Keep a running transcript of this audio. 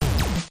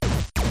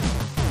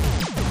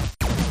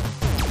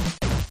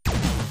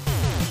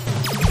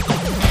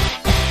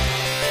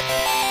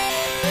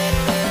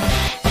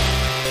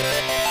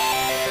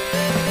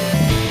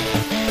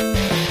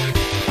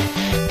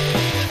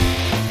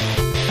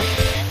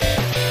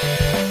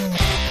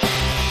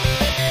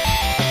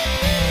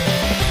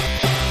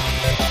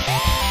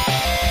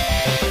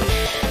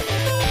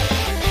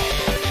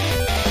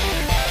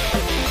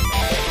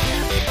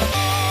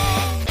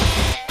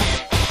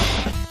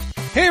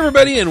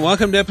everybody, and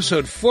welcome to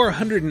episode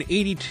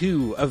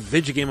 482 of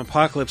Vigigame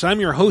Apocalypse. I'm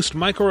your host,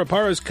 Michael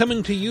Raparez,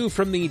 coming to you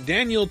from the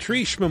Daniel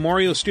Treesh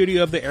Memorial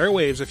Studio of the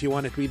Airwaves. If you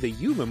want it to be the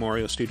U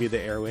Memorial Studio of the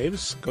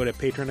Airwaves, go to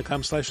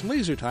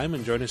patreon.com/lasertime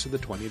and join us at the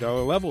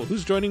 $20 level.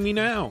 Who's joining me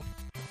now?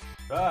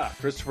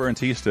 Christopher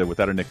Antista,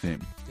 without a nickname.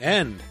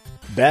 And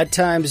bad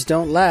times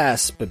don't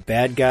last, but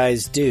bad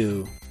guys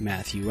do.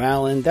 Matthew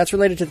Allen. That's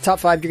related to the top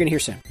 5 you're going to hear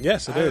soon.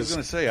 Yes, it is. I was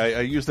going to say, I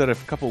used that a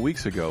couple of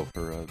weeks ago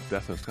for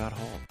Death of Scott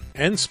Hall.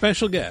 And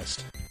special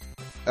guest.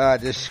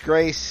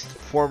 Disgraced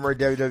former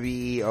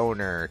WWE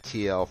owner,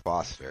 T.L.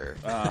 Foster.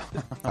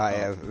 I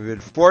have been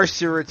forced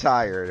to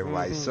retire, and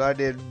my son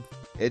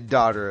and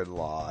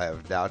daughter-in-law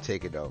have now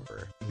taken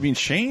over. You mean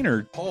Shane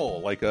or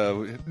Paul?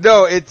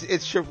 No,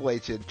 it's Triple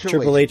H.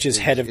 Triple H is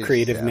head of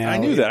creative now. I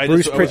knew that.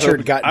 Bruce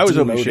Pritchard got I was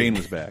hoping demoted. Shane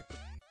was back.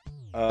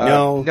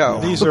 No.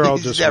 These are all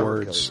He's just never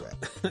words.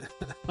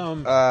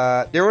 coming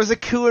back. There was a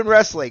coup in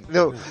wrestling.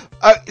 No,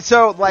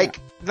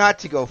 not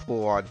to go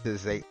full on to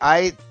this thing.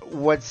 I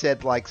once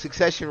said,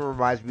 Succession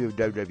reminds me of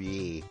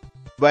WWE,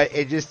 but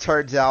it just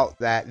turns out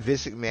that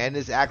Vince McMahon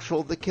is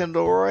the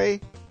Kendall Roy.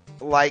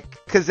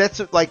 Because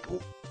that's,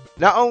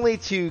 not only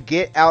to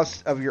get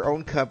out of your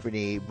own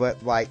company, but,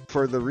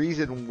 for the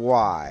reason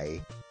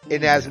why.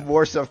 And as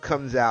more stuff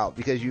comes out,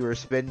 because you are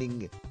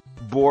spending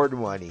board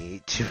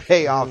money to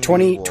pay off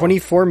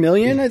 24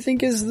 million, I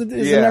think, is the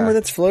number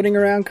that's floating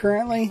around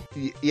currently.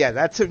 Yeah,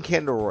 that's some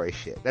Kendall Roy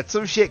shit. That's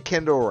some shit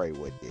Kendall Roy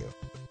would do.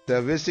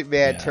 So Vince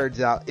McMahon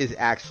turns out is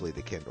actually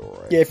the Kendall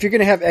Roy. Yeah, if you're going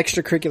to have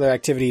extracurricular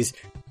activities,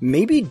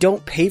 maybe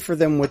don't pay for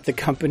them with the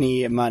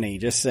company money.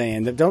 Just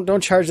saying.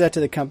 Don't charge that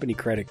to the company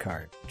credit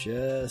card.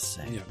 Just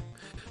saying. Yeah.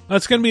 Well,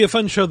 it's going to be a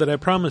fun show that I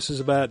promise is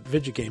about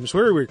Vigigames.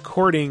 We're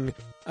recording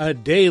a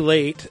day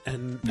late,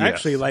 and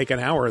actually an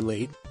hour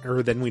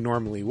later than we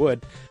normally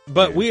would.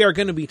 But we are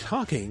going to be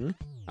talking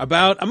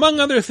about,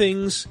 among other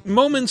things,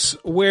 moments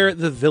where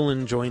the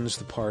villain joins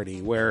the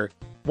party, where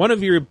one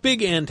of your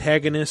big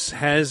antagonists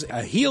has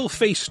a heel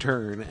face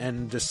turn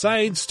and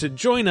decides to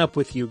join up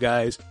with you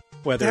guys.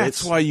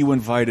 That's why you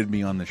invited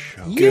me on the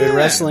show. Good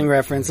wrestling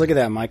reference. Look at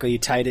that, Michael. You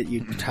tied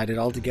it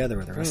all together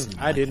with a wrestling.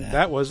 I didn't.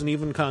 That wasn't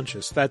even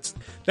conscious. That's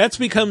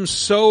become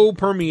so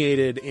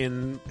permeated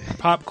in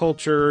pop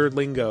culture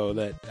lingo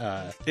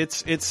that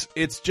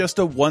it's just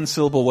a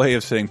one-syllable way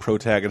of saying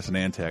protagonist and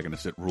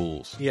antagonist. It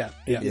rules. Yeah.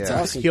 It's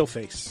awesome. Heel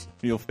face.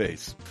 Heel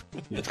face.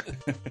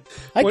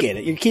 I get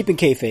it. You're keeping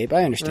kayfabe.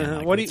 I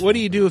understand. What do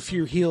you do if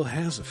your heel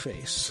has a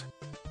face?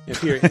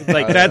 If you're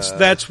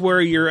that's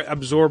where your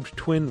absorbed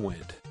twin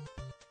went.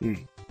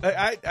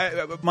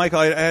 Michael,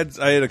 I had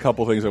a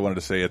couple things I wanted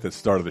to say at the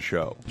start of the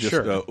show.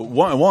 Sure.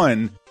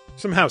 One,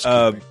 some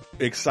housekeeping.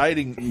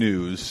 Exciting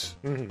news.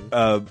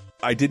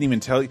 I didn't even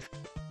tell you.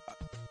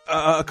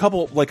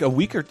 Over a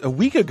week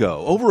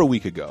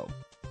ago,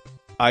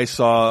 I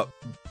saw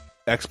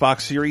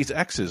Xbox Series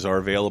X's are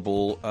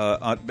available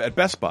at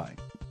Best Buy.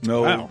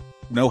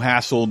 No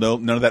hassle,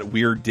 none of that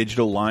weird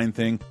digital line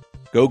thing.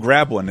 Go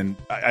grab one, and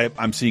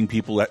I'm seeing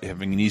people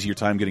having an easier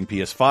time getting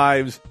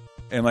PS5s.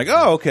 And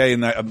okay,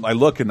 and I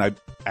look and I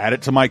add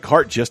it to my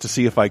cart just to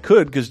see if I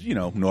could, because,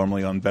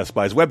 normally on Best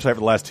Buy's website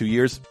for the last 2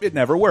 years, it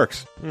never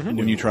works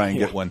when you try and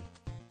get one.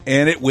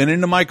 And it went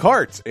into my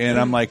cart, and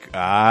I'm like,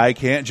 I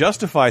can't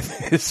justify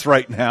this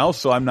right now,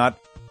 so I'm not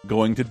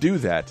going to do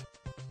that.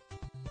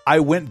 I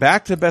went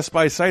back to Best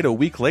Buy's site a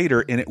week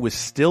later, and it was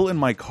still in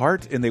my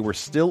cart, and they were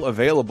still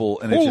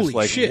available, and it's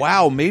just shit.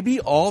 Wow, maybe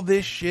all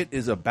this shit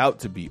is about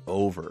to be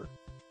over.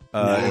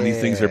 And these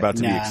things are about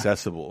to be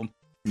accessible.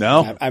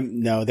 No,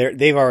 no.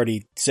 They've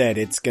already said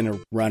it's going to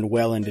run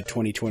well into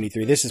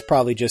 2023. This is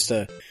probably just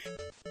a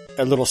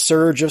little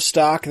surge of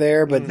stock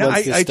there, but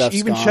once this stuff's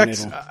even gone,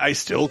 checked. I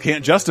still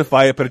can't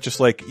justify it, but it's just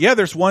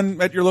there's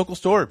one at your local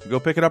store. Go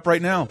pick it up right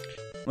now.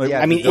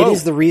 It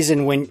is the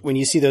reason when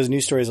you see those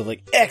news stories of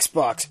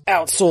Xbox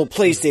outsold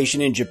PlayStation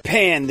in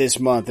Japan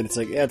this month, and it's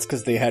that's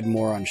because they had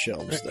more on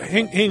shelves.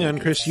 Hang on,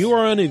 Chris. You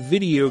are on a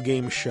video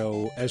game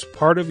show as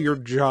part of your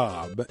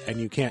job, and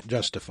you can't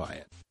justify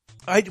it.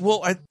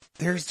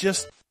 There's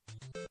just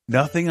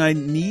nothing I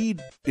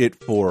need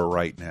it for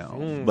right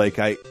now.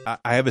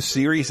 I have a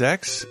Series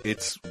X.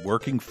 It's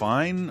working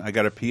fine. I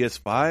got a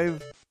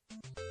PS5.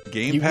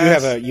 Game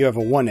Pass. You have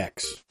a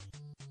 1X.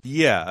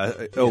 Yeah.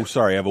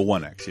 Sorry. I have a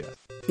 1X. Yeah.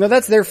 No,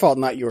 that's their fault,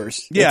 not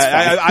yours.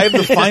 Yeah. I have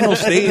the final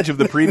stage of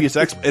the previous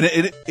X, and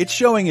it's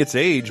showing its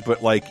age, but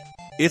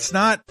it's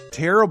not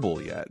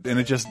terrible yet, and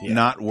it's just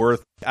not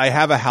worth. I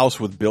have a house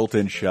with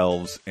built-in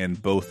shelves,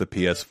 and both the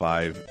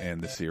PS5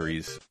 and the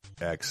Series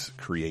X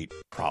create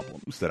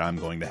problems that I'm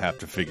going to have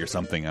to figure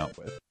something out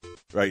with.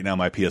 Right now,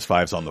 my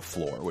PS5's on the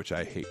floor, which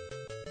I hate,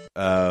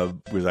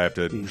 because I have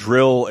to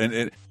drill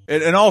and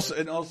also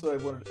I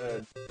wanted to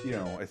add,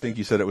 I think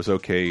you said it was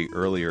okay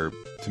earlier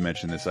to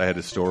mention this. I had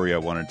a story I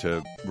wanted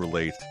to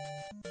relate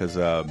because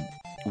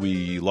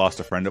we lost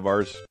a friend of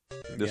ours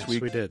this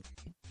week. Yes, we did.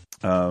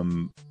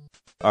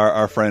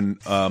 Our friend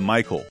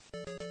Michael,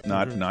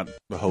 not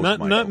the host.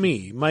 Not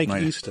me, Mike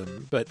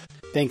Easton. But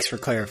thanks for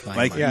clarifying.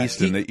 Mike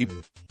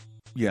Easton.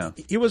 Yeah.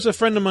 He was a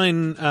friend of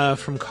mine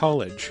from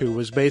college who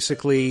was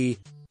basically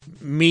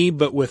me,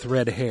 but with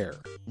red hair.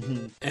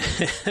 And,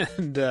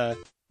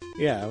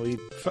 we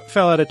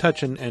fell out of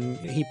touch, and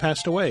he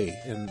passed away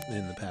in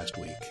the past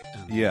week.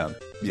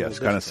 Yes,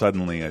 kind of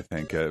suddenly, I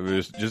think. It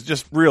was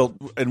just real,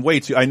 and way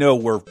too, I know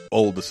we're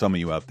old to some of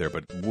you out there,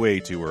 but way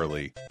too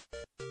early.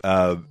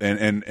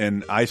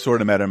 And I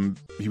sort of met him,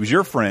 he was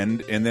your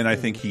friend, and then I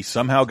think he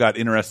somehow got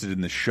interested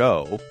in the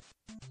show,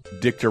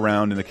 dicked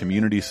around in the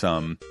community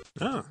some.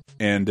 Oh.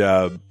 And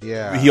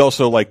he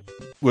also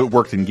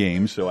worked in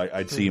games, so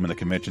I'd see him in the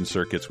convention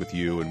circuits with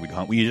you, and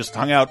we just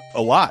hung out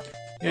a lot.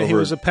 Yeah, he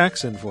was a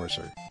PAX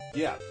enforcer.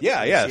 Yeah.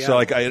 So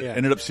I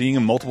ended up seeing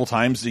him multiple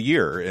times a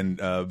year, and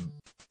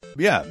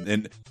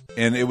and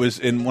it was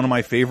in one of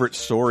my favorite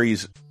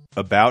stories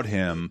about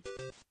him,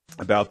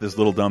 about this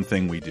little dumb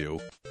thing we do.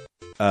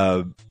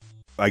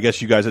 I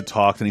guess you guys had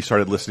talked, and he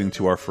started listening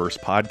to our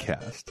first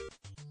podcast,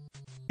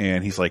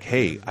 and he's like,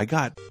 "Hey, I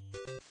got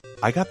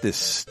this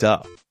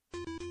stuff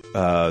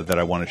that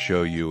I want to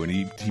show you," and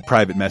he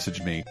private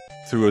messaged me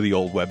through the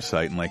old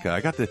website, and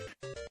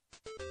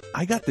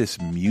I got this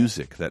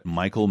music that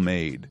Michael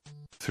made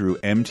through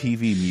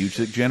MTV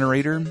Music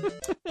Generator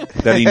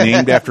that he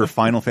named after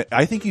Final Fantasy.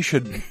 I think you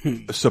should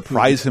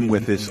surprise him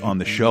with this on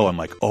the show. I'm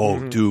like,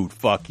 dude,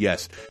 fuck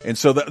yes. And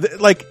so,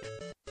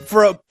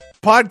 for a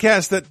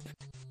podcast that,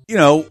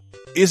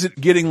 isn't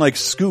getting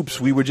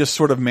scoops, we would just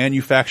sort of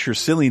manufacture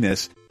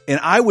silliness. And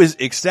I was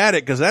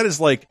ecstatic because that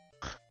is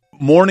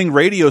morning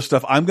radio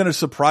stuff. I'm going to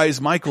surprise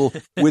Michael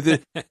with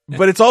it.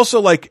 But it's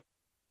also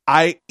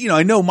I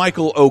know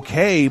Michael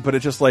okay, but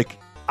it's just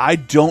I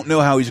don't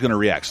know how he's going to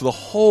react. So the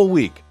whole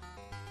week,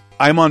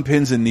 I'm on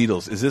pins and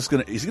needles. Is he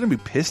going to be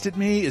pissed at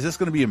me? Is this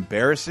going to be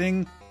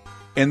embarrassing?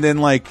 And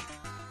then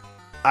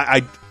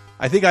I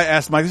think I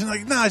asked Michael, he's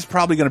like, nah, it's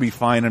probably going to be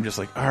fine. I'm just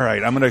all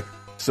right, I'm going to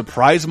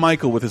surprise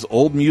Michael with his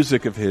old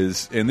music of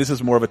his. And this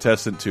is more of a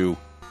testament to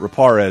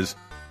Raparez.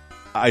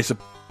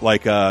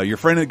 Your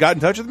friend had got in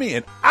touch with me,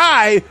 and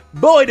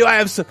boy, do I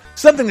have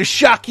something to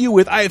shock you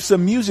with. I have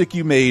some music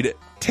you made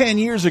 10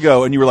 years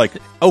ago, and you were like,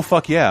 oh,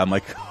 fuck yeah. I'm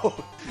like,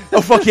 oh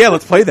fuck yeah,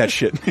 let's play that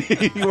shit.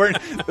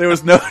 There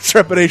was no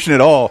trepidation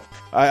at all.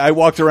 I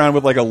walked around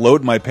with a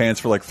load in my pants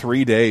for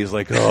 3 days,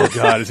 oh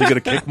God, is he going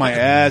to kick my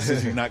ass?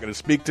 Is he not going to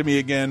speak to me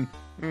again?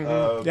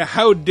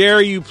 How dare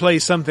you play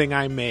something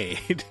I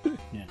made?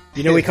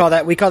 We call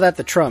that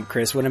the Trump,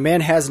 Chris. When a man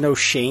has no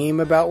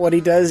shame about what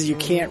he does, you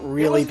can't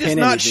really pin it. It's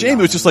not shame.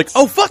 It was just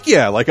oh fuck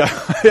yeah!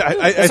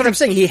 That's what I'm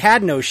saying. He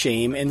had no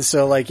shame, and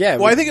so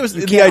Well, I think it was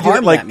the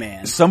idea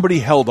that somebody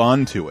held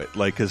on to it,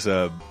 because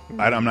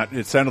I'm not.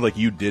 It sounded like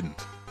you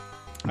didn't.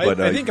 But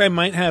I think I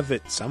might have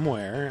it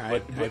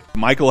somewhere.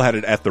 Michael had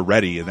it at the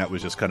ready, and that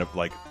was just kind of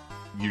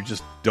you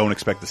just don't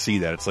expect to see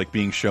that. It's like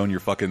being shown your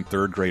fucking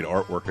third grade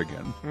artwork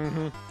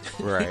again.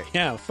 Right?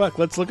 Yeah. Fuck.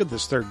 Let's look at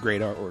this third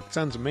grade artwork. It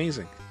sounds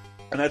amazing.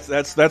 And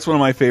that's one of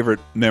my favorite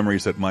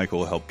memories that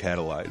Michael helped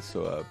catalyze.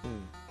 So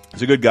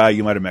he's a good guy.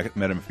 You might have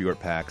met him if you were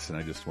at PAX, and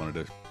I just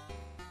wanted to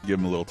give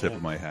him a little tip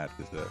of my hat.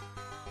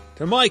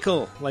 To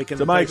Michael, like in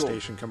the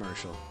PlayStation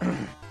commercial.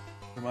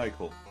 To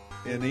Michael.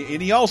 And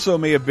he also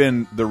may have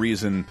been the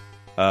reason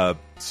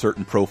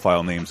certain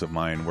profile names of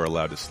mine were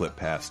allowed to slip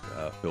past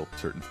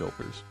certain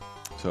filters.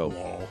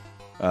 So,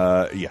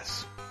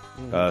 yes.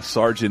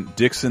 Sergeant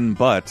Dixon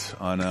Butt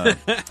on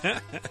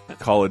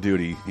Call of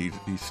Duty. He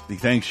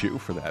thanks you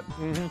for that.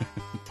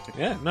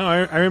 Yeah, no,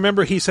 I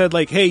remember he said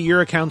hey,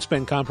 your account's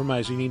been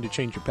compromised. You need to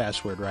change your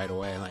password right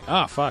away. I'm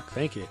like, fuck,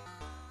 thank you.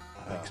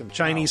 Some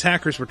Chinese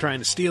hackers were trying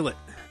to steal it.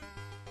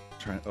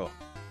 Trying to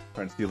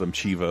steal them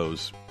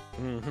Chivos.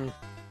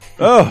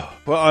 Oh,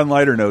 well, on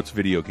lighter notes,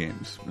 video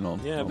games.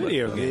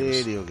 Video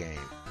games.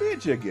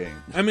 Video game.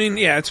 I mean,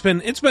 yeah, it's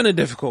been a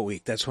difficult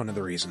week. That's one of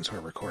the reasons we're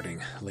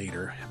recording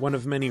later. One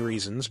of many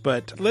reasons,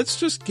 but let's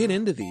just get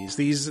into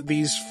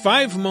these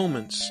 5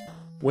 moments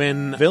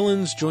when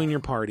villains join your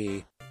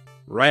party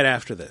right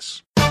after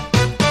this.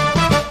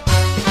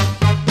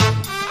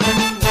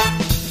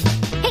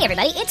 Hey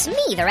everybody, it's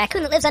me, the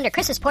raccoon that lives under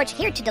Chris's porch,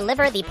 here to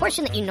deliver the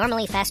portion that you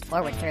normally fast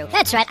forward through.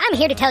 That's right, I'm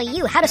here to tell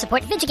you how to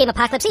support Vigigame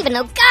Apocalypse, even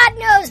though God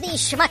knows these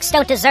schmucks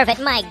don't deserve it.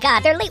 My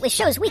God, they're late with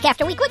shows week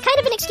after week. What kind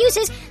of an excuse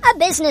is a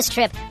business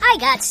trip? I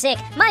got sick.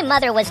 My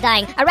mother was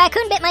dying. A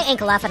raccoon bit my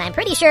ankle off, and I'm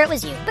pretty sure it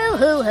was you.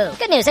 Boo-hoo-hoo.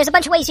 Good news, there's a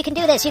bunch of ways you can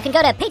do this. You can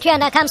go to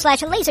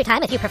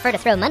patreon.com/lasertime if you prefer to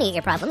throw money at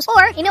your problems.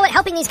 Or, you know what,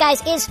 helping these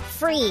guys is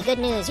free. Good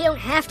news, you don't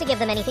have to give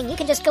them anything. You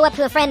can just go up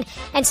to a friend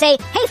and say,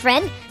 hey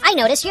friend, I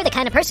notice you're the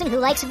kind of person who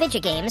likes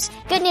Vigigames.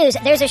 Good news,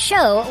 there's a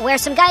show where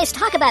some guys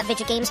talk about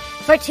Vigigames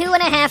for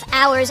 2.5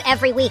 hours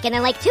every week, and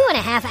they're like,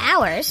 2.5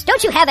 hours?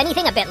 Don't you have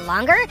anything a bit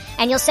longer?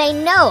 And you'll say,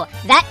 no,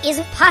 that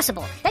isn't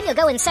possible. Then you'll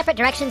go in separate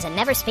directions and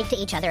never speak to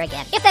each other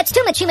again. If that's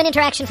too much human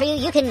interaction for you,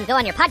 you can go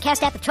on your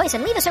podcast app of choice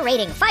and leave us a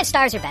rating. 5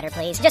 stars or better,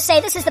 please. Just say,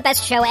 this is the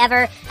best show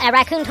ever. A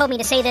raccoon told me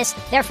to say this,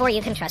 therefore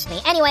you can trust me.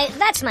 Anyway,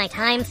 that's my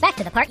time. Back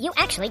to the part you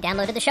actually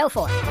downloaded the show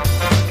for.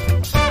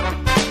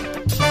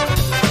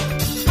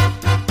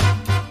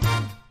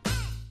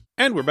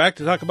 And we're back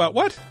to talk about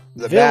what?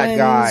 The bad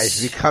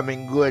guys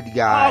becoming good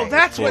guys. Oh,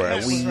 that's for what a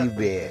this wee was.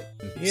 bit.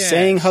 Yes.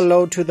 Saying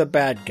hello to the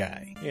bad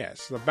guy.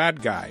 Yes, the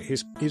bad guy.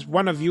 He's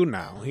one of you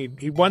now.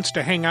 He wants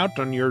to hang out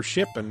on your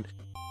ship and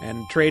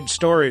trade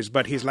stories,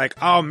 but he's like,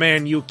 oh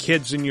man, you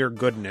kids and your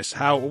goodness.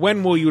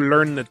 When will you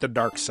learn that the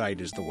dark side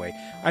is the way?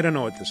 I don't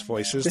know what this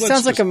voice is. It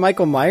sounds like a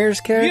Michael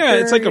Myers character. Yeah,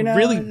 it's like a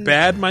really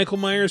bad Michael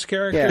Myers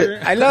character.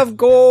 Yeah. I love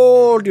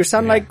gold. You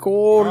sound like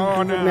gold.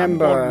 Oh, no,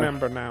 remember. I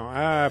remember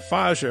now.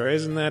 Fager,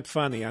 isn't that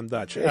funny? I'm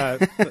Dutch.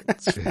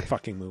 Let's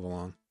fucking move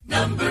along.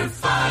 Number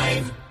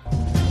 5.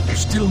 There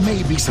still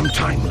may be some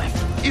time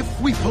left. If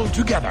we pull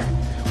together,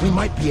 we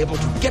might be able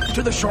to get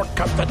to the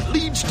shortcut that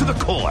leads to the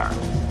core.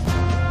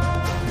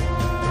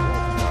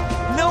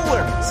 No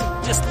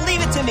worries. Just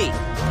leave it to me.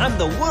 I'm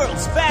the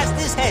world's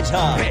fastest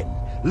hedgehog.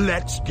 Then,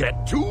 let's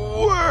get to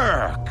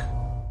work.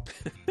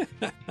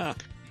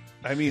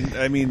 I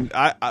mean,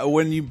 I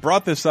when you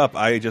brought this up,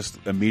 I just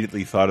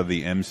immediately thought of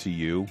the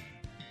MCU.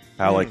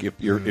 How like if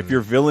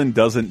your villain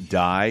doesn't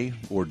die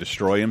or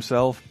destroy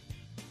himself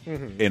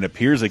and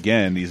appears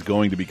again, he's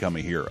going to become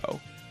a hero.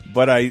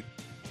 But I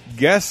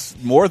guess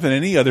more than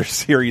any other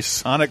series,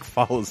 Sonic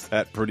follows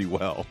that pretty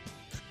well.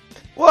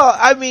 Well,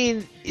 I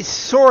mean,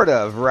 sort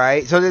of,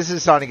 right? So this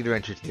is Sonic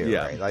Adventure 2,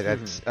 Yeah. right? Like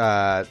that's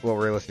what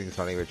we're listening to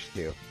Sonic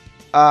Adventure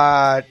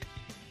 2.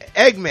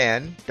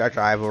 Eggman, Dr.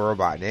 Ivo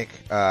Robotnik,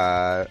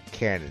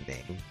 canon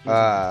name.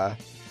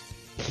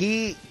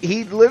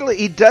 He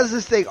literally does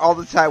this thing all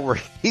the time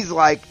where he's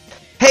like,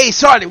 "Hey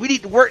Sonic, we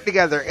need to work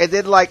together," and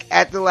then like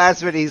at the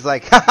last minute he's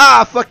like,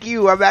 "Haha, fuck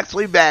you, I'm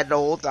actually bad the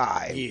whole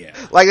time." Yeah.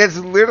 Like that's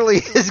literally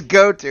his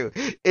go-to.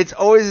 It's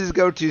always his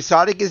go-to.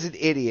 Sonic is an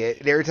idiot,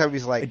 and every time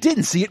he's like, I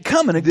didn't see it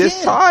coming again.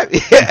 this time,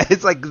 yeah,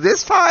 it's like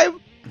this time,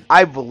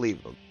 I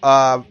believe him.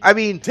 I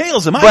mean,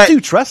 Tails, am I too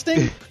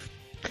trusting?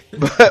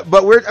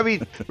 but we're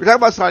talking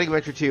about Sonic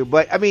Adventure 2,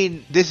 but I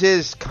mean, this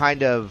is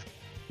kind of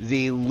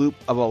the loop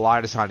of a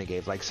lot of Sonic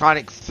games, like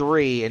Sonic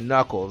 3 and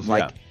Knuckles.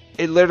 Like,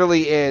 it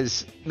literally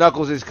is,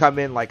 Knuckles has come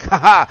in like,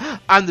 haha,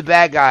 I'm the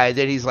bad guy.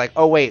 Then he's like,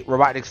 oh wait,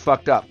 Robotnik's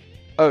fucked up.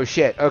 Oh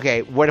shit,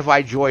 okay, what if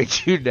I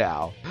joined you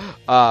now?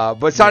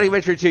 But Sonic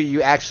Adventure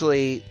 2,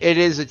 it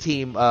is a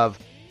team of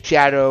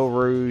Shadow,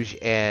 Rouge,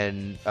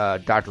 and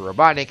Dr.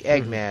 Robotnik,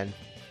 Eggman,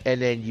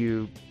 and then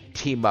you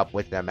team up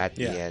with them at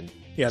the end.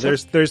 Yeah,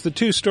 there's the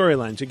two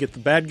storylines. You get the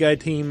bad guy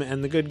team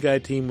and the good guy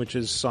team, which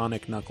is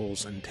Sonic,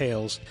 Knuckles, and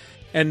Tails.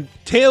 And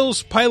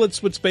Tails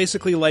pilots what's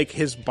basically like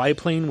his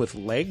biplane with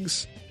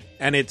legs,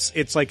 and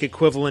it's like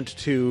equivalent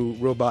to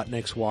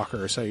Robotnik's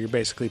Walker. So you're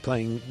basically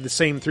playing the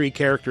same three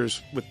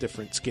characters with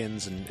different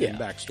skins and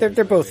backstory.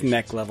 They're both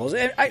mech levels.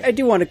 And I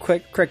do want to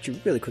correct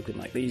you really quickly,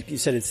 Mike. You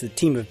said it's the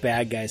team of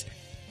bad guys.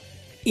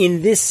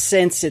 In this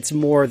sense, it's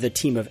more the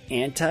team of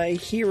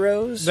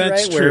anti-heroes,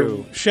 That's right?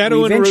 true. Where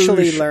Shadow and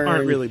Rouge learn,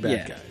 aren't really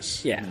bad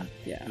guys. Yeah.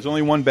 There's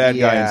only one bad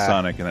guy in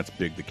Sonic, and that's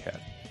Big the Cat.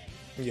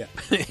 Yeah.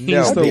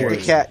 No, Big the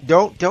Cat.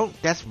 Don't.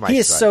 That's my. He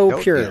is son. so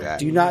Don't pure.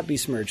 Do not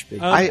besmirch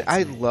Big.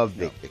 I love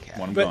Big the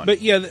Cat. But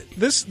yeah,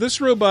 this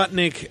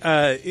Robotnik,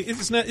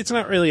 it's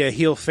not really a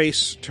heel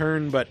face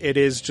turn, but it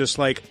is just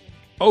like,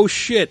 oh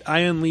shit, I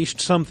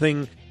unleashed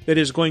something that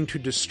is going to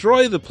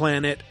destroy the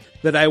planet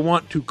that I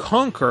want to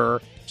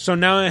conquer. So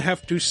now I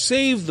have to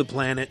save the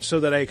planet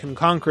so that I can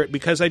conquer it,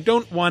 because I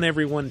don't want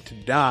everyone to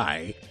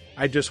die.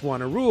 I just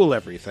want to rule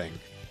everything.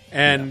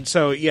 And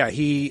so,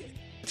 he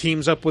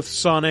teams up with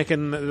Sonic,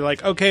 and they're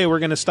like, okay, we're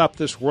going to stop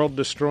this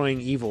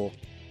world-destroying evil.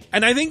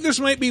 And I think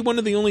this might be one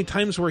of the only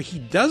times where he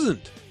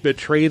doesn't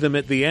betray them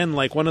at the end.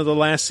 Like, one of the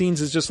last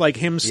scenes is just like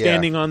him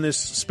standing on this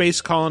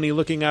space colony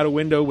looking out a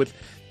window with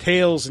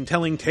Tails and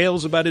telling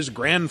Tails about his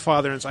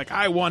grandfather. And it's like,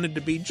 I wanted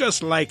to be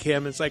just like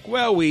him. It's like,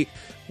 well, we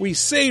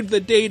saved the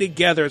day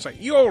together. It's like,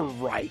 you're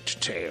right,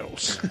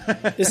 Tails.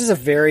 This is a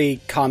very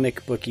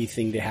comic booky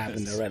thing to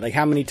happen, though, right? Like,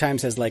 how many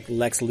times has like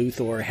Lex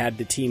Luthor had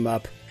to team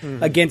up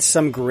against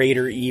some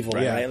greater evil,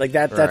 right? Like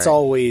that's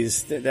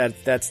always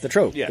that's the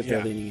trope that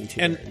they're leaning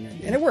into, and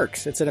it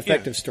works. It's an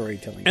effective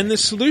storytelling. And the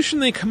solution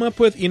they come up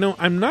with,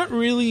 I'm not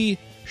really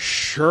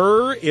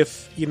sure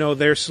if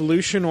their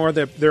solution or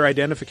their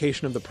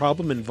identification of the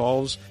problem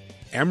involves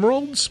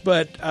emeralds,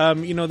 but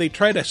they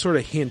try to sort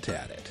of hint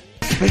at it.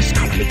 Space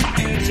Company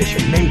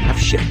position may have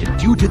shifted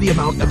due to the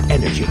amount of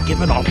energy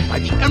given off by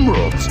the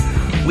emeralds.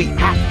 We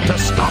have to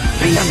stop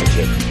the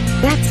energy.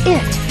 That's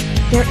it.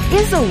 There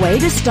is a way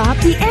to stop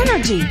the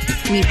energy.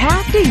 We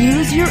have to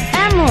use your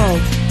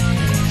emerald.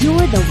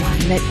 You're the one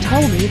that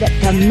told me that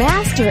the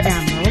Master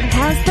Emerald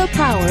has the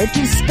power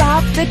to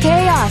stop the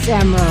Chaos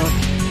Emerald.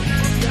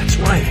 That's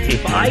right.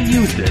 If I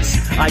use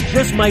this, I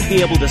just might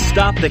be able to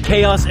stop the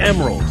Chaos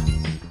Emerald.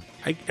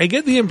 I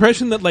get the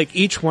impression that like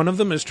each one of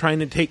them is trying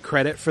to take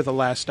credit for the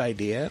last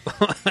idea.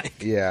 Like,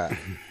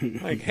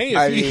 hey,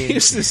 if you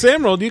use this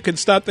emerald, you could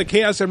stop the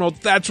Chaos Emerald.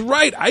 That's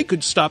right, I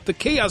could stop the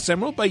Chaos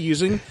Emerald by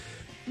using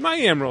my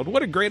emerald.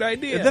 What a great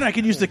idea. And then I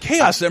could use the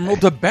Chaos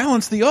Emerald to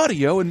balance the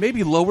audio and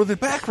maybe lower the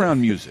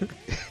background music.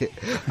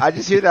 I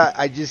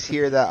just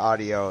hear that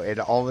audio, and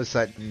all of a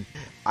sudden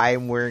I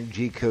am wearing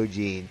G-Ko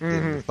jeans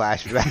in the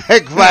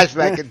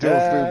flashback into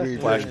a food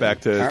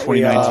flashback to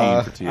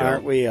 2019 for Tio.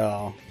 Aren't we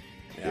all?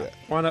 Yeah.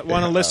 Want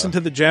to listen to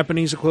the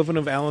Japanese equivalent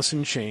of Alice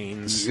in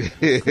Chains?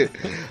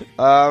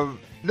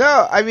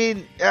 No, I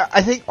mean,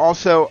 I think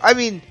also, I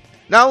mean,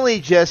 not only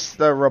just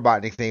the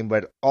Robotnik thing,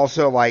 but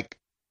also like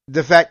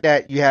the fact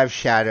that you have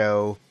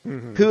Shadow,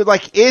 who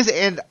like is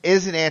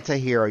an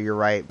anti-hero. You're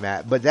right,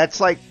 Matt, but that's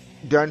like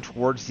done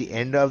towards the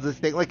end of the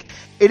thing. Like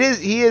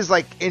he is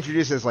like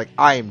introduced as like,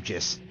 I am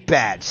just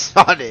bad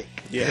Sonic.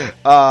 Yeah.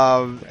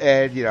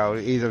 And you know,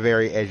 he's a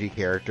very edgy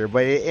character,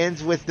 but it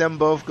ends with them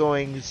both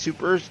going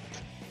super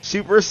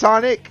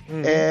Sonic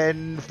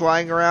and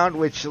flying around,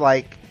 which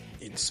like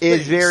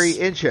is very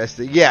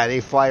interesting. Yeah,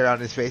 they fly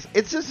around in space.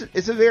 It's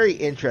a very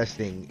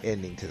interesting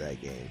ending to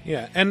that game.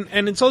 Yeah, and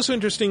it's also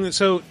interesting that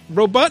so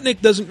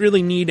Robotnik doesn't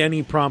really need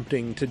any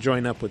prompting to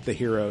join up with the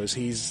heroes.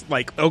 He's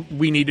like, oh,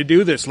 we need to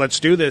do this. Let's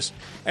do this.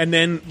 And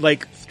then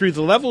like through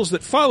the levels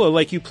that follow,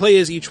 like you play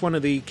as each one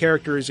of the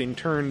characters in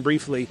turn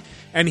briefly,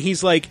 and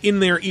he's like in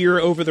their ear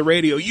over the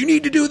radio. You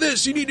need to do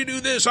this. You need to do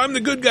this. I'm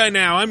the good guy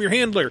now. I'm your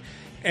handler.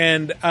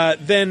 And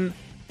then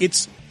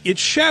it's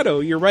Shadow,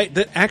 you're right,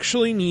 that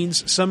actually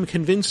needs some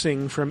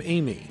convincing from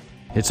Amy.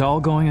 It's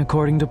all going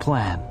according to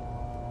plan.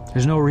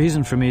 There's no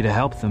reason for me to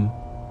help them.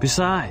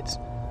 Besides,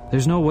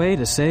 there's no way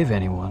to save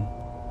anyone.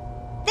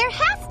 There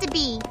has to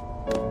be.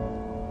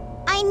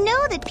 I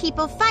know that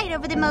people fight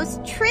over the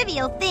most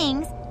trivial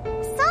things.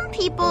 Some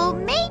people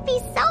may be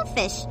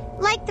selfish,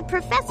 like the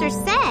professor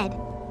said.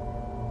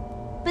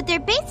 But they're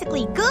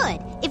basically good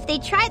if they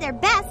try their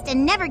best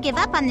and never give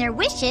up on their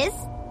wishes.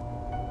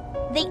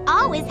 They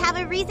always have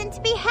a reason to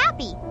be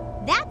happy.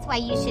 That's why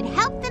you should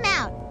help them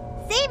out.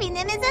 Saving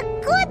them is a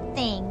good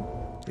thing.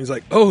 He's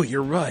like, oh,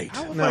 you're right.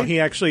 No,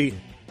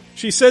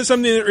 she says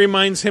something that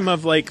reminds him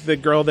of like the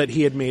girl that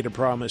he had made a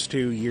promise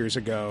to years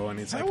ago, and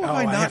he's like, how have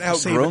I not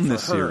outgrown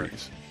this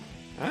series?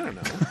 I don't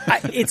know.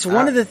 It's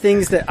one of the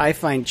things that I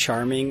find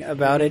charming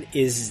about it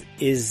is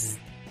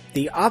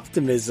the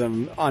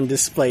optimism on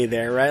display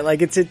there, right?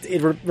 Like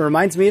it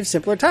reminds me of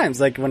simpler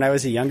times. Like when I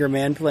was a younger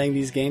man playing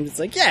these games, it's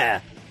like, yeah,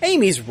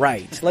 Amy's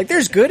right. Like,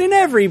 there's good in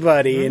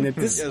everybody. And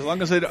as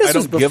long as I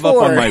don't give up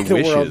on my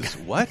wishes.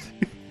 What?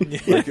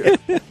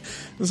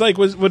 It's like,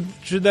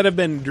 should that have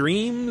been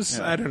Dreams?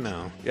 Yeah. I don't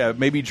know. Yeah,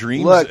 maybe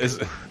Dreams.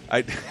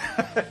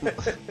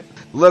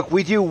 Look,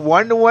 we do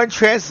 1-to-1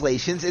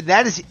 translations, and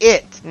that is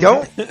it.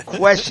 Don't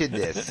question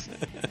this.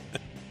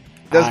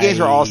 Those games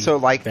are also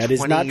like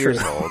 20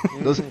 years old.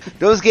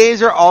 Those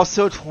games are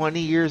also 20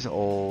 years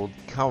old.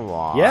 Come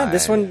on. Yeah,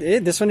 this one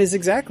is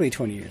exactly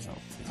 20 years old.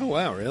 Oh,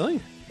 wow,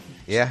 really?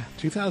 Yeah.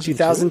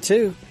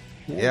 2002.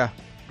 Yeah.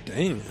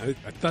 Dang.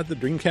 I thought the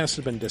Dreamcast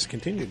had been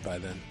discontinued by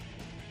then.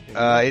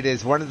 It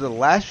is one of the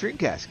last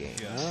Dreamcast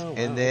games. Oh, wow.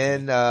 And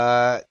then...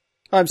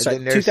 I'm sorry,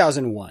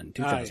 2001.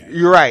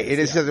 You're right. It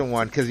is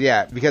 2001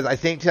 because I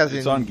think 2002...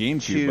 It's on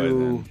GameCube by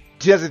then.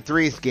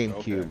 2003's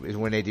GameCube is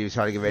when they do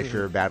Sonic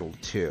Adventure Battle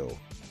 2,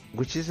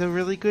 which is a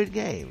really good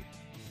game.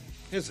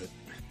 Is it?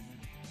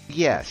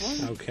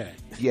 Yes. Okay.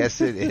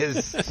 Yes, it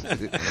is.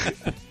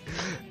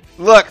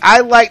 Look, I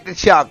like the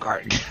Child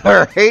Garden,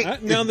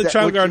 alright? No, the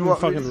Child Garden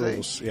fucking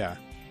rules. Yeah,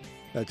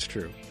 that's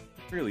true.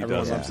 It really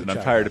does, and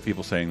I'm tired of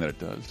people saying that it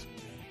does.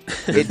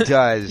 It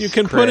does. You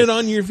can put it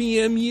on your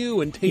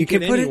VMU and take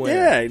it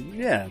anywhere.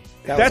 Yeah.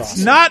 That's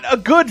awesome. Not a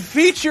good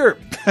feature.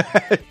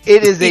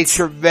 It is a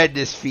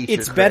tremendous feature.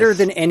 It's better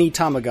than any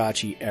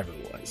Tamagotchi ever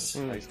was.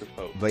 Nice to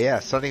poke. But yeah,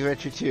 Sonic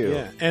Adventure 2.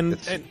 Yeah, and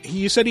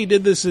you said he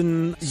did this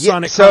in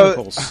Sonic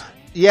Chronicles.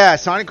 Yeah,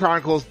 Sonic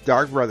Chronicles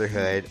Dark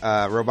Brotherhood.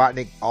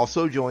 Robotnik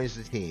also joins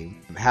the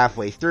team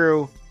halfway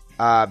through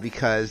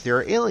because there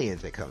are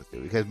aliens that come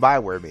through, because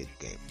BioWare made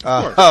the game.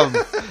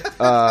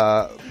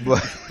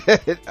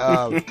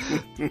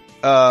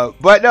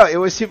 But no, it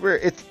was super.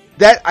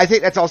 I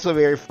think that's also a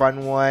very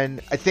fun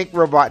one. I think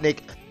Robotnik,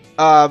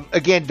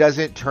 again,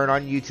 doesn't turn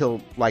on you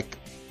until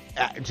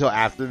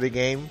after the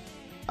game.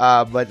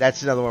 But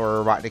that's another one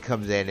where Robotnik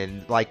comes in,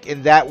 and like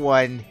in that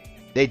one,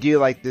 they do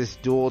like this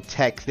dual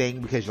tech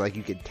thing because like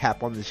you can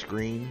tap on the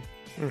screen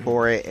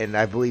for it, and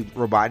I believe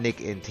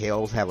Robotnik and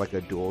Tails have like a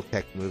dual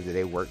tech move that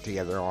they work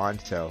together on.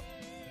 So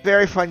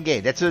very fun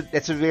game. That's a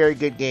very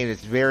good game.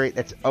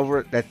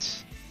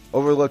 That's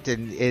overlooked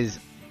and is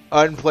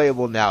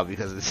unplayable now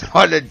because it's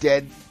on a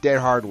dead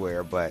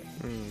hardware. But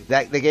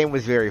the game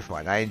was very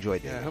fun. I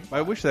enjoyed it. Yeah,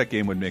 I wish that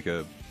game would make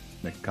a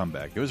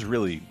comeback. It was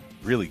really,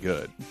 really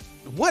good.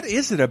 What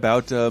is it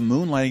about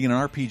moonlighting in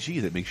an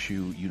RPG that makes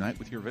you unite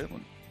with your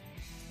villain?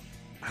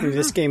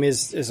 This game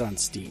is on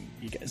Steam.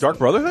 You guys Dark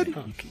Brotherhood?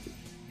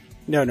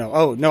 No.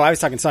 Oh, no, I was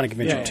talking Sonic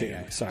Adventure 2.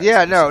 Yeah. Sorry.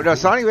 No,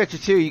 Sonic Adventure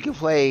 2 you can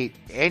play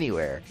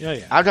anywhere. Yeah.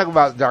 I'm talking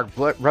about Dark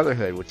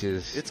Brotherhood, which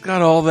is... It's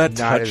got all that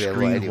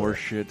touchscreen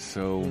horseshit,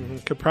 so...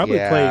 Could probably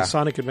play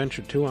Sonic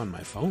Adventure 2 on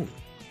my phone.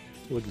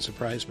 It wouldn't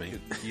surprise me.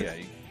 Yeah.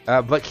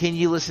 But can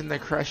you listen to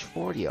Crush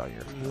 40 on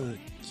your phone?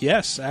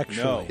 Yes,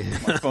 actually. No,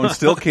 my phone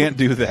still can't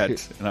do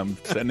that, and I'm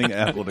sending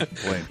Apple to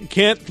complain.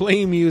 Can't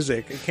play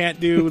music. It can't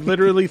do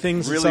literally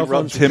things. Really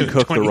rubbed Tim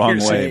Cook the wrong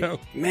way.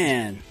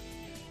 Man,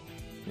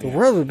 the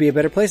world would be a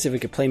better place if we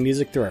could play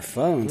music through our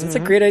phones. That's a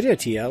great idea,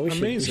 TL.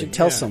 We should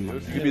tell someone.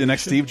 You could be the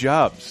next Steve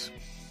Jobs.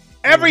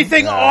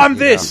 Everything on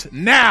this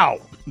now.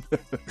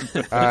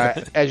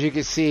 As you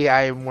can see,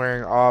 I am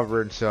wearing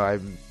Auburn, so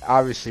I'm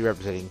obviously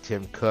representing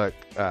Tim Cook.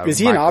 Is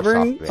he an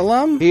Auburn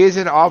alum? He is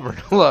an Auburn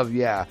alum,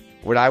 yeah.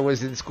 When I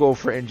was in school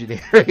for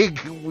engineering,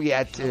 we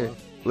had to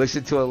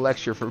listen to a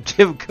lecture from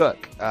Tim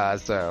Cook.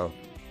 So,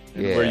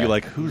 yeah. Where you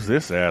like, who's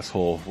this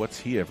asshole? What's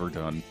he ever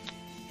done?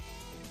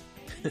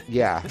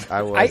 Yeah,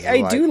 I was.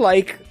 I do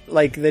like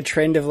the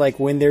trend of like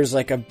when there's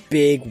like a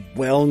big,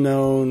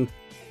 well-known,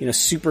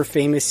 super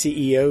famous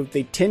CEO,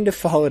 they tend to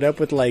follow it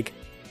up with like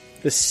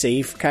the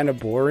safe, kind of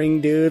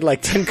boring dude.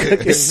 Like Tim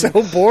Cook is so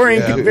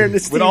boring compared to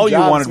Steve When all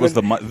Jobs. you wanted was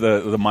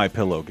the My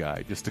Pillow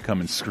guy, just to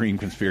come and scream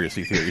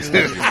conspiracy theories.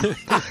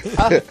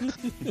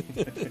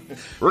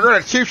 We're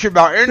going to teach you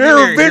about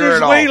engineering. There are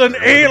Venezuelan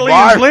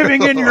aliens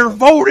living in your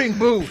voting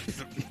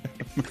booth.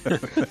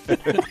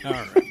 All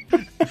right.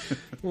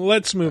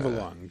 Let's move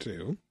along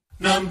to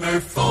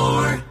Number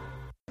 4.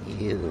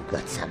 You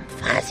got some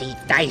fuzzy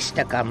dice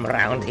to come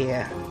round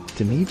here.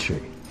 Dimitri,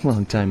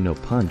 long time no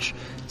punch.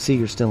 See,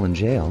 you're still in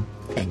jail.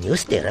 And you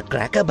still a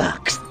cracker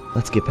box.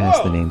 Let's get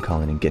past the name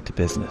calling and get to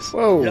business.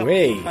 Whoa, Look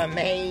hey. for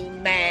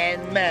main man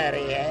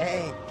Murray,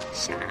 eh?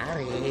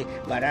 Sorry,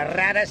 but I'd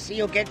rather see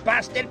you get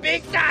busted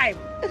big time.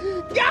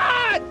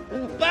 God!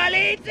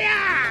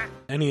 Policia!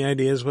 Any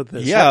ideas what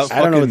this is? Yeah,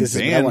 I don't know what this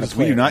is, but I wanna bands.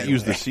 play We do it not right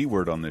use away. the C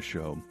word on this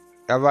show.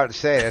 I'm about to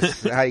say,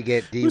 that's how you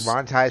get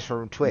demonetized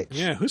from Twitch.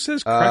 Yeah, who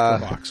says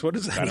Crackerbox? What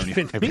does that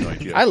even mean? No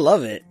idea. I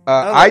love it.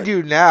 I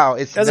do now.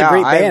 That's a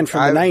great band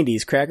from the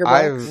 90s,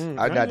 Crackerbox.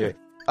 I'm not doing it.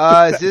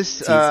 Is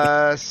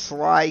this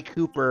Sly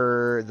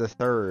Cooper the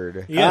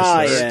Third?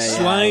 Yes,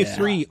 Sly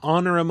 3,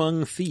 Honor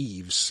Among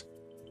Thieves.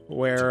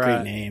 Where,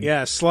 great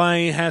name.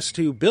 Sly has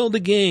to build a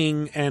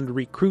gang and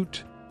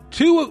recruit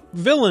 2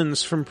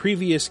 villains from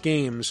previous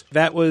games.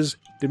 That was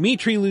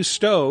Dimitri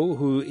Lousteau,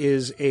 who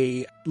is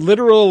a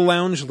literal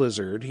lounge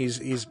lizard.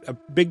 He's a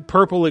big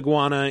purple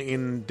iguana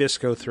in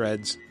disco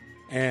threads.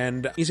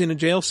 And he's in a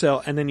jail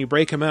cell, and then you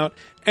break him out.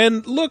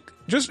 And look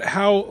just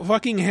how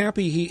fucking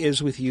happy he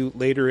is with you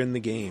later in the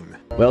game.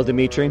 Well,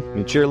 Dimitri,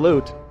 it's your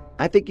loot.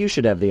 I think you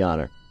should have the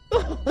honor.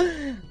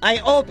 I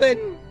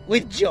open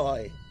with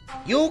joy.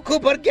 You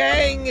Cooper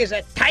gang is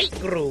a tight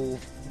groove.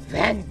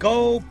 Van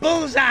Gogh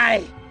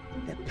bullseye.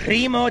 The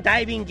primo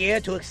diving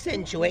gear to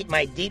accentuate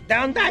my deep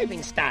down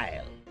diving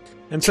style.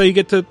 And so you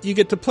get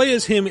to play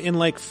as him in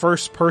like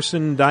first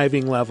person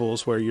diving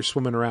levels where you're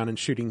swimming around and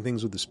shooting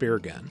things with a spear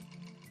gun.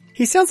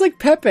 He sounds like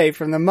Pepe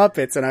from the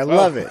Muppets, and I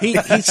love it. He's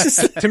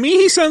just, to me,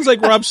 he sounds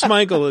like Rob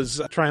Smigel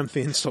as Triumph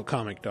the Instant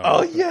Comic Dog.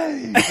 Oh,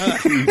 yay!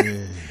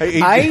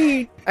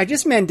 I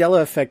just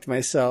Mandela effect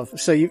myself.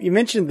 So you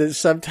mentioned the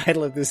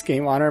subtitle of this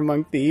game, Honor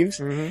Among Thieves.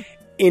 Mm-hmm.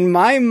 In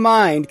my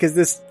mind,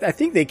 because I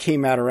think they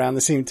came out around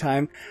the same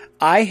time,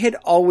 I had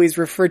always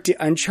referred to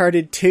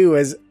Uncharted 2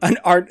 as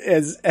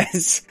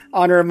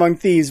Honor Among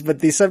Thieves, but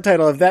the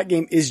subtitle of that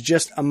game is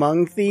just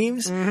Among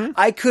Thieves. Mm-hmm.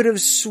 I could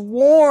have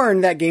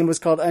sworn that game was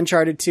called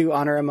Uncharted 2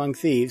 Honor Among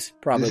Thieves.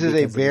 Probably This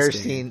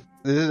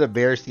is a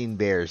Bearstein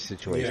Bears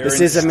situation.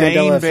 This is a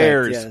Mandela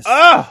Bears. effect, yes.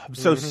 Oh, I'm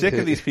so sick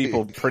of these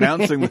people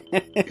pronouncing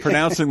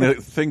the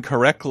thing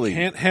correctly.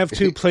 Can't have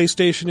 2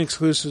 PlayStation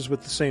exclusives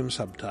with the same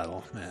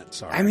subtitle, Matt.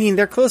 Sorry. I mean,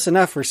 they're close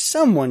enough where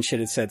someone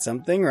should have said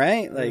something,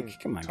 right? Like,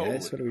 come on,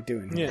 guys, what are we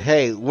doing? Yeah.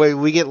 Hey, when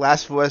we get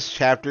Last of Us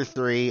Chapter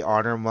 3,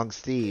 Honor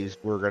Amongst Thieves,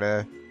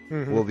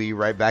 we'll be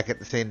right back at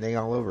the same thing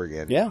all over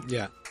again. Yeah.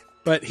 Yeah.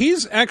 But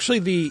he's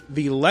actually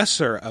the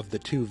lesser of the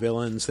 2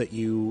 villains that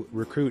you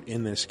recruit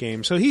in this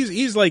game. So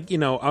he's like,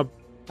 a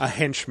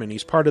henchman.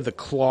 He's part of the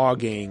Claw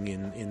gang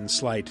in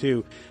Sly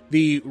 2.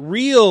 The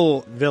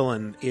real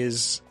villain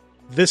is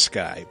this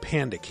guy,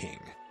 Panda King.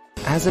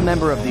 As a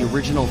member of the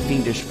original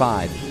Fiendish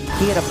Five,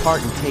 he had a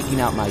part in taking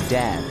out my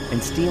dad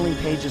and stealing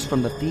pages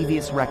from the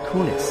Thievius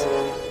Raccoonus.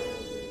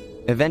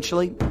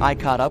 Eventually, I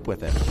caught up with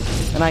him,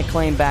 and I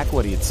claimed back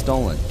what he had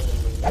stolen.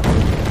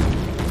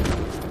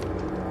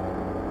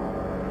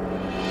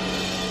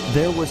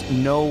 There was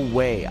no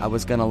way I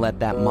was going to let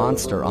that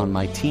monster on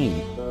my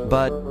team,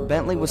 but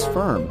Bentley was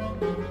firm.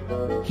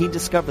 He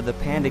discovered the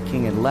Panda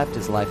King had left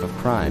his life of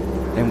crime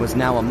and was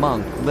now a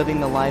monk living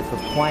the life of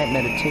quiet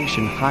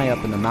meditation high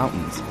up in the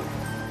mountains.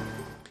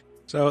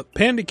 So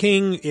Panda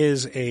King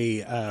is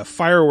a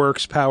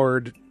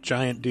fireworks-powered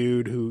giant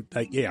dude who,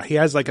 he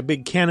has like a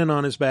big cannon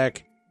on his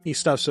back. He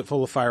stuffs it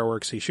full of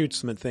fireworks. He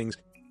shoots them at things.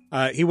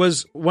 He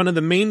was one of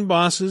the main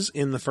bosses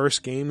in the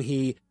first game.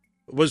 He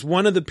was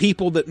one of the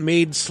people that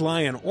made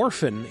Sly an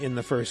orphan in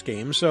the first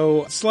game,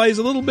 so Sly's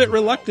a little bit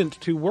reluctant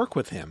to work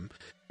with him.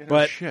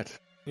 But shit.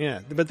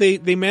 Yeah, but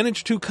they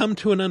managed to come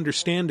to an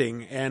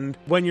understanding, and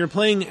when you're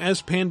playing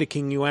as Panda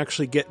King, you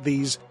actually get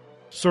these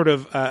sort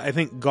of, I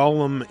think,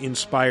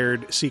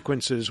 Gollum-inspired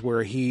sequences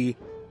where he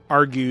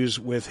argues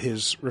with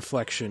his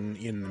reflection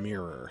in the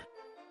mirror.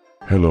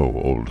 Hello,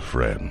 old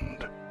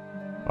friend.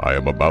 I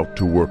am about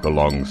to work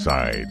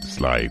alongside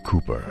Sly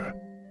Cooper,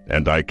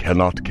 and I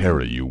cannot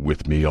carry you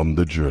with me on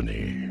the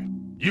journey.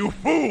 You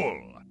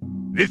fool!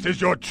 This is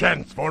your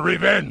chance for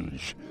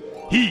revenge.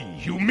 He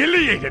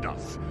humiliated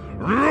us,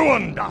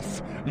 ruined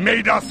us,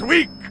 made us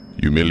weak.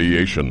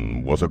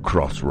 Humiliation was a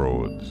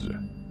crossroads.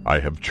 I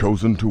have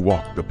chosen to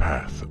walk the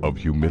path of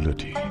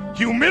humility.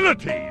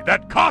 Humility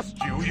that cost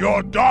you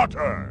your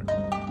daughter.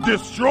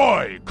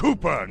 Destroy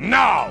Cooper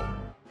now!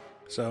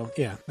 So,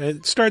 yeah,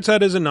 it starts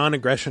out as a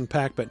non-aggression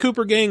pact, but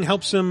Cooper Gang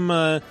helps him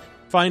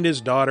find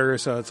his daughter,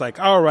 so it's like,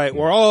 all right,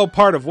 we're all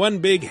part of one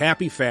big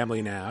happy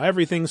family now.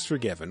 Everything's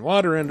forgiven.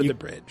 Water under the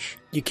bridge.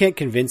 You can't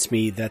convince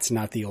me that's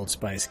not the Old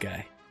Spice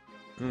guy.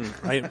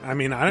 I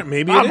mean,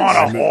 maybe I'm on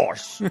a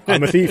horse.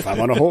 I'm a thief. I'm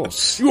on a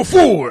horse. You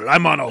fool!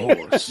 I'm on a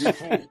horse. You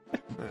fool.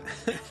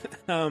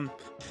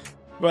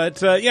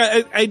 But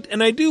yeah,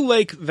 I do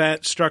like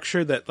that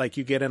structure that like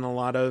you get in a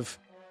lot of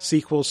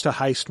sequels to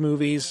heist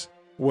movies,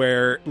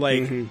 where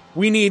like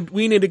we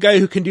need a guy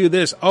who can do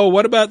this. Oh,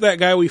 what about that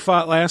guy we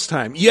fought last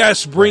time?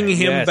 Yes, bring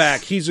him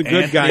back. He's a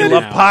good guy now.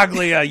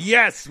 LaPaglia,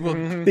 yes.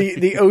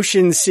 The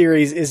Ocean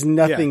series is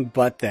nothing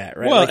but that,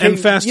 right? Well, like, and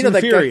Fast and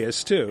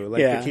Furious too.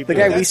 Like, the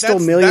guy we stole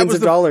millions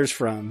of dollars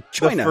from.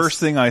 Join the us. First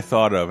thing I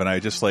thought of, and I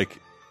just like,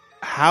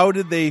 how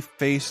did they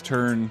face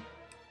turn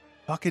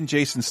fucking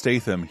Jason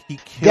Statham? He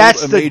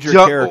killed a major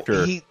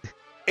character,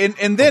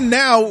 and then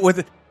now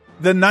with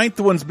the 9th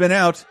one's been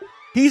out.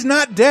 He's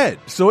not dead,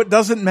 so it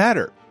doesn't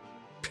matter.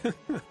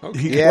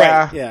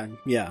 Yeah.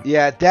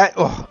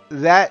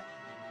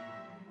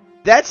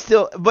 That's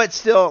still, but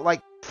still,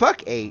 like,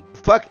 fuck 8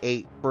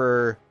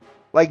 for,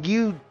 like,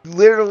 you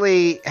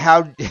literally,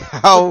 how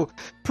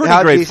pretty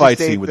how great Jason fight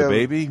Statham, scene with a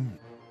baby.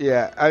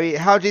 Yeah, I mean,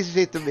 how Jason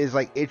Statham is,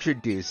 like,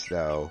 introduced,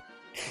 though.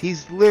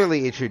 He's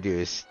literally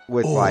introduced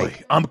with,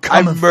 I'm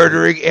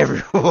murdering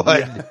everyone.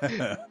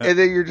 Yeah. And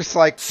then you're just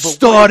like...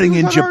 Starting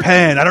in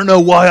Japan. I don't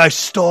know why I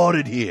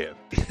started here.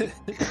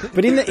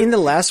 But in the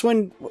last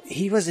one,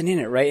 he wasn't in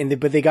it, right?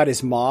 But they got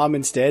his mom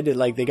instead.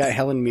 Like, they got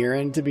Helen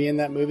Mirren to be in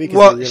that movie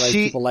because they realized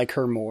people like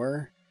her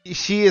more.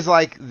 She is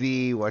like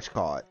the...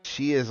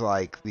 She is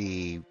like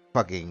the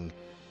fucking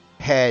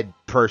head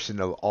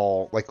person of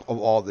all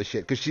the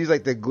shit. Because she's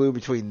like the glue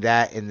between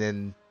that and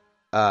then...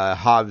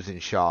 Hobbs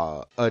and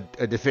Shaw, a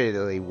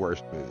definitively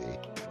worse movie.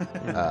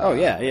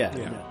 Yeah.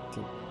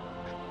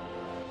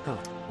 Oh,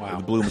 wow.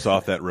 The bloom's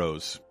off that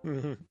rose.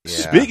 Mm-hmm. Yeah.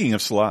 Speaking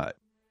of Sly.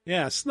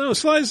 Yes, no,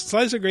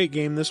 Sly's a great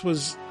game. This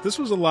was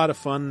a lot of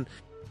fun.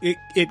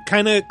 It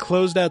kind of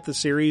closed out the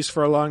series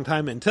for a long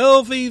time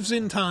until Thieves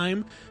in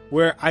Time,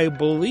 where I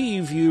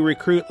believe you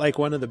recruit like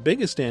one of the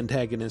biggest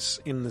antagonists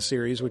in the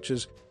series, which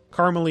is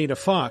Carmelita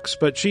Fox,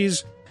 but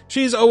she's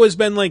always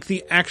been like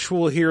the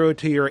actual hero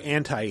to your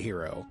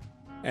anti-hero.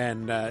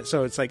 And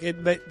so it's like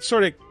that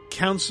sort of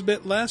counts a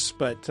bit less,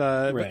 but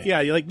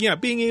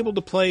being able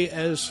to play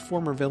as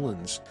former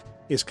villains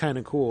is kind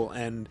of cool.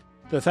 And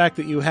the fact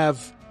that you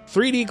have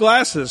 3D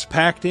glasses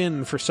packed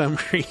in for some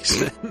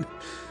reason.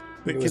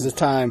 It was the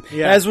time,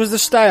 as was the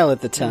style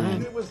at the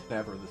time. It was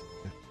never the.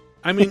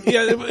 I mean,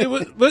 yeah,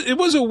 it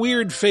was a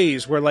weird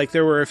phase where like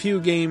there were a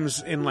few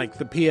games in like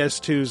the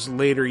PS2's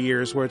later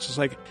years where it's just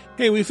like,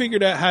 hey, we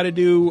figured out how to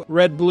do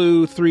red,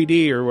 blue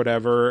 3D or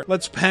whatever.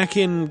 Let's pack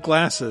in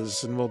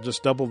glasses and we'll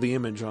just double the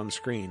image on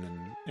screen. And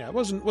yeah, it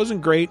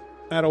wasn't great.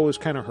 That always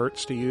kind of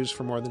hurts to use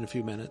for more than a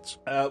few minutes.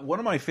 One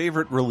of my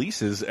favorite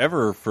releases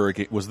ever for a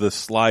game was the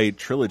Sly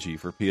trilogy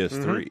for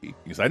PS3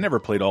 because I never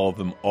played all of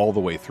them all the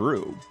way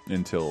through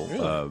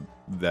until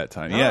that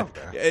time.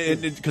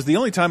 Because the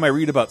only time I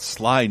read about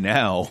Sly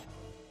now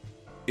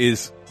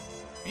is,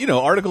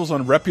 articles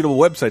on reputable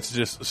websites.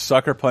 Just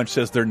Sucker Punch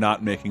says they're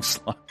not making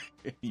Sly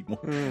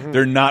anymore.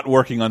 They're not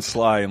working on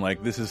Sly, and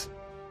like is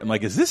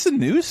this a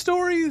news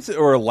story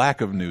or a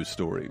lack of news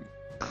story?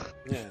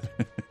 Yeah.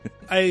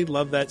 I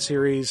love that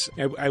series.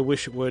 I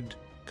wish it would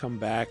come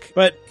back.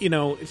 But,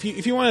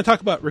 if you want to talk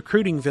about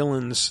recruiting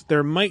villains,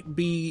 there might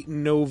be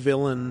no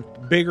villain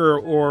bigger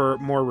or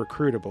more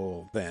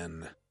recruitable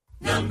than...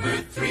 Number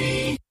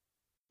 3.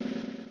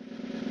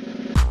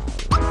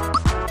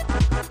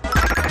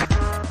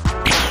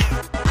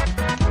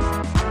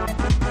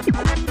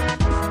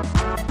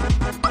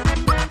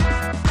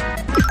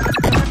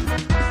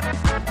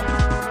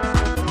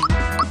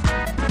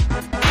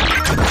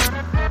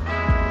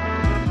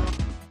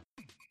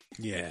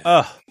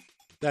 Yeah.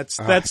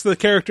 That's the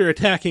character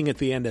attacking at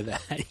the end of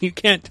that. You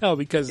can't tell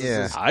because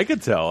I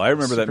could tell. I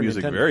remember that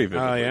music very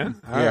vividly. Oh yeah.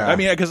 Yeah. I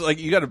mean, because like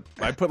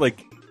I put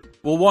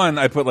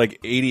like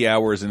 80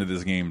 hours into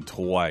this game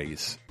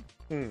twice,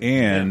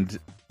 and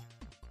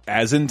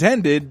as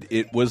intended,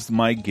 it was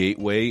my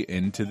gateway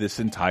into this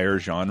entire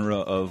genre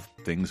of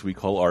things we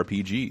call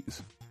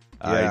RPGs.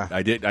 Yeah.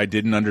 I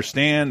didn't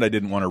understand. I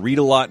didn't want to read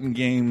a lot in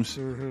games,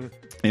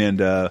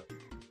 and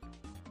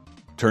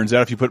turns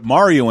out if you put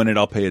Mario in it,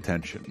 I'll pay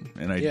attention,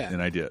 and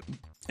I did.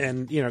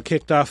 and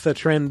kicked off the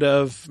trend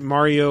of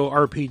Mario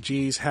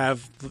RPGs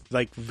have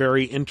like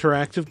very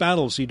interactive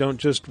battles. You don't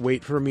just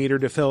wait for a meter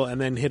to fill and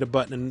then hit a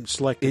button and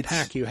select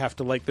attack. You have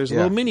to there's a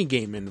little mini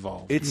game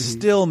involved. It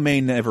still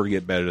may never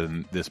get better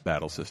than this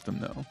battle system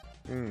though.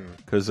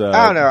 Because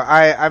I don't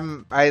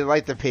know. I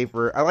like the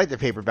paper. I like the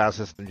paper battle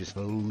system just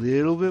a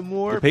little bit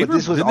more. The paper, but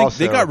this was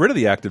they got rid of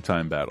the active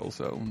time battles,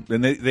 though,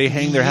 and they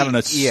hang there having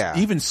a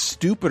even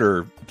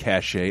stupider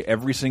cachet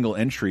every single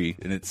entry,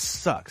 and it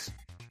sucks.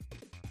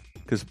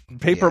 Because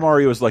Paper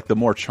Mario is like the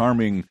more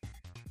charming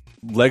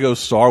Lego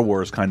Star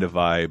Wars kind of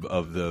vibe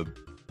of the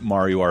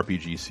Mario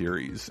RPG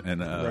series,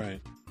 and right.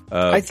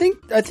 I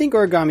think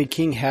Origami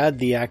King had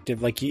the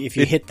active, like if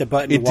you hit the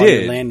button while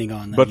you're landing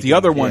on them. But the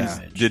other ones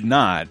did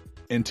not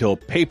until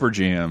Paper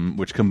Jam,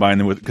 which combined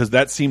them with, because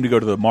that seemed to go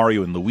to the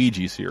Mario and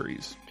Luigi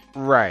series.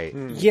 Right.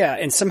 Yeah,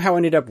 and somehow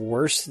ended up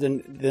worse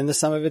than the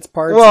sum of its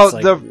parts. Well,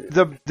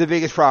 the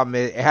biggest problem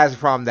is it has a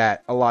problem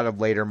that a lot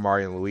of later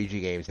Mario and Luigi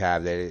games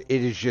have, that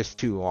it is just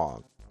too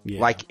long. Yeah.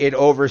 Like, it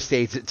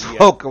overstates its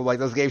welcome. Like,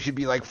 those games should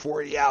be like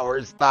 40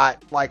 hours,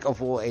 not like a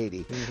full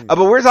 80. But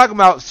we're talking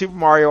about Super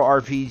Mario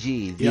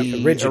RPG,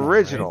 the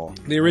original.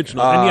 Right? The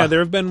original. And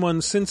there have been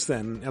ones since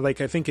then. Like,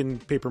 I think in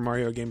Paper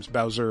Mario games,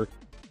 Bowser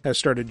has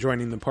started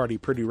joining the party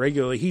pretty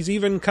regularly. He's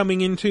even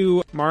coming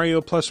into Mario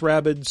plus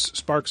Rabbids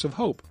Sparks of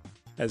Hope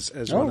as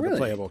one of the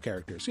playable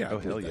characters. Yeah,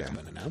 hell yeah.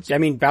 Been announced. I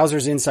mean,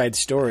 Bowser's Inside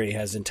Story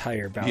has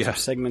entire Bowser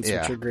segments,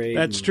 which are great.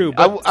 That's true.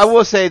 But I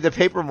will say the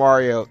Paper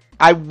Mario,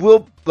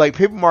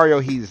 Paper Mario,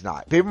 he's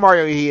not. Paper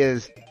Mario,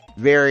 he's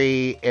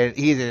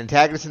an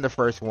antagonist in the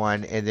first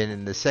one, and then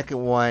in the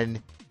second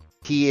one,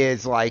 he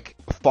is like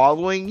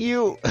following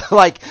you.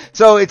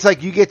 So it's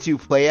like you get to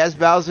play as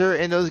Bowser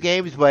in those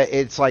games, but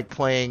it's like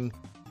playing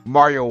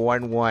Mario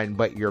 1-1,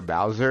 but you're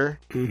Bowser.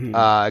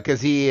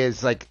 Because he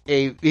is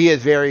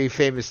very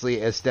famously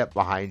a step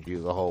behind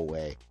you the whole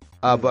way.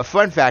 But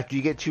fun fact,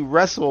 you get to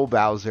wrestle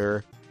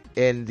Bowser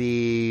in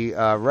the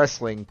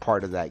wrestling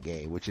part of that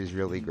game, which is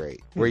really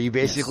great. Where you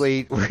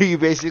basically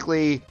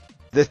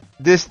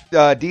this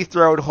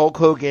dethroned Hulk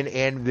Hogan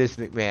and Vince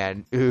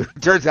McMahon, who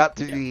turns out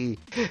to be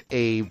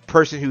a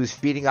person who's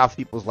feeding off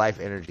people's life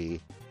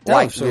energy.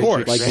 Of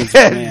course.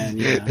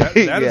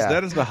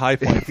 That is the high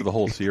point for the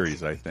whole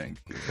series, I think.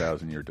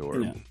 1,000 Year Door.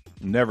 Yeah.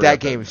 Never.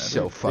 That game's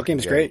so fucking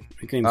That game's good. great.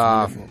 That game's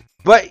wonderful.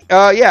 But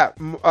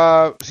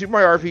Super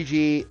Mario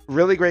RPG,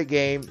 really great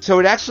game. So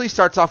it actually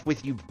starts off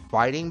with you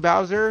fighting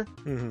Bowser,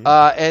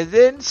 and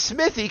then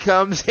Smithy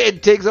comes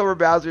and takes over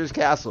Bowser's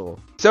castle.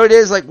 So it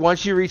is like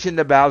once you reach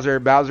into Bowser,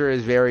 Bowser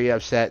is very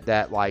upset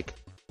that like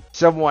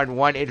someone,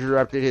 one,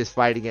 interrupted his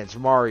fight against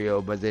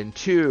Mario, but then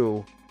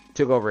two,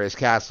 took over his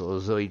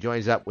castle. So he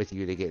joins up with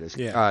you to get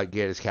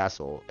his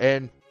castle.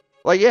 And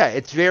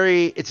it's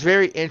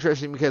very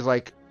interesting because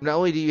like not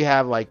only do you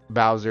have like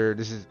Bowser,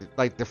 this is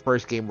like the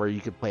first game where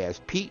you can play as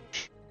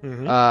Peach,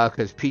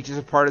 because Peach is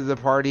a part of the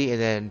party,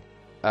 and then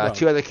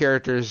two other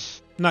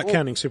characters. Not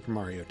counting Super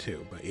Mario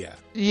 2, but yeah.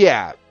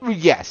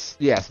 Yes,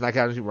 not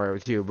counting Super Mario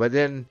 2. But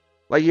then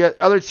like you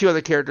have two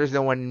other characters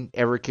no one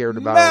ever cared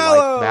about,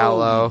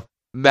 like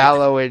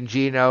Mallow and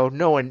Gino.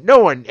 No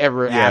one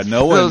ever asked.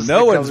 No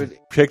one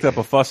picked up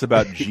a fuss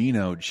about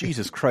Gino.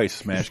 Jesus Christ,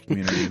 Smash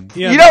community.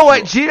 You know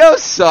what? Gino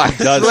sucks.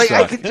 He does suck.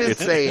 I can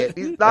just say it.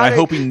 He's not. I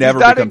hope he never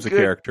becomes a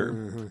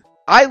character.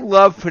 I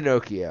love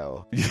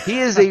Pinocchio. He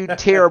is a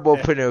terrible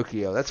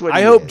Pinocchio. That's what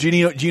I hope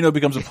Gino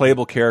becomes a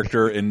playable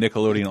character in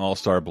Nickelodeon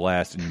All-Star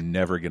Blast and you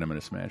never get him in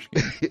a Smash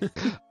game.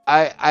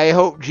 I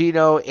hope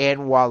Gino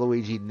and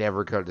Waluigi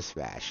never go to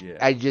Smash. Yeah.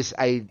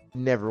 I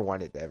never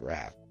want it to ever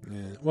happen.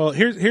 Yeah. Well,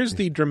 here's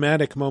the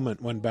dramatic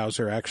moment when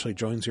Bowser actually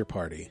joins your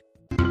party.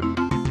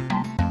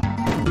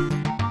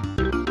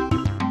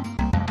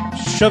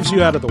 Shoves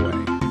you out of the way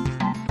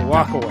to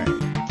walk away.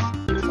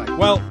 It's like,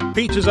 well,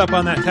 Peach is up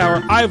on that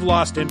tower. I've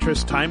lost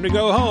interest. Time to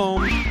go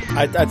home.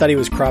 I thought he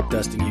was crop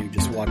dusting you.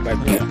 Just walk by.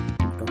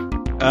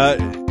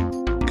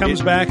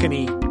 Comes back and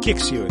he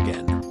kicks you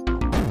again.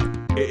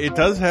 It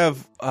does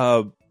have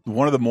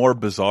one of the more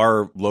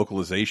bizarre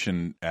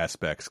localization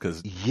aspects,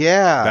 because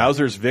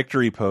Bowser's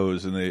victory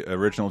pose in the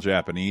original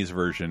Japanese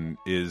version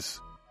is,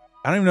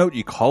 I don't even know what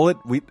you call it.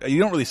 You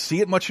don't really see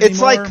it much anymore.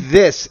 It's like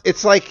this.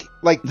 It's like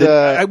we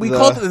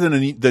called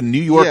it the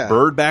New York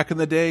bird back in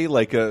the day,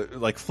 like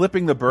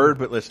flipping the bird,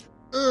 but let's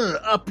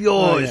up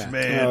yours,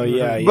 man. Oh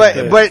yeah.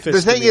 But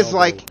the thing is,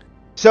 like,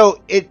 so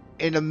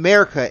in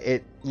America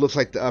it looks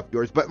like the up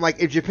yours, but like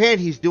in Japan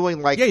he's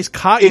doing like he's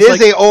caught. It is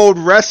like, an old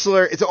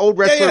wrestler. It's an old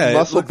wrestler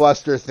muscle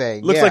buster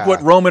thing. Looks like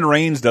what Roman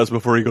Reigns does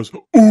before he goes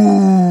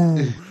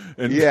ooh.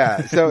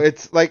 And so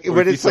it's like,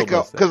 but it's like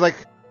because like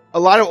a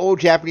lot of old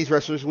Japanese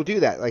wrestlers will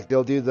do that. Like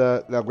they'll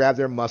grab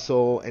their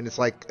muscle and it's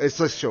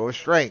a show of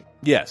strength.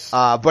 Yes,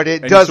 but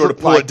it does sort of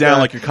pull it down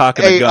like you're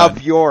cocking a gun.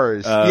 Up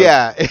yours.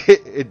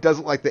 It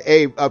doesn't like the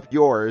A up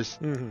yours.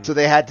 So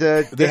they had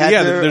to.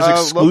 There's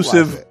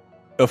exclusive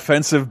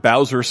offensive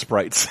Bowser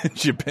sprites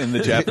in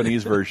the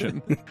Japanese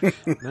version.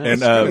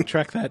 And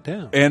track that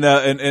down.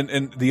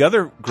 And the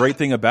other great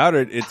thing about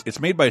it, it's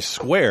made by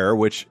Square,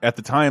 which at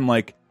the time,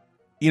 like,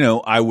 you know,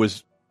 I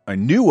was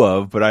knew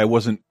of, but I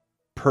wasn't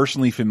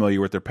personally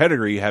familiar with their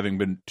pedigree, having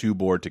been too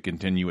bored to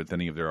continue with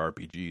any of their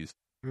RPGs.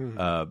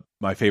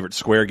 My favorite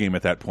Square game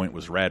at that point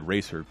was Rad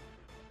Racer.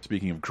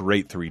 Speaking of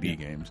great 3D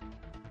games,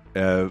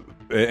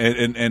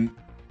 and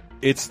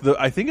it's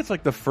I think it's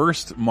like the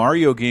first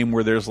Mario game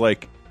where there's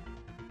like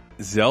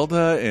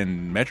Zelda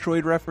and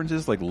Metroid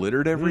references like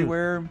littered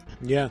everywhere.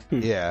 Yeah.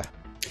 Yeah.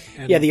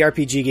 Yeah, the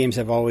RPG games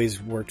have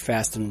always worked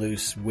fast and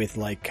loose with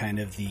like kind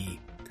of the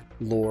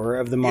lore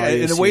of the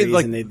Mario in a way, series,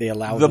 like, and they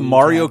allow the them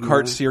Mario to have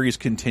Kart more. series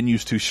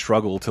continues to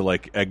struggle to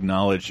like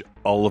acknowledge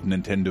all of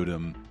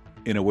Nintendodom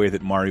in a way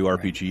that Mario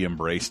RPG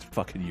embraced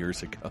fucking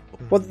years ago.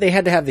 Well, they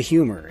had to have the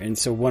humor, and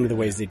so one of the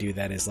ways they do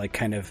that is like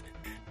kind of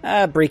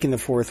breaking the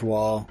fourth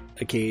wall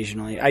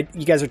occasionally.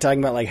 You guys are talking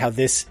about like how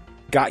this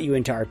got you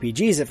into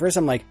RPGs. At first,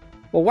 I'm like,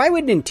 well, why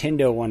would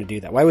Nintendo want to do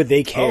that? Why would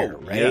they care,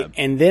 right? Yeah.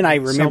 And then I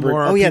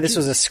remembered, this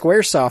was a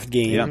Squaresoft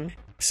game. Yeah.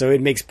 So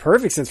it makes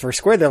perfect sense for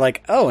Square. They're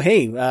like, oh,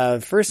 hey,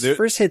 first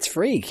hit's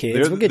free,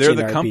 kids. We'll get you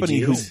They're the company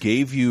RPGs. who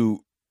gave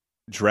you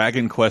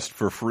Dragon Quest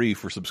for free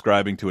for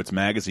subscribing to its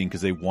magazine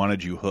because they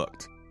wanted you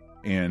hooked,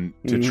 and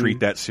to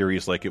treat that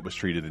series like it was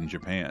treated in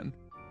Japan.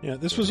 Yeah,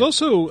 this was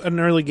also an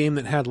early game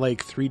that had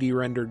like 3D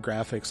rendered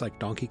graphics like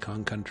Donkey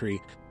Kong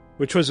Country,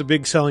 which was a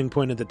big selling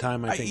point at the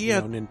time. I think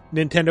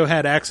Nintendo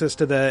had access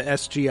to the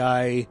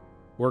SGI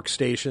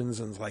workstations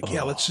and was like,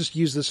 let's just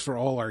use this for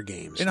all our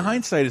games. In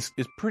hindsight,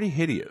 it's pretty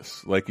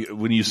hideous. Like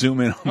when you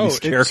zoom in on these it's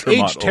character aged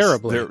models,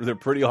 terribly. They're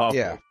pretty awful.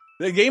 Yeah.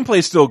 The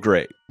gameplay's still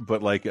great,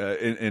 but like,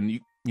 and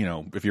you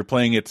know, if you're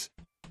playing it,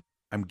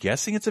 I'm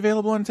guessing it's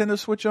available on Nintendo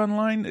Switch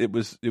Online. It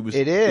is in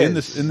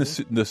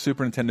the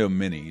Super Nintendo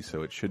Mini,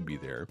 so it should be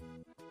there.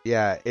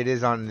 Yeah, it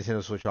is on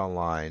Nintendo Switch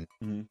Online.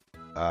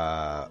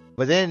 But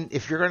then,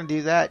 if you're going to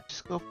do that,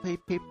 just go play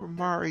Paper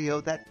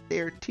Mario. That's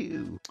there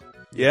too.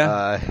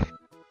 Yeah.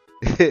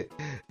 I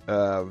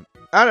don't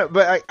know,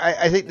 but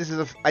I think this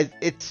is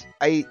it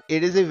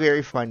is a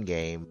very fun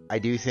game. I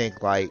do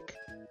think like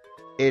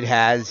it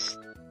has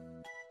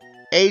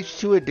aged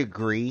to a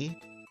degree,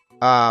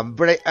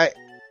 but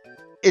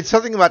it's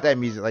something about that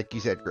music, like you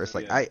said, Chris.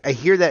 Like I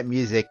hear that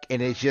music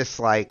and it's just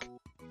like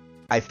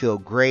I feel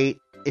great.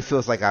 It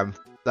feels like I'm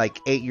like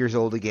 8 years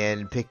old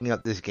again, picking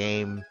up this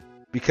game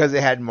because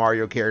it had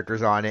Mario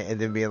characters on it, and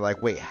then being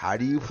like, wait, how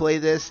do you play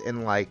this?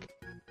 And like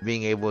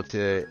being able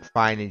to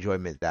find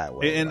enjoyment that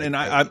way. And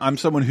I'm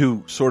someone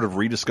who sort of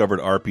rediscovered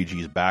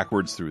RPGs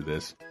backwards through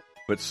this,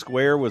 but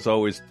Square was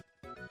always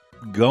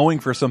going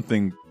for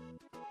something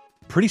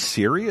pretty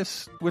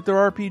serious with their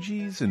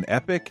RPGs and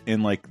epic,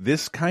 and like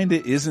this kind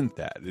of isn't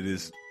that.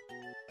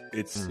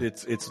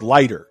 It's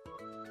lighter.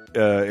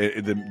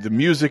 The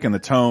music and the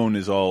tone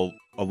is all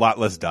a lot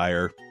less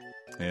dire,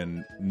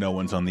 and no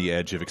one's on the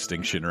edge of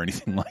extinction or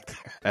anything like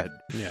that.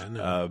 Yeah,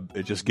 no.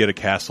 It just get a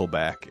castle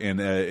back, and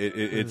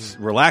it's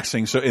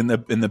relaxing. So in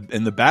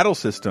the battle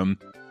system,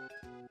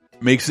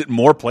 makes it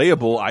more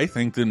playable, I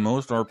think, than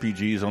most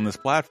RPGs on this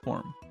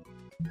platform.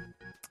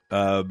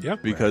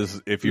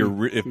 Because if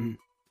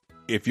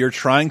you're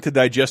trying to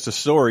digest a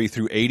story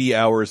through 80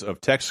 hours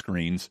of text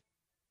screens,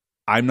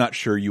 I'm not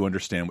sure you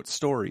understand what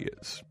story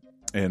is,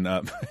 and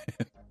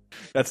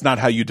that's not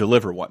how you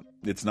deliver one.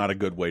 It's not a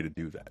good way to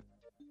do that.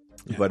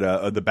 Yeah.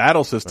 But the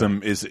battle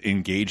system is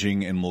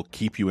engaging and will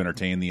keep you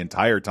entertained the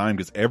entire time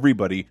because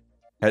everybody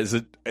has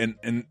it.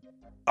 And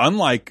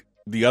unlike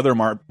the other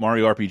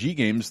Mario RPG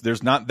games,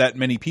 there's not that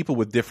many people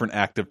with different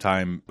active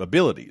time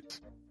abilities.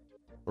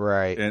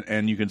 Right.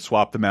 And you can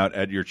swap them out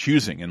at your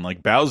choosing. And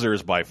like Bowser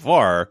is by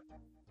far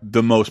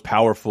the most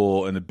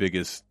powerful and the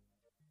biggest.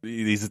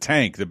 He's a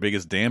tank, the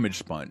biggest damage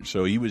sponge.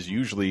 So he was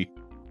usually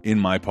in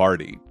my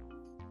party.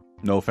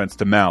 No offense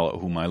to Mallow,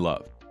 whom I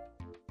love.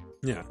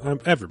 Yeah,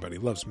 everybody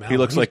loves Mallow. He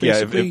looks like,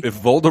 if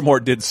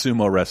Voldemort did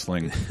sumo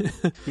wrestling.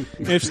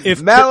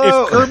 if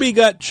Kirby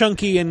got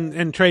chunky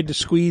and tried to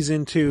squeeze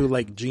into,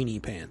 like,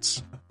 genie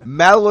pants.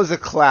 Mallow's a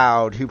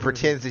cloud who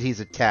pretends that he's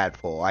a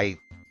tadpole. I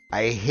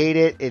hate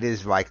it. It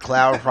is my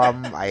cloud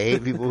problem. I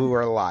hate people who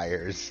are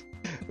liars.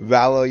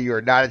 Mallow, you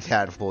are not a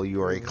tadpole.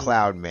 You are a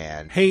cloud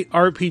man. Hate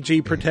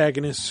RPG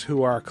protagonists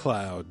who are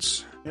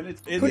clouds.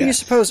 Who do you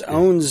suppose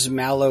owns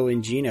Mallow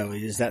and Geno?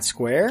 Is that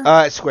Square?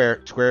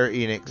 Square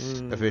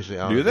Enix officially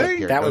owns. Do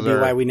they? That would be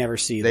why we never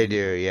see them. They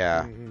do,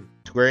 yeah.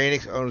 Square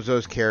Enix owns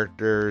those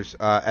characters,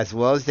 as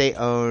well as they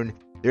own.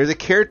 There's a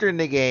character in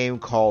the game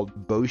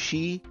called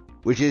Boshi,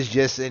 which is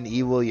just an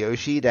evil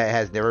Yoshi that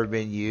has never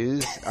been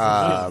used.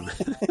 And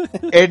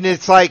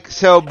it's like,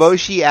 so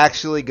Boshi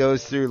actually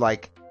goes through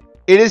like,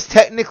 it is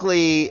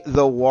technically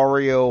the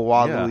Wario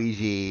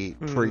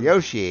Waluigi for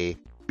Yoshi.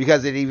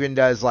 Because it even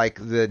does, like,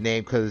 the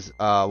name, because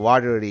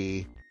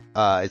Waluigi,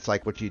 it's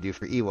like what you do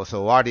for evil.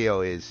 So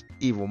Wario is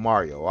evil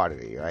Mario,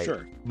 Waluigi, right?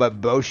 Sure. But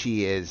Boshi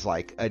is,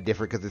 like, a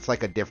different, because it's,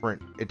 like, a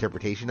different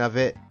interpretation of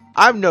it.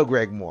 I'm no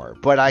Greg Moore,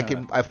 but I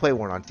play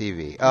one on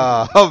TV.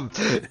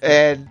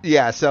 And,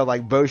 yeah, so,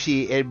 like,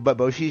 Boshi, but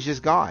Boshi's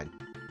just gone.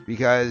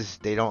 Because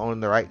they don't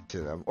own the right to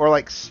them. Or,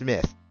 like,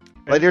 Smith.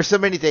 Like there's so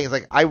many things.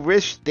 Like I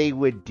wish they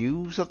would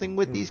do something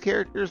with these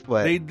characters,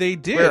 but they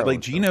did. Like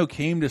Gino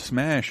came to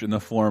Smash in the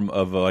form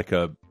of like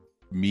a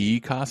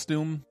Mii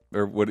costume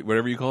or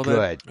whatever you call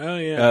that. Oh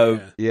yeah,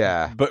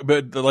 yeah.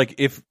 But like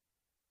if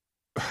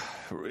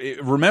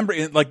remember,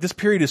 like this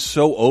period is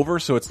so over,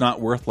 so it's not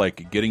worth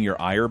like getting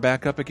your ire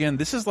back up again.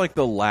 This is like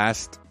the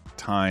last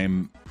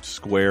time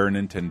Square and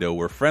Nintendo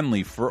were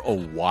friendly for a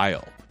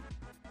while.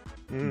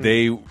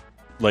 They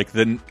like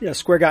then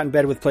Square got in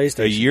bed with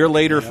PlayStation. A year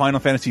later, Final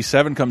Fantasy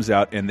VII comes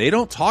out, and they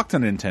don't talk to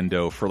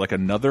Nintendo for like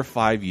another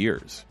 5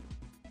 years.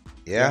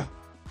 Yeah.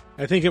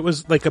 I think it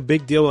was like a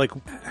big deal. Like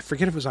I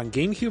forget if it was on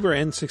GameCube or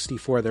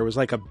N64. There was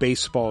like a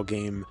baseball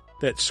game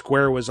that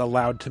Square was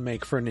allowed to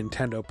make for a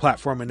Nintendo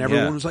platform, and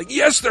everyone was like,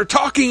 "Yes, they're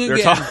talking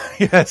again."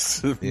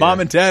 Yes, Mom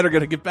and Dad are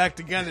going to get back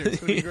together.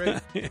 It's going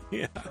to be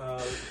great.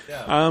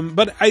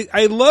 But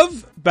I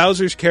love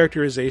Bowser's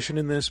characterization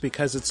in this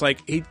because it's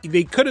like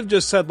they could have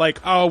just said like,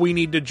 "Oh, we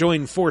need to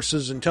join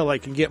forces until I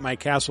can get my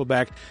castle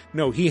back."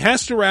 No, he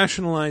has to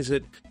rationalize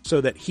it so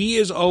that he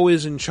is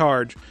always in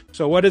charge.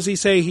 So what does he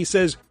say? He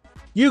says,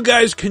 "You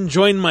guys can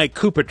join my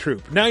Koopa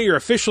Troop. Now you're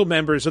official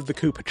members of the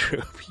Koopa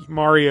Troop."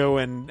 Mario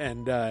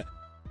and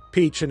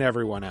Peach and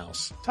everyone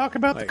else. Talk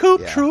about the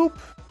Koopa Troop.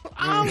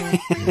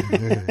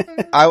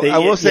 I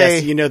will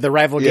say, yes, the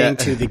rival gang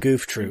to the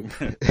Goof Troop.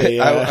 They,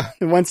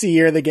 once a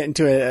year, they get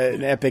into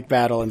an epic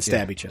battle and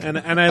stab each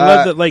other. And I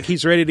love that like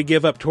he's ready to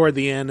give up toward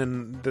the end,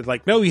 and they're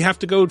like, "No, you have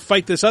to go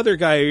fight this other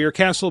guy, or your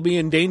castle will be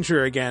in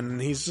danger again."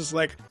 And he's just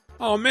like,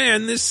 "Oh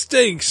man, this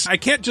stinks. I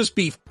can't just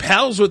be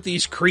pals with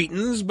these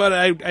cretins, but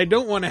I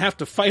don't want to have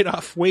to fight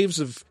off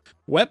waves of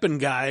weapon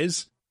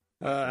guys."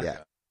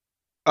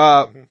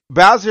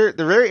 Bowser,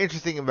 the very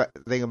interesting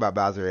thing about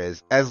Bowser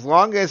is, as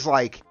long as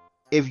like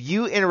if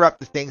you interrupt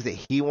the things that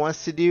he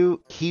wants to do,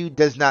 he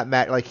does not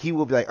matter. Like he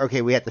will be like,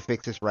 "Okay, we have to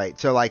fix this right."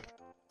 So like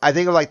I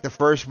think of like the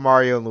first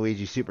Mario and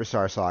Luigi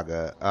Superstar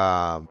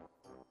Saga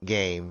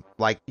game.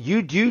 Like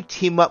you do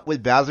team up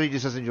with Bowser, he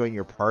just doesn't join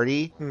your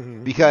party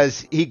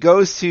because he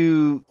goes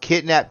to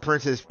kidnap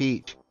Princess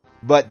Peach,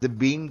 but the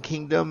Bean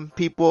Kingdom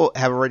people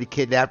have already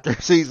kidnapped her.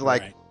 So he's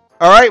like,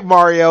 "All right,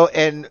 Mario,"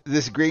 and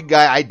this green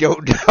guy I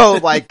don't know,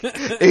 like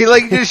he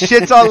like just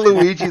shits on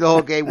Luigi the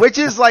whole game, which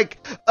is like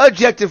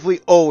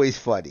objectively always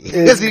funny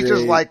because he's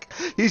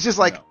just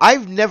like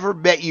I've never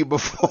met you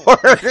before.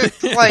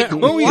 It's like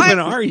who even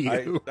are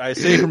you? I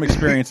say from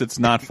experience, it's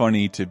not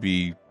funny to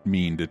be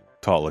mean to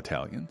tall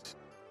Italians.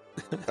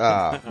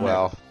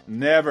 Well,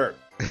 never.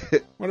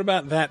 What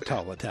about that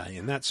tall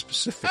Italian? That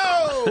specific?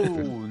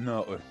 Oh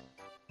no,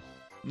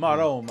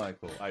 Maro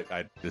Michael.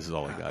 This is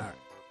all I got.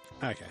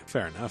 Okay,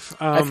 fair enough.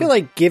 I feel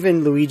like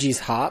given Luigi's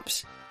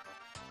hops,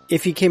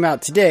 if he came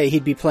out today,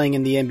 he'd be playing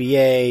in the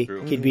NBA.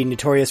 True. He'd be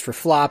notorious for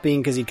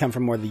flopping because he'd come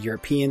from more the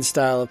European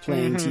style of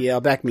playing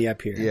TL. Back me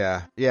up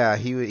here. Yeah.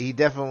 He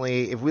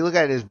definitely. If we look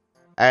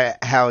at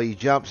how he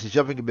jumps, his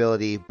jumping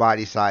ability,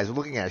 body size, we're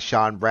looking at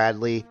Sean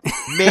Bradley.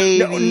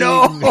 Maybe maybe,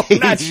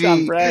 not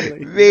Sean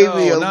Bradley.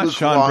 Maybe not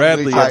Sean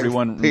Bradley.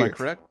 Everyone, am I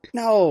correct?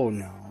 No.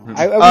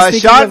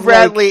 Sean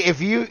Bradley. Like,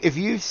 if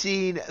you've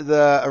seen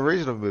the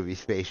original movie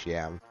Space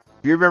Jam.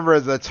 If you remember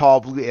the tall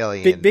blue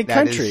alien, Big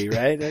Country,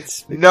 right?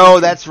 That's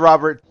that's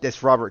Robert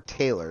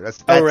Taylor.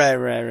 That's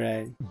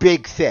right.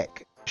 Big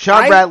thick.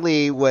 Sean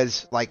Bradley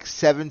was like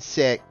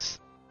 7'6",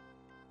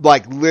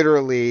 like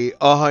literally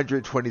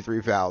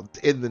 123 pounds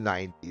in the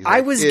 90s.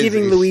 I was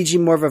giving Luigi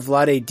more of a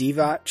Vlade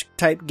Divac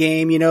type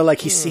game, like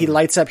he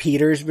lights up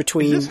heaters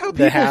between is this how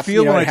the half.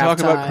 Feel when I talk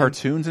time. about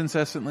cartoons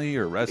incessantly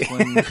or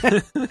wrestling.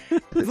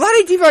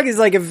 Vlade Divac is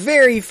like a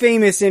very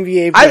famous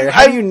NBA player.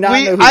 How do you not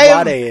know who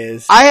Vlade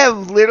is? I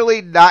have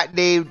literally not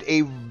named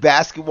a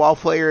basketball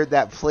player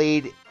that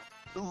played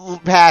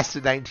past the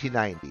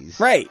 1990s.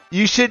 Right.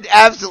 You should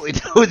absolutely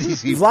know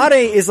these people.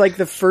 Vlade is like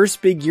the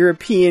first big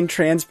European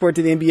transport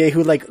to the NBA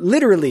who like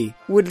literally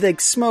would like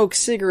smoke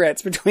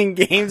cigarettes between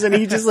games, and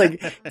you just like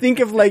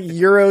think of like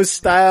Euro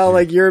style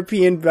like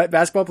European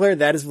basketball player.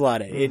 That is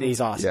Vlade.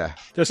 He's awesome. Yeah.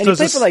 And he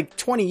played for like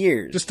 20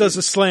 years. Just does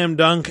a slam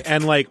dunk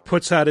and like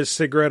puts out his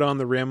cigarette on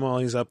the rim while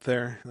he's up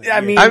there. Like,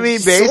 I mean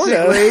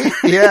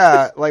basically,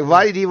 yeah. Like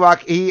Vlade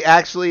Divac, he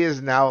actually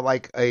is now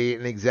like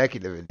an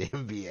executive in the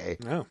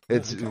NBA. Oh,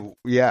 it's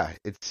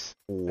it's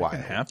wild.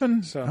 That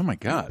happened? Oh my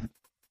god!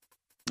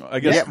 I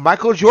guess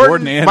Michael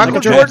Jordan owns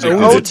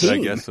a team. I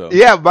guess so.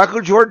 Yeah,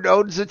 Michael Jordan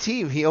owns a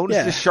team. He owns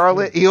the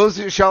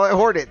Charlotte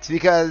Hornets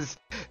because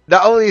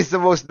not only is the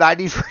most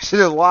 90s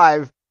person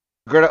alive,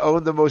 going to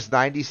own the most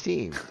 90s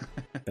team.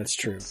 That's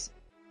true.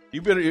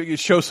 You better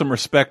show some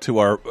respect to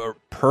our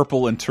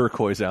purple and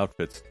turquoise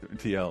outfits,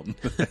 TL.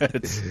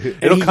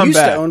 It'll come back. He used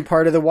to own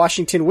part of the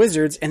Washington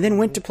Wizards and then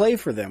went to play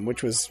for them,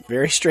 which was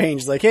very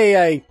strange. Like,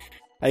 hey,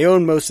 I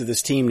own most of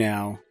this team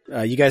now.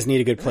 You guys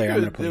need a good player. I'm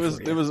going to play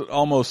for you. It was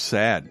almost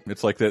sad.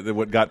 It's like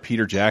what got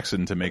Peter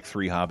Jackson to make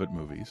 3 Hobbit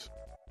movies.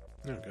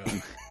 Oh,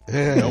 God.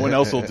 No one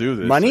else will do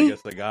this. Money? I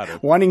guess they got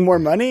it. Wanting more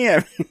money? I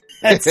mean,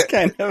 that's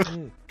kind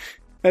of...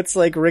 That's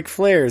like Ric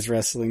Flair's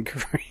wrestling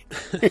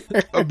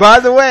career. By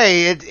the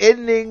way, it's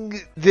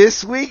ending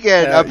this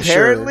weekend.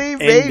 Apparently, sure.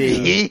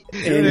 maybe.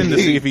 Tune in to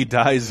see if he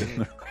dies in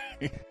the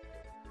ring.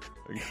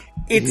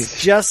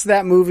 It's just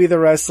that movie, The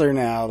Wrestler,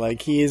 now.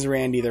 Like, he is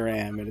Randy the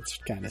Ram, and it's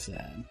kind of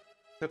sad.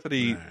 Except that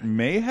he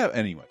may have...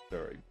 Anyway,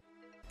 sorry.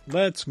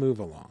 Let's move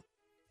along.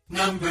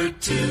 Number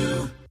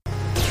 2.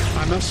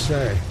 I must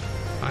say,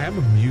 I am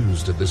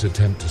amused at this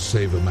attempt to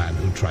save a man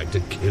who tried to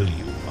kill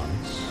you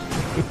once.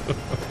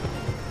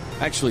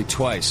 Actually,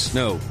 twice.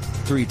 No,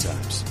 3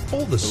 times.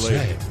 All the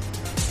same,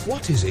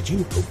 what is it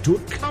you hope to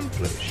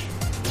accomplish?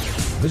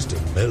 Mr.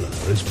 Miller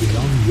is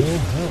beyond your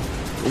help.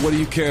 Well, what do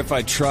you care if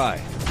I try?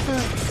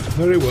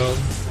 Very well.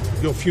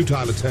 Your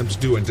futile attempts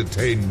do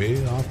entertain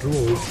me, after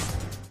all.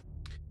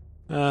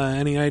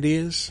 Any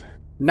ideas?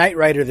 Knight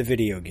Rider, the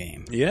video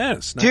game.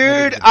 Yes.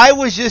 Dude, I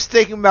was just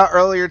thinking about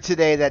earlier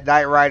today that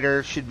Knight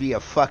Rider should be a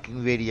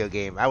fucking video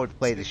game. I would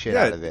play the shit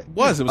out of it. It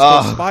was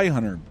called Spy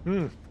Hunter.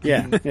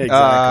 Yeah,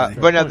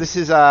 exactly. But no, this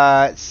is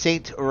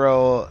Saint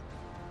Row.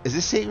 Is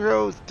this Saint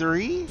Row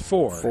 3?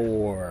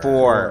 4.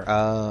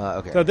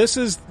 Okay. So this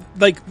is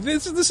like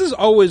this has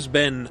always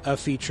been a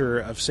feature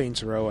of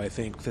Saints Row, I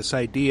think. This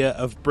idea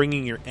of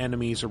bringing your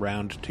enemies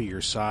around to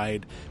your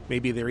side.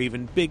 Maybe they're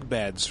even big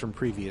bads from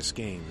previous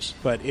games,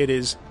 but it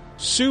is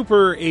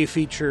super a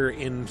feature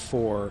in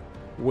 4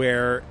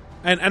 where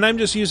and I'm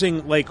just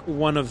using like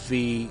one of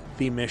the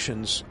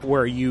missions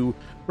where you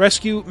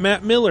rescue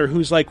Matt Miller,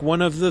 who's like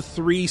one of the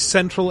 3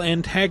 central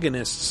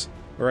antagonists,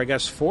 or I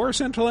guess 4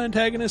 central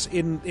antagonists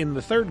in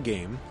the third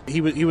game.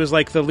 He was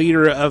like the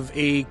leader of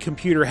a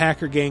computer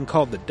hacker gang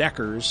called the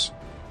Deckers.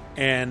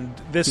 And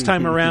this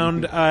time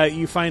around,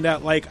 you find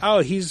out, like, oh,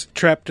 he's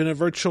trapped in a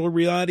virtual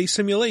reality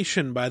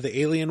simulation by the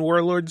alien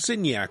warlord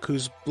Zinyak,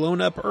 who's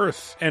blown up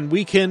Earth. And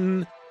we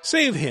can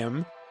save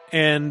him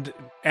and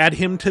add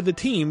him to the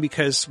team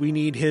because we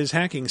need his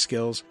hacking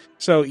skills.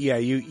 So, yeah,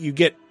 you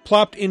get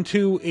plopped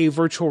into a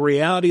virtual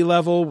reality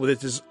level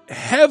that is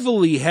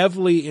heavily,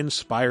 heavily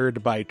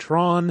inspired by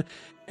Tron,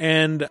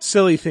 and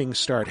silly things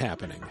start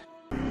happening.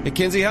 Hey,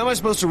 Kinsey, how am I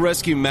supposed to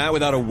rescue Matt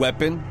without a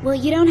weapon? Well,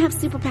 you don't have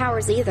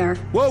superpowers either.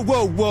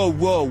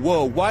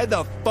 Whoa. Why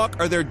the fuck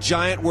are there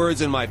giant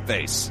words in my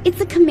face? It's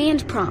a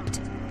command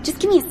prompt. Just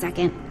give me a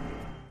second.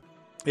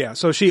 Yeah,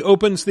 so she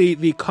opens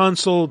the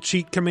console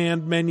cheat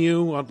command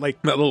menu,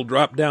 like that little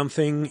drop-down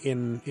thing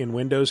in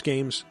Windows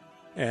games,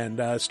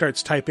 and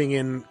starts typing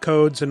in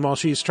codes, and while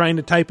she's trying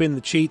to type in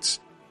the cheats,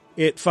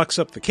 it fucks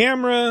up the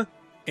camera,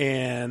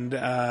 and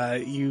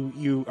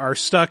you are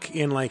stuck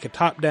in like a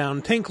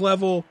top-down tank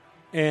level,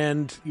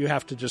 and you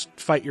have to just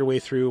fight your way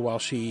through while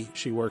she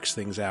works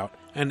things out.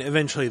 And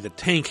eventually the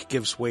tank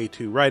gives way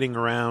to riding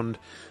around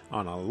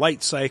on a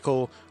light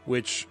cycle,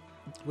 which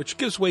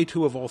gives way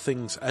to, of all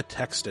things, a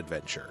text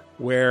adventure,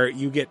 where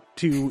you get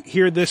to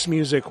hear this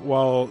music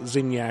while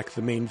Zinyak,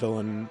 the main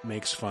villain,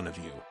 makes fun of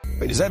you.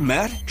 Wait, is that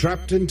Matt?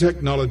 Trapped in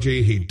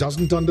technology he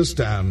doesn't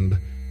understand,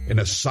 in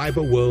a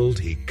cyber world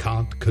he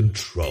can't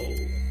control.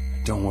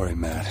 Don't worry,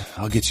 Matt.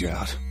 I'll get you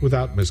out.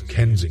 Without Miss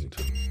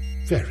Kensington,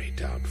 very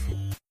doubtful.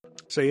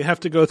 So you have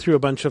to go through a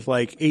bunch of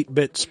like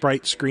 8-bit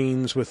sprite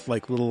screens with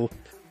like little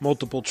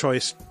multiple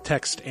choice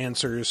text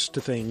answers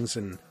to things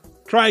and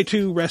try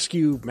to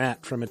rescue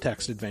Matt from a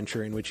text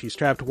adventure in which he's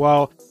trapped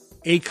while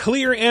a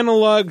clear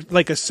analog,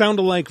 like a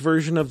sound-alike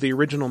version of the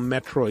original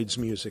Metroid's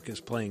music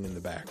is playing in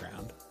the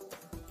background.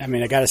 I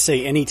mean, I gotta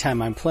say,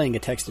 anytime I'm playing a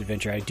text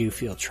adventure, I do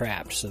feel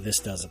trapped, so this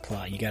does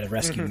apply. You gotta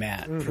rescue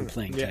Matt from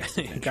playing text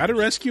adventure. You gotta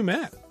rescue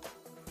Matt.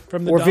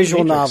 From the or Dom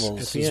visual Matrix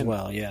novels as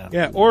well, yeah.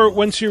 Yeah, or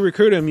once you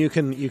recruit him, you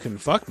can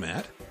fuck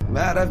Matt.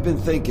 Matt, I've been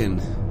thinking,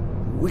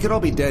 we could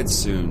all be dead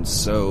soon,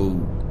 so...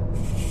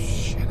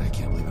 Shit, I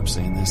can't believe I'm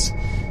saying this.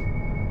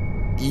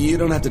 You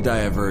don't have to die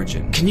a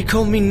virgin. Can you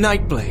call me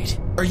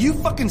Nightblade? Are you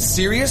fucking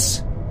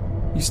serious?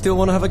 You still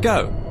want to have a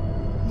go?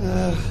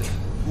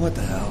 What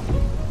the hell?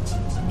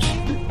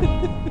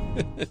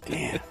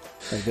 Damn.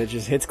 That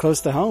just hits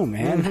close to home,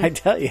 man. I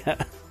tell you.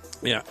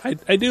 Yeah,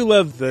 I do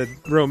love the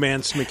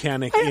romance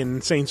mechanic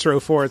in Saints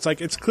Row 4. It's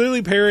like, it's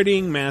clearly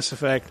parodying Mass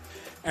Effect,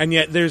 and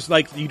yet there's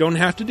like, you don't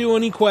have to do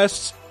any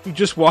quests. You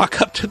just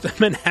walk up to them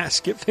and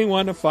ask if they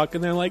want to fuck,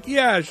 and they're like,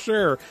 yeah,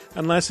 sure.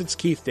 Unless it's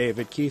Keith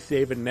David. Keith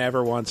David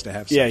never wants to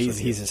have sex with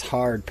he's his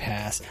hard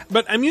pass.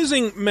 But I'm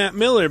using Matt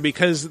Miller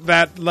because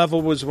that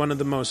level was one of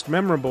the most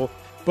memorable.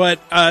 But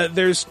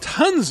there's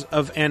tons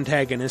of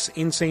antagonists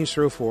in Saints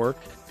Row 4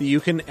 that you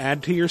can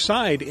add to your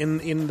side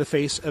in the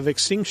face of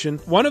extinction.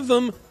 One of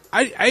them,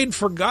 I had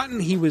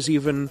forgotten he was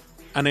even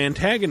an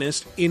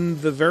antagonist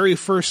in the very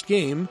first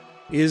game,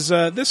 is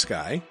this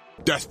guy.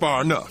 That's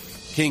far enough.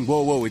 King,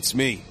 whoa, it's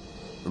me.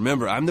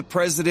 Remember, I'm the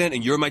president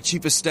and you're my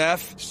chief of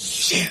staff?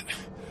 Shit.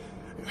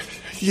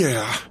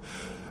 Yeah,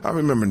 I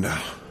remember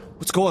now.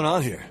 What's going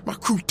on here? My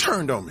crew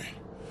turned on me.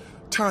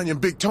 Tanya and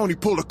Big Tony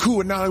pulled a coup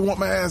and now they want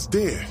my ass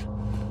dead.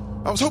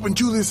 I was hoping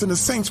Julius and the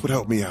Saints would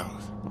help me out.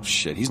 Oh,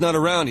 shit, he's not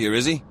around here,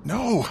 is he?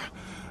 No,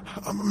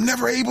 I'm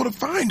never able to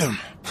find him.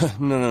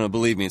 No,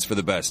 believe me, it's for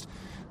the best.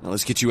 Now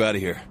let's get you out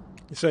of here.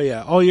 So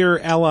yeah, all your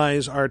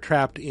allies are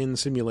trapped in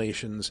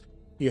simulations.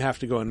 You have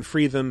to go and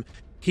free them.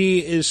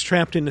 He is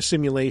trapped in a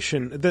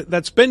simulation.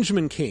 That's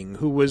Benjamin King,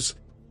 who was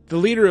the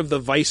leader of the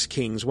Vice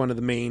Kings, one of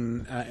the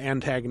main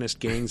antagonist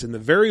gangs in the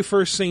very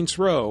first Saints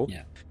Row.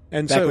 Yeah.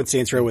 And back when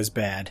Saints Row was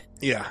bad.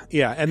 Yeah,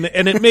 and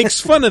it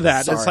makes fun of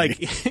that.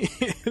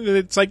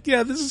 It's like,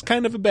 yeah, this is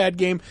kind of a bad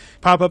game.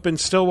 Pop up in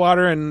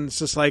Stillwater, and it's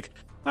just like,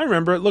 I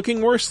remember it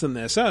looking worse than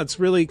this. Oh, it's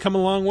really come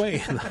a long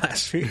way in the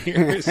last few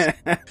years.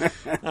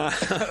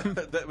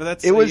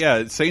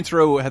 Saints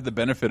Row had the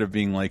benefit of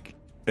being like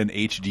an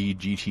HD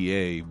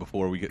GTA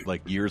before we get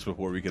years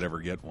before we could ever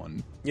get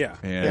one. Yeah,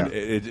 and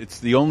it's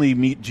the only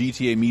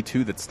GTA Me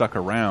Too that stuck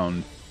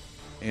around,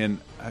 and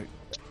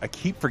I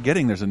keep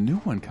forgetting there's a new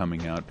one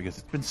coming out because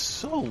it's been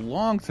so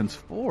long since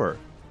 4.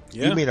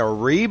 Yeah. You mean a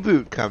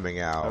reboot coming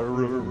out? A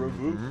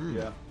reboot?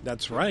 Yeah,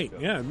 that's right.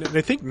 Yeah,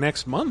 I think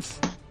next month.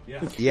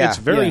 Yeah. It's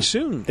very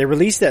soon. They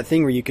released that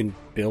thing where you can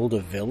build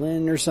a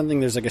villain or something.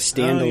 There's like a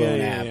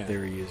standalone app they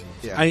were using.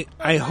 Yeah.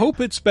 I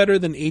hope it's better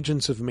than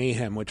Agents of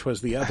Mayhem, which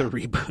was the other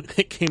reboot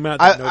that came out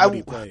that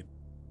nobody played.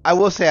 I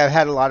will say I've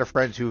had a lot of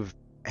friends who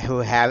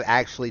have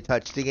actually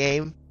touched the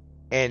game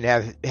and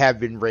have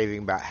been raving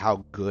about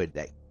how good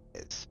that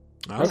is.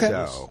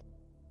 Okay.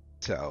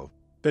 So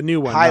the new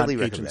one, highly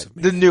not recommend. Agents of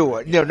Mayhem. The new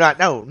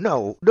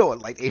one, no one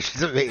like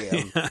Agents of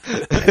Mayhem.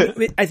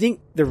 I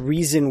think the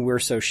reason we're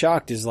so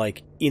shocked is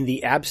in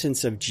the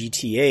absence of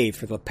GTA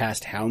for the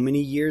past how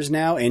many years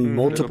now, and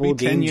multiple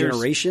game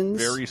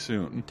generations, very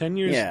soon, 10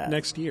 years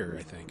next year,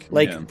 I think.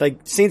 Like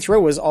Saints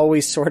Row was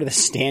always sort of the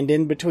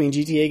stand-in between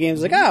GTA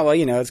games.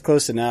 It's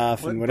close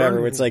enough and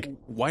whatever. It's like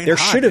there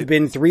should have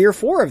been 3 or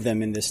 4 of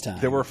them in this time.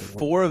 There were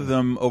 4 of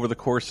them over the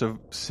course of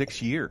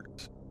 6 years.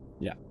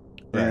 Yeah.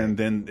 And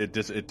then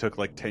it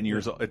took 10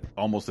 years,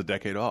 almost a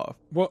decade off.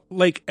 Well,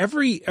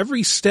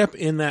 every step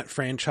in that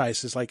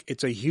franchise is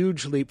it's a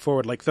huge leap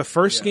forward. The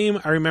first game,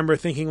 I remember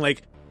thinking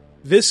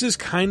this is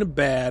kind of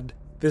bad.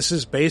 This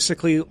is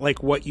basically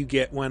what you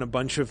get when a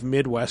bunch of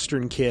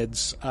Midwestern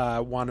kids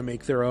want to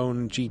make their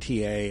own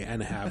GTA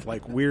and have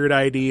weird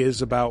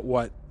ideas about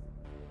what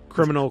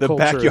criminal culture the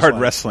backyard is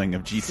like. Wrestling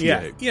of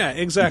GTA. Yeah,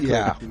 exactly.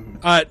 Yeah.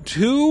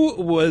 2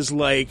 was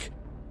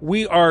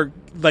we are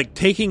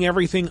taking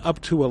everything up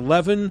to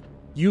 11.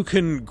 You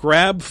can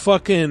grab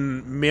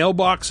fucking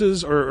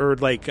mailboxes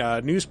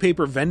or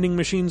newspaper vending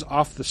machines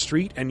off the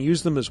street and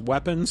use them as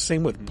weapons.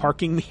 Same with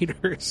parking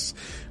meters.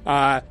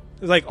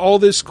 All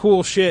this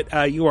cool shit.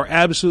 You are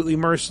absolutely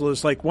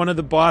merciless. One of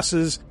the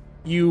bosses,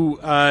 you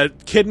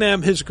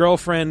kidnap his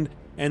girlfriend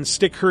and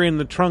stick her in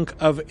the trunk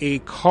of a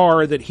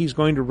car that he's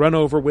going to run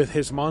over with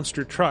his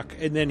monster truck,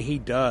 and then he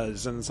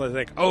does. And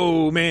it's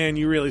oh man,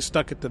 you really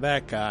stuck it to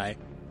that guy.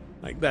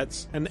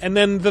 That's and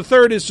then the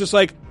third is just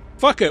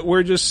fuck it,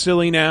 we're just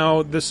silly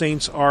now. The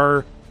Saints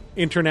are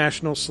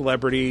international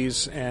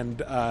celebrities,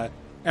 and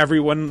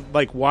everyone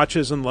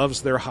watches and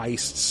loves their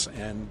heists,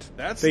 and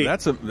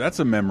that's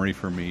a memory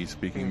for me.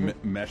 Speaking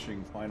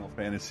meshing Final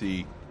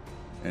Fantasy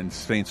and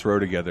Saints Row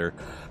together,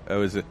 I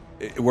was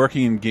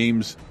working in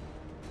games,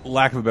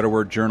 lack of a better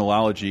word,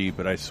 journalology,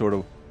 but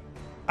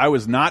I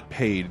was not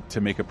paid to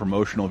make a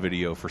promotional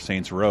video for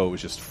Saints Row. It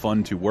was just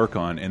fun to work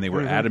on, and they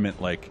were adamant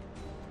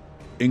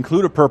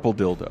include a purple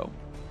dildo.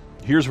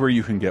 Here's where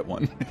you can get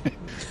one.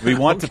 We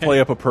want to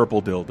play up a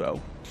purple dildo.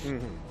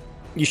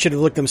 You should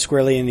have looked them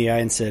squarely in the eye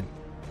and said,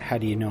 "How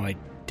do you know I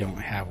don't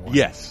have one?"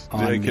 Yes,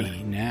 on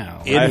me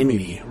now. In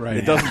me, right?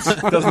 It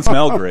doesn't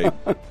smell great.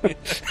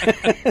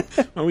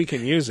 Well, we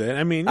can use it.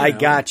 I mean, I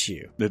got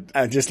you.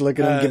 Just look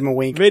at him, give him a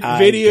wink.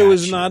 Video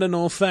is not an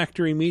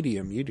olfactory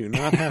medium. You do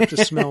not have to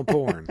smell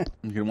porn.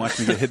 You can watch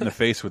me get hit in the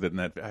face with it.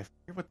 I forget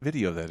what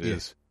video that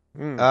is.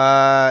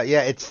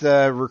 It's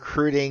the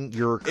recruiting.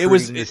 You're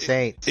recruiting the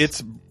Saints.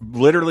 It's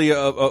literally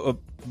a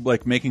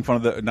making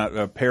fun of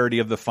a parody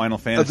of the Final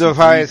Fantasy. The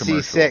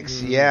Fantasy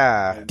 6,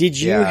 yeah. Did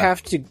you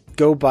have to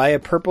go buy a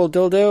purple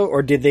dildo,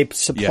 or did they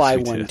supply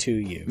one to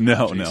you?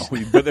 No.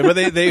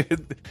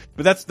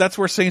 But that's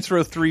where Saints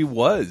Row 3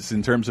 was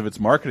in terms of its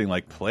marketing.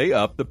 Play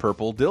up the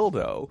purple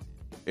dildo.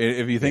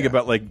 If you think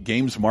about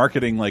games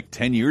marketing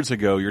 10 years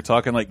ago, you're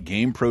talking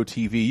Game Pro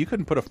TV. You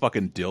couldn't put a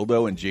fucking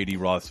dildo in JD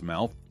Roth's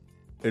mouth.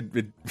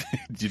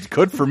 It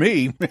could for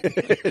me.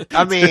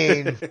 I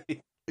mean,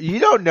 you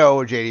don't know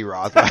JD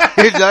Roth.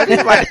 He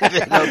might have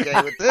been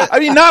okay with this. I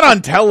mean, not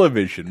on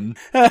television.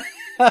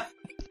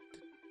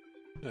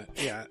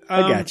 Yeah,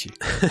 I got you.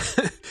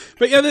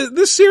 But yeah,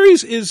 this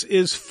series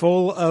is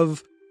full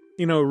of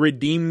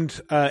redeemed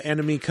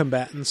enemy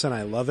combatants, and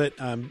I love it.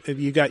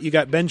 You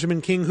got Benjamin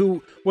King,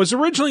 who was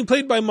originally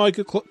played by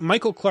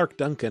Michael Clark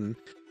Duncan.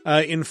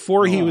 In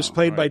 4, he was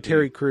played by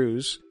Terry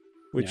Crews,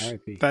 which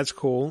that's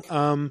cool.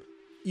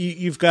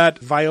 You've got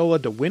Viola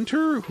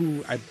DeWinter,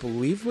 who I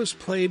believe was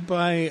played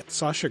by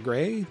Sasha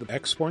Grey, the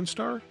ex-porn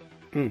star.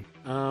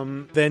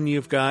 Then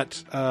you've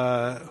got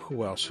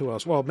who else?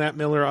 Well, Matt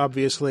Miller,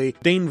 obviously.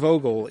 Dane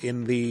Vogel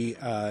in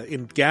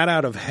Gat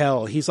Out of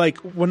Hell. He's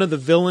one of the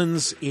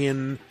villains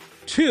in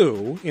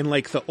 2 in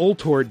like the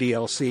Ultor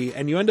DLC,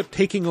 and you end up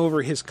taking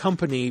over his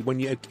company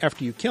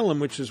after you kill him,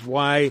 which is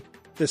why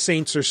the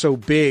Saints are so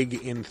big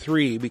in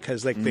 3,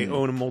 because like they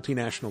own a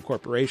multinational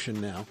corporation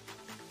now.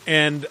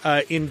 And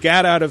in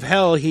Gat Out of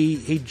Hell,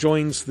 he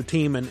joins the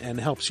team and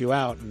helps you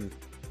out, and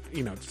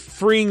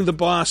freeing the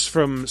boss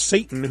from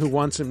Satan, who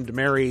wants him to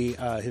marry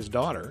his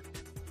daughter.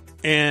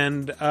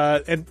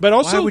 But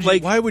also,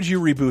 why would you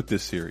reboot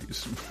this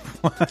series?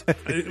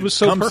 It was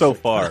so come so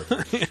far.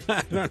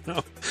 I don't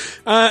know.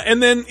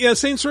 And then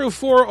Saints Row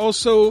 4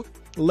 also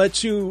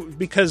lets you,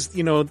 because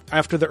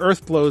after the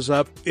Earth blows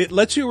up, it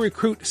lets you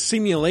recruit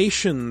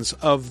simulations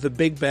of the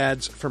big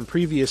bads from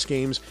previous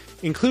games,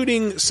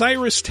 including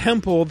Cyrus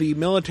Temple, the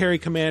military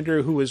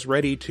commander who was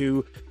ready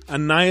to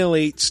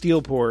annihilate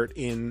Steelport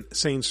in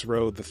Saints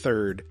Row the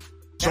Third.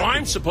 So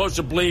I'm supposed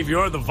to believe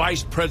you're the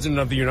Vice President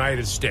of the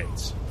United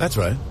States? That's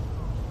right.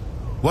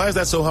 Why is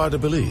that so hard to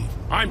believe?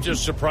 I'm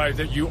just surprised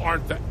that you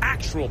aren't the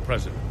actual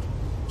president.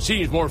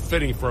 Seems more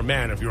fitting for a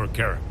man of your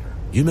character.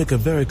 You make a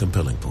very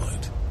compelling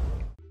point.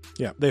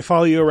 Yeah, they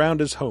follow you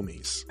around as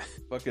homies.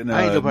 Fucking,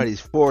 I ain't nobody's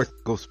fourth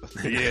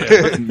Ghostbuster.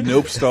 Yeah,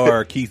 Nope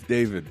star Keith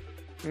David.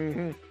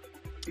 Mm-hmm.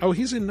 Oh,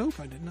 he's in Nope.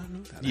 I did not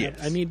know that. Yes.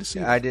 I need to see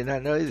that. I did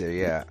not know either.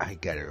 Yeah, I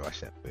gotta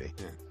watch that movie.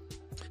 Yeah.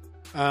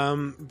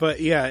 But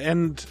yeah,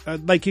 and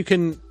like you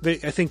can,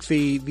 I think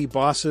the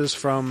bosses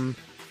from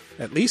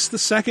at least the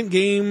second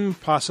game,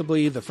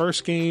 possibly the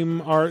first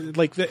game, are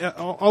like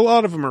a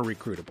lot of them are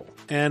recruitable,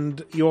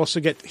 and you also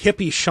get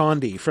hippie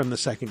Shondi from the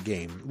second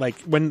game. Like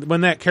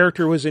when that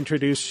character was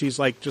introduced, she's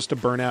like just a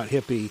burnout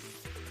hippie,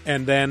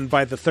 and then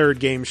by the third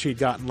game, she'd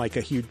gotten like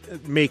a huge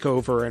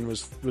makeover and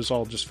was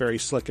all just very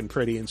slick and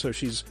pretty, and so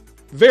she's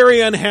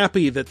very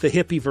unhappy that the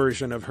hippie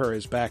version of her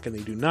is back, and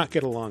they do not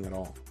get along at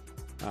all.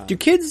 Do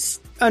kids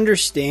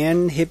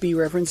understand hippie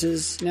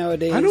references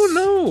nowadays? I don't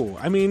know.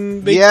 I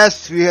mean,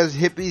 yes, because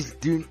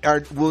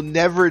hippies will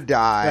never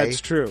die.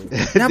 That's true.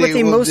 No, but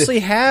they mostly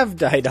have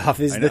died off.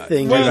 Is the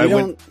thing?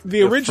 Well,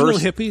 the original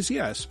hippies,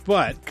 yes,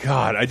 but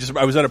God,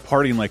 I was at a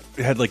party and like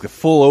it had like the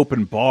full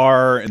open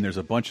bar, and there's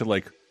a bunch of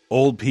like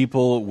old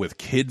people with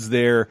kids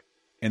there,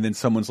 and then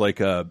someone's like,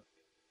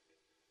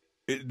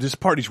 "This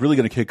party's really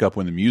going to kick up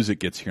when the music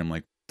gets here." I'm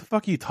like, "What the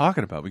fuck are you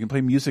talking about? We can play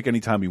music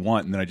anytime we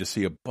want." And then I just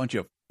see a bunch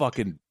of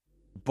fucking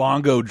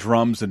bongo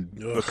drums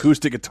and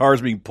acoustic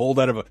guitars being pulled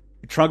out of a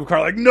trunk of a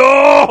car. Like,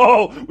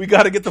 no, we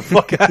got to get the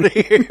fuck out of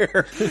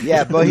here.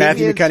 Yeah, but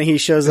Matthew McConaughey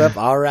shows up.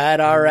 All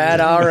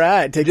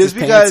right. Takes just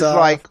his pants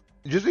off.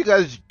 Just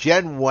because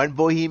Gen 1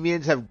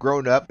 Bohemians have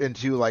grown up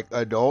into like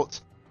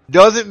adults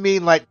doesn't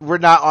mean like we're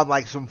not on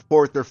like some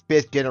fourth or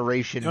fifth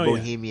generation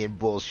Bohemian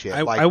bullshit.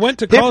 I went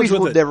to college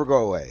will never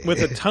go away with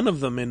a ton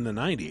of them in the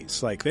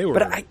 90s. Like they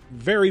were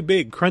very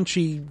big,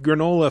 crunchy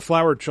granola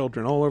flower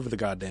children all over the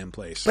goddamn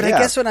place. But I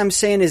guess what I'm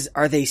saying is,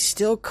 are they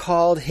still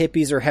called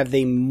hippies, or have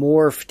they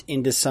morphed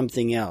into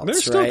something else? They're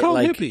still called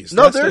hippies.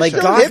 No, they're like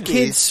still goth hippies.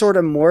 kids sort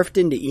of morphed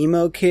into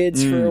emo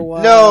kids for a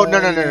while.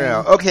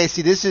 No. Okay,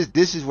 see, this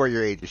is where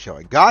your age is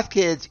showing. Goth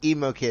kids,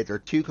 emo kids are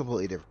two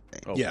completely different things.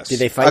 Oh, yes. Did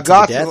they fight to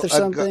the death or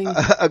something?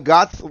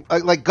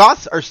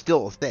 Goths are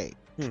still a thing.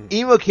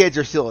 Emo kids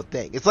are still a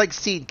thing. It's like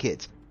scene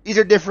kids. These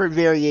are different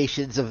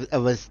variations of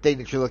a thing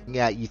that you're looking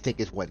at. You think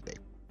is one thing.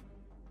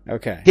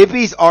 Okay.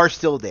 Hippies are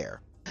still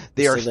there.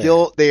 They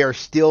are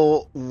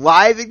still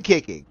live and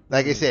kicking.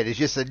 Like I said, it's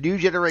just a new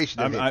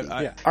generation of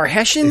hippies. Are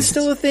Hessians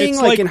still a thing?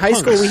 Like in high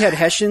school, we had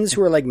Hessians who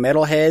were like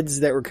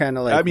metalheads that were kind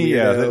of like. I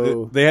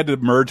mean, they had to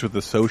merge with the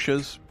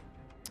Socias.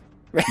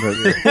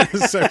 I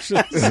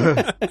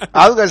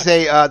was gonna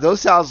say those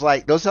sound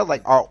like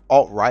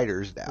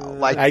alt-writers now.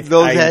 Like they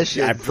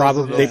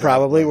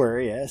probably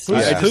were. Yes.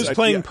 Who's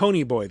playing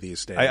Ponyboy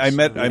these days?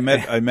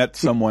 I met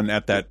someone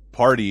at that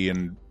party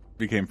and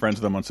became friends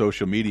with them on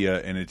social media,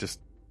 and it just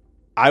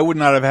I would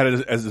not have had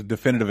it as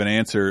definitive an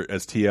answer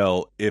as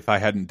TL if I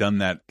hadn't done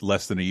that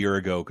less than a year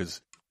ago.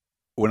 Because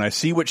when I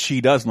see what she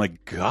does, I'm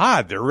like,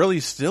 God, there really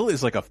still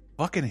is like a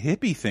fucking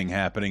hippie thing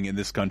happening in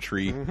this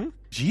country. Mm-hmm.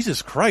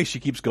 Jesus Christ, she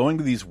keeps going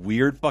to these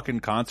weird fucking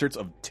concerts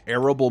of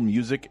terrible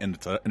music and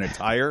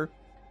attire.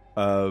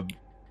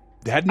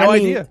 Had no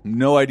idea.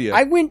 No idea.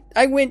 I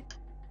went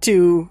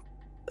to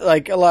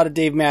like a lot of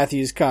Dave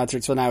Matthews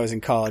concerts when I was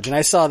in college, and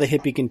I saw the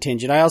hippie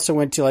contingent. I also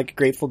went to like a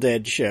Grateful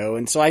Dead show,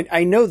 and so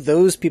I know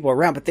those people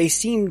around, but they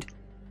seemed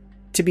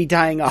to be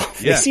dying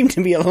off. Yeah. They seem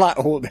to be a lot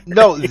older.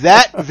 No,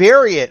 that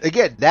variant of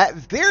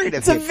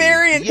it's a hippie,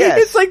 variant.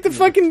 yes. It's like it's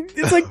like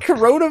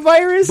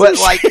coronavirus. But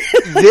like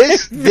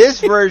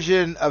this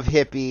version of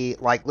hippie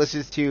like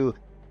listens to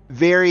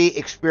very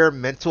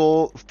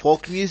experimental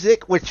folk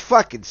music, which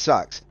fucking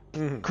sucks.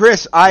 Mm-hmm.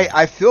 Chris,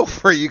 I feel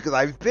for you because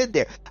I've been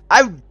there.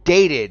 I've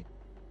dated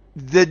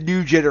the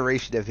new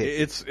generation of hippie.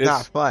 It's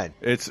not fun.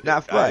 It's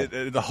not fun.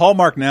 The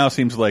hallmark now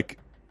seems like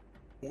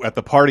at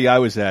the party I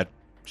was at.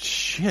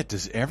 Shit,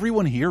 does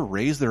everyone here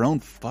raise their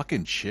own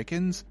fucking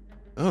chickens?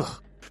 Ugh.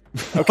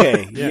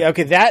 Okay. Yeah.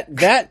 Okay.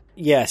 That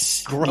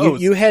Yes, gross.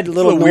 You head a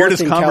little it's the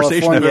weirdest north in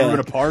conversation California. I've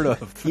ever been a part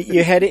of.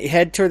 You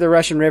head toward the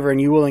Russian River,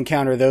 and you will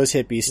encounter those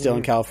hippies still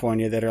in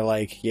California that are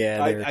like,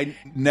 I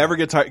never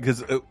get tired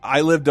because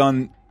I lived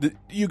on.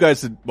 You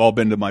guys had all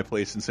been to my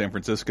place in San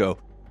Francisco.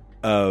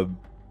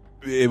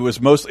 It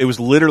was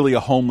literally a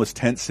homeless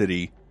tent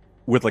city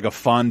with like a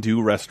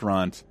fondue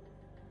restaurant.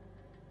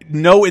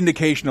 No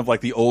indication of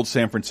like the old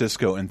San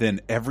Francisco, and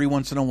then every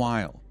once in a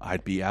while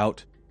I'd be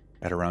out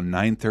at around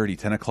 9:30,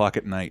 10 o'clock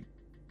at night,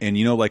 and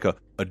like a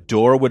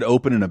door would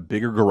open in a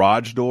bigger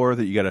garage door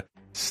that you got to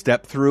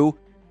step through,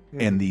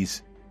 and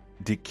these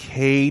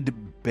decayed,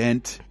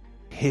 bent,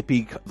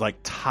 hippie, like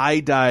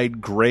tie-dyed,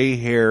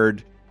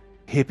 gray-haired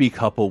hippie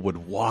couple would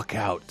walk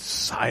out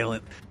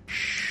silent.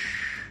 Shh.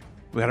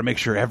 We got to make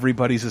sure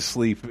everybody's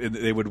asleep. And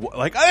they would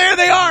like, oh, there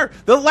they are,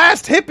 the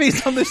last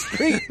hippies on the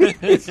street.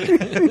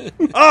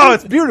 Oh,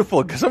 it's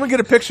beautiful. Someone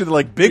get a picture of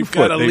like Bigfoot. We've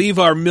got to leave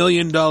our $1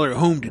 million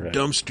home to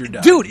dumpster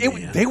dive. Dude,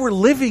 they were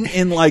living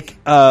in like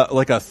a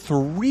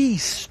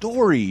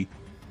 3-story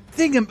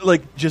thing,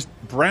 like just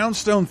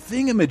brownstone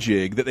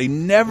thingamajig that they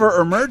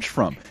never emerged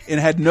from and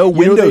had no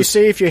windows. They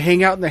say if you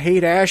hang out in the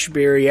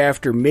Haight-Ashbury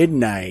after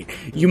midnight,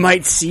 you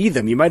might see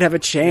them. You might have a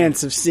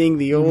chance of seeing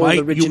the old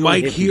original You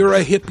might hippies. hear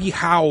a hippie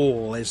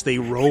howl as they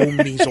roam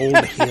these old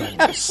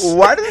hills.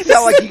 Why does it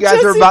sound like you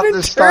guys are about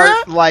to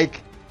start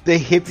like the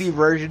hippie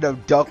version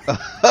of Duckula?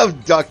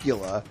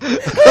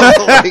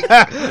 Like,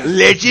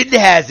 legend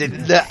has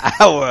it, the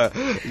hour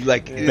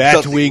like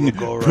Batwing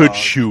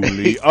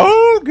Patchouli.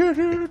 Oh, get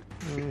it.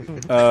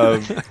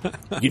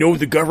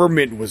 The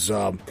government was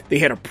they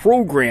had a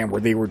program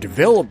where they were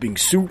developing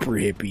super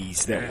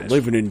hippies that were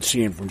living in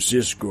San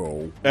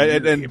Francisco.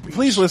 And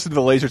please listen to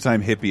the Laser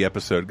Time hippie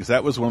episode, because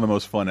that was one of the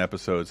most fun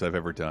episodes I've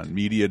ever done.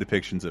 Media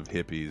depictions of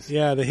hippies.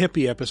 Yeah, the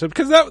hippie episode,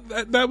 because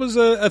that was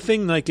a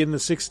thing like in the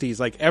 60s.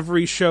 Like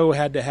every show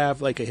had to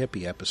have like a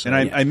hippie episode.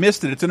 And I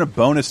missed it. It's in a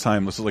bonus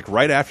time. So like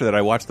right after that,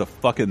 I watched the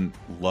fucking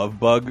Love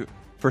Bug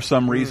for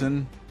some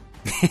reason.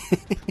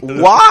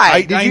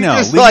 Why? I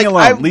know.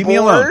 Leave me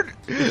alone.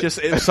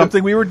 It's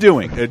something we were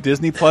doing.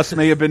 Disney Plus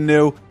may have been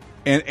new,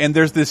 and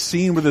there's this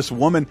scene with this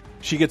woman.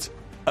 She gets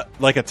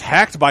like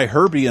attacked by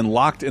Herbie and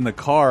locked in the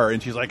car,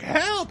 and she's like,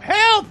 "Help!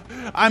 Help!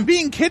 I'm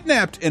being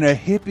kidnapped!" And a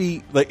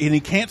hippie, and he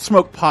can't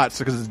smoke pot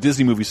because it's a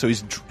Disney movie, so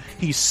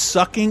he's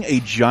sucking a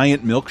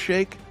giant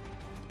milkshake.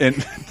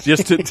 And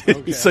just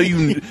to, so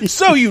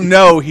you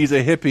know he's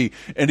a hippie,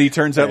 and he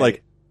turns out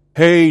like,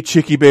 "Hey,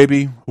 chickie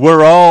baby,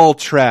 we're all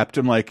trapped."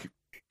 I'm like,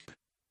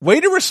 way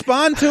to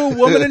respond to a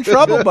woman in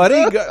trouble, buddy.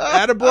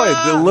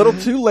 Attaboy, a little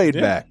too laid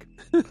back.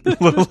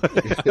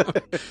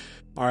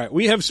 All right,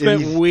 we have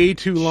spent way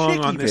too long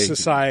on this baby.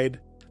 aside.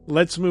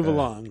 Let's move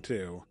along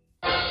to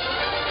Number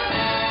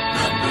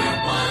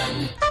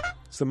 1.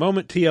 It's the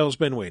moment TL's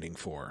been waiting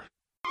for.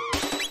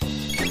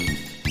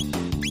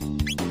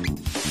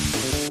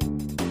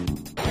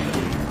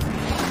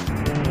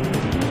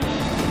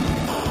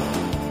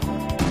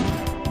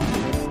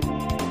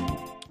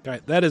 All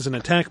right, that is an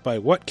attack by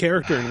what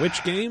character in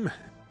which game?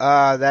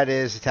 That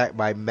is attacked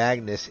by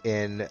Magnus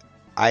in,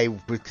 I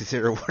would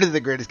consider one of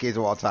the greatest games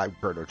of all time,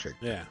 Chrono Trigger.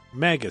 Yeah,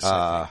 Magus,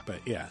 I think,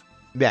 but yeah.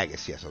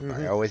 Magus, yes. I'm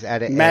sorry. I always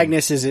add an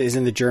Magnus is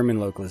in the German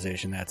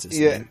localization. That's his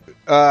name.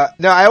 No,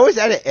 I always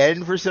add an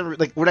N for some reason.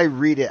 Like when I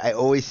read it, I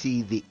always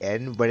see the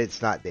N, but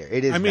it's not there.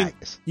 It is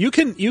Magnus. You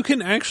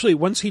can actually,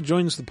 once he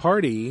joins the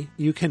party,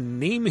 you can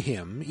name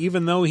him,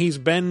 even though he's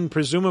been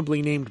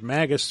presumably named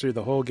Magus through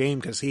the whole game,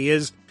 because he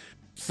is,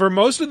 for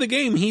most of the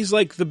game, he's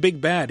like the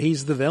big bad.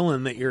 He's the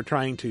villain that you're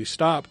trying to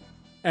stop.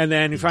 And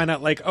then you find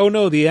out, like, oh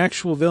no, the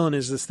actual villain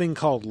is this thing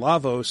called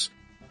Lavos,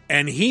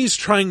 and he's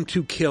trying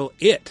to kill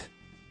it.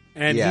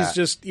 And he's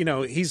just,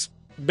 he's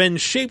been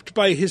shaped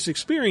by his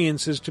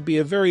experiences to be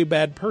a very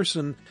bad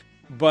person,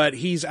 but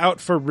he's out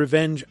for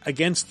revenge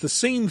against the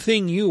same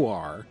thing you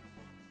are.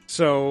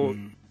 So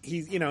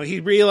he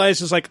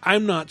realizes, like,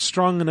 I'm not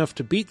strong enough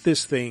to beat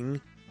this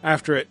thing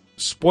after it,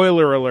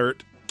 spoiler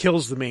alert,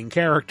 kills the main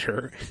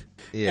character.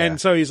 Yeah.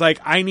 And so he's like,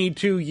 I need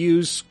to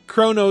use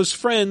Chrono's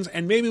friends,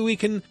 and maybe we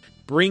can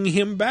bring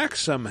him back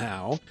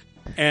somehow,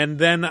 and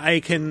then I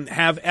can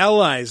have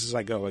allies as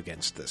I go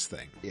against this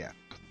thing. Yeah.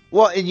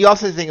 Well, and you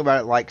also think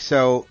about it like,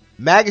 so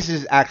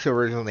Magus's actual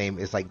original name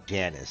is like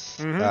Janus,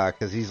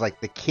 because he's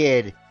like the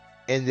kid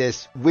in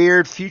this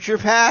weird future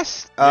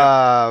past.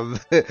 Yeah.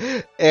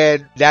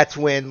 And that's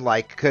when,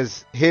 like,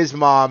 because his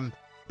mom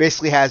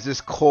basically has this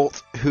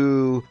cult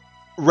who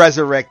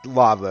resurrect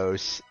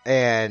Lavos,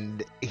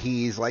 and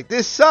he's like,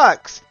 this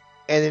sucks.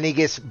 And then he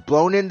gets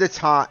blown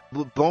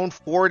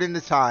forward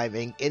into time,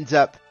 and ends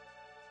up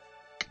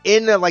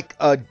in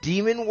a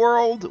demon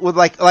world with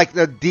like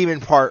the demon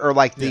part, or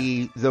like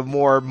the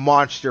more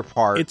monster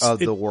part of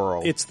the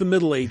world. It's the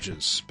Middle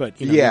Ages, but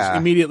he's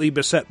immediately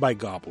beset by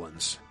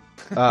goblins.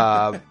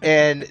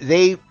 And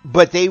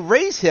they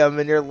raise him,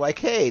 and they're like,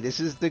 hey,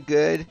 this is the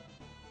good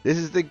This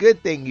is the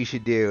good thing you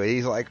should do. And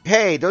he's like,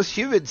 hey, those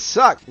humans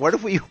suck. What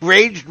if we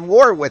waged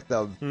war with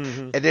them?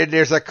 Mm-hmm. And then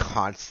there's a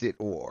constant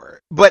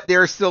war. But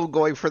they're still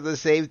going for the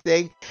same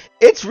thing.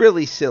 It's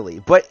really silly,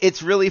 but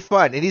it's really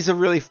fun. And he's a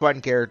really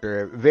fun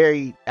character.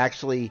 Very,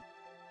 actually,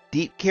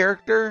 deep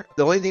character.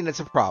 The only thing that's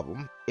a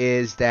problem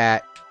is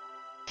that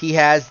he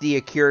has the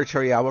Akira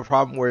Toriyama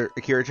problem where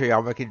Akira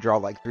Toriyama can draw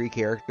like 3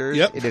 characters.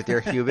 Yep. And if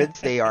they're humans,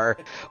 they are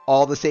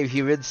all the same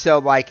humans. So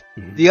like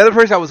the other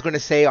person I was going to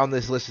say on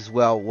this list as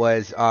well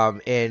was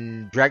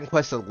in Dragon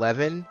Quest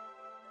XI,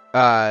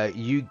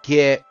 you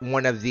get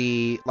one of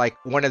the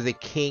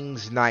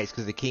king's knights,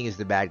 because the king is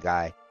the bad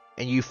guy,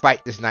 and you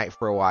fight this knight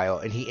for a while,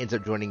 and he ends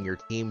up joining your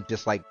team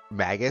just like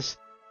Magus.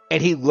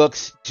 And he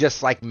looks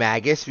just like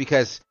Magus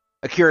because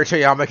Akira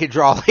Toriyama can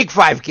draw like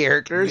 5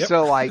 characters,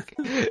 so like...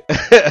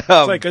 it's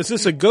like, is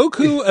this a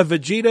Goku, a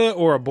Vegeta,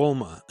 or a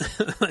Bulma?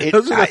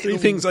 Those are the 3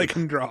 things I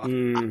can draw.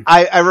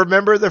 I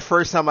remember the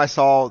first time I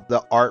saw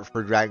the art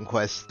for Dragon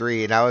Quest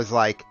 3, and I was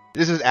like,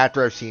 this is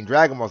after I've seen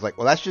Dragon Ball, I was like,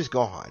 well, that's just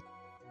Gohan.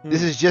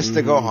 This is just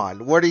the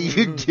Gohan. What are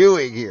you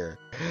doing here?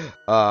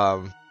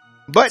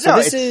 But so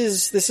no,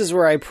 this is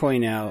where I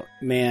point out,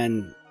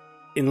 man,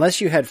 unless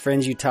you had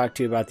friends you talked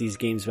to about these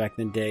games back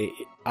in the day,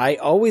 I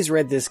always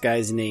read this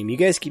guy's name. You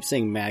guys keep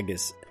saying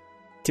Magus.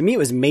 To me, it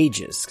was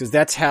Magus, because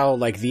that's how,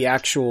 like, the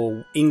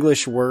actual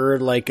English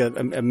word, like a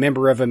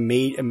member of a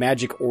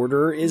magic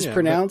order is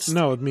pronounced.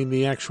 No, I mean,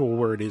 the actual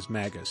word is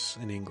Magus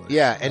in English.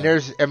 Yeah, and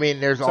there's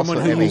also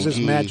someone who uses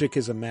magic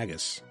is a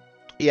Magus.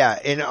 Yeah,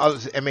 and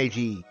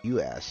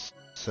M-A-G-U-S.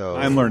 So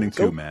I'm learning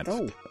too, Matt.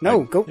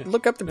 No, go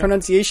look up the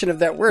pronunciation of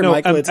that word, no,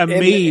 Michael. It's a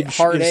mage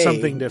is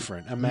something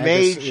different. A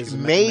magus is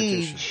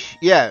mage.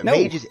 Yeah,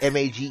 mage is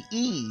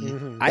M-A-G-E.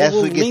 Mm-hmm. I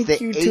will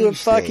link you to a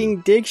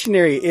fucking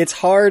dictionary. It's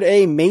hard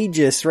A,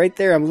 magus, right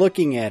there. I'm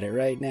looking at it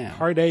right now.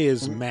 Hard A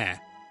is Magus.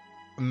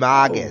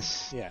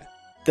 Oh, yeah.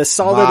 The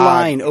solid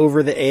line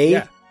over the A?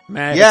 Yeah.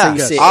 Magus. Yeah. So you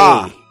say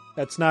A.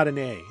 That's not an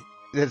A.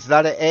 That's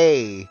not an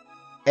A.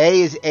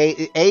 A is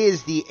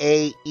the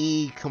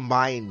A-E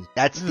combined.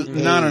 That's the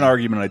not an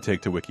argument I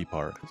take to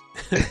WikiPart.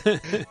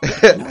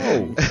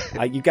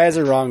 No. You guys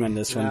are wrong on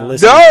this one. No,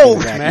 it's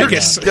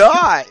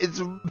not.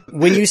 It's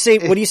when you say,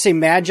 what do you say,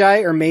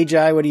 Magi or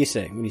Magi? What do you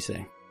say?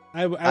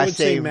 I would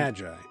say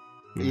Magi.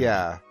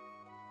 Yeah.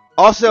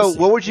 Also,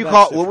 what would you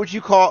call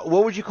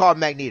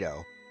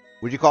Magneto?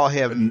 Would you call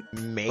him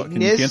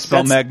Magnus? You can't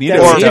spell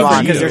Magneto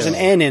because there's an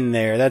N in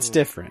there. That's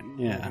different.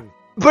 Yeah.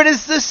 But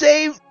it's the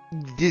same.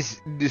 This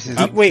is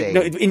wait.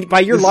 No, by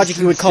your logic,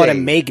 you would call it a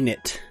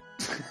magnet.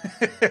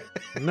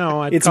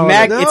 No, it's a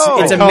magnet,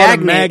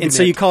 and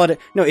so you call it.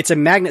 It's a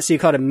magnet, so you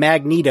call it a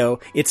Magneto.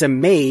 It's a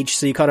mage,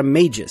 so you call it a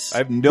Magus. I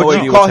have no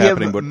idea what's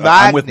happening, but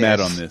I'm with Matt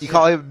on this. You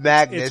call him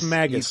Magnus. It's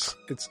Magus.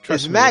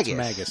 It's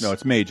Magus. No,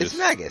 it's Magus. It's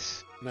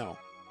Magus. No,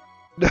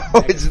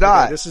 it's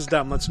not. This is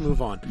dumb. Let's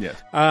move on.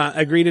 Yes.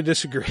 Agree to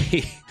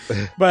disagree.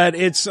 But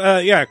it's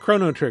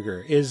Chrono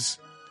Trigger is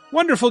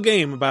wonderful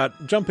game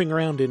about jumping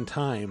around in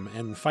time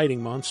and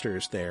fighting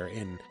monsters there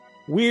in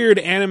weird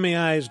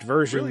animeized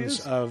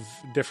versions of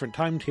different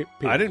time periods.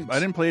 I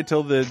didn't play it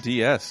till the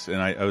DS,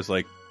 and I was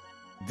like,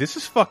 this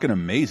is fucking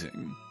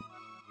amazing.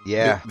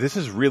 Yeah. This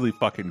is really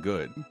fucking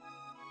good.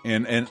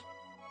 And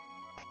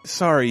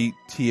sorry,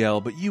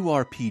 TL, but you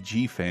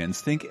RPG fans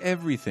think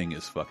everything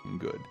is fucking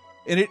good.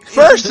 And it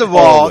first of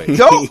all,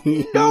 hold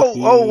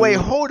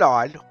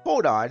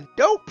on.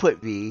 Don't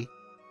put me.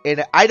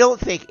 And I don't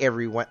think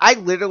everyone. I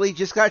literally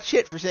just got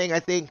shit for saying I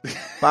think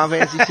Final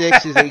Fantasy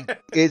VI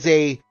is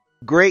a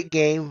great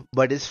game,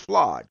 but it's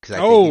flawed because I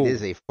think it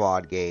is a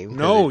flawed game.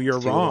 No, you're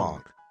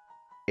wrong.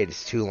 It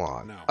is too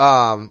long.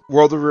 No.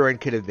 World of Ruin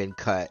could have been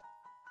cut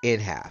in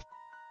half.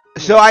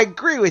 So I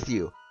agree with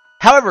you.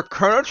 However,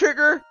 Chrono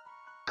Trigger,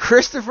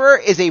 Christopher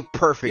is a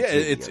perfect. Yeah,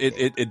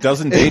 it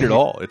doesn't date at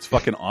all. It's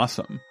fucking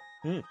awesome.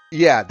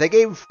 Yeah, that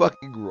game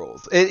fucking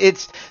rules.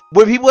 It's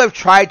when people have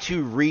tried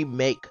to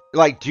redo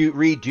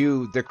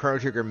the Chrono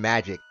Trigger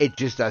magic, it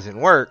just doesn't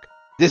work.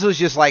 This was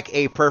just like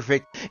a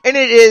perfect, and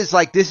it is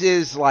like, this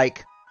is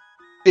like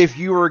if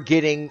you were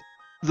getting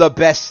the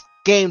best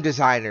game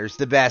designers,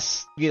 the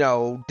best,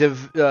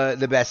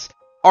 the best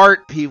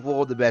art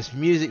people, the best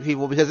music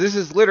people, because this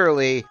is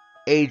literally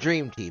a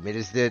dream team. It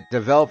is the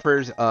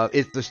developers of,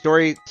 the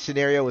story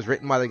scenario was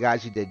written by the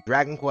guys who did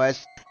Dragon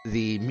Quest.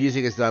 The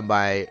music is done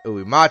by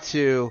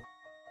Uematsu.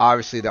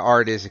 Obviously, the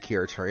art is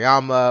Akira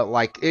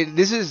Toriyama.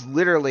 This is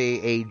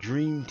literally a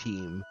dream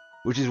team,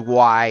 which is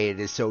why it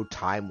is so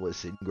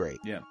timeless and great.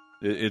 Yeah,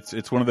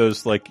 it's one of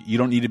those, like, you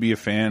don't need to be a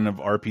fan of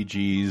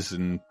RPGs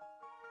and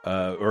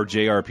or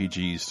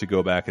JRPGs to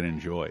go back and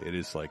enjoy. It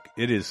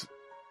is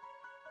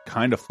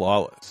kind of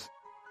flawless,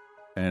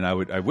 and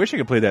I wish I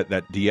could play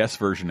that DS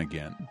version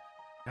again.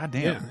 God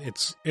damn. Yeah,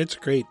 it's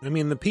great. I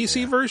mean, the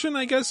PC version,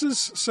 I guess, is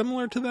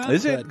similar to that.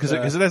 Is it? Because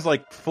it has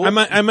like full.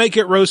 I might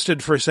get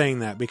roasted for saying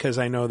that because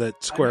I know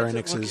that Square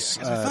Enix's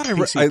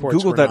PC ports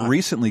googled were that not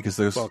recently because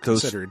those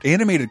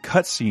animated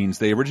cutscenes,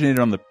 they originated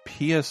on the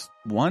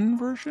PS1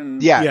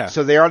 version. Yeah,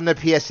 so they're on the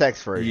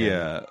PSX version.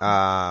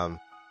 Yeah.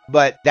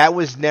 but that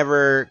was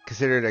never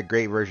considered a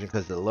great version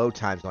because of the load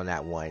times on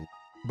that one.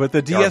 But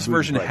the DS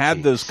version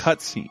had those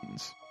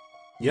cutscenes.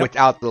 Yep.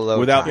 Without the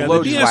load time. Yeah,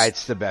 load why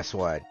it's the best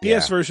one.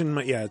 DS version,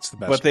 it's the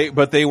best.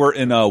 But they were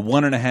in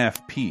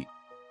 1.5p.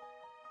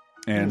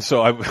 And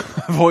so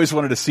I've always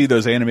wanted to see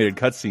those animated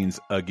cutscenes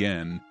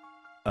again.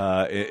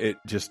 It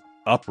just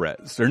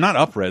up-res. They're not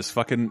up-res.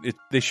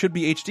 They should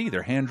be HD.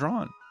 They're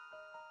hand-drawn.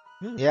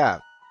 Yeah,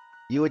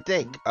 you would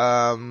think.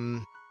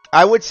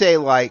 I would say,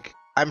 like,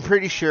 I'm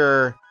pretty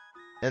sure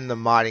in the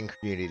modding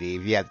community,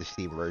 if you have the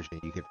Steam version,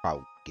 you could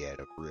probably get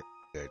a really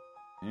good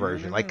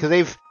version. Like,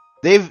 because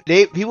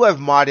people have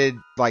modded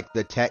like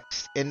the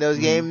text in those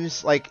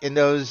games, like in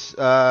those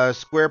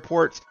Square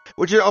ports,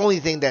 which is the only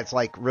thing that's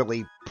like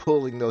really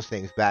pulling those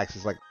things back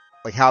is like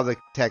how the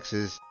text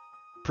is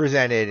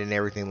presented and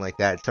everything like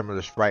that. Some of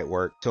the sprite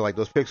work. So like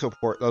those pixel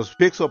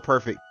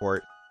perfect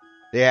ports,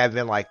 they have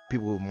been like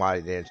people who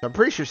modded it. So I'm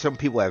pretty sure some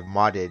people have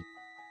modded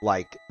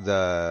like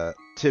to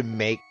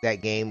make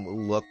that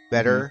game look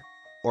better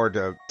or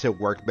to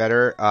work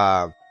better.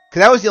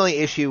 Because that was the only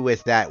issue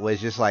with that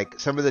was just like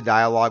some of the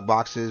dialogue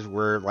boxes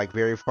were like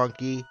very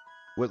funky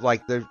with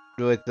like the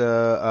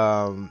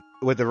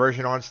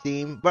version on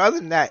Steam. But other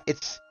than that,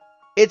 it's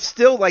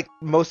still like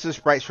most of the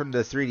sprites from the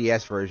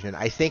 3DS version.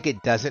 I think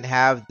it doesn't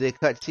have the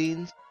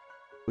cutscenes,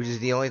 which is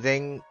the only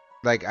thing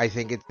like I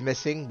think it's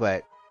missing.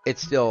 But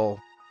it's still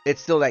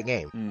that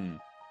game.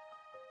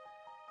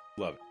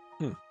 Love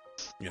it.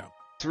 Yeah,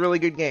 it's a really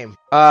good game.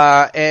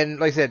 And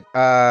like I said,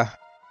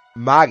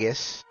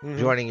 Magus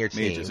joining your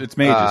team. Magus. It's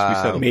Magus.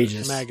 We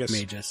said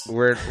Magus.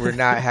 We're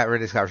not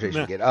having this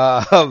conversation again.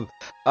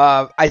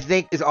 I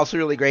think it's also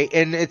really great,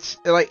 and it's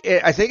like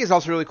I think it's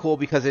also really cool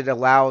because it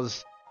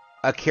allows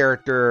a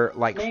character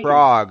like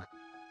Frog.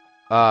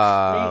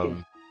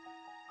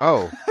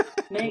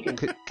 Megan.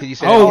 Could you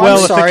say? Oh,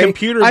 well, if the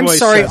computer I'm voice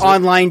sorry. says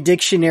Online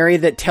dictionary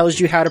that tells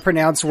you how to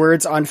pronounce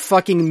words on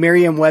fucking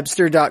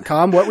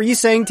Merriam-Webster.com. What were you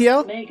saying,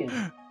 TL?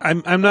 Megan.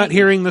 I'm not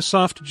hearing the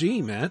soft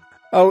G, Matt.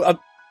 Oh,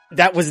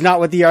 that was not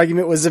what the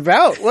argument was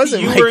about, was it,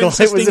 You were Michael? It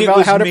insisting was it about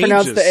was how to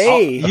pronounce mages. the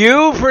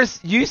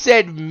A. You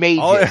said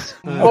mages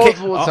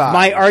multiple times.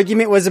 My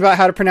argument was about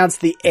how to pronounce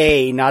the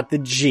A, not the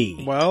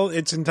G. Well,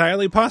 it's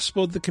entirely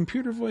possible the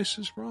computer voice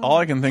is wrong. All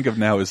I can think of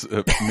now is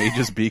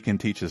Mage's Beacon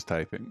teaches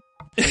typing.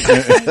 There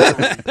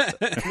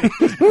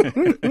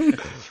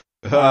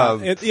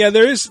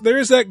is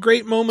that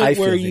great moment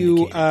where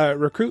you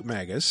recruit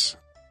Magus.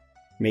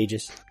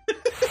 Mages.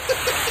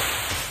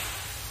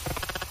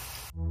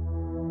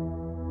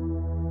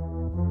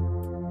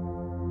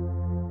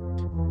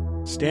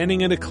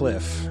 Standing at a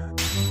cliff,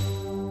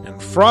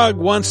 and Frog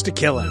wants to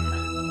kill him.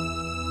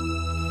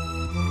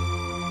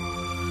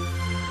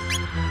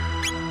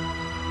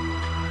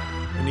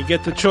 And you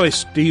get the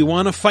choice, do you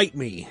want to fight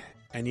me?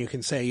 And you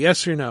can say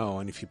yes or no,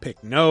 and if you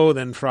pick no,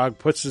 then Frog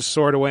puts his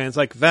sword away and it's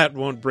like, that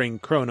won't bring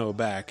Chrono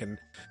back. And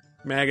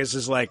Magus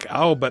is like,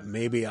 oh, but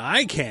maybe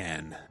I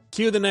can.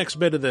 Cue the next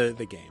bit of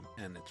the game,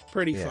 and it's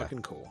pretty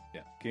fucking cool.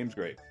 Yeah, game's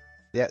great.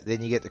 Yeah,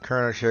 then you get the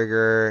Chrono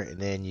Trigger, and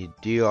then you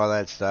do all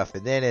that stuff,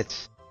 and then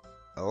it's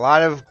a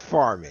lot of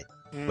farming,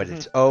 but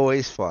it's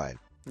always fun.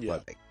 Yeah.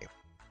 Love that game.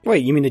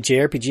 Wait, you mean the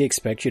JRPG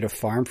expects you to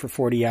farm for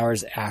 40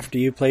 hours after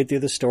you played through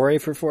the story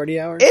for 40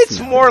 hours? It's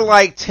more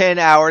like 10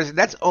 hours, and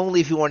that's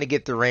only if you want to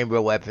get the rainbow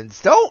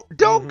weapons.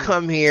 Don't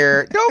come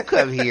here. Don't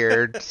come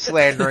here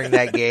slandering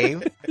that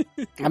game.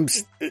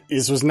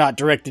 This was not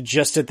directed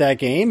just at that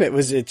game.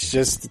 It's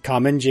just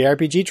common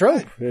JRPG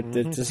trope.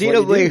 It's just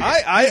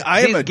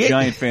I am a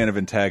giant fan of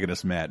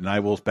antagonist Matt, and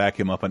I will back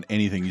him up on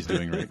anything he's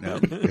doing right now.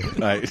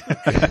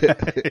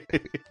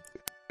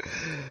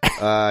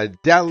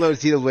 Download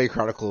Xenoblade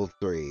Chronicles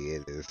 3.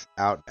 It is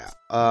out now.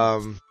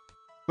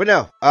 But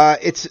no,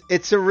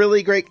 it's a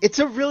really good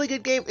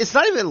game. It's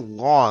not even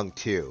long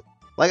too.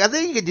 Like I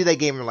think you could do that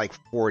game in like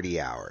 40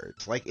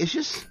 hours. Like it's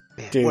just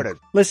dude,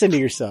 listen to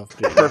yourself,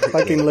 dude.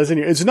 Fucking listen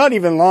to It's not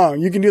even long.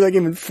 You can do that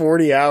game in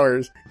 40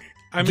 hours.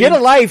 Get a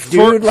life,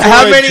 dude.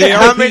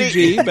 How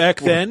many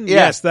back then? Yeah.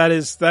 Yes, that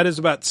is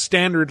about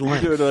standard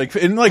length. Dude, like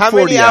in like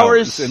 40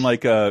 hours in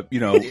like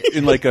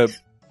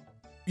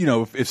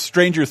if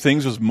Stranger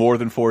Things was more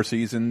than 4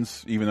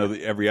 seasons, even though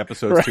every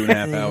episode's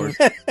 2.5 hours.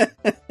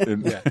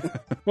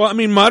 Well, I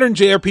mean, modern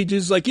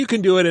JRPGs, like, you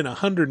can do it in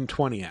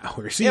 120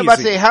 hours. Yeah, I'm about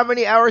to say, how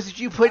many hours did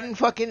you put in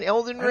fucking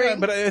Elden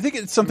Ring? But I think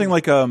it's something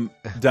like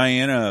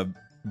Diana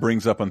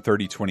brings up on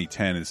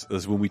 30/20/10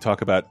 is when we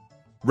talk about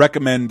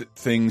recommend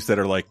things that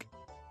are like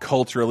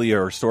culturally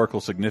or historical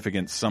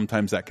significance.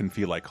 Sometimes that can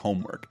feel like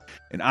homework.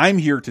 And I'm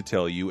here to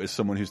tell you, as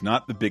someone who's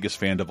not the biggest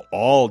fan of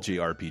all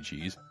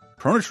JRPGs,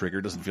 Chrono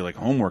Trigger doesn't feel like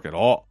homework at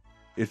all.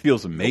 It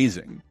feels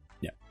amazing.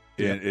 Yeah.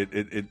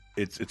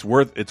 It's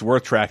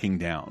worth tracking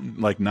down.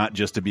 Like, not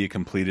just to be a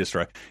completist,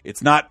 or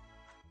it's not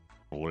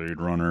Blade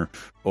Runner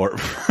or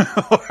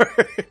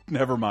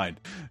never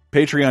mind.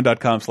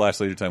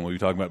 Patreon.com/LaserTime. We'll be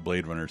talking about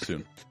Blade Runner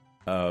soon.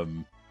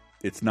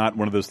 It's not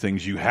one of those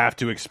things you have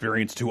to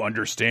experience to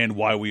understand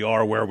why we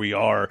are where we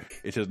are.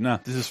 It's just,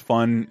 this is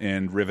fun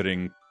and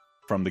riveting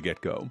from the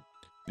get-go.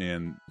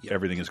 And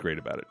everything is great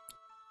about it.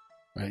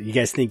 You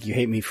guys think you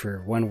hate me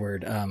for one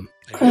word.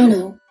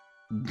 Chrono.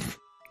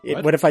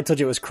 What if I told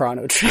you it was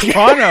Chrono Trigger?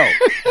 Chrono.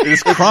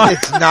 It's Chrono.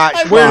 It's not.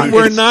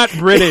 We're not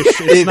British.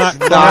 It's not.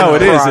 No,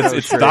 it is.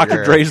 It's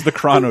Dr. Dre's The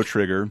Chrono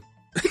Trigger.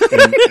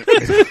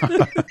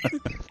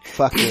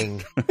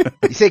 Fucking.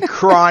 You say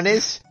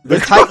Cronus? The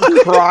Titan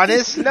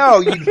Cronus? No,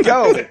 you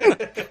don't.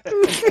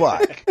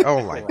 Fuck.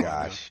 Oh my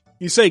gosh.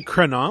 You say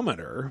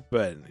chronometer,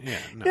 but yeah.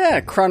 No. Yeah,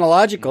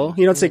 chronological.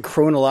 You don't say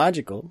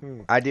chronological.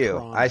 I do.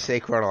 I say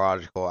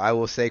chronological. I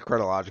will say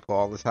chronological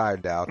all the time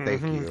now.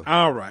 Thank you.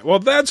 All right. Well,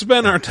 that's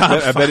been our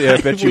top five.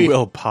 I bet you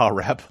will, Pa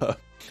Rappa.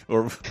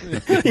 Or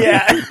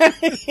yeah.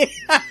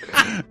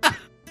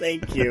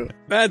 Thank you.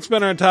 That's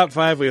been our top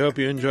 5. We hope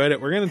you enjoyed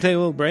it. We're going to take a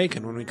little break,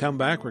 and when we come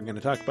back, we're going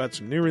to talk about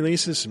some new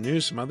releases, some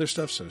news, some other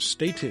stuff, so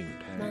stay tuned.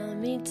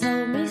 Mommy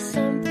told me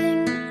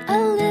something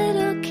a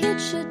little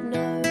kid should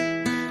know.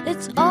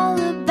 It's all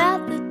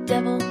about the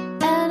devil,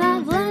 and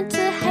I've learned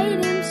to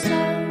hate him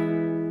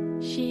so.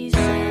 She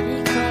said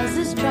he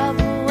causes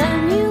trouble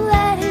when you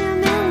let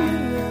him in the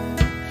room.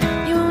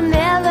 He will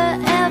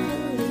never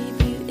ever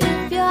leave you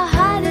if your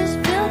heart is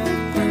filled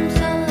with gloom.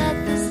 So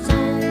let the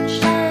sun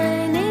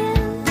shine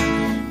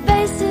in,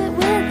 face it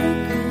with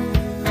a grin.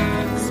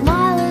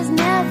 Smilers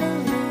never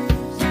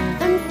lose,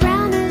 and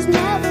frowners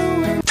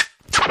never win.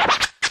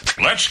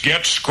 Let's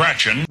get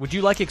scratching. Would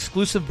you like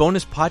exclusive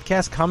bonus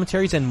podcast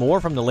commentaries and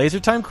more from the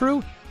LaserTime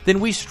crew? Then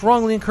we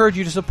strongly encourage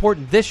you to support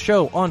this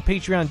show on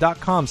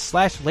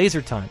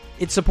patreon.com/lasertime.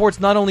 It supports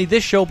not only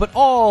this show, but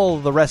all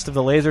the rest of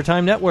the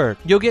LaserTime network.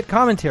 You'll get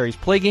commentaries,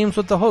 play games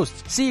with the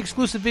hosts, see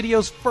exclusive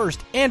videos first,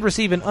 and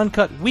receive an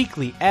uncut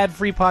weekly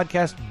ad-free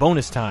podcast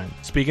bonus time.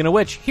 Speaking of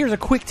which, here's a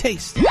quick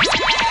taste.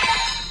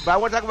 But I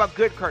want to talk about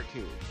good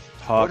cartoons.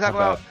 I want to talk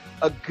about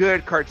a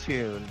good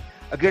cartoon,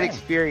 a good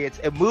experience,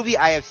 a movie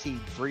I have seen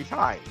 3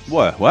 times.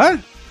 What?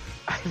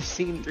 I've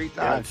seen 3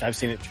 times. Yeah, I've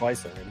seen it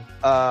twice already.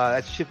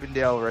 That's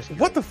Chippendale Rescue.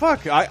 What the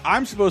fuck?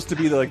 I'm supposed to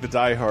be the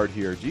diehard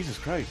here. Jesus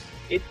Christ.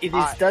 It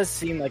does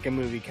seem like a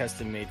movie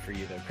custom made for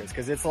you though, Chris,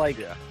 because it's like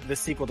the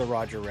sequel to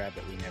Roger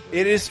Rabbit. We never.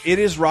 It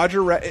is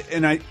Roger Rabbit,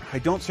 and I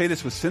don't say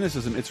this with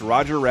cynicism. It's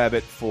Roger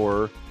Rabbit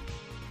for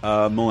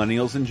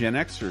millennials and Gen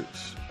Xers,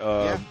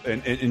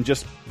 and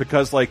just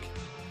because I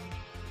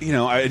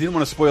didn't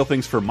want to spoil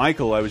things for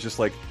Michael. I was just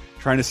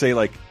trying to say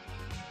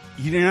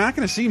you're not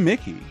going to see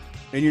Mickey,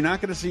 and you're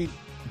not going to see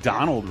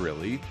Donald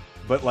really,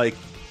 but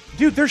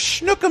dude, there's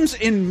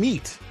schnookums in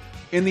meat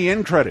in the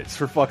end credits,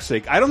 for fuck's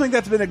sake. I don't think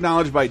that's been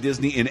acknowledged by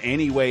Disney in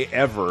any way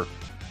ever,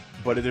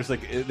 but there's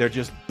they're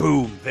just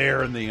boom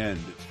there in the end.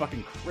 It's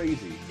fucking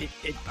crazy.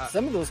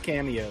 Some of those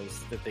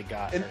cameos that they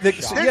got.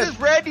 This is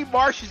Randy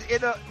Marsh is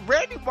in a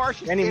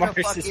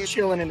is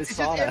chilling in his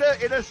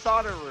sauna. in a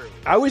sauna room.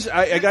 I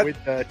got with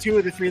 2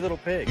 of the 3 little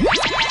pigs.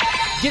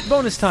 Get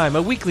Bonus Time,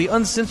 a weekly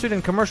uncensored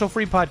and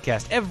commercial-free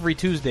podcast every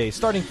Tuesday,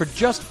 starting for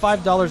just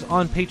 $5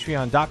 on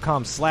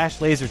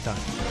patreon.com/lasertime.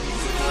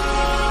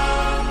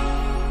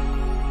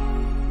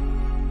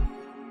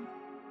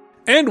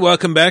 And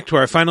welcome back to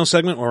our final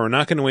segment where we're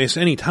not going to waste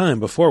any time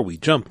before we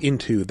jump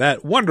into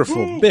that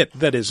wonderful bit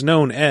that is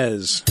known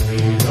as...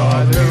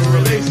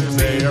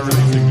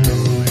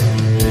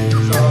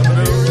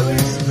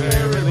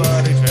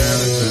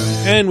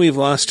 And we've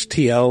lost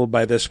TL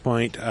by this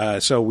point,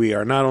 so we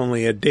are not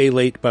only a day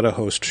late, but a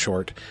host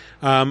short.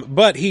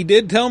 But he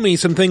did tell me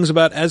some things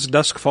about As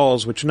Dusk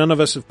Falls, which none of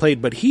us have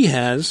played, but he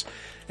has.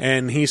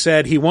 And he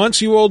said he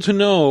wants you all to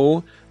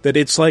know that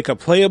it's like a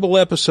playable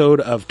episode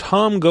of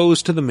Tom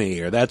Goes to the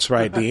Mayor. That's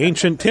right, the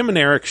ancient Tim and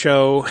Eric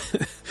show.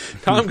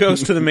 Tom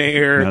Goes to the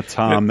Mayor. Now,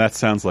 Tom, that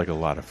sounds like a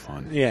lot of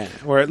fun. Yeah,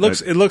 where it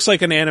looks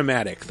like an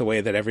animatic, the way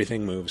that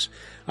everything moves.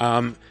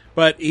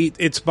 But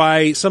it's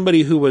by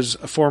somebody who was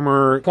a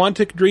former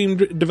Quantic Dream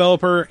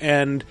developer,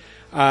 and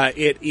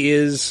it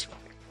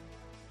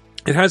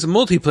has a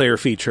multiplayer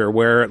feature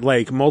where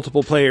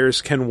multiple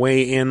players can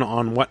weigh in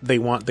on what they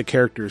want the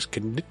characters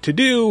to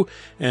do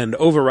and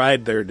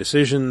override their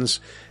decisions,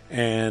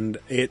 and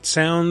it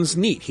sounds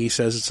neat. He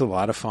says it's a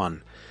lot of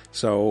fun.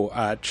 So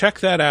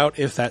check that out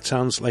if that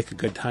sounds like a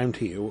good time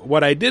to you.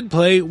 What I did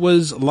play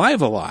was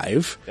Live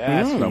Alive.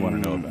 That's what I want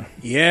to know about.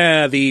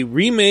 Yeah, the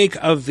remake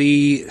of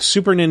the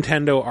Super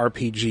Nintendo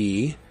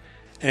RPG,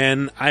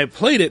 and I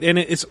played it, and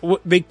it's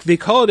they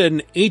call it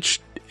an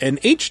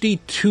HD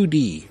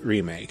 2D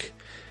remake.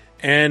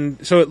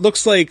 And so it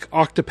looks like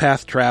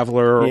Octopath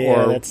Traveler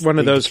or one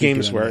of those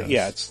games where,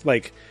 it's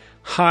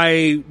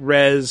high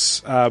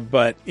res,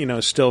 but,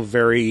 still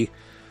very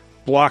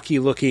blocky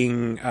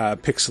looking,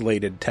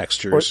 pixelated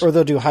textures. Or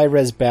they'll do high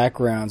res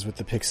backgrounds with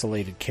the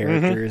pixelated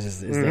characters.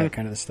 Is that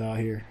kind of the style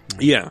here?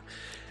 Yeah.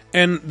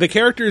 And the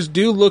characters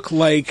do look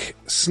like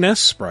SNES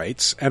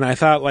sprites. And I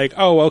thought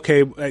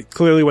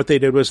clearly what they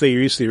did was they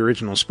used the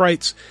original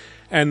sprites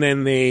and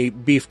then they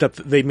beefed up,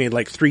 they made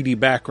 3D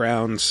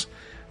backgrounds.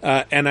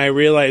 And I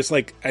realized,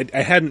 I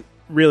hadn't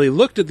really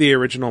looked at the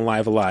original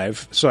Live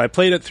Alive, so I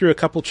played it through a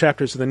couple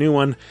chapters of the new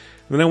one, and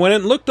then I went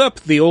and looked up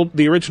the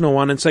original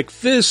one, and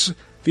it's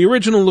the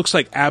original looks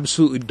like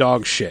absolutely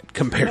dog shit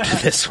compared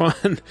to this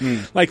one.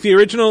 The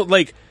original,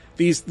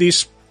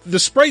 the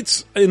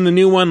sprites in the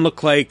new one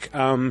look like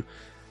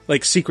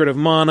Secret of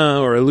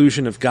Mana or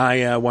Illusion of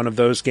Gaia, one of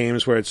those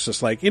games where it's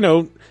just like,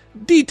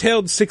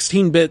 detailed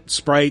 16-bit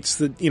sprites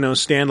that,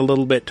 stand a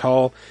little bit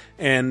tall.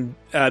 And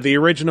the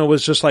original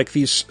was just like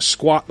these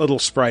squat little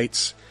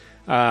sprites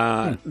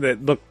that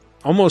look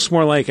almost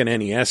more like an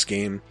NES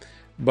game.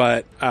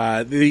 But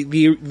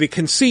the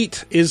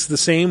conceit is the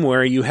same,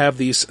 where you have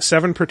these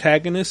 7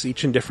 protagonists,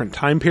 each in different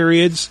time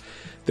periods.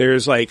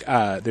 There's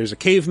there's a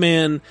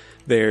caveman,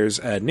 there's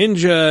a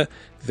ninja,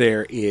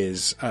 there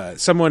is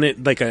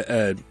someone like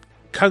a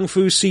Kung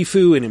Fu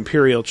Sifu in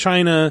Imperial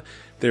China.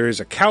 There's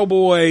a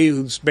cowboy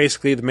who's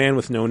basically the man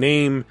with no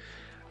name.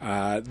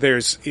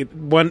 There's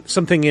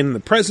something in the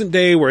present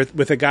day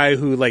with a guy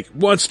who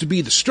wants to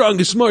be the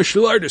strongest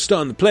martial artist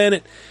on the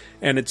planet,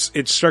 and it's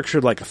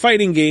structured like a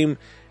fighting game.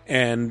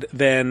 And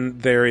then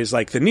there is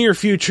the near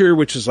future,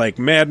 which is like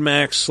Mad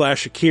Max /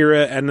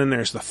 Akira, and then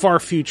there's the far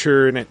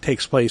future, and it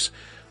takes place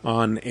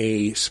on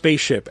a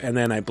spaceship. And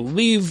then I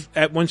believe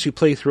once you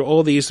play through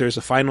all these, there's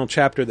a final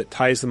chapter that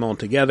ties them all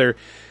together.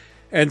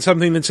 And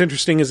something that's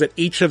interesting is that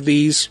each of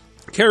these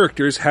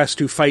characters has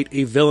to fight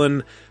a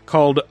villain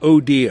called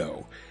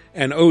Odio.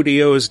 And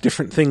Odio is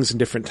different things in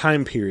different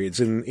time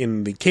periods.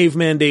 In the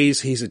caveman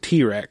days, he's a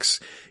T-Rex.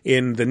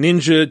 In the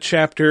ninja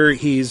chapter,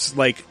 he's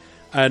like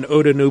an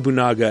Oda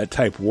Nobunaga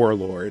type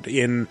warlord.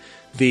 In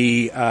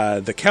the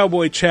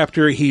cowboy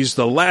chapter, he's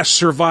the last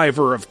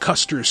survivor of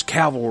Custer's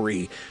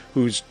cavalry,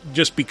 who's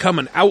just become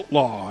an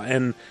outlaw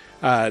and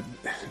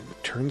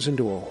turns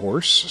into a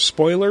horse.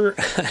 Spoiler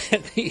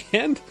at the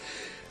end.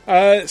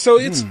 So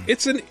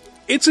it's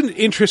an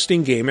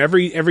interesting game.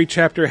 Every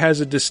chapter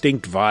has a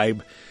distinct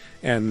vibe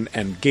and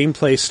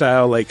gameplay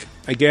style.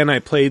 Again, I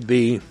played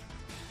the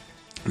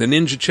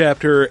ninja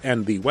chapter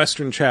and the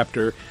western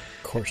chapter.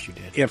 Of course you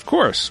did. Yeah, of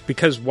course,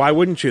 because why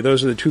wouldn't you?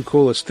 Those are the two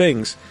coolest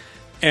things.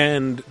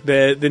 And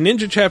the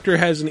ninja chapter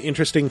has an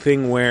interesting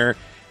thing where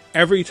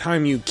every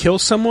time you kill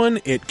someone,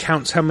 it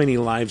counts how many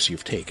lives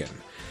you've taken.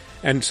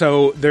 And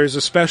so there's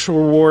a special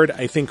reward,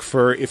 I think,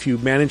 for if you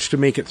manage to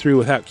make it through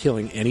without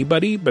killing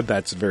anybody, but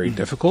that's very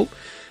difficult.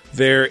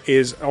 There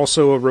is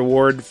also a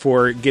reward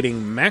for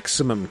getting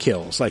maximum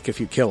kills, like if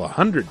you kill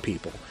 100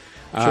 people.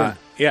 Sure.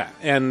 Yeah,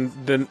 and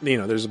then,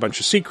 there's a bunch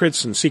of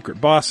secrets and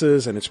secret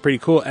bosses, and it's pretty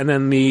cool. And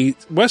then the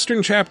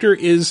Western chapter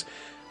is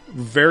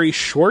very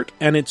short,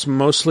 and it's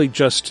mostly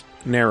just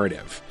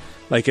narrative.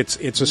 It's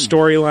a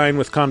storyline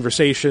with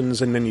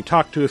conversations, and then you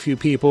talk to a few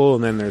people,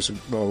 and then there's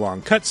a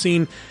long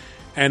cutscene.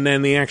 And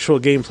then the actual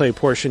gameplay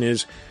portion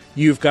is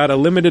you've got a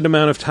limited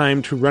amount of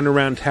time to run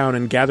around town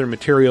and gather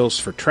materials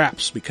for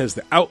traps because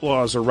the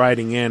outlaws are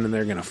riding in and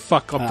they're going to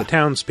fuck up the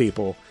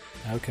townspeople.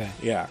 Okay.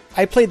 Yeah.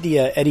 I played the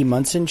Eddie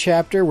Munson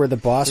chapter where the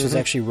boss was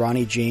actually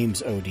Ronnie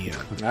James Odio.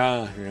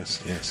 Ah,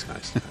 yes,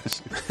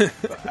 nice.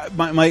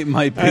 my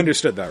big, I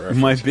understood that reference.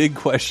 My big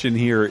question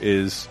here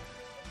is,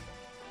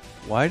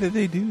 why did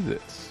they do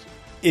this?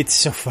 It's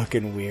so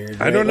fucking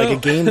weird. Right? I don't know. Like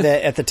a game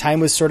that at the time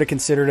was sort of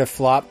considered a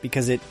flop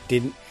because it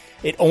didn't.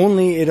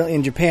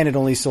 In Japan, it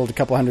only sold a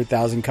couple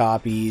 100,000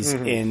 copies,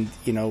 and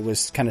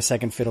was kind of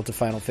second fiddle to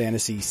Final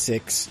Fantasy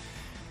VI.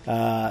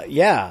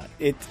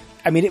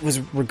 It was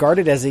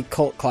regarded as a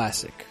cult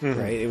classic,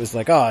 right? It was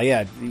like, oh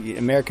yeah,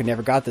 America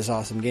never got this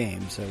awesome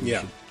game, so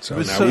yeah. So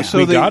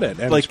they got it,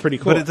 and it's pretty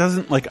cool. But it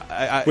doesn't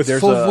with there's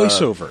full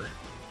voiceover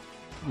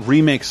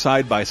remake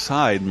side by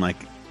side, and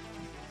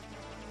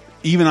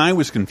even I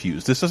was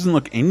confused. This doesn't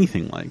look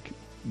anything like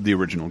the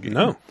original game.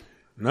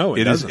 No,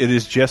 it doesn't. It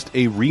is just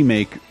a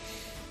remake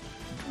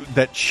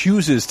that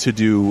chooses to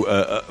do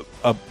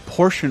a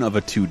portion of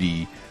a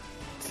 2D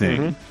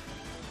thing.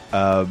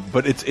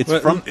 But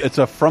it's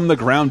a from the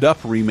ground up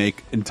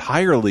remake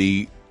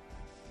entirely.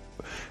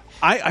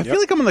 I feel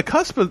like I'm on the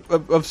cusp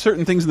of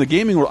certain things in the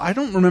gaming world. I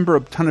don't remember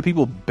a ton of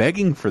people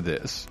begging for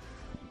this.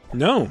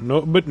 No,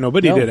 but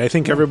nobody did. I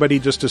think everybody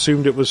just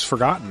assumed it was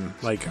forgotten.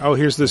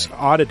 Here's this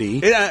oddity.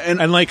 Yeah, and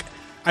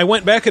I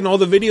went back and all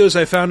the videos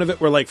I found of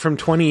it were from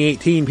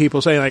 2018.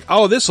 People saying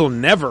oh, this will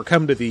never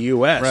come to the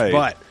U.S. Right.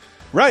 But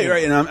right.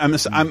 And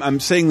I'm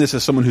saying this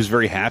as someone who's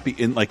very happy.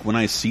 And when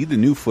I see the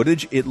new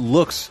footage, it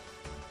looks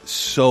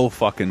so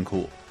fucking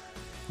cool.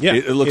 Yeah,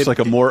 it looks like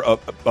a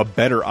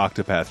better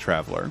Octopath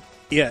Traveler.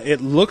 Yeah, it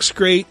looks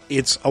great.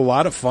 It's a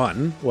lot of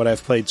fun. What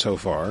I've played so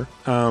far.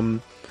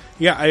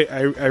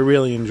 I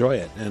really enjoy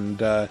it,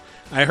 and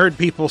I heard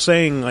people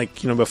saying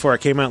before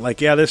it came out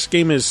this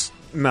game is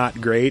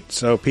not great.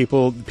 So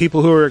people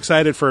who are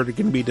excited for it are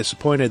going to be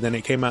disappointed. Then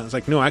it came out,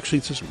 it's no, actually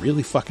it's just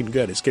really fucking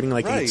good. It's getting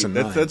right. 8s and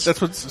 9s. That's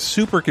what's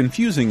super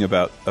confusing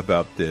about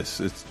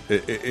this.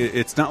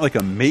 It's not like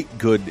a make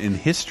good in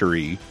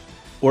history.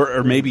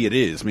 Or maybe it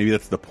is. Maybe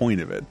that's the point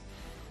of it.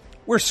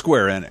 We're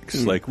Square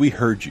Enix. We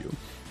heard you.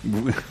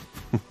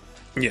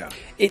 Yeah.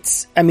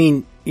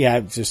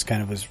 I just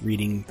kind of was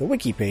reading the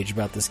wiki page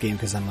about this game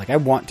because I'm I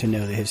want to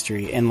know the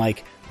history. And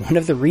one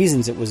of the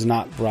reasons it was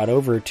not brought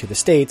over to the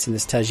States, and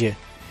this tells you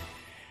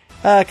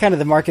kind of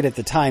the market at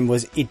the time,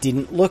 was it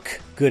didn't look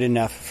good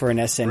enough for an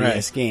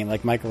SNES game.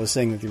 Like Michael was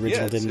saying that the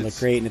original didn't look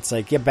great. And it's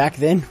back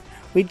then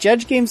We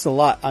judge games a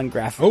lot on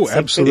graphics. Oh,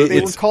 absolutely.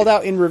 They were called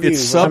out in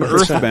reviews. It's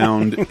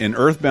sub-Earthbound, and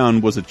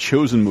Earthbound was a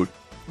chosen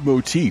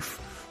motif.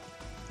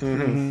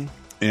 Mm-hmm.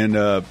 And,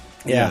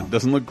 it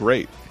doesn't look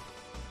great.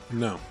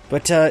 No.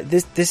 But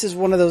this is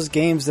one of those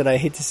games that I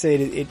hate to say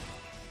it,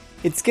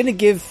 it's going to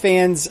give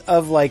fans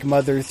of like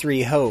Mother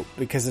 3 hope,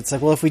 because it's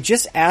like, well, if we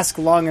just ask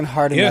long and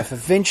hard enough,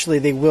 eventually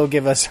they will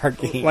give us our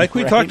game. Like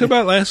we talked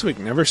about last week,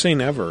 never say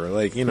never.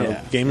 Like,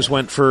 games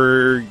went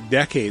for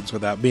decades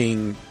without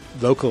being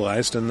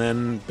localized, and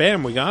then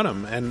bam, we got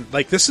them. And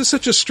like, this is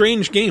such a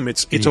strange game.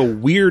 It's a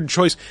weird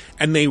choice,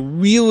 and they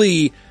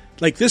really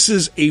like, this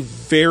is a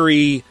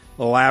very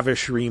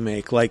lavish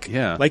remake. Like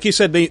you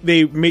said,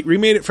 they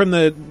remade it from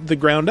the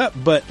ground up,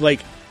 but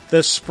like,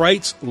 the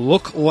sprites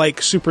look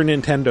like Super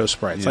Nintendo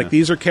sprites. Like,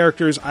 these are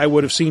characters I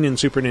would have seen in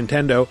Super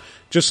Nintendo,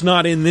 just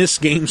not in this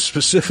game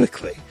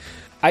specifically.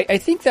 I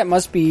think that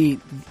must be,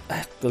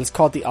 let's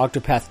call it the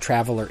Octopath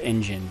Traveler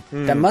engine.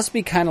 That must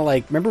be kind of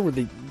like, remember where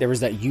there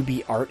was that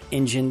UB Art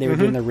engine they were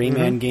doing the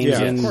Rayman games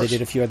in? They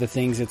did a few other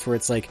things. It's where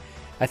it's like,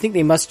 I think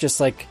they must just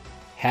like,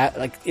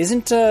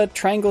 isn't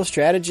Triangle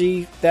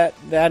Strategy that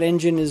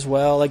engine as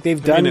well? Like,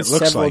 they've done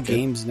several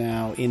games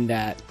now in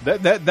that.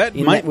 That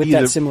might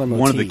be similar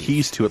motif. One of the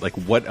keys to it. Like,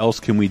 what else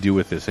can we do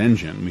with this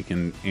engine? We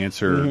can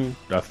answer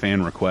a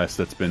fan request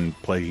that's been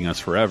plaguing us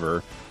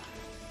forever.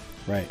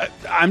 Right.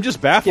 I'm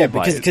just baffled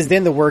by it. Because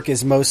then the work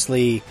is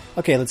mostly,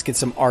 okay, let's get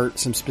some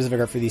specific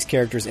art for these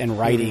characters and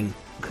writing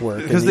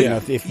work. Because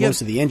if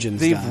most of the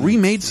engines they've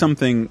remade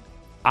something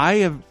I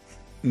have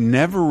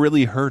never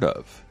really heard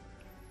of.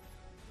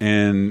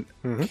 And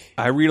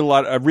I read a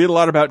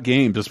lot about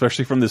games,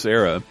 especially from this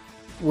era.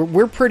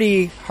 We're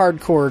pretty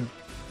hardcore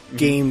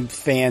game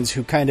fans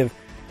who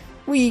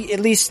we at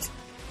least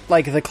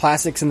like the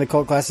classics and the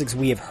cult classics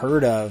we have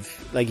heard of.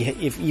 Like,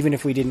 even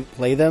if we didn't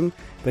play them,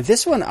 but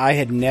this one I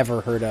had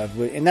never heard of,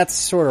 and that's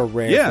sort of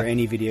rare for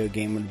any video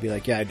game. Would be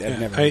like, I've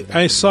never. Heard of that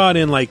I saw it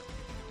in like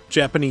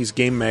Japanese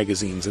game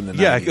magazines in the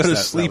 90s. I go to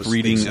sleep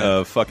reading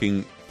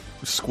fucking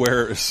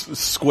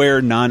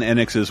Square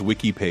non-NX's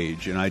wiki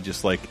page, and I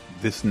just like.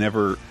 This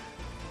never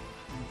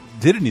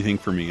did anything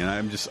for me, and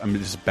I'm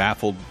just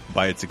baffled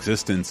by its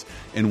existence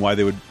and why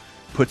they would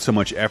put so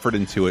much effort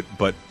into it.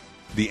 But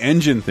the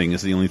engine thing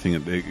is the only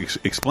thing that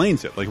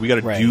explains it. Like, we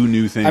got to do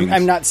new things.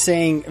 I'm not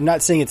saying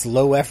it's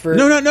low effort.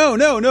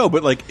 No.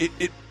 But like,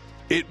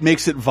 it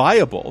makes it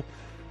viable.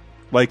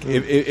 Like,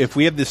 if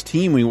we have this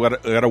team, we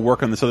got to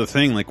work on this other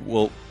thing. Like,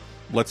 well,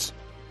 let's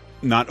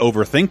not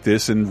overthink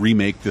this and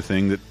remake the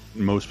thing that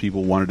most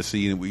people wanted to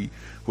see, and we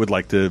would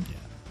like to.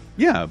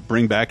 Yeah,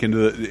 bring back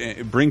into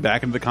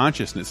the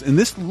consciousness, and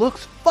this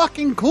looks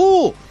fucking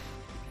cool.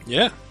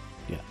 Yeah,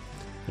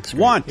 it's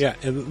great.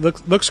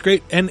 It looks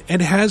great, and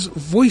it has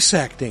voice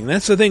acting.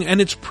 That's the thing,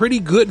 and it's pretty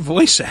good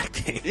voice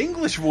acting.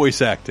 English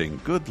voice acting,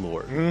 good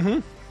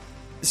lord.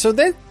 So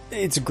that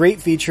it's a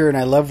great feature, and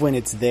I love when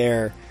it's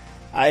there.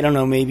 I don't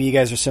know, maybe you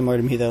guys are similar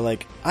to me, though.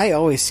 Like, I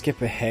always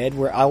skip ahead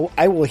where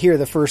I will hear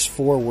the first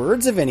 4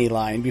 words of any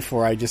line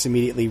before I just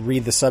immediately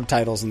read the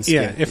subtitles and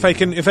skip. Yeah, if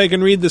I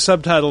can read the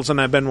subtitles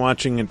and I've been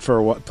watching it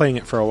playing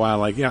it for a while,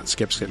 like,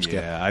 skip.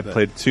 Yeah, I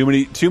played too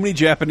many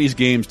Japanese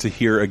games to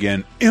hear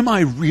again. Am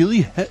I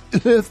really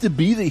have to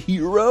be the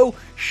hero?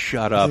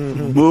 Shut up.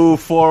 Move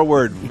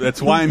forward.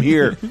 That's why I'm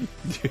here.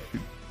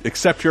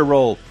 Accept your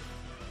role.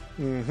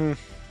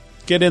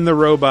 Get in the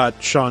robot,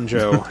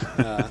 Shanjo.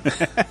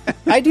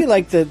 I do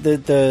like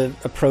the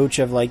approach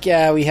of like,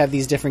 we have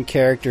these different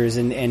characters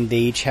and they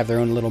each have their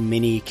own little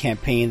mini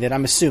campaign that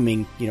I'm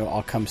assuming,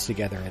 all comes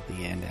together at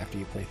the end after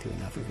you play through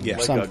enough of them. Yeah,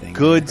 or something. A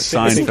good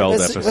Seinfeld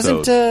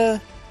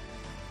episode.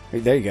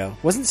 There you go.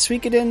 Wasn't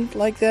Suikoden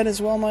like that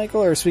as well,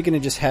 Michael? Or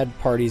Suikoden just had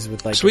parties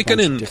with like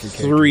Suikoden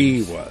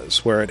 3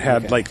 was, where it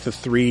had like the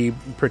 3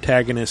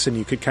 protagonists and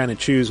you could kind of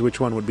choose which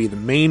one would be the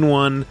main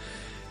one,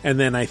 and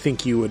then I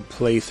think you would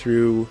play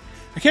through...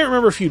 I can't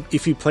remember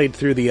if you played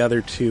through the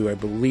other 2. I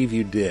believe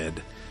you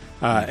did,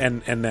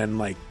 and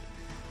then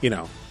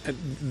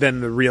then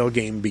the real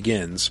game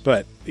begins.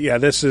 But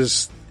this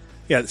is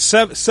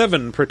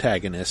 7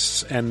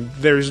 protagonists, and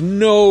there's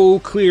no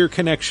clear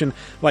connection.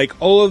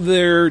 Like, all of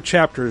their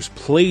chapters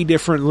play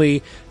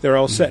differently. They're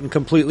all set in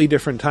completely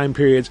different time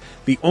periods.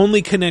 The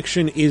only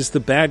connection is the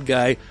bad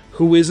guy,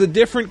 who is a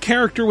different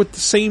character with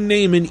the same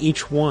name in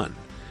each one.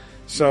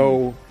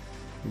 So,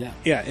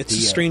 it's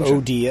a strange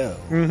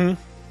ODO.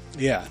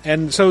 Yeah,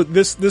 and so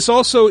this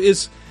also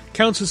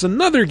counts as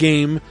another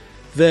game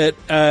that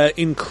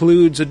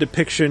includes a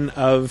depiction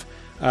of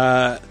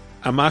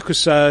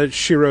Amakusa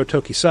Shiro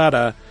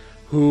Tokisada,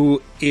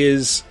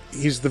 he's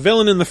the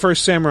villain in the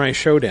first Samurai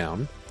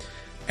Showdown,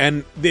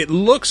 and it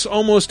looks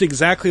almost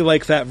exactly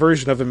like that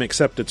version of him,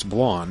 except it's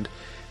blonde.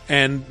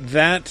 And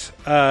that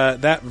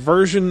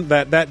version,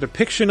 that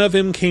depiction of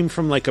him came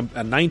from like a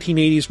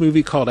 1980s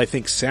movie called, I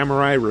think,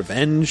 Samurai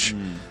Revenge,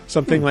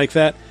 something like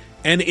that.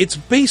 And it's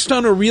based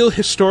on a real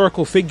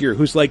historical figure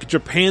who's like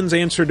Japan's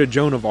answer to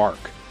Joan of Arc,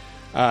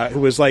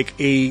 who was like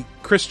a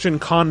Christian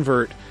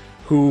convert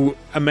who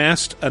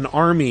amassed an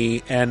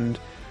army and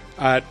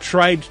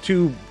tried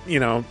to,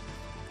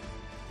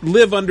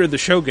 live under the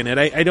shogunate.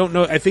 I don't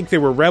know. I think they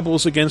were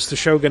rebels against the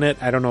shogunate.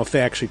 I don't know if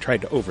they actually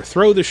tried to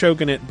overthrow the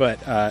shogunate,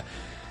 but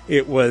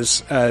it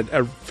was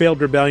a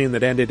failed rebellion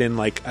that ended in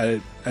like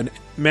a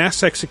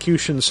mass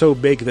execution so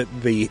big that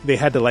they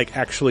had to like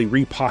actually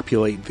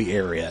repopulate the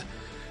area.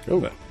 Oh,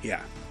 but,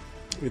 yeah,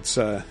 it's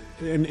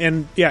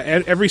and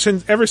ever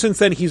since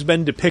then he's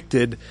been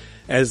depicted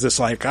as this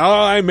like, oh,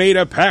 I made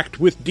a pact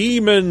with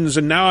demons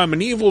and now I'm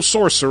an evil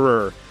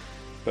sorcerer.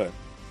 But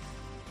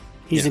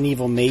he's an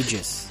evil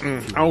magus.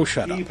 Oh,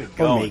 shut up! Keep it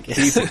going.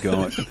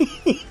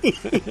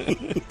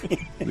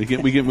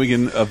 we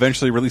can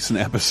eventually release an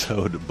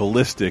episode: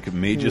 Ballistic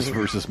Magus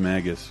versus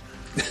Magus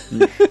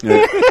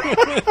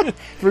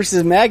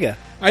versus MAGA.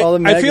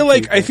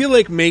 I feel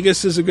like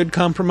Magus is a good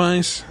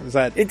compromise. Is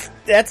that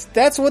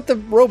that's what the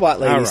robot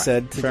lady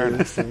said to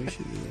do.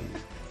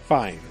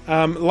 Fine.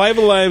 Live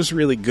Alive's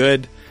really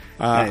good.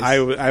 Nice.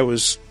 I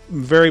was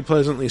very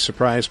pleasantly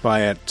surprised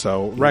by it,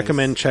 so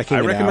recommend checking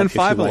it out. I recommend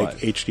Five if you Alive.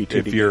 like HD2D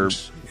if you're,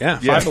 games. Yeah,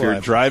 if you're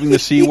driving to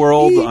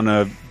SeaWorld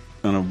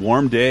on a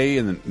warm day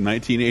in the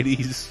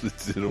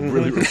 1980s, it'll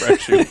really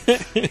refresh you.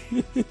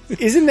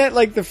 Isn't that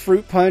like the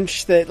fruit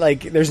punch that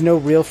like there's no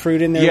real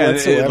fruit in there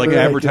whatsoever? It like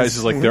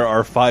advertises like there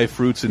are 5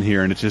 fruits in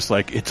here, and it's just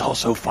like it's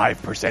also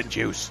 5%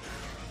 juice.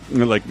 And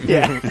they're like,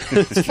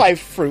 it's 5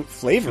 fruit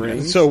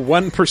flavorings. So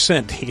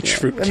 1% each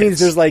fruit. That means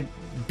there's like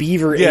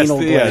beaver anal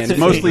gland. Yeah, it's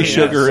mostly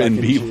sugar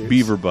and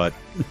beaver butt.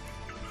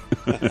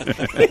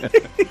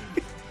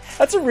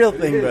 That's a real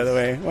thing, by the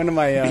way. One of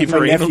my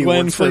beaver anal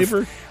gland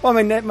flavor.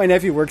 My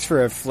nephew works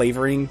for a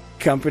flavoring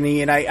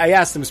company, and I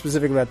asked him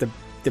specifically about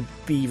the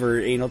beaver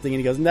anal thing, and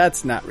he goes,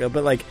 "That's not real."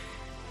 But like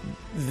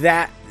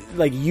that,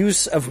 like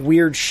use of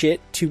weird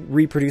shit to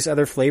reproduce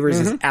other flavors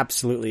is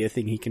absolutely a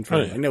thing he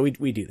confirmed. Oh, yeah. No,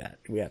 we do that.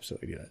 We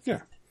absolutely do that.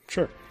 Yeah,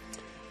 sure.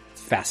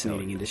 It's a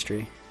fascinating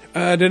industry.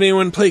 Did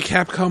anyone play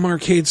Capcom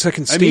Arcade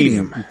Second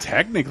Stadium? I mean,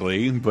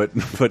 technically, but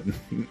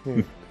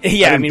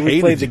yeah, I mean, we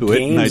played the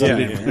games.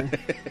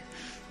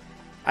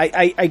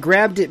 I I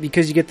grabbed it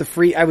because you get the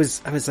free. I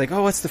was like,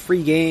 oh, what's the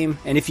free game?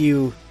 And if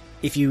you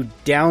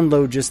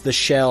download just the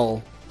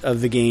shell of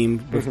the game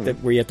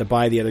where you have to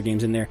buy the other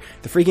games in there,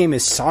 the free game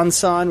is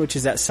Sansan, which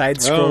is that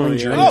side-scrolling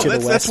journey to the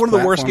west. That's one of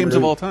the worst games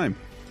of all time.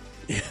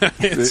 Yeah,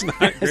 it's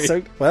not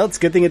great. Well, it's a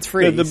good thing it's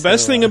free. The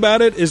best thing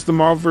about it is the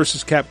Marvel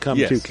vs.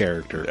 Capcom 2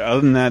 character.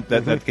 Other than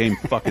that game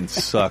fucking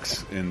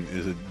sucks and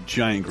is a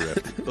giant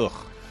grip. Ugh.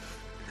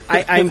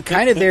 I'm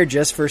kind of there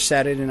just for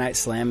Saturday Night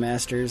Slam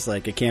Masters.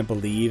 Like, I can't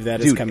believe that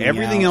is coming out.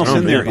 Everything else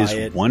in there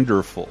is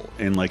wonderful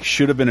and like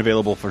should have been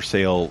available for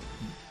sale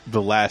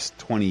the last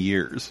 20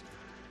 years.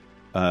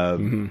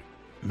 Man,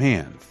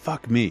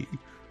 fuck me.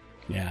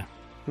 Yeah,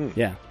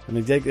 yeah. I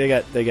mean, they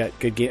got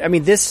good games. I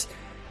mean, this.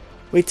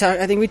 I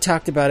think we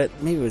talked about it.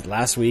 Maybe it was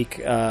last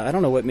week. I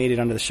don't know what made it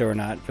onto the show or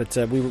not, but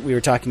we were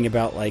talking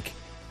about like,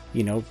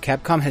 you know,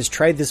 Capcom has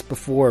tried this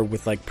before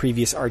with like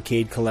previous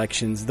arcade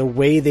collections. The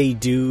way they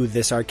do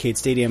this arcade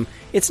stadium,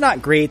 it's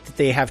not great that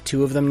they have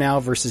 2 of them now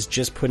versus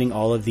just putting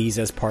all of these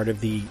as part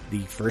of the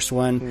first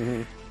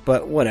one.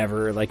 But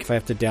whatever. Like if I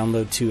have to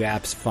download 2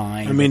 apps,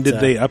 fine. I mean, did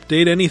they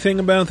update anything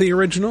about the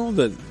original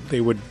that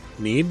they would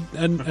need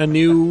a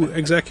new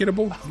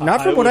executable?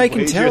 Not from what I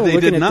can tell,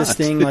 looking at this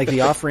thing, like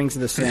the offerings are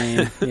the same.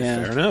 Yeah.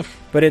 Fair enough.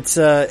 But it's,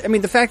 I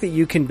mean, the fact that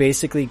you can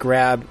basically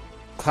grab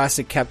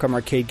classic Capcom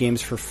arcade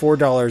games for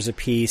 $4 a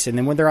piece, and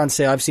then when they're on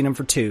sale, I've seen them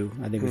for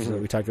 $2. I think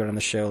we talked about it on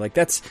the show. Like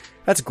that's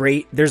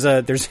great.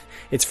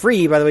 It's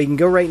free, by the way. You can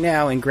go right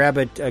now and grab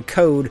a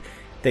code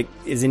that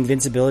is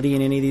invincibility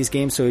in any of these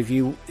games. So if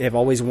you have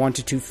always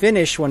wanted to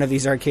finish one of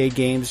these arcade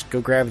games, go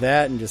grab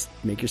that and just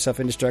make yourself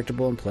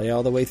indestructible and play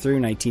all the way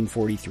through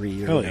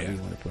 1943 or whatever you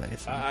want to play.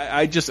 So.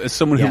 I just, as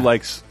someone who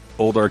likes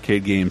old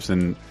arcade games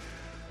and,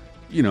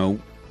 you know,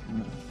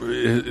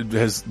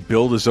 has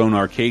built his own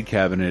arcade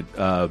cabinet,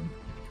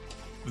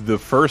 the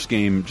first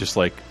game, just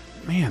like,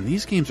 man,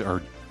 these games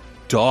are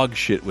dog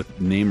shit with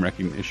name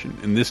recognition.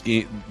 And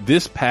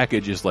this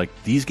package is like,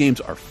 these games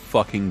are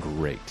fucking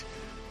great.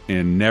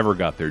 And never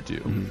got their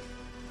due.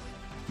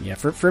 Yeah,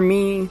 for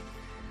me,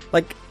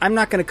 like I'm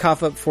not going to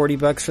cough up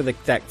 $40 for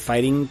that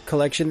fighting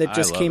collection that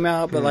just came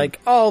out, but like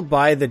I'll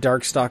buy the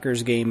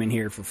Darkstalkers game in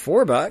here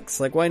for $4.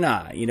 Like why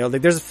not? You know,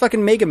 like there's a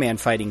fucking Mega Man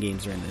fighting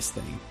games are in this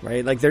thing,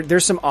 right? Like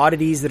there's some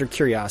oddities that are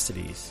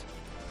curiosities.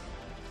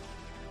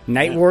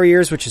 Night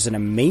Warriors, which is an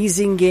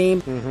amazing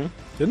game.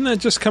 Didn't that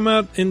just come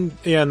out in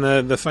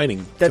the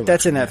fighting?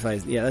 That's in that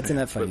fight. Yeah, that's in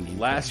that fighting game.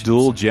 Last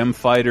Duel, Gem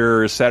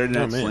Fighter, Saturday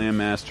Night Slam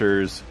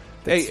Masters.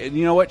 Hey,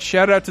 you know what?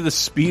 Shout out to the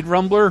Speed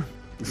Rumbler.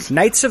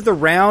 Knights of the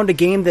Round, a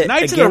game that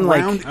Knights again, of the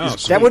Round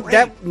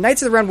that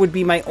Knights of the Round would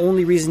be my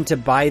only reason to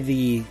buy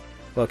the.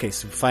 Well, okay,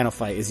 so Final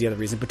Fight is the other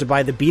reason, but to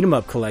buy the beat 'em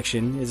up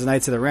collection is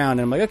Knights of the Round,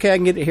 and I'm like, okay, I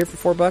can get it here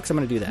for $4. I'm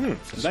going to do that.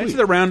 Knights of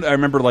the Round, I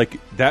remember like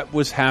that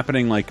was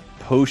happening like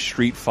post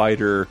Street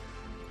Fighter.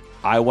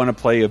 I want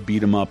to play a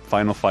beat 'em up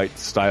Final Fight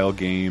style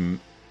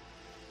game,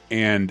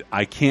 and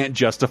I can't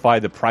justify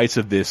the price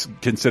of this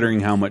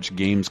considering how much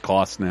games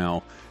cost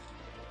now.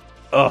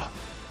 Ugh.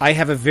 I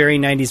have a very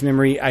 90s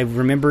memory. I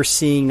remember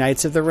seeing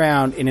Knights of the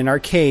Round in an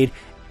arcade,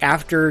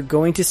 after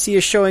going to see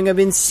a showing of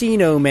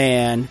Encino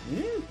Man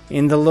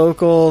in the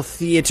local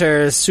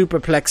theater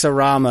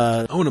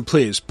Superplexorama. I want to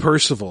play as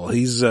Percival.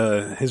 He's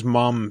his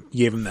mom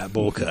gave him that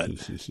bowl cut.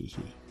 It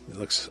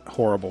looks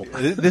horrible.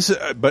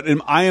 But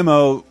in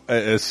IMO,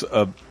 as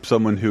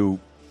someone who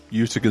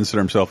used to consider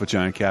himself a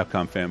giant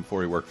Capcom fan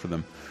before he worked for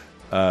them,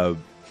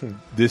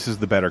 this is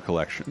the better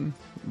collection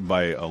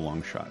by a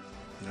long shot.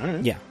 All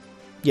right.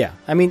 Yeah.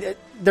 I mean,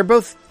 they're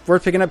both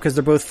worth picking up because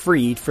they're both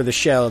free for the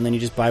shell, and then you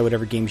just buy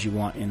whatever games you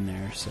want in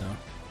there. So,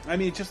 I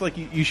mean, it's just like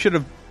you should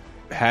have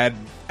had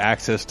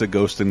access to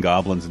Ghosts and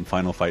Goblins and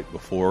Final Fight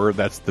before.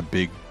 That's the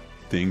big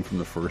thing from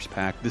the first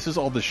pack. This is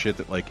all the shit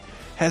that like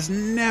has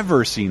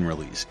never seen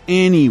release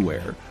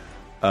anywhere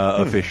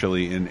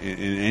officially in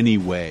any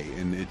way,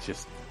 and it's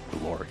just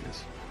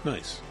glorious.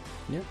 Nice.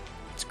 Yep,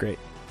 it's great.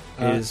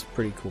 It is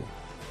pretty cool.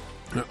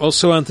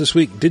 Also out this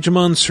week,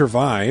 Digimon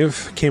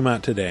Survive came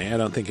out today. I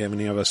don't think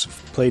any of us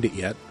have played it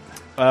yet.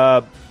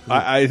 I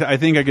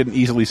think I could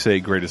easily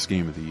say greatest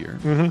game of the year.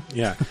 Mm-hmm.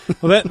 Yeah.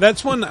 Well,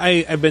 that's one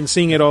I've been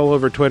seeing it all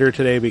over Twitter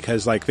today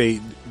because like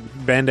Bandai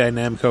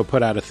Namco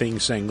put out a thing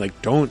saying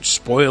like don't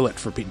spoil it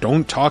for people,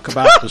 don't talk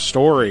about the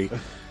story.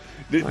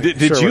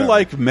 Did you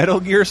like Metal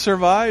Gear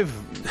Survive?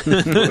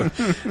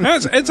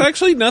 It's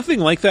actually nothing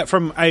like that.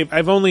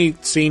 I've only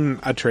seen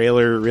a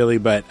trailer really,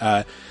 but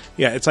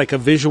yeah, it's like a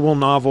visual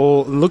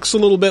novel. It looks a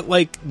little bit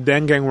like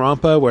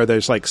Danganronpa, where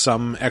there's like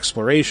some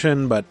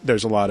exploration, but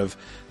there's a lot of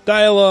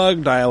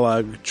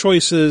dialogue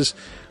choices.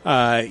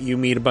 You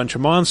meet a bunch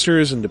of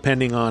monsters, and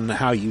depending on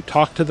how you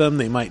talk to them,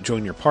 they might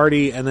join your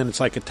party, and then it's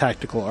like a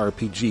tactical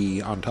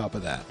RPG on top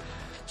of that.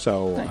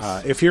 So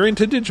nice. If you're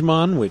into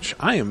Digimon, which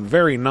I am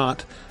very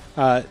not,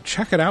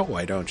 check it out,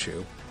 why don't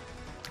you?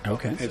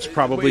 Okay. It's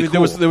probably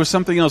cool. There was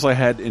something else I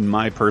had in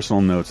my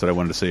personal notes that I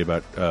wanted to say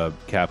about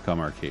Capcom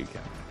Arcade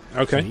Cabinet.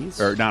 Okay. Please?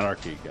 Or not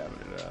Arcade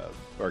Cabinet,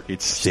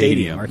 Arcade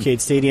Stadium.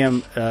 Arcade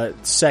Stadium,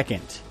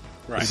 second.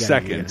 Right.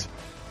 Second.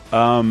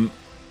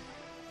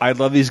 I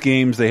love these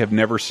games. They have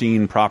never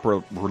seen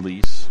proper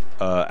release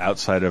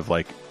outside of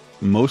like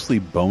mostly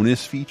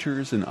bonus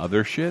features and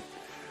other shit.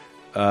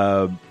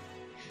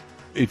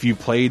 If you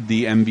played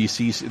the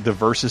MVC, the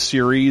Versus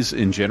series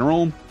in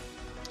general,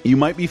 you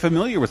might be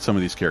familiar with some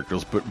of these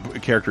characters,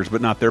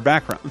 but not their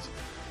backgrounds.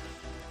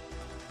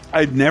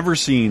 I've never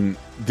seen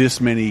this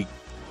many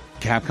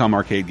Capcom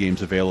arcade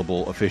games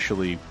available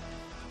officially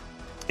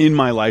in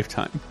my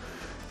lifetime.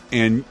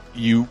 And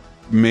you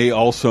may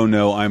also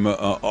know I'm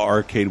a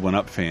Arcade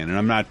 1-Up fan, and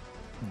I'm not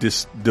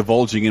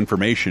divulging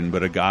information,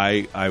 but a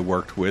guy I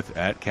worked with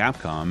at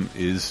Capcom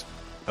is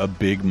a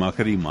big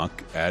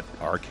muckety-muck at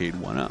Arcade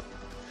 1-Up.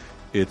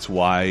 It's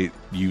why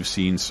you've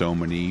seen so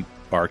many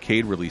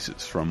arcade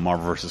releases, from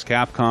Marvel vs.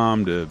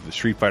 Capcom to the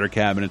Street Fighter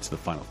cabinet to the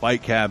Final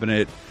Fight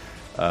cabinet,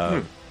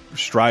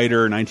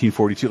 Strider,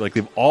 1942. Like,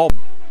 they've all...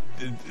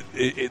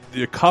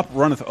 the cup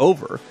runneth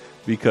over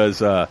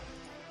because,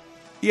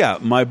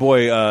 my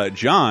boy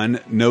John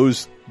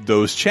knows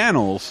those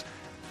channels,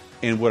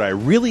 and what I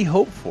really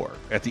hope for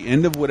at the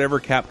end of whatever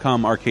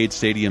Capcom Arcade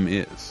Stadium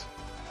is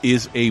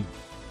a...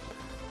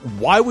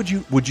 Why would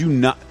you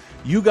not...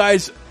 You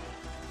guys...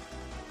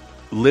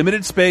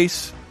 Limited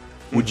space.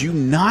 Would you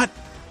not...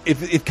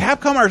 If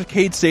Capcom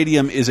Arcade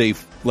Stadium is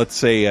let's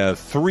say a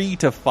 3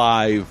 to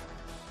 5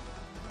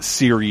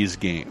 series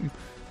game,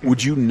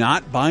 would you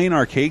not buy an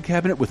arcade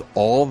cabinet with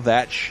all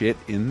that shit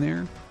in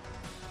there?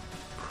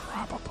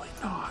 Probably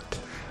not.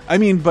 I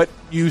mean, but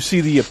you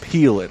see the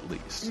appeal at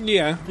least.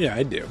 Yeah,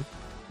 I do.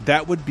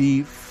 That would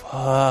be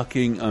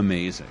fucking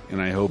amazing, and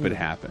I hope it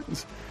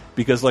happens.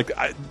 Because, like,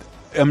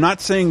 I'm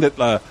not saying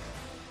that...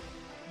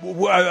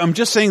 I'm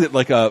just saying that,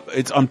 like,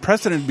 it's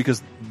unprecedented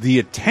because the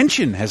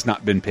attention has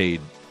not been paid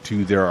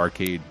to their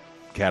arcade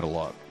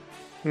catalog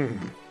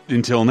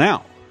until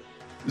now.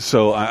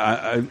 So,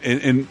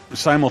 and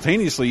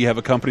simultaneously, you have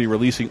a company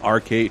releasing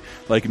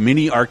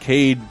mini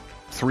arcade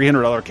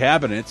 $300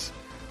 cabinets.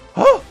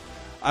 Oh,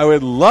 I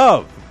would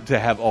love to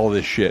have all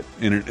this shit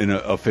in an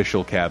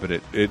official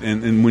cabinet.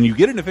 And when you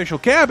get an official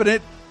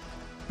cabinet,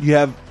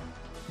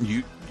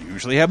 you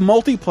usually have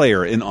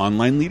multiplayer and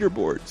online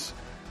leaderboards.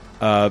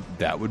 How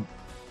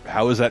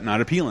is that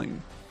not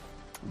appealing?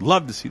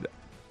 Love to see that.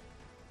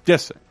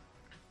 Just saying.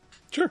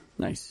 Sure.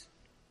 Nice.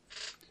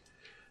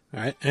 All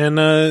right, and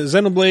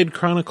Xenoblade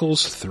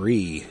Chronicles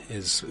 3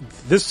 is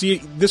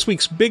this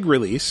week's big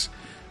release.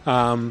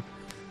 I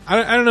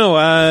don't know.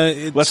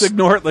 Let's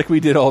ignore it like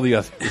we did all the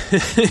others.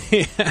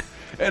 Yeah.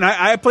 And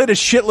I played a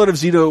shitload of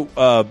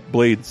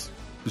Xenoblades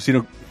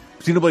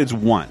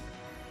 1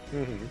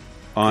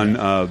 on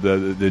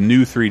the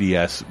new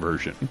 3DS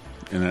version.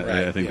 And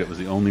I think that was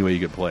the only way you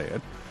could play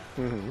it.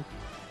 Mm-hmm.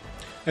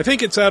 I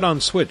think it's out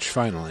on Switch,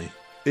 finally.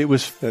 It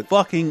was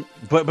fucking...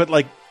 But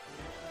like,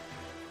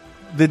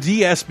 the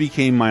DS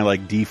became my,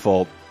 like,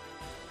 default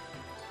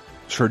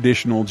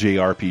traditional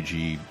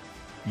JRPG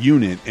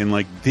unit. And,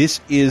 like,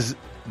 this is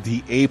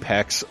the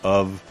apex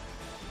of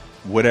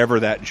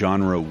whatever that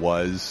genre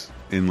was.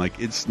 And, like,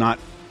 it's not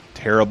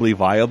terribly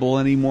viable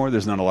anymore.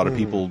 There's not a lot of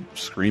people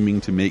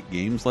screaming to make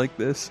games like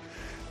this.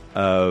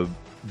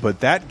 but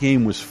that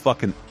game was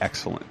fucking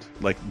excellent,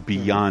 like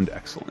beyond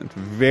excellent,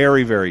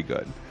 very, very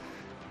good.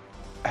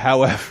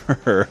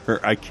 However,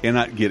 I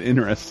cannot get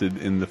interested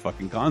in the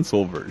fucking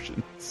console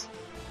versions.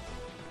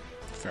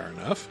 Fair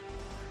enough.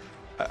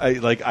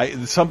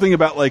 Something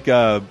about like,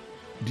 do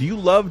you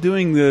love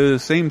doing the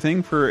same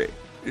thing for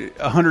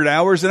 100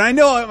 hours? And I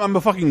know I'm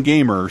a fucking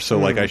gamer, so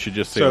like I should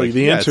just say. So like,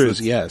 the answer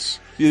is yes.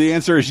 The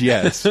answer is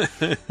yes.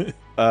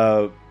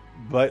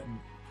 But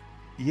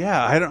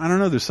yeah, I don't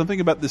know. There's something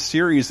about this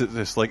series that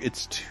just like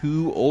it's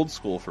too old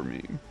school for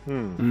me.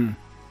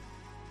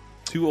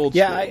 Too old.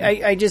 Yeah,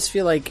 school. I just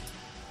feel like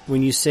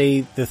when you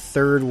say the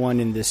third one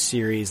in this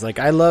series, like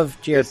I love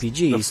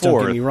JRPGs.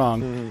 Don't get me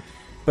wrong,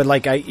 but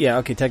like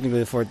technically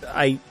the fourth.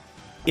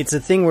 It's a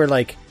thing where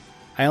like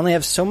I only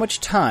have so much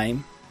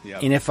time.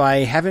 Yep. And if I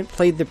haven't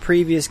played the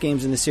previous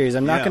games in the series,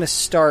 I'm not going to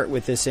start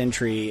with this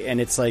entry.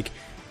 And it's like,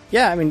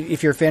 yeah, I mean,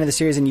 if you're a fan of the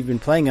series and you've been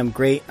playing them,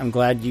 great. I'm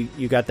glad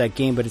you got that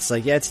game. But it's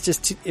like, yeah, it's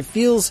just, it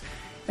feels,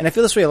 and I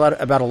feel this way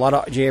about a lot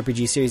of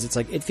JRPG series. It's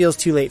like, it feels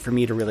too late for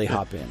me to really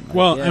hop in. Like,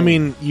 well, I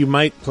mean, you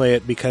might play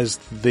it because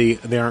they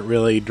aren't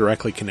really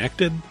directly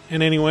connected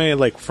in any way.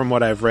 Like, from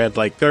what I've read,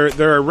 like,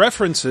 there are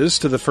references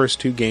to the first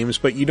two games,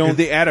 but you don't. Did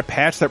they add a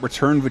patch that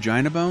returned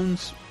vagina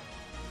bones?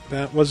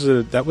 That was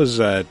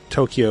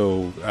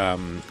Tokyo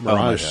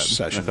Mirage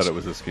Sessions. I thought it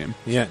was this game.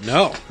 Yeah,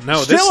 no.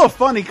 Still a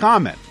funny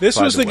comment. This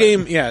was the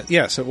game. Yeah,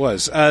 yes, it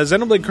was.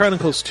 Xenoblade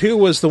Chronicles 2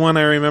 was the one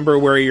I remember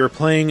where you're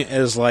playing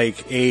as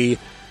like a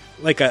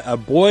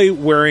boy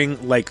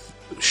wearing like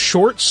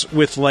shorts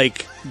with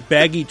like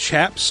baggy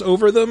chaps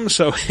over them.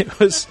 So it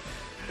was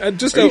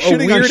just a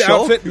weird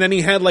outfit, and then he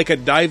had like a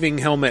diving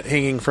helmet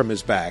hanging from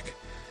his back.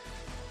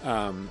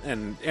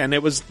 And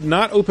it was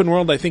not open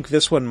world. I think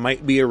this one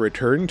might be a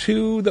return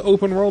to the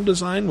open world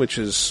design, which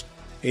is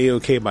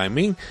A-okay by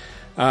me.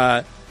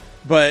 But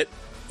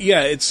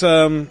yeah, it's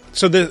a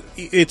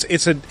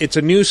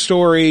new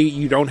story.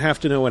 You don't have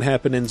to know what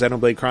happened in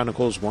Xenoblade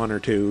Chronicles 1 or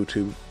 2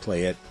 to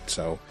play it.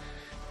 So,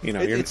 you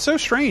know, it's so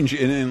strange,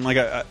 and like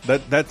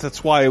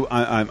that's why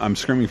I'm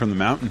screaming from the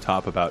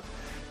mountaintop about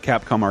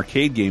Capcom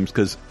arcade games,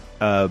 because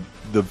the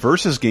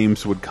Versus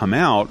games would come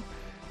out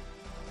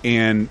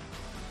and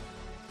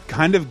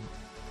kind of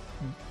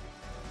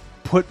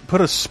put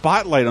a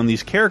spotlight on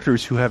these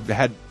characters who have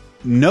had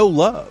no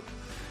love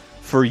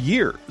for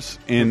years,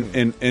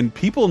 and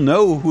people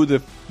know who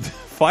the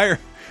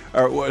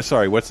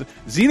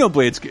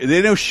Xenoblade's.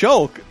 They know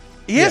Shulk.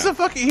 He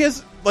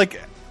has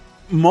like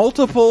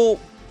multiple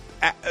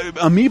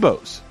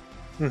amiibos.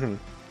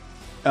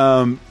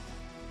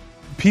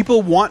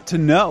 People want to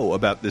know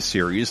about this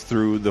series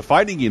through the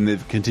fighting game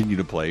they've continued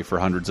to play for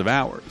hundreds of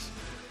hours.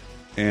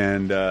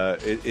 And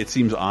it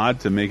seems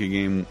odd to make a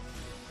game.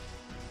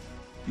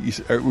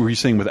 Were you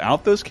saying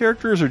without those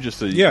characters, or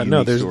just a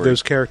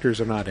those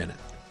characters are not in it.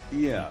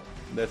 Yeah,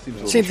 that seems. A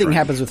little Same thing strange.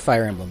 happens with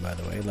Fire Emblem, by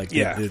the way. Like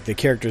the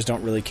characters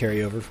don't really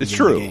carry over from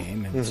the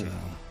game. And so.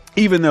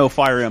 Even though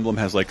Fire Emblem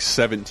has like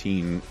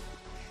 17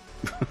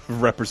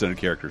 represented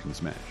characters in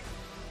Smash.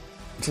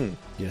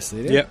 Yes,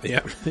 they do.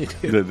 Yeah, they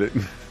do.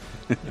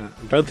 I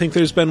don't think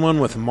there's been one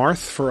with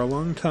Marth for a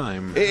long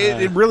time.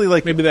 It really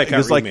like maybe that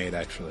got remade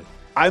actually.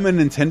 I'm a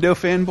Nintendo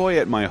fanboy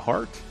at my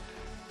heart,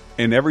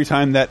 and every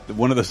time that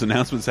one of those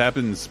announcements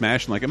happened in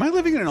Smash, I'm like, am I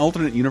living in an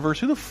alternate universe?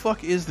 Who the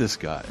fuck is this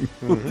guy?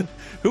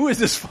 Who is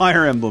this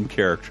Fire Emblem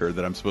character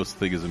that I'm supposed to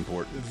think is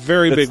important?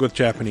 Very big with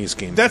Japanese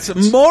games.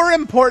 That's more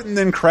important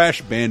than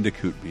Crash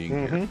Bandicoot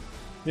being here.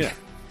 Yeah.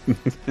 Well,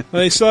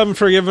 they still haven't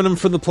forgiven him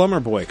for the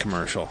Plumber Boy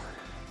commercial.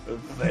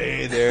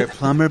 Hey there,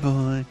 Plumber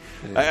Boy.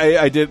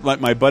 I did,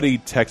 like, my buddy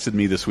texted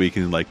me this week,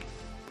 and like,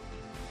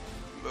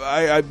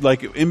 I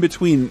like in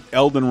between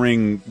Elden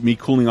Ring, me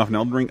cooling off in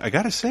Elden Ring, I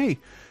gotta say,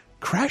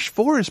 Crash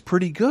 4 is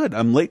pretty good.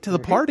 I'm late to the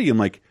party. I'm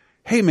like,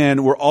 hey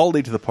man, we're all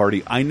late to the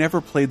party. I never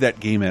played that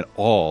game at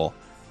all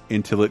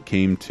until it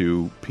came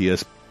to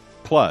PS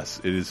Plus.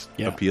 It is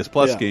a PS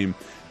Plus game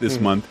this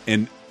month,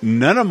 and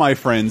none of my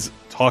friends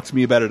talked to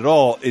me about it at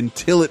all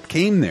until it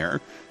came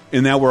there,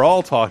 and now we're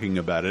all talking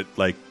about it,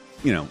 like,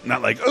 you know,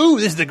 not like, oh,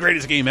 this is the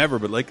greatest game ever,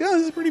 but like, oh,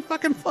 this is pretty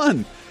fucking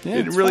fun. Yeah,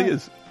 it really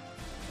is.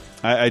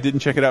 I didn't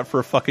check it out for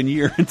a fucking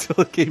year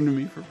until it came to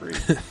me for free.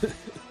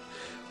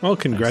 Well,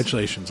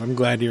 congratulations. I'm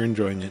glad you're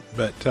enjoying it.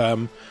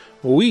 But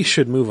we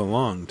should move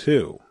along,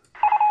 too.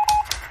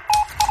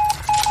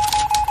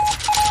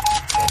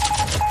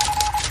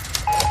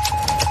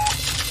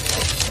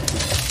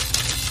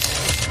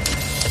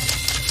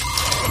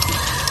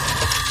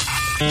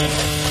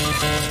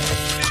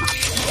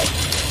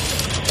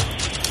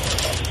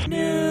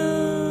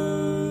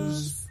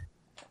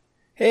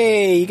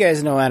 Hey, you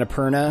guys know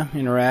Annapurna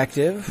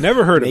Interactive.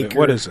 Never heard of it.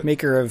 What is it?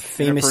 Maker of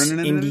famous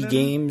indie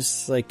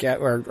games, like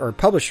or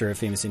publisher of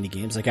famous indie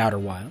games like Outer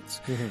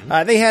Wilds.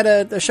 They had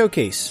a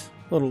showcase.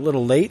 A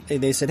little late.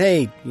 They said,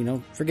 hey, you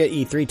know, forget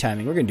E3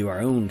 timing. We're going to do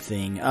our own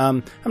thing.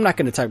 I'm not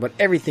going to talk about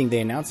everything they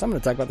announced. I'm going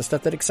to talk about the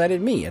stuff that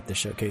excited me at the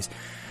showcase.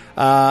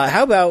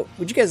 How about,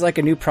 would you guys like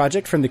a new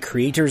project from the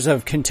creators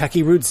of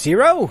Kentucky Route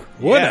Zero?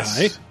 Would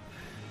I?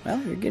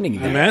 Well, you're getting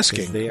it. I'm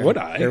asking, would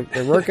I?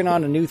 They're working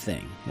on a new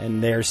thing,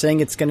 and they're saying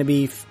it's going to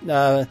be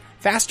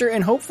faster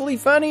and hopefully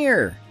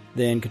funnier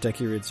than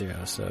Kentucky Route Zero.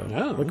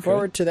 So look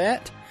forward to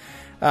that.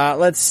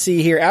 Let's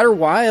see here. Outer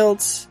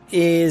Wilds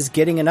is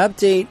getting an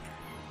update.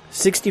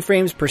 60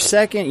 frames per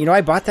second. You know,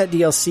 I bought that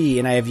DLC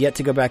and I have yet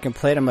to go back and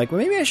play it. I'm like, well,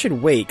 maybe I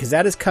should wait because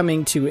that is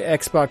coming to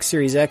Xbox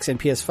Series X and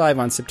PS5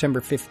 on September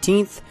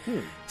 15th.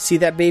 See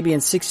that baby in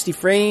 60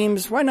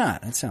 frames? Why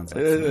not? That sounds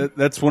like fun.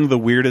 That's one of the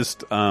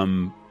weirdest.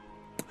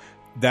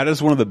 That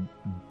is one of the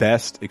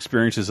best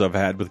experiences I've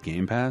had with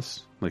Game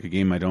Pass. Like a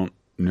game I don't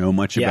know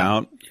much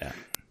about. Yeah.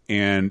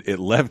 And it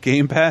left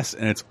Game Pass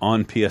and it's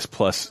on PS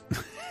Plus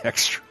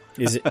Extra.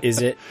 Is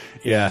it?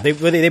 Yeah.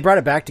 They brought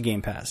it back to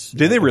Game Pass.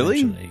 Did they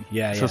really?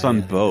 Yeah. So it's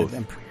on both.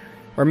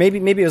 Or maybe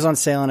it was on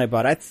sale and I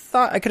bought it.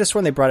 I could have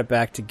sworn they brought it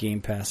back to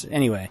Game Pass.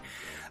 Anyway.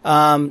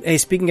 Hey,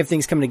 speaking of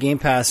things coming to Game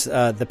Pass,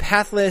 the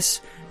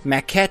Pathless,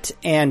 Maquette,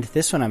 and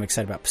this one I'm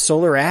excited about.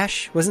 Solar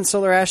Ash. Wasn't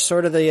Solar Ash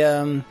sort of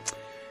the,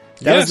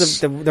 that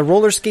was the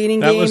roller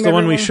skating game? That was the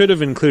one we should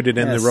have included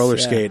in the roller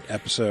skate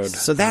episode.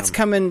 So that's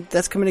coming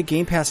to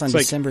Game Pass on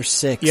December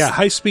 6th. Yeah,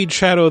 High Speed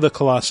Shadow of the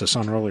Colossus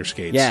on roller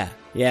skates.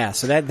 Yeah.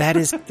 So that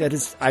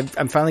is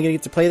I'm finally going to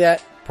get to play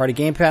that. Part of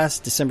Game Pass,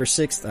 December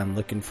 6th. I'm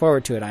looking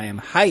forward to it. I am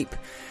hype.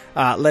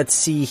 Let's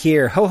see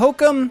here.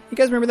 Ho-Hokum. You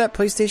guys remember that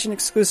PlayStation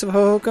exclusive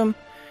Ho-Hokum?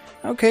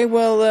 Okay,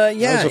 well,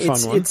 yeah, that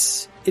was a fun one.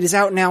 It is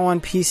out now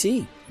on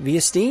PC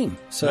via Steam,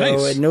 so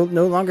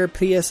no longer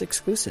PS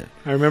exclusive.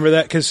 I remember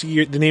that because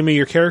the name of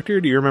your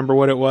character. Do you remember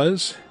what it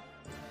was?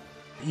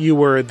 You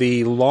were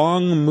the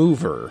Long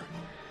Mover,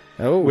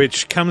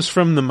 which comes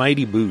from the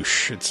Mighty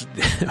Boosh. It's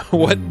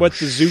what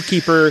the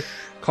zookeeper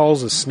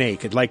calls a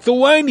snake. It's like the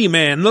Windy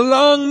Man, the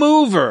Long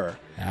Mover.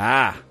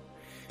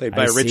 Played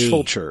by Rich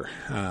Fulcher.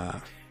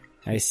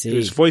 I see.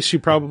 Whose voice you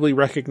probably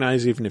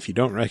recognize, even if you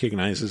don't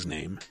recognize his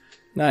name.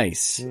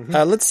 Nice.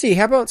 Let's see.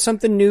 How about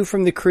something new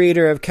from the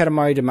creator of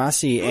Katamari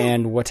Damacy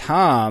and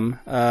Watam?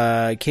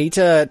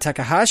 Keita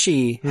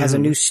Takahashi has a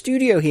new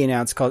studio he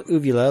announced called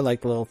Uvula,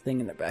 like the little thing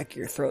in the back of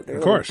your throat there,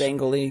 little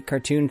dangly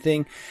cartoon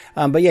thing.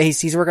 But yeah,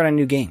 he's working on a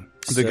new game.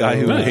 The guy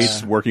who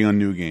hates working on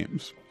new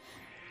games.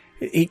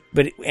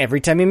 But every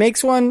time he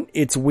makes one,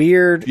 it's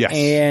weird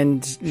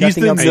and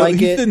nothing else like it.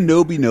 He's the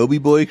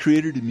Nobi boy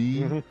creator to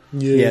me.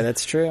 Yeah,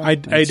 that's true. I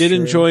did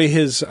enjoy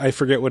his, I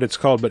forget what it's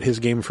called, but his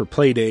game for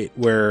Playdate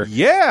where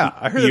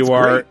I heard you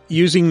are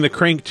using the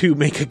crank to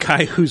make a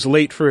guy who's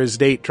late for his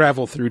date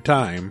travel through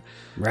time.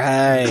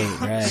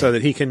 Right. So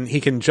that he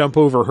can jump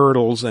over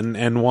hurdles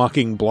and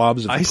walking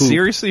blobs of poop. I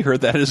seriously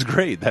heard that is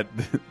great.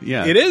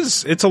 It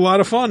is. It's a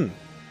lot of fun.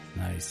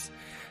 Nice.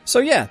 So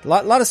yeah, a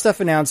lot of stuff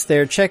announced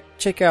there.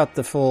 Check out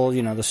the full,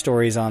 the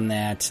stories on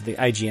that. The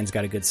IGN's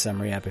got a good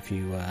summary up if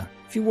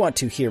you want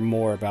to hear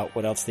more about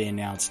what else they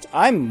announced.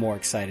 I'm more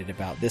excited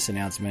about this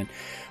announcement.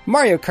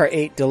 Mario Kart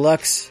 8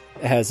 Deluxe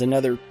has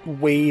another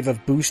wave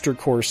of booster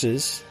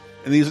courses.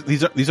 And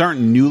these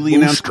aren't newly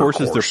announced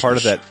courses. They're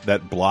part of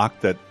that block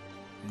that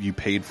you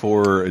paid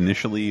for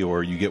initially,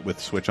 or you get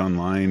with Switch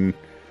Online.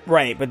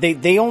 Right, but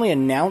they only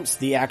announce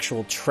the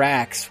actual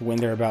tracks when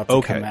they're about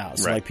to come out.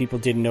 So like people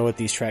didn't know what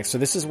these tracks. So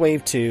this is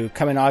Wave 2,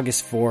 coming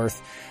August 4th.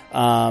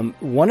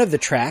 One of the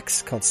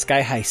tracks called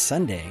Sky High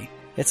Sunday,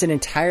 it's an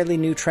entirely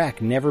new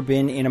track, never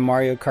been in a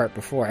Mario Kart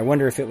before. I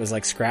wonder if it was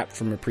like scrapped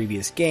from a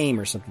previous game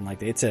or something like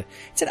that. It's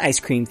an ice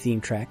cream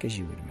themed track, as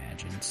you would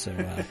imagine. So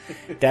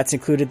that's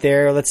included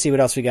there. Let's see what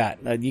else we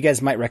got. You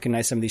guys might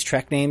recognize some of these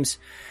track names.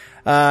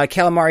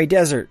 Calamari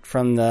Desert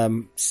from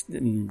the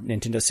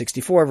Nintendo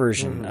 64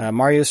 version,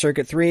 Mario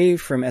Circuit 3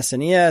 from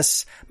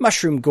SNES,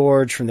 Mushroom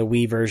Gorge from the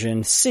Wii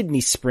version,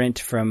 Sydney Sprint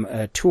from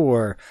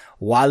Tour,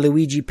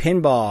 Waluigi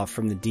Pinball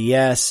from the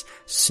DS,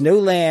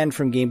 Snowland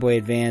from Game Boy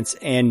Advance,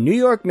 and New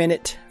York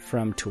Minute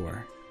from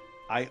Tour.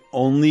 I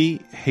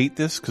only hate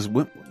this because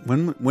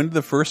when did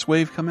the first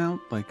wave come out?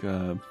 Like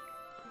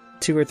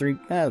 2 or 3,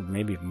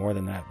 maybe more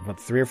than that. What,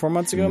 3 or 4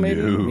 months ago?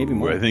 Maybe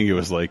more. I think it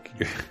was like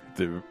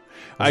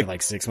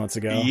like 6 months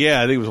ago?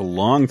 Yeah, I think it was a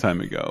long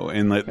time ago.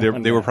 And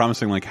they were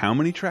promising like how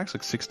many tracks?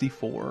 Like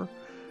 64?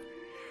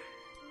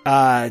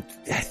 I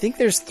think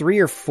there's 3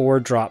 or 4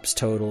 drops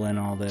total in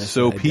all this.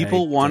 So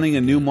people wanting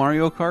a new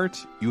Mario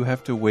Kart, you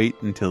have to wait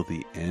until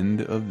the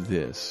end of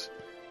this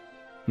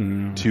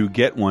to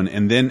get one,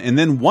 and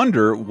then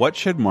wonder what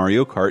should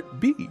Mario Kart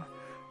be.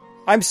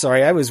 I'm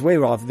sorry, I was way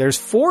off. There's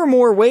 4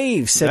 more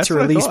waves set to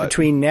release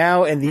between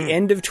now and the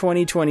end of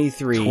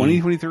 2023.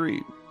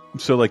 2023.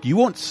 So like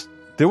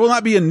there will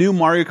not be a new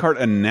Mario Kart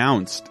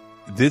announced.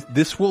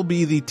 This will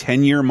be the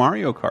 10-year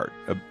Mario Kart.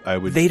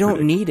 They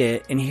don't need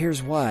it, and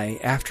here's why.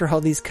 After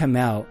all these come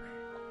out,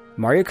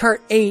 Mario Kart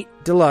 8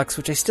 Deluxe,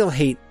 which I still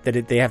hate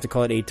that they have to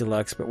call it 8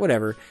 Deluxe, but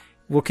whatever,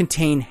 will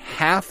contain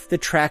half the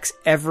tracks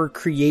ever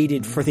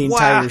created for the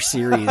entire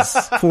series.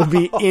 Will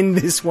be in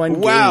this one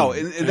game. Wow,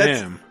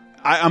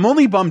 I'm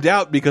only bummed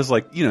out because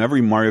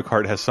every Mario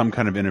Kart has some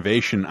kind of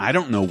innovation. I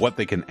don't know what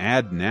they can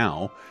add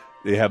now.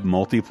 They have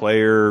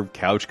multiplayer,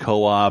 couch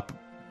co-op,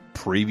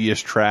 previous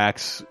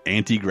tracks,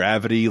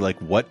 anti-gravity. Like,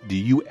 what do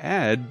you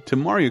add to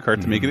Mario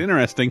Kart to make it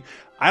interesting?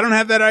 I don't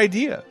have that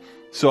idea,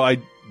 so I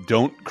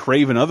don't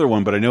crave another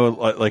one. But I know,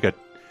 like, do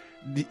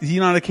you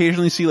not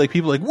occasionally see like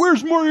people like,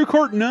 "Where's Mario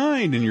Kart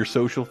 9?" in your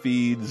social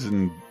feeds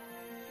and.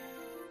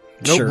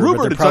 No, sure, rumored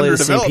but they're it's probably under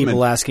the same development.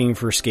 people asking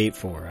for Skate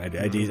 4. I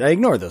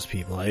ignore those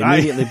people. I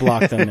immediately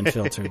block them and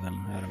filter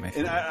them out of my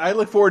feed. And I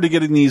look forward to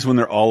getting these when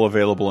they're all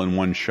available in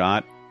one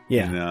shot.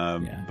 Yeah.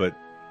 And, but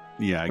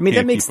yeah, I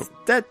mean,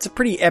 that's a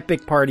pretty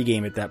epic party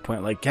game at that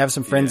point. Like, have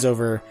some friends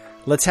over.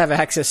 Let's have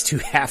access to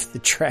half the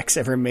tracks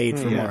ever made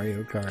for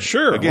Mario Kart.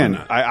 Sure.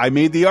 Again, I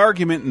made the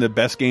argument in the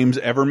best games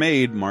ever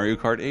made, Mario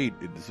Kart 8.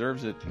 It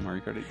deserves it.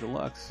 Mario Kart 8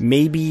 Deluxe.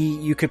 Maybe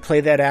you could play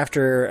that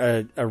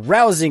after a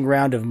rousing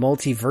round of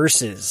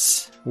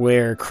multiverses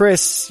where,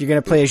 Chris, you're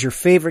going to play as your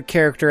favorite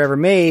character ever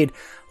made,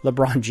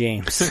 LeBron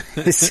James.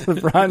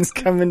 LeBron's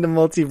coming to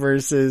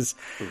multiverses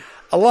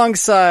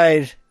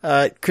alongside...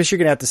 Chris, you're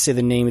going to have to say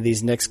the name of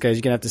these next guys.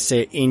 You're going to have to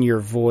say it in your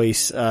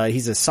voice.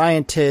 He's a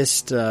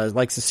scientist,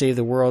 likes to save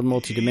the world,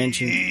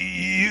 multi-dimension.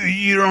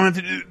 You don't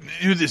have to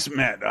do this,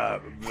 Matt.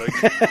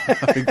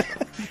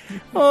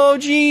 Oh,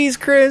 geez,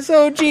 Chris.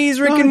 Oh, geez,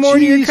 Rick and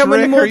Morty are coming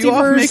Rick, to multiverses. Are you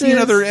off making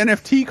another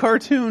NFT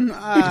cartoon?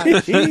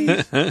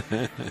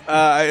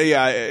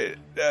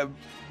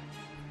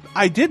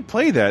 I did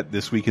play that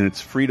this week in its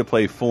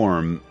free-to-play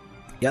form,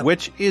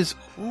 which is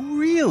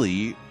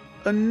really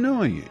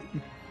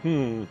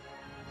annoying.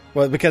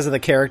 Well, because of the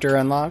character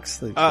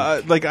unlocks?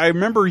 Like, I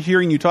remember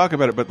hearing you talk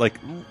about it, but, like,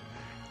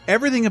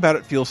 everything about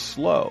it feels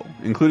slow,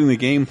 including the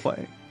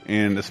gameplay,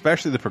 and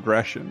especially the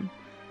progression.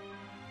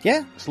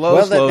 Yeah.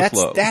 Slow.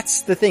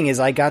 That's the thing, is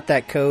I got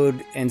that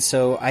code, and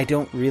so I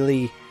don't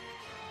really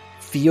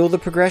feel the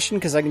progression,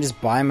 because I can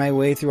just buy my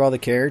way through all the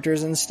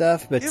characters and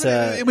stuff, but...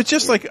 it was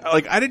just like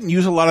I didn't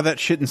use a lot of that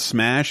shit in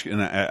Smash,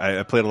 and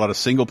I played a lot of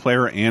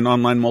single-player and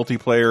online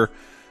multiplayer.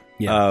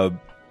 Yeah.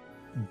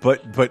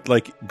 But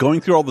like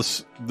going through all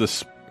this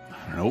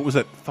I don't know, what was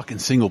that fucking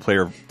single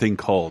player thing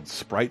called?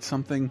 Sprite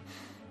something?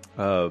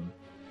 From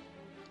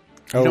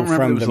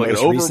the like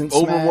most an recent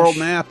overworld Smash?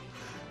 map.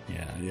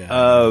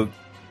 Yeah.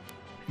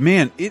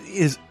 Man, it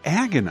is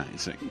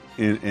agonizing,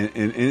 and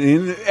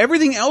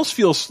everything else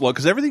feels slow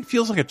because everything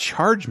feels like a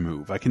charge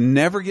move. I can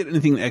never get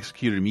anything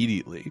executed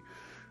immediately,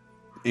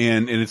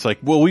 and it's like,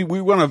 well, we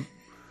want to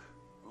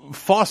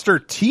foster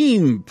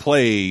team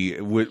play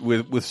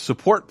with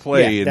support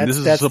play, and this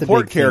is a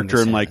support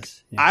character, and like,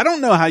 I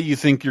don't know how you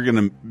think you're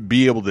going to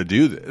be able to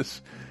do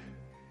this.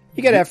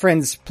 You got to have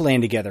friends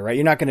playing together, right?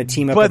 You're not going to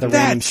team up with a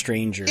random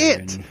stranger.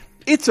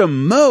 It's a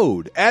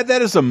mode. Add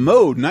that as a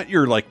mode, not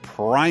your like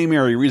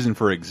primary reason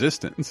for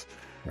existence.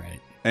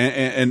 Right.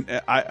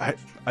 And I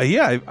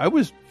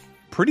was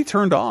pretty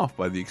turned off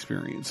by the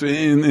experience.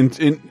 In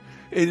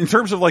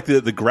terms of like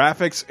the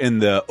graphics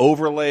and the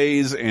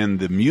overlays and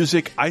the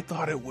music, I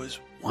thought it was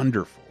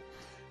wonderful.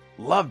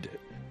 Loved it.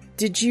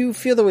 Did you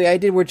feel the way I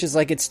did, which is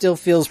like it still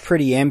feels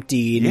pretty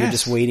empty, and you're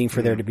just waiting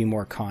for there to be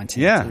more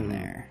content in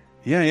there?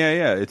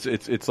 Yeah.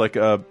 It's like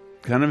a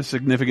kind of a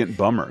significant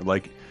bummer.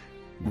 Like,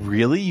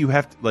 really, you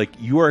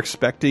are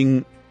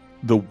expecting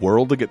the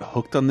world to get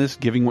hooked on this,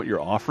 giving what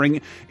you're offering.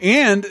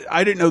 And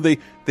I didn't know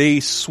they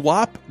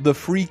swap the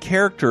free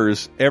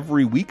characters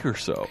every week or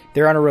so.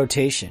 They're on a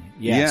rotation.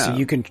 Yeah. So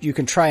you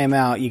can try them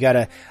out. You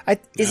gotta,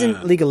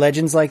 isn't League of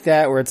Legends like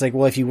that, where it's like,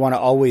 well, if you want to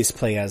always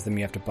play as them,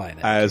 you have to buy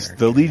that. As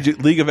character. The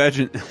League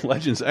of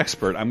Legends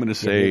expert, I'm going to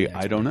say,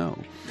 I don't know.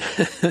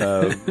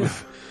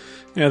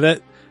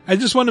 I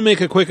just want to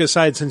make a quick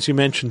aside since you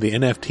mentioned the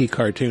NFT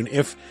cartoon.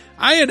 If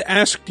I had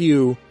asked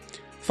you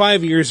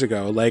 5 years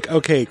ago, like,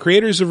 okay,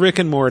 creators of Rick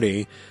and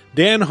Morty,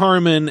 Dan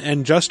Harmon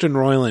and Justin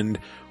Roiland,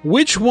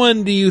 which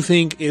one do you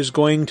think is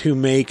going to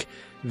make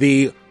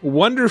the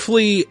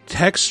wonderfully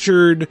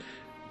textured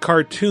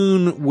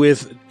cartoon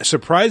with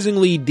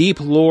surprisingly deep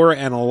lore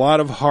and a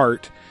lot of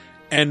heart,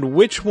 and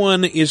which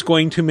one is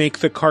going to make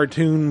the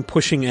cartoon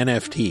pushing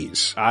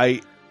NFTs?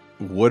 I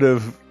would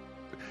have...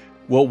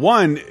 Well,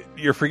 one,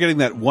 you're forgetting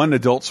that one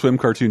Adult Swim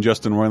cartoon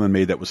Justin Roiland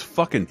made that was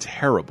fucking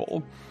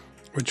terrible.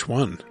 Which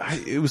one?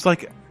 It was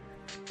like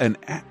an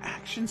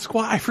Action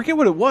Squad. I forget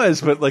what it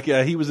was, but like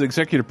he was an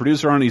executive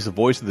producer on it. He's the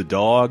voice of the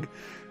dog.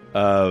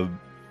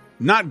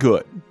 Not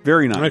good.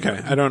 Very not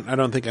good. I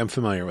don't think I'm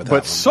familiar with that.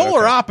 But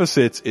Solar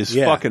Opposites is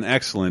fucking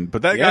excellent.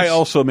 But that guy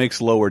also makes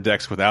Lower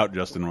Decks without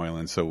Justin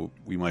Roiland, so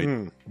we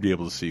might be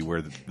able to see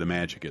where the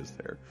magic is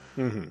there.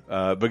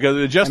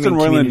 Because Justin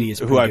Roiland,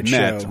 who I've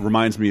met,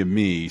 reminds me of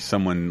me.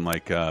 Someone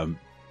like I'm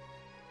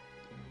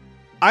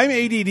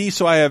ADD,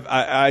 so I have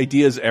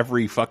ideas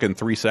every fucking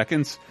 3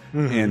 seconds.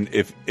 And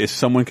if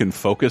someone can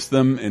focus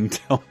them and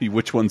tell me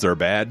which ones are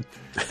bad,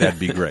 that'd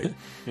be great.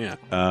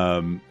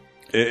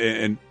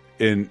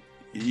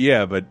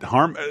 Yeah, but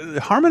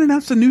Harmon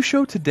announced a new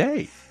show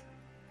today.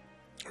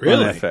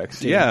 Really? On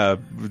FX. Yeah,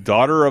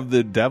 Daughter of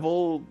the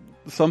Devil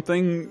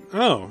something.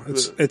 Oh,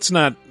 it's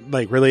not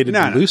like related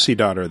to Lucy,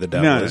 Daughter of the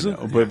Devil, is it?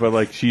 No. But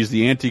like she's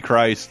the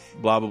Antichrist,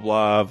 blah blah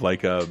blah,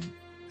 like a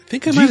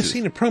think I might have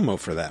seen a promo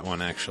for that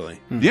one, actually.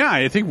 Yeah,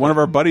 I think one of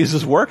our buddies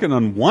is working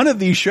on one of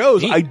these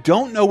shows. I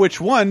don't know which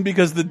one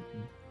because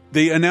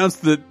they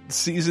announced the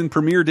season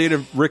premiere date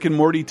of Rick and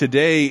Morty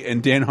today,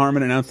 and Dan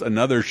Harmon announced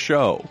another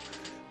show.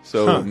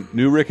 So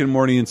new Rick and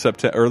Morty in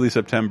early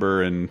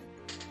September. And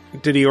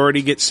did he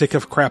already get sick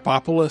of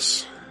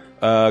Crapopolis?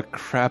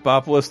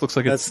 Crapopolis looks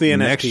like that's it's the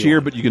next NFT year,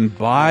 one. but you can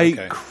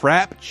buy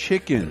crap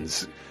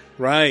chickens.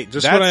 Right,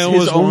 just That's what I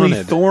always his only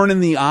wanted. thorn in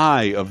the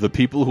eye of the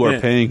people who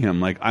are paying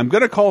him. Like, I'm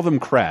going to call them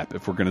crap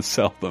if we're going to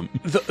sell them.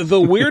 The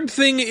weird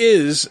thing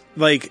is,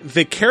 like,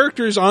 the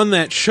characters on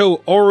that show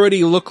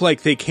already look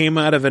like they came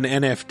out of an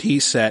NFT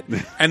set,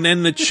 and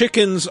then the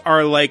chickens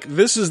are like,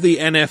 this is the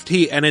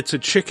NFT, and it's a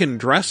chicken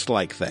dressed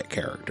like that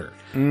character.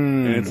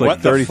 And it's like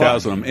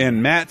 30,000 of them.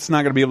 And Matt's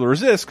not going to be able to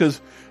resist because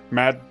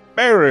Matt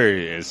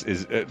Berry is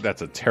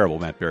that's a terrible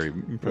Matt Berry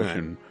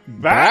impression.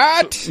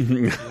 Bat!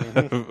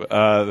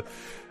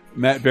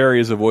 Matt Berry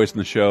is a voice in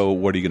the show.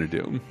 What are you going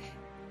to do?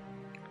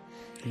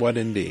 What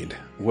indeed?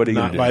 What are you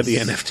not going to do?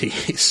 buy the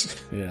NFTs?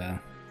 Yeah.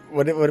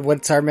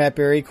 What's our Matt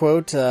Berry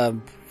quote?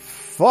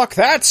 Fuck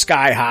that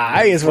Sky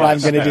High is what I'm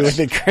going to do with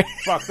it.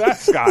 Fuck that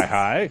Sky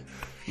High.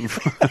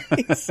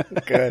 So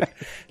good.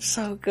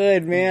 So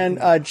good,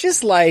 man.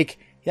 Just like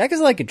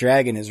Yakuza Like a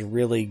Dragon is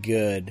really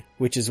good,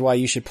 which is why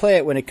you should play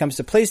it when it comes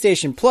to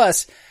PlayStation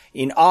Plus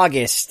in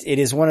August. It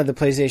is one of the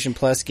PlayStation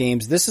Plus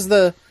games. This is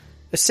the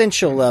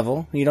essential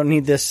level. You don't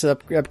need this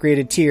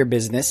upgraded tier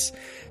business.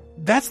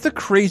 That's the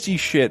crazy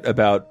shit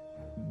about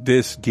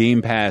this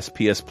Game Pass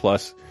PS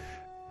Plus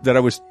that I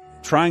was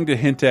trying to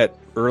hint at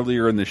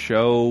earlier in the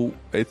show,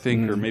 I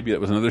think, or maybe that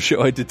was another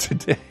show I did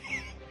today.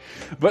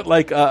 But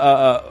like,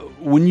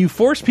 when you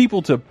force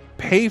people to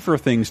pay for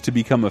things to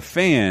become a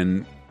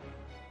fan,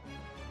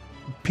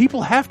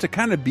 people have to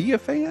kind of be a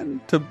fan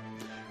to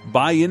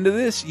buy into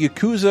this.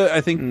 Yakuza,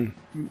 I think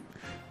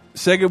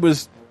Sega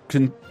was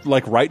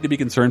right to be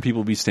concerned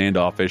people be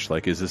standoffish.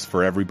 Like, is this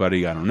for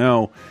everybody? I don't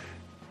know.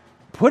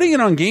 Putting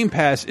it on Game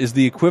Pass is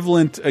the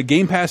equivalent.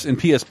 Game Pass and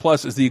PS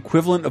Plus is the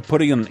equivalent of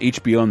putting it on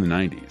HBO in the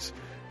 90s.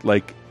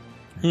 Like,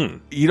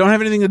 you don't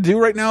have anything to do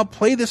right now?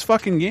 Play this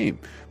fucking game.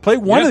 Play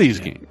one of these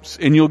games,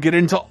 and you'll get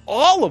into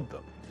all of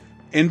them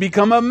and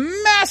become a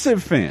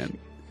massive fan.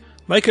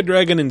 Like a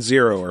Dragon and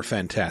Zero are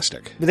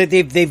fantastic. But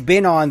they've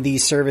been on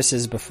these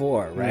services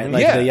before, right?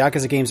 Like the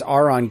Yakuza games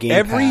are on Game Pass.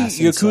 Every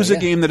Yakuza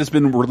game that has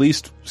been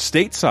released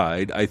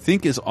stateside, I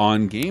think, is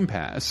on Game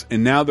Pass,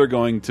 and now they're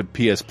going to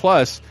PS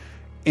Plus,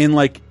 and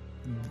like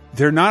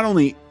they're not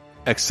only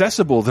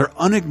accessible, they're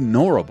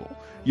unignorable.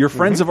 Your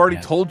friends have already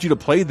told you to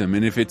play them,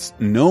 and if it's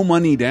no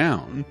money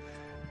down.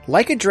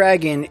 Like a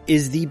Dragon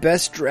is the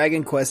best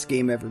Dragon Quest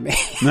game ever made.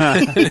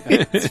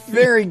 It's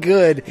very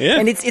good. Yeah.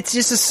 And it's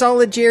just a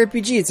solid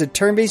JRPG. It's a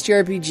turn-based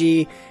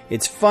JRPG.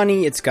 It's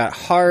funny. It's got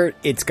heart.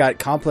 It's got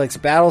complex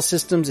battle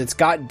systems. It's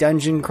got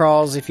dungeon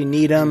crawls if you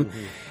need them.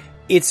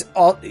 It's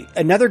all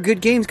another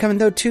good game's coming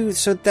though too.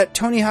 So that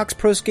Tony Hawk's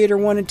Pro Skater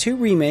 1 and 2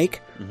 remake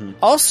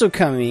also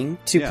coming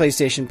to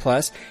PlayStation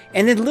Plus,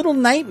 and then Little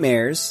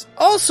Nightmares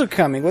also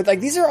coming with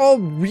these are all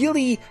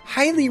really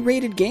highly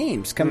rated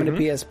games coming to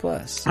PS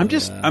Plus. So,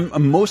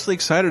 I'm mostly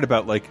excited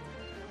about like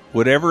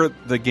whatever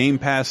the Game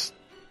Pass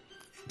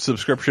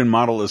subscription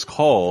model is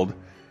called.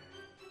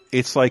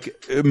 It's like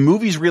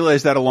movies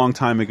realized that a long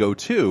time ago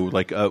too.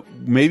 Like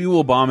maybe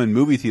we'll bomb in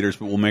movie theaters,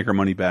 but we'll make our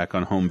money back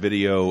on home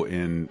video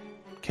and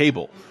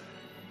cable.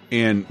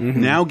 And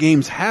now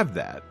games have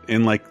that,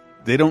 and like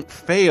they don't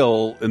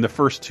fail in the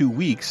first 2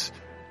 weeks.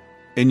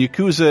 And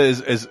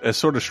Yakuza has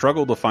sort of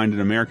struggled to find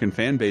an American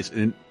fan base,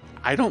 and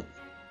I don't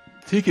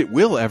think it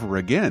will ever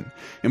again.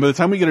 And by the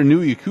time we get a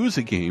new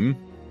Yakuza game,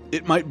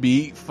 it might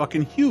be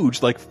fucking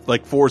huge, like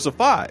Forza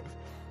 5.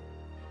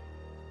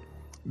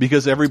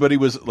 Because everybody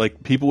was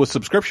like, people with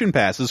subscription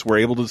passes were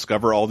able to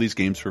discover all these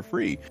games for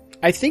free.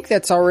 I think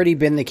that's already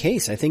been the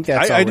case. I think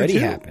that's already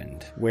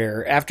happened.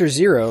 Where after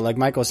Zero, like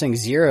Michael was saying,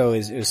 Zero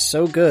is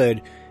so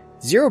good.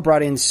 Zero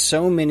brought in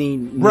so many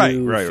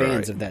new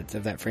fans of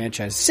that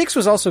franchise. 6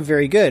 was also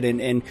very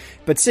good,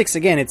 but 6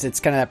 again, it's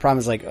kind of that problem.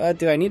 Is like,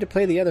 do I need to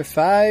play the other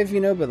 5?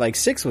 But like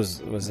 6 was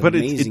an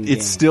amazing game.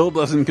 It still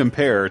doesn't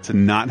compare to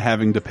not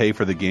having to pay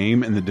for the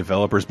game and the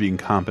developers being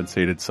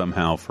compensated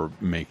somehow for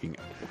making it.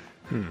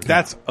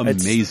 That's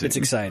amazing. It's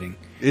exciting.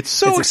 It's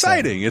so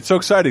exciting. It's so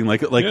exciting.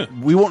 Like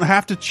we won't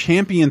have to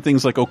champion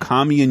things like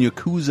Okami and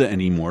Yakuza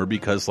anymore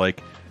because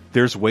like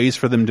there's ways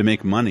for them to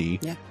make money.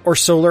 Yeah. Or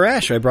Solar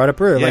Ash, I brought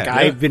up earlier.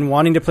 I've been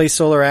wanting to play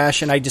Solar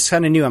Ash, and I just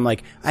kind of knew. I'm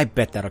like, I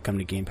bet that'll come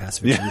to Game Pass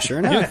eventually. Sure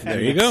enough. There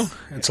you go.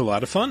 It's a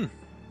lot of fun.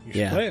 You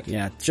should play it.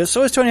 Yeah. Just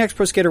so is Tony Hawk's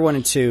Pro Skater 1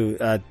 and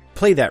 2.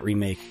 Play that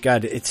remake.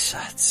 God, it's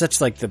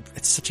such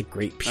a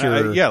great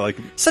pure,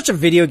 such a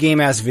video game,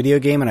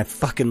 and I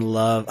fucking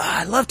love.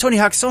 I love Tony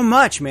Hawk so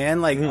much,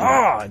 man. Like,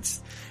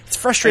 it's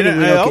frustrating.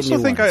 And I also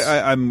think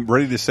I'm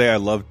ready to say I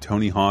love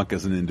Tony Hawk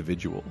as an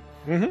individual.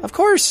 Of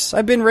course,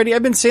 I've been ready.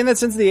 I've been saying that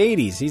since the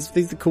 80s. He's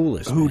the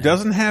coolest. Who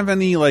doesn't have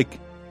any like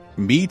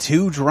Me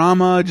Too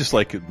drama? Just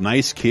like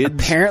nice kids.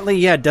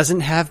 Apparently,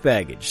 doesn't have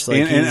baggage.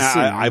 Like,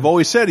 I've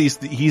always said he's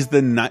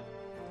the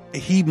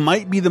he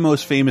might be the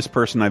most famous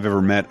person I've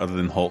ever met other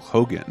than Hulk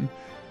Hogan.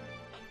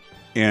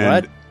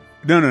 And what?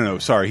 No.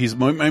 Sorry.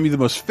 Might be the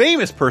most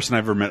famous person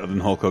I've ever met other than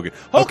Hulk Hogan.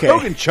 Hulk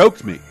Hogan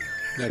choked me.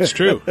 That's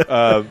true.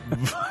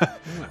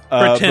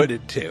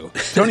 Pretended to.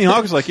 Tony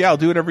Hawk is like, yeah, I'll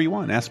do whatever you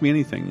want. Ask me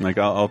anything. Like,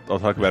 I'll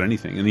talk about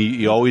anything. And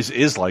he always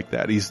is like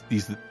that. He's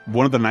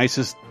one of the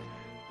nicest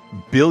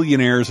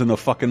billionaires in the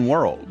fucking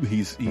world.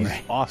 He's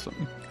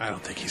awesome. I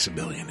don't think he's a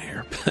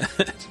billionaire.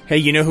 Hey,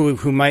 you know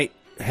who might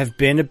have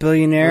been a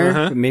billionaire,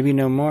 but maybe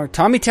no more?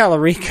 Tommy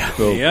Tallarico.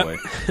 Oh, boy.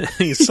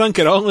 He sunk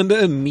it all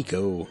into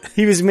Miko.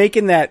 He was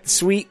making that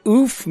sweet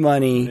oof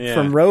money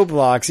from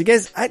Roblox. You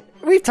guys,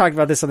 we've talked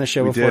about this on the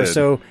show before. Did.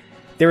 So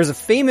there was a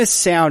famous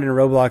sound in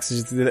Roblox,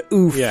 is the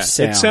oof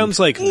sound. It sounds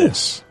like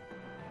this.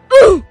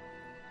 Ooh!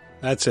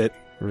 That's it.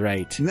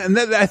 Right. And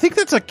I think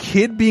that's a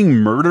kid being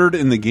murdered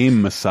in the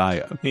game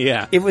Messiah.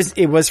 Yeah. It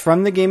was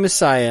from the game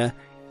Messiah.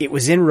 It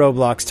was in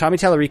Roblox. Tommy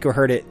Tallarico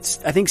heard it,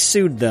 I think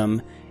sued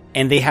them,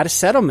 and they had a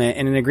settlement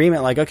and an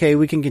agreement like, okay,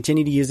 we can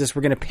continue to use this.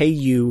 We're going to pay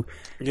you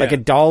like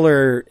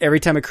 $1 every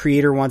time a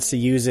creator wants to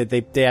use it.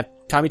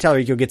 Tommy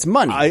Tallarico gets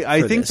money.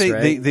 I think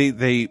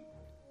they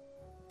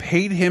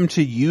paid him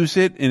to use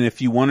it, and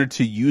if you wanted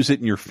to use it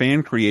in your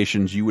fan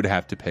creations, you would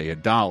have to pay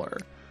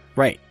 $1.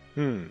 Right.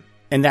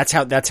 And that's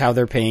how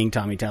they're paying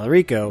Tommy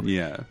Tallarico.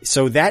 Yeah.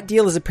 So that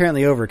deal is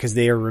apparently over because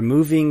they are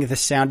removing the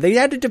sound. They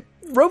had to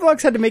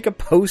Roblox had to make a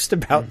post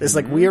about this.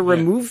 Like, we are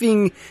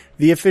removing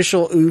the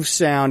official oof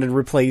sound and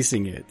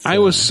replacing it. So. I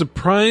was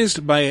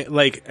surprised by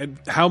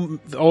how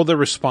all the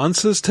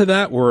responses to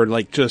that were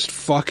like just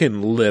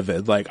fucking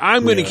livid. Like,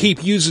 I'm going to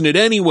keep using it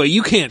anyway.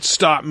 You can't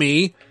stop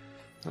me.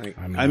 Like,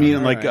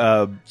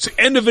 it's the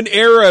end of an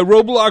era.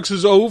 Roblox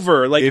is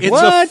over. Like, it's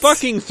a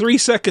fucking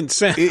 3-second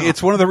sound.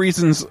 It's one of the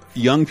reasons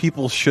young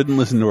people shouldn't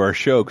listen to our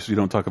show because we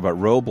don't talk about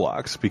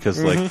Roblox.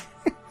 Because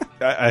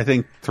I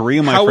think 3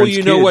 of my how friends' will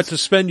you know what to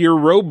spend your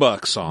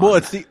Robux on? Well,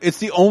 it's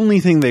the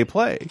only thing they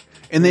play,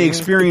 and they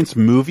experience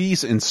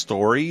movies and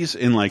stories,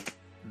 and like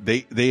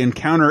they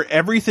encounter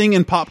everything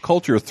in pop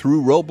culture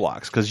through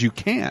Roblox because you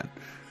can.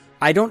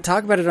 I don't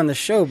talk about it on the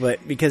show,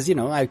 but because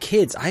I have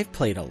kids, I've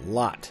played a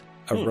lot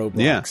of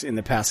Roblox in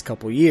the past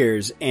couple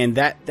years, and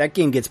that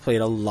game gets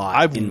played a lot.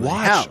 I've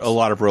watched a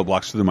lot of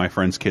Roblox through my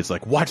friends' kids.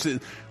 Like, watch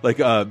it. Like,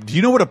 do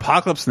you know what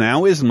Apocalypse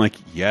Now is? I'm like,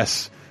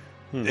 yes.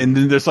 And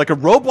then there's like a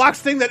Roblox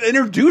thing that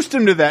introduced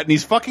him to that, and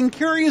he's fucking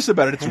curious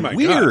about it. It's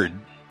weird. God.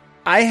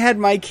 I had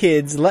my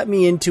kids let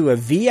me into a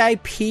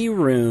VIP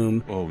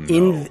room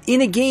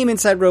in a game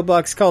inside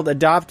Roblox called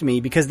Adopt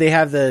Me because they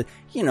have the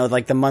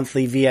like the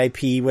monthly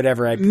VIP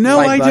whatever. I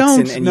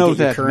don't and know you get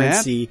that your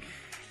currency.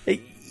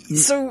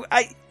 So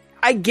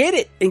I get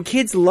it, and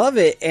kids love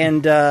it,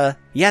 and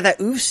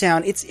that oof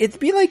sound. It'd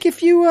be like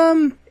if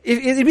you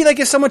it'd be like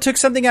if someone took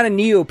something out of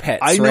Neopets.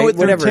 I know right?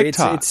 it through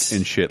TikTok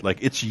and shit.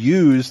 Like, it's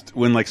used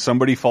when like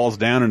somebody falls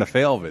down in a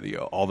fail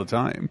video all the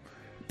time.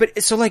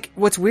 But so like,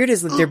 what's weird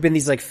is that there've been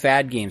these like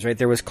fad games, right?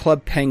 There was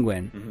Club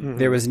Penguin,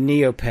 there was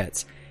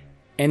Neopets,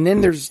 and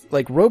then there's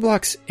like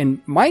Roblox,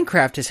 and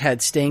Minecraft has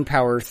had staying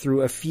power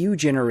through a few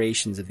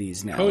generations of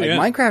these now.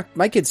 Minecraft,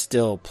 my kids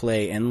still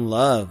play and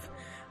love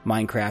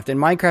Minecraft, and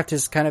Minecraft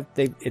is kind of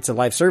it's a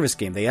live service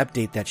game. They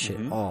update that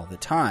shit all the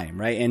time,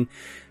 right? And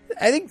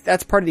I think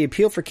that's part of the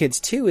appeal for kids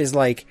too, is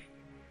like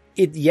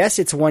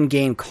it's one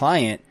game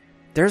client.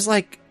 There's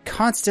like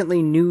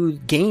constantly new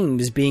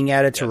games being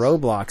added to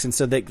Roblox, and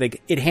so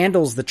it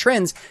handles the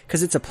trends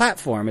because it's a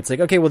platform. It's like,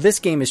 okay, well, this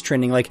game is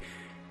trending like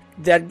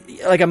that,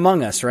 like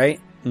Among Us,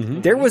 right?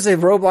 There was a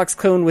Roblox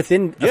clone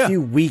within a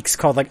few weeks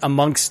called like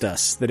Amongst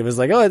Us that it was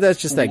like, oh, that's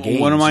just that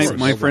game. One of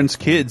my friends'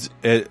 kids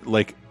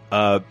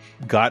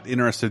got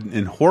interested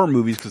in horror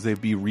movies because they'd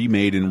be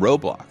remade in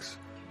Roblox.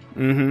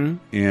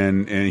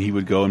 And he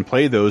would go and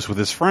play those with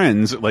his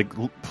friends, like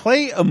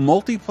play a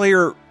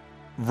multiplayer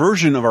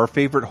version of our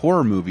favorite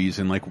horror movies,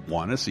 and like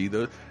want to see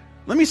let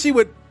me see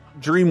what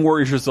Dream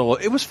Warriors is all.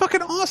 It was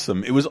fucking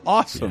awesome. It was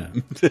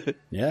awesome.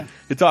 Yeah.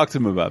 To talk to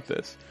him about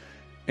this,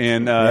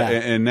 and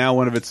now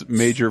one of its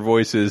major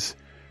voices.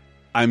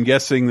 I'm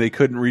guessing they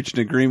couldn't reach an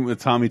agreement with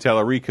Tommy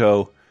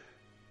Tallarico,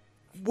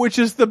 which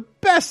is the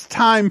best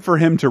time for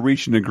him to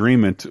reach an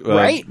agreement.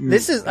 Right?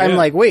 This is, I'm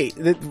like, wait,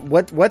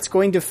 what's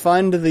going to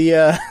fund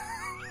the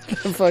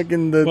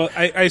fucking the... Well,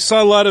 I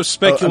saw a lot of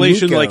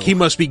speculation, like he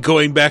must be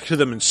going back to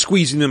them and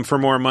squeezing them for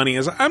more money.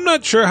 I'm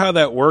not sure how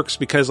that works,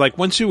 because like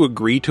once you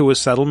agree to a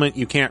settlement,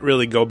 you can't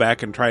really go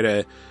back and try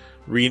to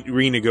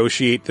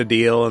renegotiate the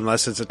deal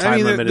unless it's a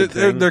time-limited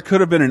thing. There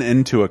could have been an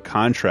end to a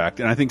contract,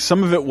 and I think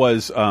some of it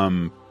was,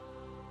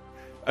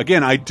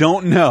 again, I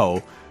don't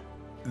know.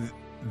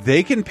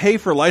 They can pay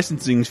for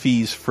licensing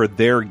fees for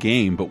their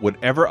game, but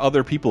whatever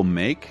other people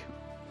make,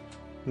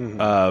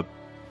 I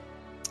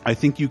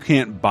think you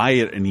can't buy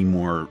it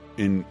anymore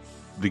in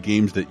the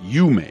games that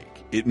you make.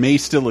 It may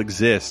still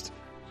exist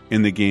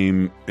in the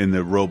game, in the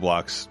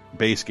Roblox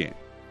base game.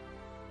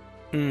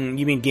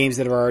 You mean games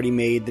that are already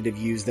made that have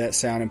used that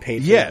sound and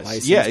paid for that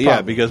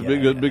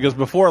license? Because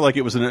before, like,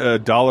 it was a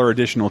 $1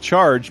 additional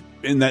charge,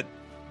 in that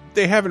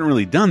they haven't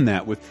really done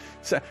that with.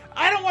 So,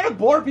 I don't want to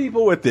bore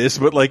people with this,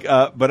 but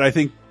but I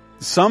think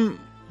some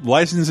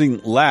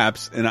licensing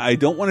lapse, and I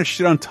don't want to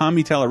shit on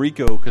Tommy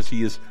Tallarico because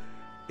he is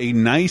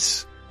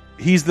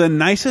he's the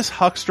nicest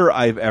huckster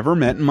I've ever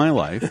met in my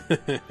life.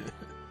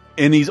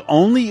 And he's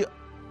only,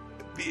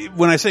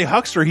 when I say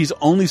huckster, he's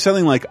only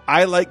selling like,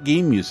 I like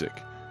game music.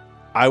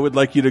 I would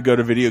like you to go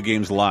to Video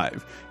Games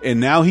Live. And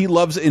now he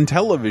loves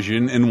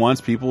Intellivision and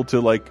wants people to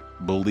like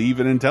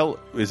believe in Intel.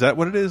 Is that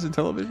what it is?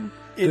 Intellivision?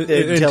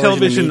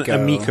 Intellivision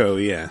Amico,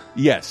 yeah.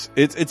 Yes,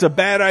 it's a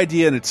bad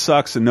idea and it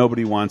sucks and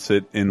nobody wants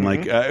it. And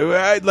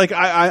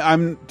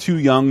I'm too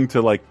young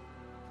to like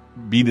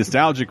be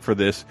nostalgic for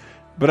this,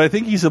 but I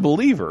think he's a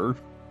believer.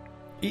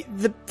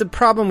 The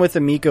problem with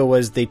Amico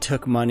was they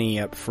took money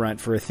up front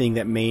for a thing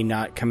that may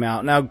not come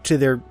out. Now,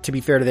 to be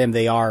fair to them,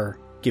 they are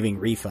giving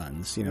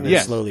refunds. You know,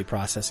 they're slowly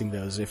processing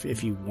those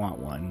if you want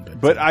one.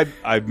 But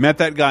I've met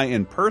that guy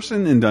in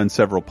person and done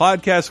several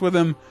podcasts with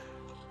him.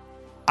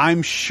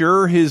 I'm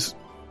sure he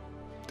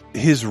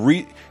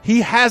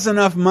has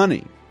enough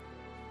money.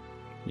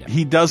 Yeah.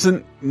 He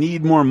doesn't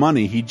need more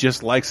money. He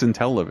just likes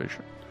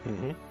Intellivision.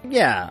 Mm-hmm.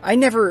 Yeah, I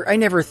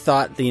never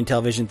thought the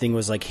Intellivision thing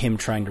was like him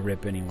trying to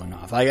rip anyone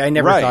off. I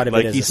never thought of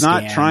it as he's a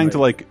scam, not trying to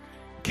like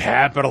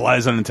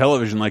capitalize on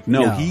Intellivision. Like,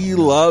 no, he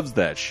loves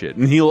that shit,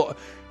 and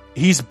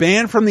he's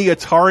banned from the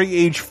Atari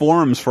Age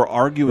forums for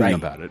arguing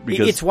about it.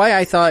 Because it's why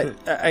I thought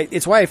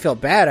it's why I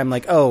felt bad. I'm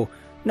like, oh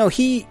no,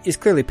 he is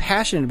clearly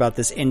passionate about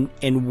this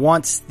and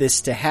wants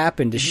this to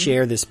happen to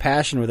share this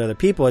passion with other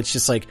people. It's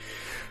just like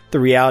the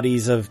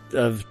realities of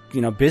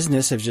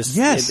business have just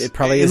it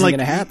probably isn't going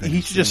to happen. He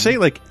should just say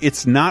like,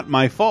 it's not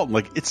my fault.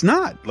 Like, it's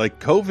not.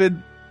 Like,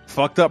 COVID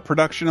fucked up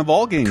production of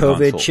all game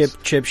consoles.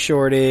 chip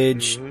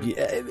shortage.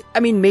 Mm-hmm. I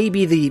mean,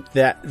 maybe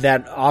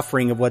that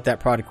offering of what that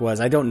product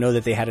was, I don't know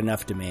that they had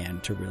enough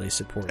demand to really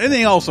support. And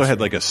they also had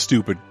like a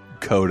stupid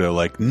coda,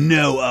 like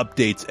no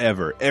updates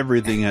ever.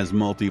 Everything has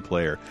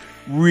multiplayer.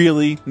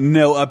 Really?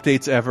 No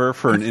updates ever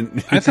for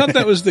an... I thought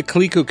that was the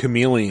Coleco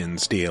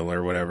Chameleons deal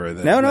or whatever.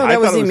 No,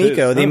 that was the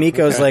Amico. The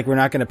Amico's like, we're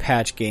not going to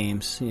patch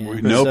games. Yeah.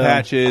 No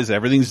patches.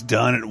 Everything's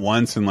done at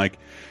once. And like,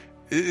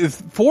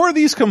 four of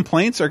these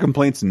complaints are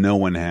complaints no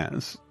one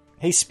has.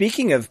 Hey,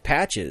 speaking of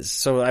patches,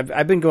 so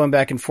I've been going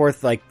back and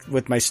forth like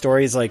with my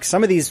stories. Like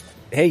some of these,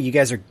 hey, you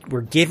guys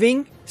we're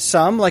giving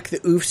some, like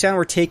the oof sound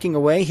we're taking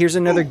away. Here's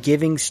another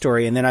giving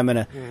story, and then I'm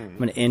gonna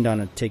end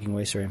on a taking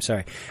away story. I'm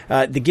sorry.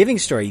 The giving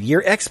story: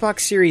 your Xbox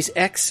Series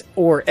X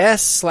or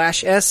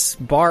S/S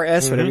bar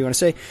S, whatever you want to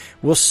say,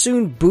 will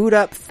soon boot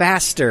up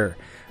faster.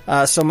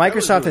 So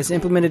Microsoft has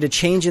implemented a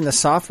change in the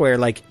software.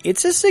 Like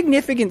it's a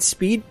significant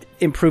speed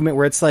improvement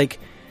where it's like,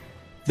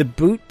 the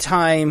boot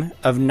time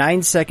of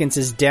 9 seconds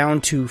is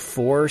down to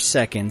 4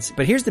 seconds.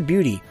 But here's the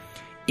beauty.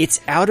 It's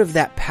out of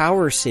that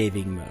power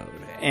saving mode.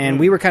 And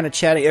we were kind of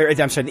chatting,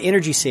 the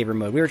energy saver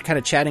mode. We were kind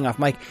of chatting off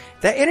mic.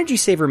 That energy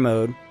saver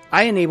mode,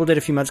 I enabled it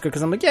a few months ago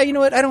because I'm like, yeah, you know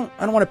what? I don't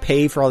want to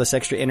pay for all this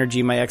extra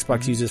energy my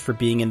Xbox uses for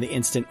being in the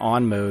instant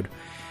on mode.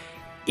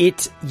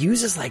 It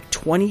uses like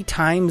 20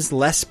 times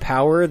less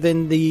power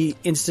than the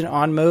instant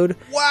on mode.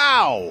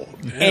 Wow.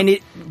 And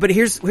but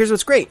here's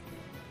what's great.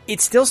 It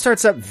still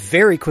starts up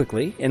very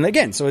quickly, and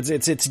again, so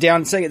it's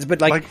down seconds,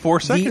 but like 4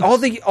 seconds. All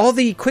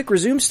the quick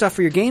resume stuff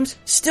for your games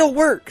still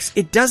works.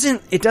 It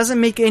doesn't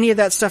make any of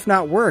that stuff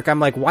not work. I'm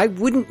like, why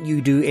wouldn't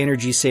you do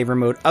energy saver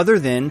mode other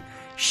than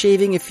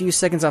shaving a few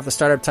seconds off the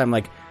startup time?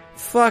 Like,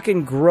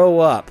 fucking grow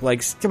up.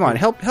 Like, come on,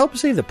 help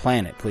save the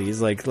planet,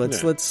 please. Like,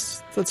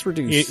 let's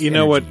reduce. You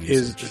know what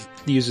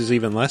uses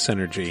even less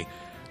energy?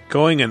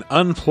 Going and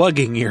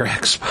unplugging your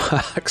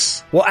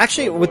Xbox. Well,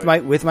 actually, with my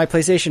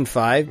PlayStation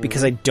 5,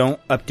 because I don't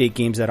update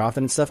games that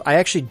often and stuff, I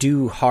actually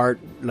do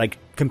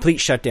complete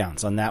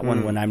shutdowns on that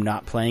one when I'm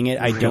not playing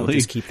it. I don't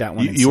just keep that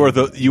one. You are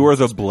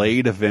the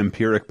blade of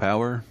vampiric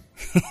power.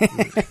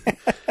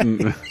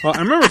 Well, I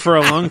remember for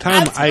a long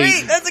time.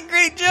 That's a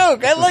great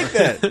joke. I like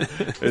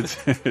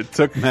that. It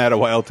took Matt a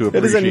while to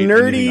appreciate. It is a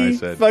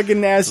nerdy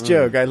fucking ass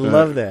joke. I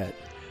love that.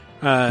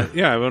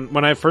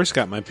 When I first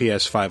got my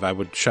PS5, I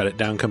would shut it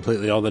down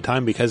completely all the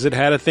time because it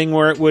had a thing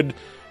where it would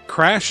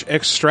crash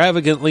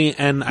extravagantly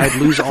and I'd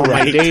lose all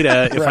my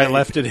data if I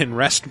left it in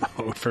rest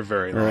mode for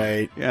very long.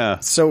 Right. Yeah.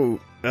 So,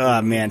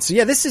 man. So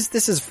yeah, this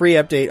is free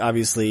update,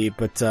 obviously,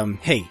 but,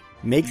 hey,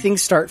 make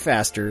things start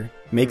faster,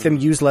 make them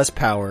use less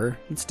power.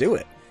 Let's do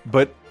it.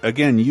 But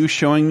again, you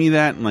showing me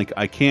that, and like,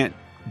 I can't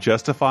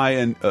justify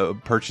a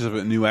purchase of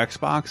a new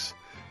Xbox.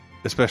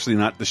 Especially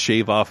not to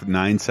shave off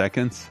 9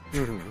 seconds.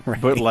 Right.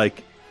 But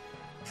like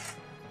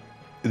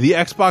the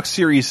Xbox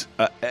Series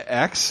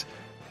X,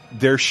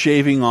 they're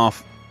shaving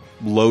off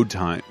load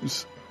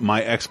times.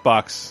 My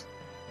Xbox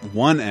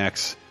One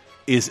X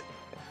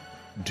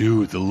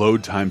the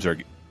load times are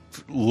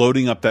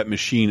loading up that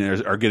machine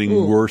are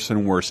getting worse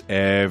and worse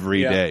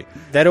every day.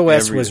 That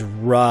OS was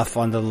rough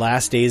on the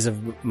last days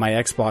of my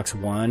Xbox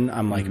One.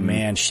 I'm like,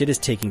 man, shit is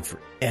taking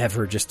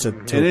forever just to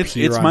appear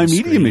it's my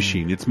media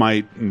machine. It's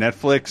my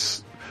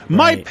Netflix,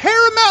 my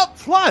Paramount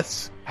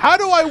Plus. How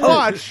do I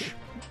watch?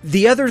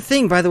 The other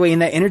thing, by the way, in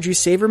that energy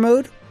saver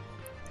mode,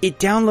 it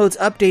downloads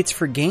updates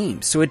for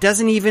games. So it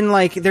doesn't even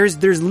like,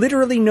 there's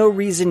literally no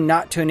reason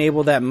not to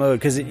enable that mode.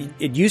 Cause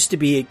it used to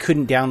be it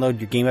couldn't download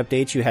your game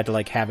updates. You had to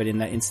like have it in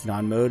that instant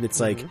on mode. It's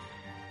like,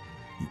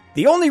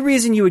 the only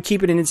reason you would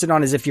keep it in instant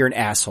on is if you're an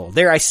asshole.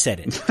 There, I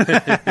said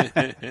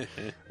it.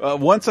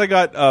 Once I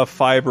got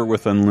fiber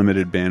with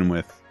unlimited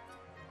bandwidth,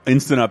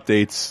 instant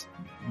updates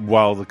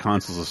while the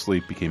console's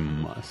asleep became a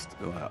must.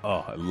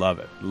 Oh, I love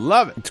it.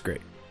 Love it. It's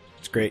great.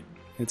 It's great.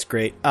 It's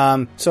great.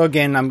 So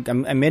again,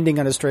 I'm ending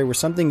on a story where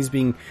something is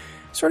being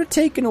sort of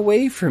taken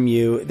away from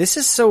you. This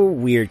is so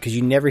weird because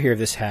you never hear of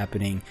this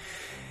happening.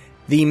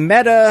 The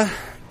Meta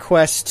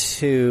Quest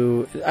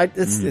 2,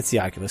 it's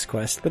the Oculus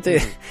Quest, but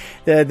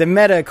the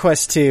Meta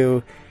Quest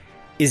 2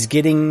 is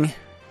getting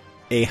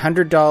a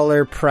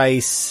 $100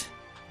 price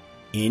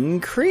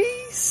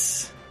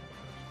increase.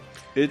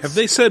 Have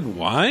they said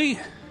why?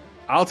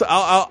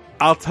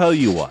 I'll tell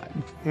you why.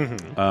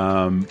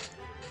 Mm-hmm.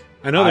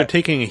 I know they're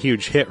taking a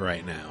huge hit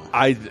right now.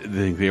 I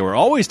think they were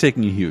always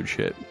taking a huge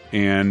hit.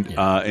 And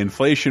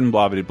inflation,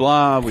 blah, blah,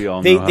 blah. We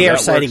all know how they are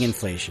that citing works.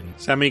 inflation.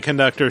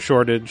 Semiconductor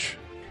shortage.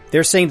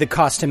 They're saying the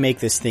cost to make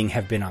this thing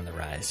have been on the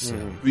rise.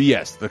 So.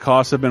 Yes, the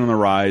costs have been on the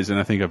rise, and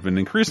I think have been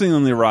increasingly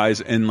on the rise.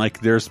 And like,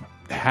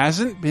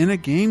 hasn't been a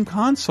game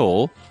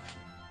console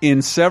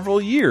in several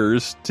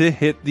years to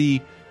hit the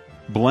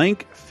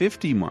blank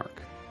 50 mark.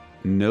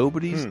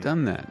 Nobody's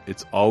done that.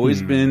 It's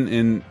always been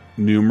in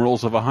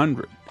numerals of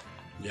 100.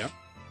 Yep.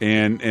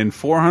 And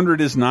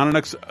 400 is not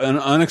an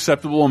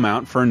unacceptable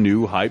amount for a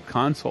new hype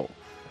console.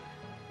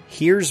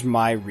 Here's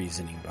my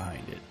reasoning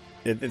behind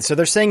it. So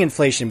they're saying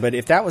inflation, but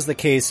if that was the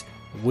case,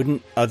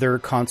 wouldn't other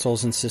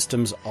consoles and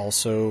systems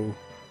also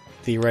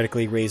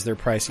theoretically raise their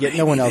price? Yet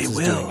no one else is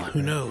doing it.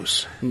 Who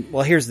knows?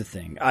 Well, here's the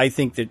thing. I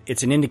think that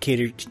it's an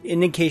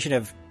indication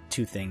of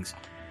two things.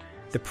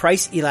 The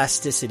price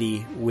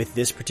elasticity with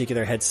this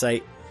particular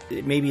headset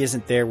maybe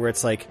isn't there, where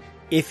it's like,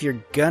 if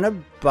you're gonna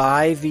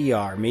buy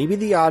VR, maybe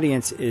the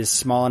audience is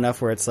small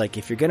enough where it's like,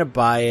 if you're gonna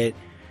buy it,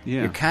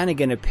 you're kind of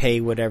gonna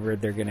pay whatever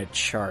they're gonna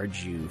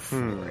charge you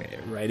for it,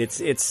 right?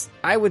 It's.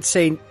 I would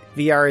say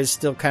VR is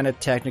still kind of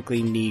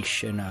technically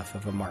niche enough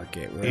of a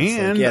market where it's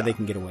like, yeah, they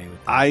can get away with it.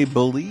 I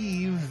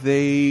believe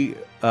they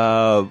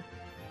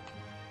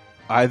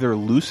either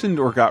loosened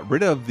or got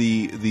rid of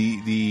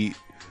the.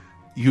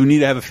 You need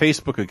to have a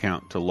Facebook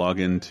account to log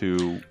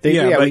into.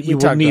 But you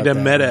would need a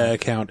Meta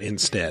account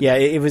instead. Yeah,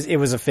 it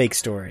was a fake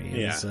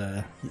story.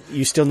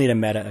 You still need a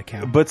Meta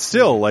account. But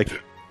still, like,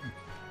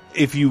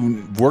 if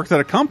you worked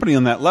at a company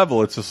on that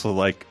level, it's just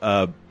like,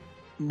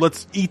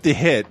 let's eat the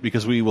hit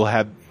because we will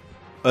have.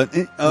 We're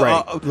going to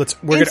own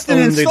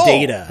the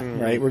data,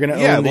 right? We're going to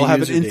own the we'll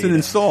have an instant data.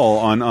 install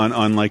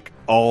on like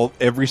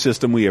every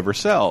system we ever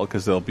sell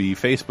because they'll be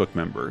Facebook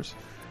members.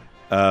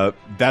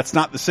 That's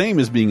not the same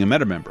as being a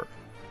Meta member.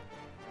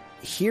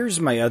 Here's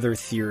my other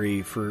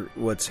theory for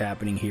what's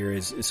happening here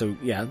is,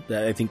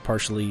 I think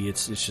partially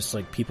it's just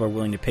like people are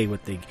willing to pay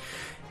what they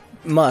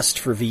must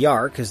for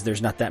VR because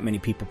there's not that many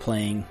people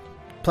playing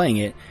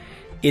it.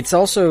 It's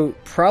also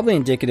probably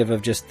indicative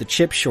of just the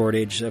chip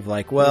shortage of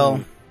like,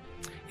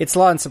 it's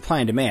law and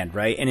supply and demand,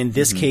 right? And in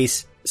this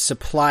case,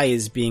 supply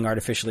is being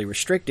artificially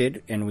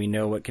restricted, and we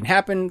know what can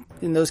happen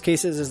in those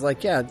cases is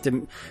like,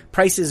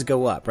 prices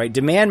go up, right?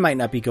 Demand might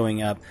not be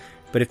going up,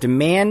 but if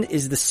demand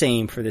is the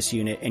same for this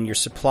unit and your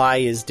supply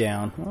is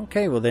down,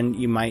 okay, well then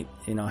you might,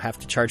 have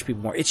to charge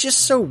people more. It's just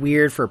so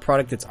weird for a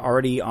product that's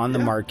already on the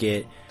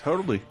market.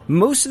 Totally.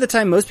 Most of the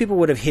time, most people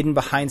would have hidden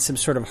behind some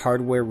sort of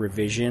hardware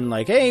revision,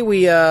 like, hey,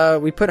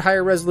 we put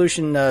higher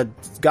resolution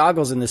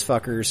goggles in this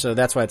fucker, so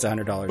that's why it's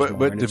 $100 more.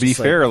 But to be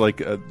fair,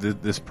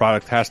 this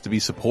product has to be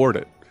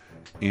supported,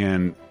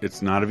 and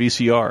it's not a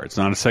VCR, it's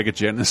not a Sega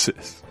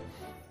Genesis.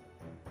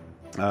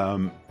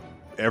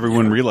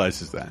 Everyone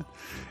realizes that.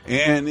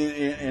 And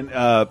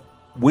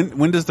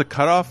when does the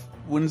cutoff?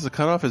 When is the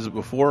cutoff? Is it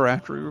before or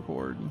after we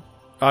record?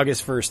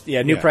 August 1st.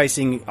 Yeah, new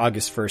pricing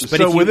August 1st. But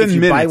so if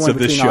you buy one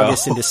between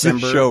August and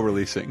December, the show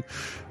releasing,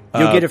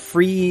 you'll get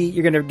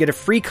you're going to get a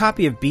free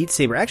copy of Beat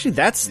Saber. Actually,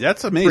 that's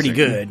amazing. Pretty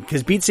good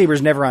because Beat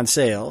Saber's never on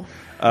sale.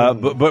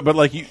 But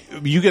like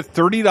you get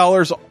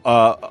 $30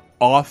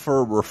 off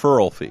for a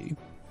referral fee.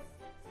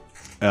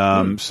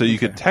 So you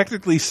could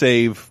technically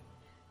save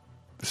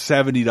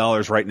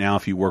 $70 right now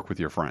if you work with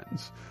your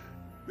friends.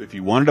 If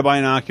you wanted to buy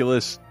an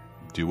Oculus,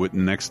 do it in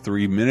the next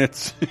 3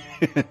 minutes.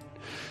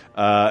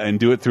 And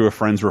do it through a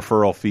friend's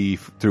referral fee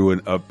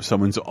through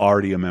someone's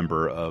already a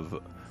member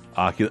of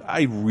Oculus.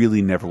 I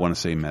really never want to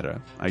say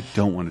Meta. I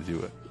don't want to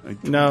do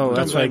it. No,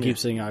 that's why I keep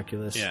saying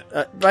Oculus.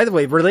 Yeah. By the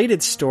way,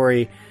 related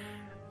story.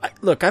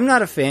 Look, I'm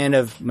not a fan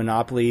of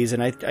monopolies,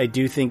 and I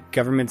do think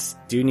governments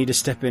do need to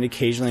step in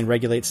occasionally and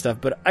regulate stuff.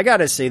 But I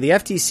gotta say, the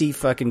FTC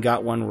fucking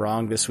got one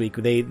wrong this week.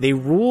 They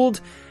ruled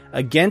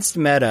against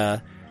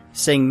Meta,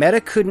 saying Meta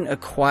couldn't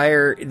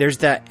acquire. There's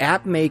that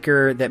app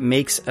maker that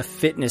makes a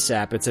fitness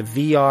app. It's a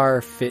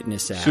VR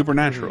fitness app.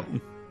 Supernatural.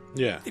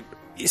 Yeah.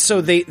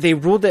 So they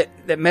ruled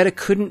that Meta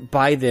couldn't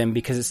buy them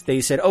because they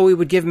said, it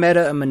would give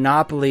Meta a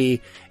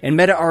monopoly, and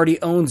Meta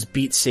already owns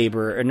Beat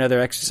Saber, another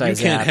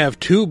exercise You can't app. have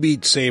two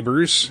Beat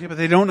Sabers. Yeah, but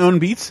they don't own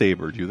Beat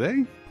Saber, do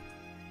they?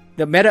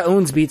 The Meta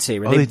owns Beat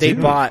Saber. Oh, they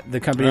bought the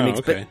company that makes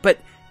okay. but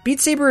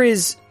Beat Saber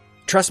is,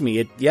 trust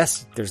me,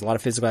 yes, there's a lot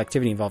of physical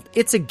activity involved.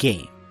 It's a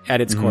game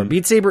at its core.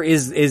 Beat Saber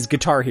is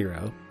Guitar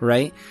Hero,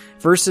 right?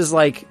 Versus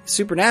like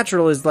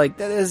Supernatural is like,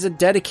 that is a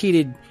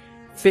dedicated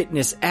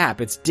fitness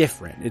app. It's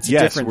different. It's a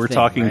different we're thing,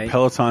 talking right?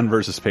 Peloton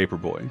versus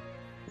Paperboy.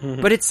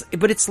 But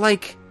it's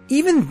like,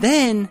 even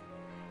then,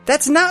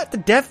 that's not the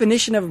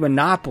definition of a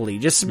monopoly.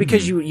 Just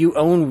because you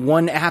own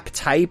one app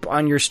type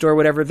on your store,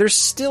 whatever, there's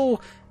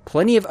still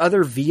plenty of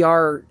other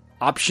VR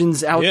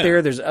options out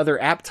there. There's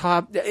other app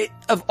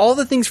of all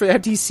the things for the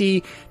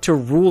FTC to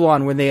rule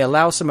on when they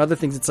allow some other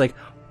things, it's like,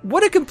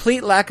 what a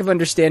complete lack of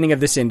understanding of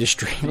this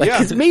industry. Like,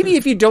 'cause maybe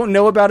if you don't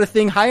know about a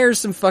thing, hire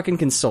some fucking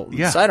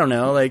consultants. Yeah. I don't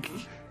know, like...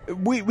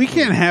 We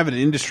can't have an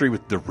industry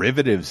with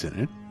derivatives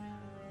in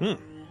it.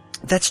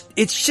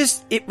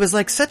 It was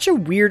like such a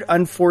weird,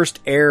 unforced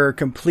error,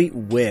 complete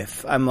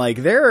whiff. I'm like,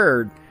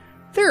 there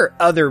are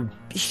other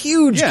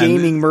huge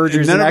gaming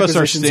mergers and none of us are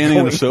acquisitions standing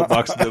on the going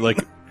soapbox on. that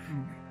like,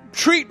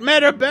 treat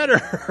Meta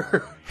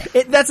better.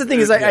 That's the thing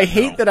is, I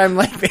hate that I'm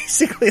like,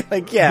 basically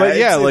like, yeah. But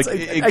yeah, it's, like,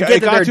 I it get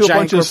that got they're to a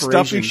bunch of giant stuffy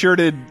corporation.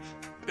 shirted,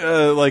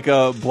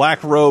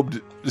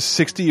 black-robed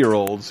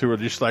 60-year-olds who are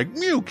just like,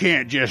 you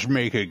can't just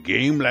make a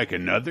game like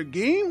another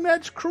game?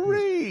 That's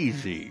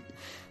crazy.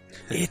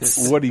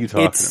 What are you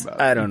talking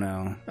about? I don't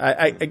know.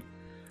 I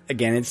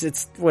again,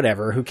 it's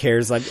whatever. Who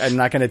cares? Like, I'm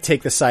not going to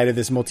take the side of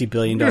this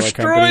multi-billion-dollar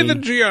Destroy company. the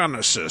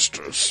Gianna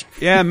sisters.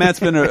 Yeah, Matt's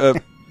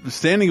been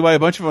standing by a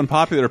bunch of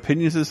unpopular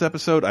opinions this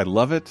episode. I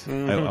love it.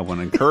 I want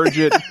to encourage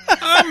it.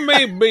 I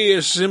may be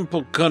a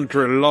simple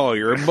country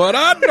lawyer, but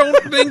I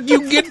don't think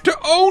you get to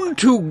own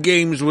two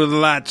games with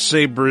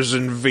lightsabers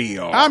in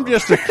VR. I'm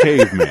just a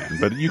caveman,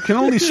 but you can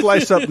only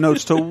slice up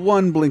notes to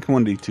one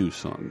Blink-182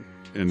 song.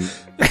 And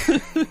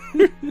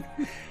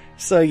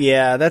So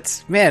yeah,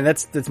 that's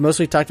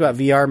mostly talked about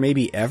VR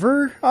maybe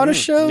ever on a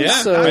show.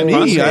 Yeah, so,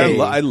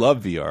 I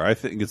love VR. I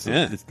think it's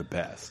the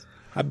best.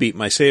 I beat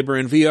my saber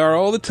in VR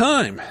all the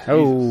time.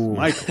 Oh,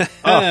 Michael.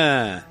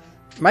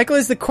 Michael,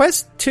 is the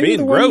Quest 2 Being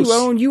the one gross. you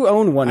own? You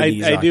own one of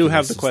these. I do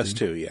have Oculus the Quest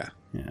systems. 2, yeah.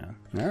 Yeah.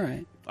 All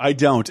right. I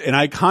don't. And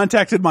I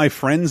contacted my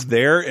friends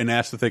there and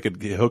asked if they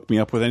could hook me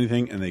up with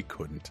anything, and they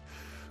couldn't.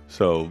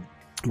 So...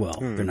 Well,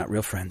 they're not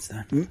real friends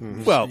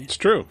then. Well, It's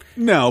true.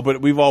 no,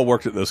 but we've all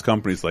worked at those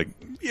companies like,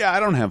 I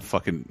don't have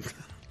fucking...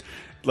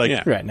 Like,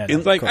 Yeah. Right, no,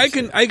 It's like, I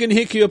can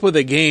hook you up with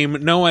a game.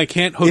 No, I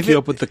can't hook you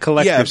up with the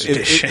collector's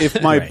edition.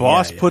 if my Right,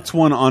 boss yeah. puts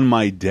one on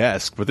my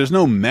desk, but there's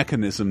no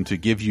mechanism to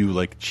give you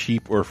like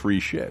cheap or free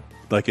shit,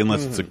 like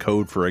unless it's a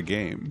code for a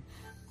game.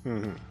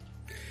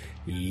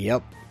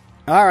 Yep.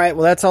 All right.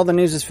 Well, that's all the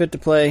news is fit to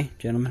play,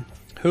 gentlemen.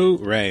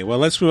 Hooray. Well,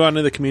 let's move on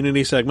to the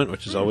community segment,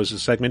 which is always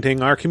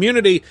segmenting our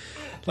community.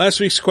 Last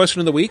week's question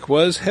of the week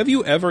was, have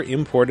you ever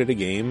imported a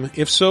game?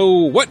 If so,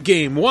 what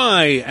game,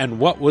 why, and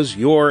what was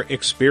your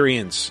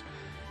experience?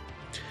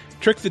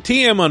 Trick the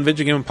TM on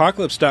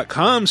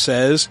VidjagameApocalypse.com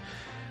says,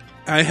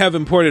 I have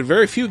imported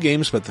very few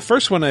games, but the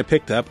first one I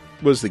picked up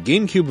was the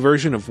GameCube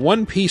version of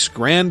One Piece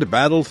Grand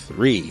Battle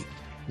 3,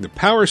 the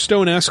Power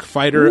Stone-esque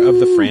fighter of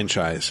the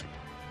franchise.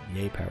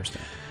 Yay, Power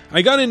Stone.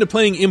 I got into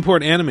playing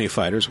import anime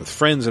fighters with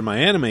friends in my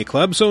anime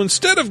club, so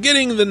instead of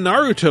getting the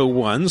Naruto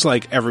ones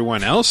like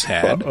everyone else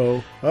had,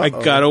 I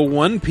got a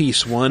One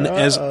Piece one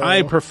as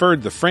I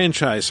preferred the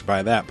franchise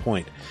by that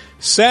point.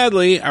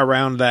 Sadly,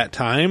 around that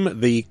time,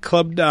 the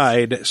club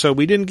died, so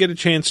we didn't get a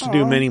chance to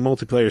do many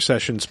multiplayer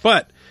sessions,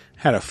 but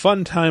had a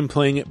fun time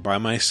playing it by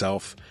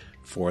myself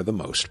for the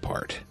most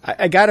part.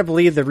 I gotta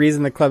believe the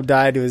reason the club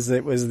died was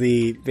it was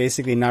the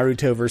basically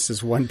Naruto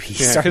versus One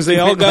Piece. Yeah, because they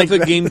all got the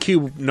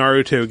GameCube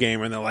Naruto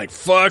game, and they're like,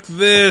 fuck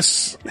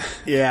this!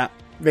 Yeah,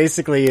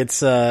 basically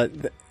it's, I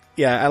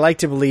like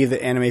to believe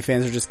that anime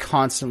fans are just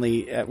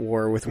constantly at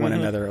war with one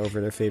another over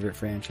their favorite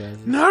franchises.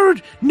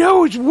 Naruto,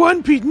 no, it's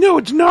One Piece, no,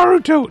 it's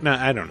Naruto! No,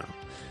 I don't know.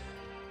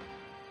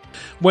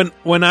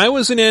 When I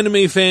was an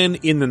anime fan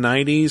in the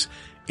 90s,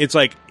 it's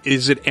like,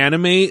 is it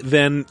anime?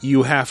 Then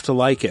you have to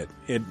like it.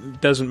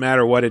 It doesn't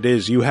matter what it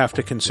is. You have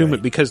to consume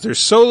it because there's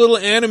so little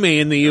anime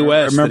in the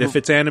U.S. that if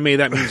it's anime,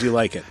 that means you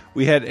like it.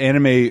 We had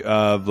anime,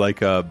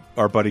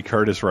 our buddy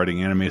Curtis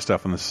writing anime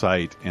stuff on the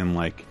site, and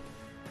like,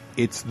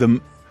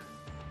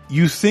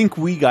 you think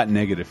we got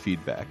negative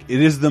feedback.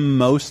 It is the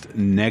most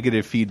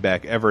negative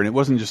feedback ever, and it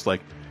wasn't just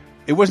like,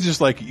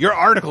 your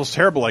article's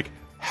terrible. Like,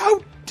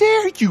 how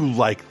dare you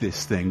like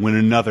this thing when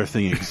another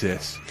thing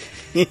exists?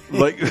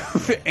 Like,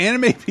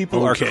 anime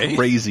people are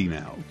crazy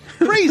now.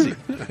 Crazy.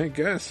 I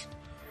guess.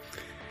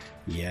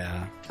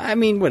 Yeah. I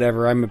mean,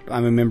 whatever. I'm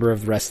a member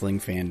of wrestling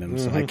fandom,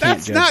 so I can't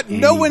That's judge not,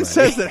 anybody. no one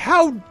says that.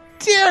 How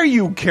dare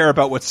you care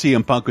about what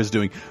CM Punk was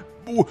doing?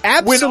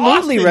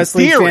 Absolutely,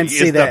 wrestling fans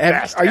say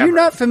that. Are you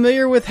not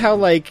familiar with how,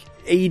 like,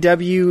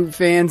 AEW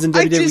fans and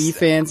WWE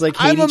fans, like,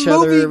 hate each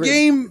other? I'm a movie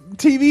game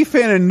TV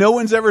fan, and no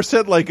one's ever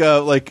said,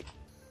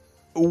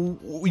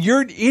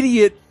 you're an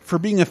idiot for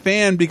being a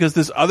fan because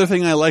this other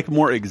thing I like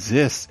more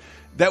exists.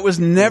 That was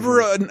never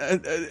a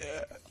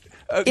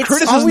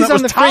criticism that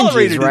was tolerated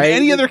fringes, right? in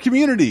any other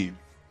community.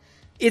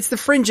 It's the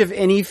fringe of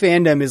any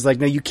fandom is like,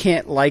 no, you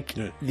can't like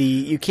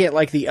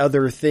the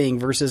other thing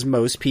versus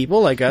most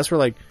people like us. We're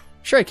like,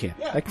 sure I can.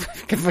 Yeah. I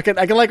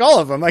can like all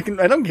of them. I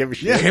don't give a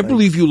shit. Yeah, I can't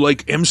believe you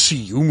like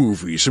MCU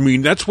movies. I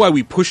mean, that's why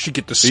we pushed to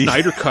get the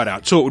Snyder cut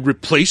out so it would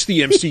replace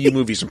the MCU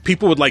movies and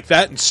people would like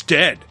that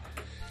instead.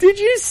 Did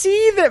you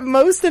see that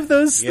most of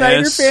those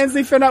Snyder fans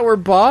they found out were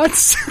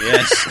bots?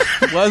 Yes.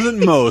 It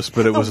wasn't most,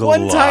 but it was a lot.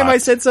 One time I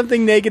said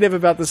something negative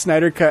about the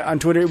Snyder cut on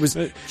Twitter. It was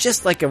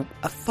just like a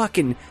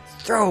fucking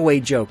throwaway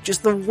joke.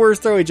 Just the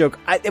worst throwaway joke.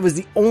 It was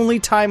the only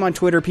time on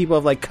Twitter people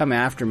have like come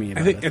after me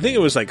about it. I think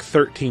it was like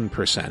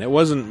 13%. It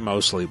wasn't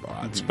mostly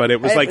bots, but it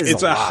was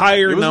it's a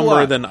higher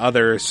number than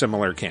other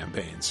similar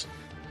campaigns.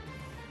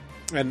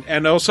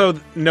 And also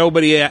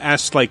nobody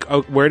asked like,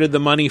 oh, where did the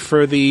money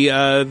for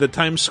the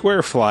Times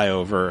Square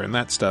flyover and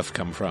that stuff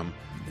come from?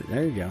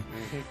 There you go.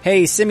 Mm-hmm.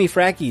 Hey, Simi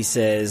Frackie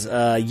says,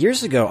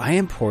 years ago I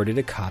imported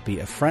a copy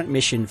of Front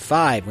Mission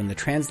 5 when the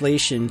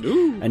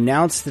translation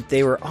announced that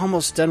they were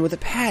almost done with a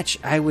patch.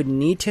 I would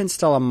need to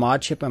install a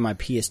mod chip on my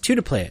PS2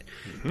 to play it,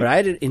 but I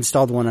had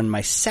installed one on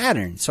my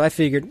Saturn, so I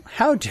figured,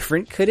 how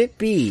different could it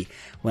be?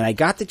 When I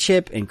got the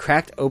chip and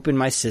cracked open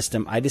my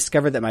system, I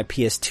discovered that my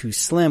PS2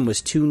 Slim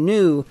was too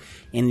new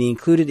and the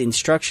included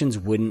instructions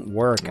wouldn't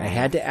work. I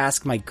had to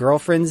ask my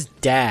girlfriend's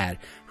dad,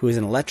 who is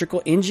an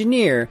electrical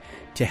engineer,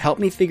 to help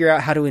me figure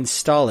out how to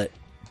install it.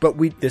 But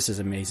this is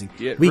amazing.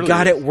 Yeah, we really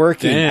got it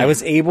working. Damn. I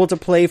was able to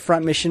play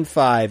Front Mission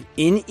 5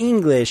 in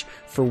English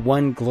for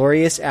one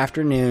glorious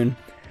afternoon.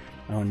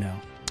 Oh no.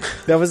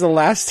 That was the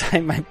last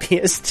time my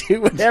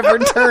PS2 would ever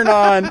turn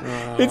on.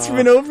 It's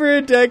been over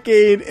a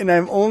decade, and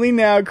I'm only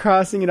now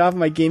crossing it off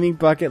my gaming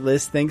bucket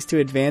list thanks to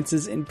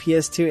advances in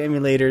PS2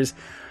 emulators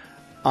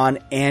on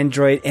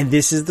Android. And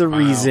this is the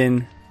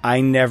reason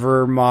I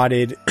never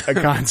modded a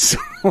console.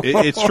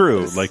 It's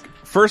true. Like,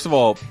 first of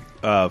all,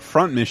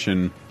 Front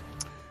Mission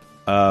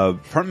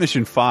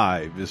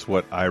 5 is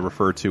what I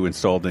refer to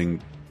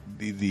installing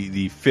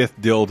the fifth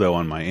dildo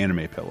on my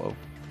anime pillow.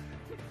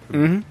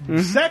 Mm-hmm.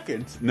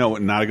 Second, no,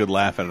 not a good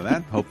laugh out of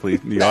that. Hopefully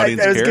the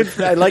audience cared.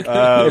 Good. I like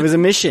it was a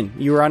mission.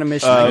 You were on a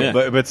mission.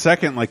 But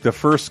second, like the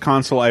first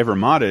console I ever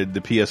modded,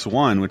 the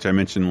PS1, which I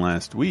mentioned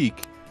last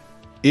week,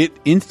 it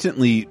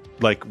instantly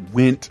like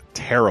went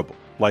terrible.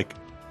 Like,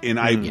 and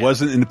I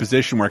wasn't in a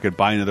position where I could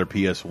buy another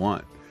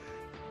PS1.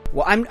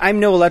 Well, I'm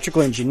no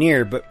electrical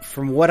engineer, but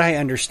from what I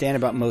understand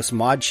about most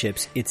mod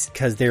chips, it's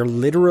because they're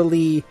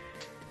literally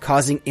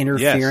causing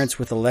interference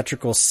with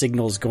electrical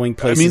signals going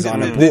places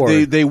on a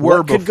board. They were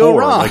what before, could go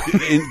wrong?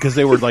 Because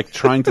they were like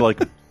trying to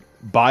like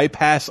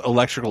bypass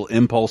electrical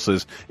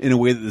impulses in a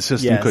way that the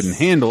system couldn't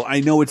handle. I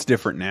know it's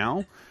different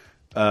now,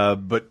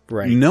 but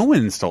no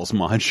one installs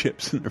mod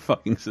chips in their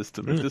fucking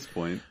system at this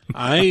point.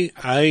 Well,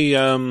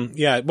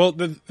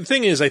 the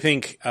thing is, I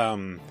think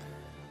the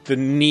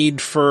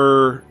need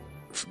for.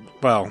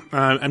 Well,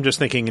 I'm just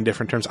thinking in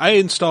different terms. I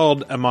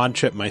installed a mod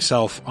chip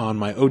myself on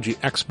my OG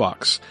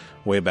Xbox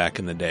way back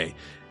in the day.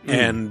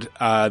 And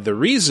the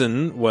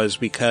reason was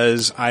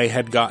because I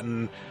had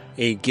gotten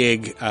a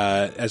gig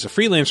as a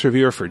freelance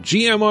reviewer for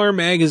GMR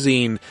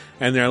magazine,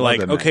 and they're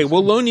like, okay,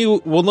 we'll loan you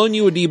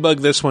a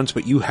debug this once,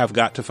 but you have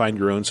got to find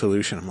your own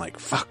solution. I'm like,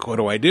 fuck, what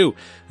do I do?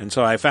 And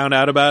so I found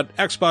out about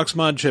Xbox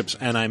mod chips,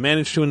 and I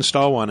managed to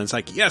install one. It's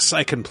like, yes,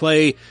 I can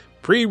play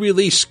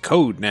pre-release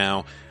code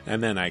now.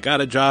 And then I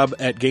got a job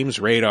at Games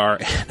Radar,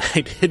 and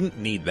I didn't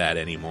need that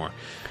anymore.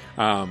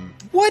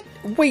 What?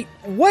 Wait,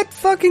 what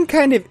fucking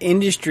kind of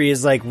industry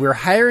is like, we're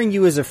hiring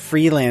you as a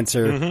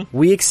freelancer,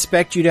 we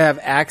expect you to have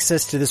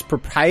access to this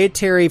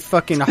proprietary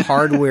fucking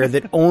hardware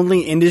that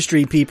only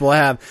industry people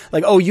have?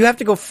 Like, oh, you have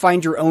to go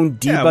find your own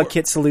debug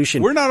kit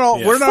solution. We're not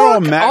all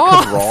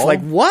Matt Cabral.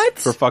 Like, what?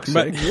 For fuck's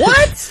sake.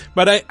 What?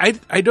 But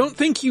I don't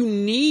think you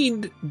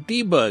need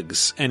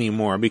debugs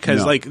anymore,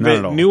 because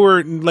the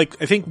newer, like,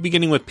 I think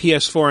beginning with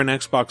PS4 and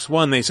Xbox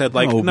One, they said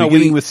like,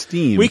 with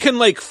Steam. We can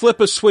like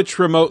flip a switch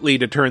remotely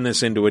to turn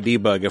this into a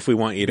debug if we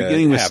want you to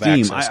beginning with have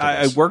Steam. access to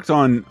I this. worked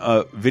on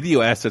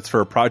video assets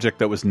for a project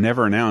that was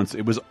never announced.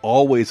 It was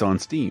always on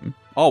Steam.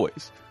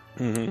 Always.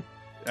 I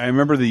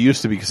remember they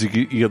used to be, because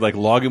you could like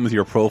log in with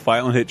your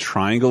profile and hit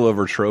triangle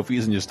over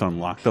trophies and just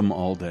unlock them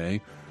all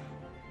day.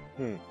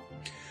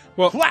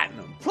 Well,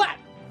 platinum.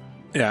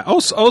 Yeah.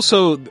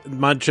 Also,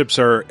 mod chips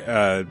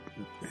are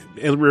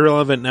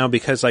irrelevant now,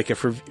 because like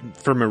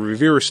from a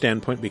reviewer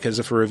standpoint, because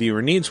if a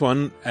reviewer needs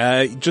one,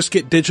 just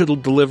get digital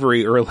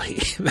delivery early.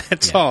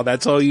 That's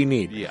all you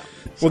need. Yeah.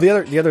 Well,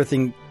 the other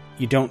thing,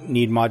 you don't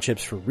need mod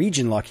chips for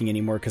region locking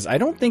anymore, because I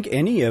don't think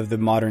any of the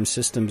modern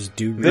systems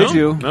do. They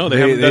do. No, they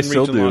haven't done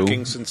region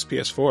locking since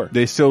PS4.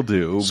 They still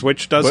do.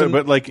 Switch doesn't,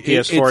 but like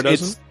PS4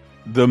 doesn't. It's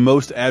the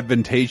most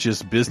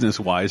advantageous business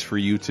wise for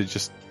you to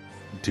just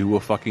do a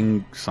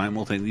fucking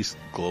simultaneous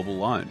global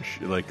launch.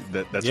 Like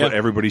that's what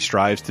everybody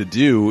strives to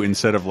do,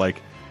 instead of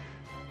like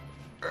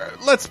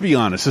let's be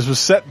honest, this was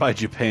set by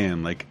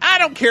Japan. Like, I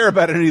don't care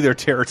about any of their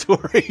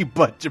territory,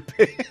 but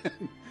Japan.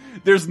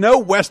 There's no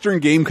Western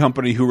game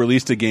company who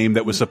released a game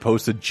that was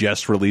supposed to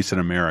just release in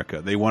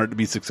America. They wanted to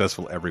be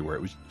successful everywhere.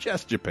 It was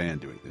just Japan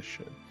doing this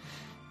shit.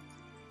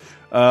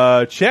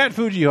 Chat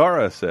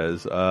Fujihara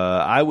says,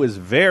 I was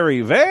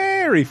very,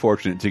 very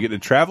fortunate to get to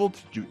travel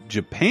to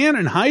Japan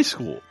in high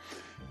school.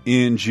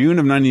 In June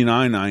of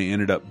 '99, I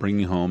ended up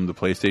bringing home the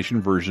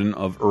PlayStation version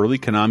of early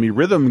Konami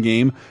rhythm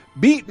game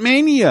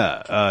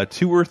Beatmania,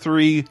 2 or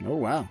 3. Oh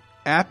wow!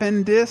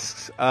 Appen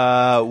discs,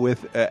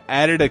 which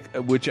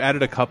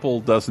added a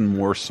couple dozen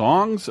more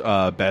songs.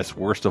 Best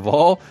worst of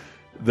all,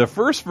 the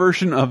first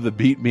version of the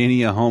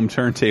Beatmania home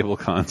turntable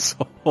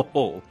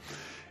console.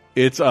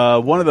 It's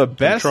one of the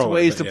best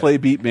ways to play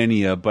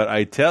Beatmania, but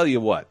I tell you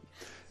what.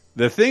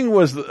 The thing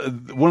was one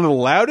of the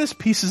loudest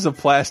pieces of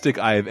plastic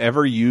I have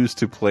ever used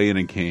to play in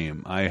a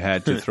game. I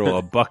had to throw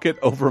a bucket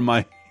over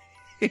my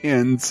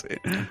hands.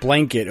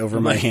 Blanket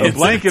over my hands. A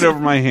blanket over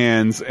my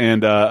hands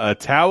and a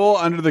towel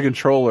under the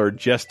controller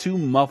just to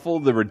muffle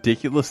the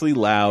ridiculously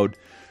loud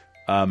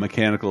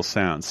mechanical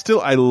sounds. Still,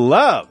 I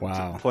love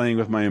playing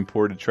with my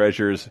imported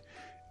treasures,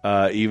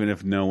 even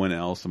if no one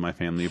else in my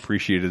family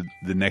appreciated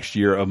the next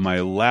year of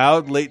my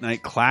loud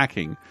late-night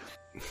clacking.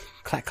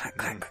 Clack, clack,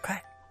 clack, clack,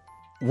 clack.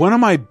 One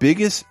of my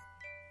biggest,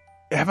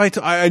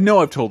 I know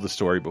I've told the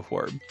story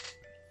before.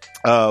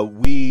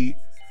 We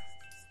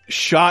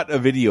shot a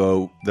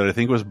video that I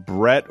think was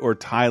Brett or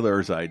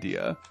Tyler's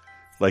idea.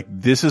 Like,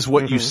 this is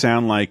what you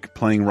sound like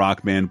playing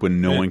Rock Band when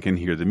no one can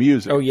hear the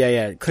music. Oh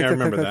yeah. I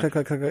remember that.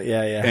 Click.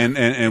 Yeah.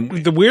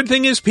 And the weird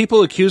thing is,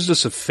 people accused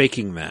us of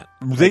faking that.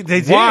 They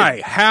did.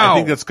 Why? How? I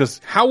think that's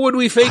because how would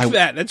we fake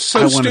that? That's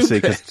so stupid. I want to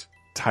say because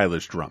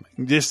Tyler's drumming.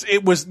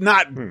 It was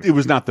not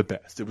the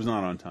best. It was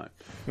not on time.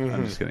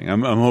 I'm just kidding.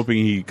 I'm hoping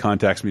he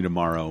contacts me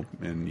tomorrow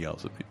and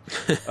yells at me.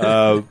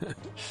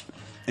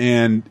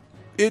 And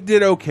it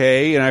did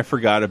okay, and I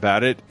forgot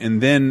about it.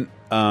 And then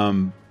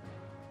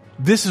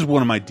this is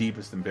one of my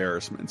deepest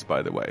embarrassments,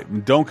 by the way.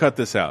 Don't cut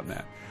this out,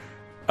 Matt.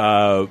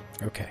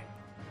 Okay.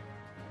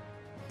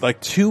 Like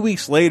 2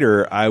 weeks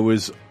later, I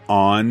was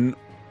on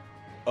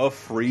a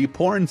free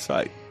porn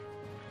site.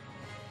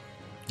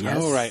 Yes.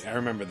 Oh, right. I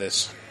remember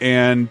this.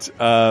 And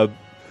I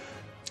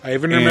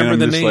even remember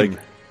the name. Like,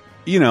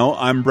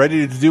 I'm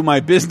ready to do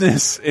my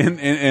business, and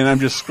I'm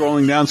just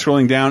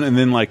scrolling down,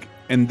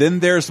 and then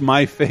there's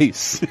my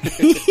face. And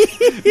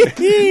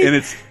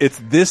it's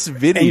this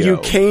video. And you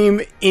came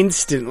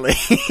instantly.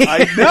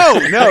 I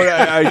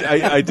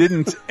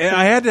didn't. And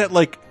I had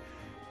to,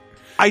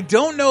 I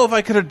don't know if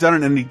I could have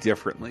done it any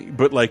differently,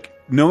 but,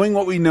 knowing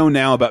what we know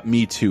now about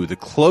Me Too, the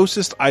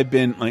closest I've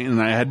been,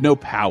 and I had no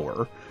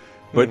power,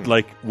 but,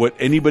 what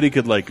anybody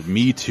could,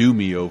 Me Too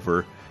me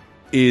over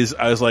is,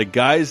 I was like,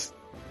 guys,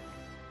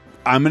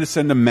 I'm going to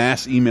send a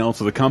mass email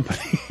to the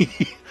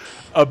company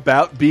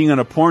about being on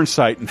a porn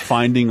site and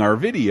finding our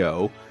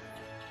video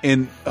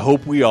and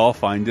hope we all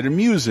find it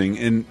amusing.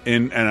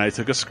 And I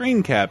took a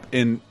screen cap,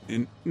 and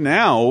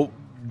now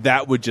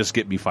that would just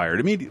get me fired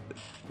immediately.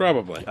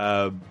 Probably.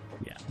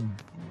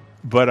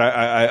 But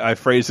I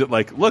phrased it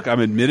like, look, I'm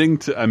admitting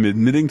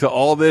to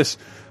all this.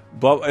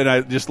 But, and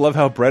I just love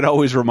how Brett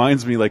always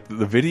reminds me,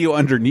 the video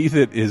underneath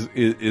it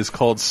is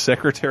called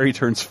 "Secretary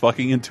Turns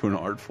Fucking into an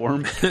Art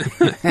Form,"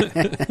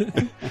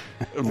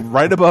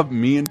 right above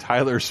me and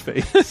Tyler's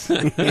face.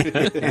 And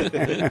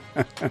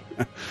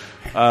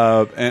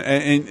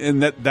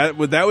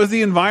that was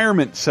the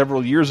environment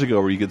several years ago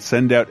where you could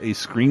send out a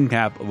screen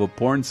cap of a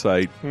porn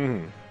site.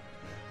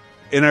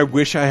 And I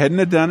wish I hadn't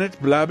have done it,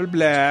 blah, blah,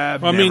 blah.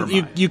 Well, I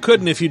mean, you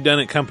couldn't if you'd done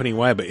it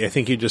company-wide, but I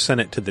think you just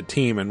sent it to the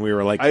team, and we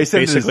were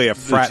basically a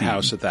frat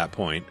house at that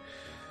point.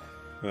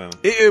 Well.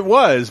 It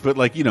was, but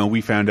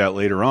we found out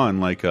later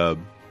on,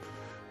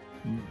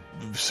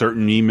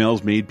 certain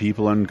emails made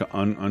people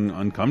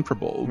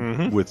uncomfortable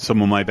with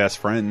some of my best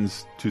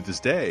friends to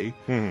this day.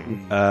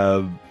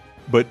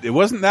 But it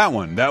wasn't that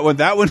one. That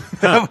one.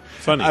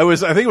 Funny. I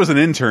think it was an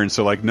intern,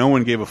 so no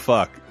one gave a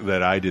fuck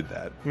that I did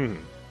that.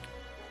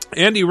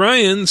 Andy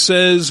Ryan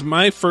says,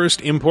 my first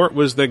import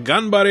was the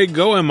Ganbare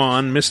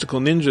Goemon Mystical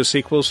Ninja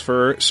sequels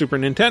for Super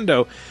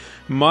Nintendo.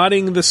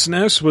 Modding the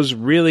SNES was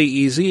really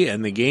easy,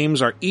 and the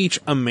games are each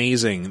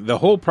amazing. The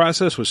whole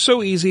process was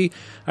so easy,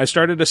 I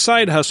started a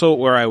side hustle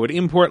where I would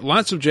import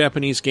lots of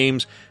Japanese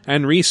games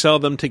and resell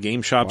them to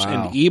game shops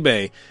and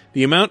eBay.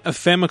 The amount of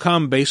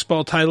Famicom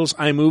baseball titles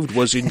I moved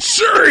was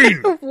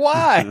insane!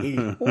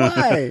 Why?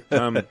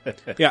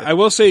 I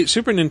will say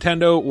Super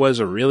Nintendo was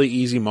a really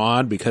easy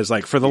mod because,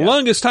 for the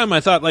longest time I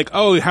thought,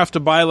 you have to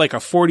buy, a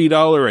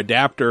 $40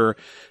 adapter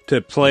to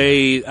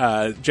play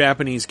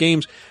Japanese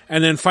games,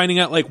 and then finding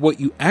out what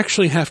you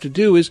actually have to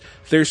do is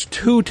there's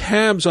 2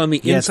 tabs on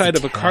the inside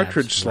of a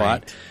cartridge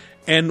slot,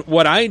 and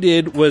what I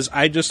did was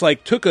I just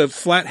took a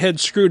flathead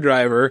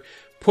screwdriver,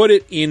 put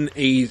it in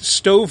a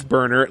stove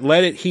burner,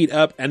 let it heat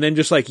up, and then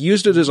just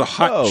used it as a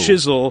hot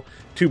chisel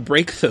to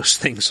break those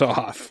things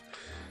off.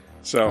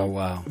 So,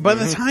 wow! By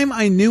the time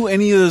I knew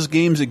any of those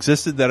games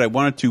existed that I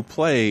wanted to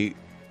play,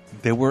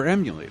 they were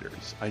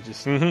emulators. I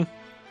just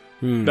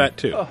That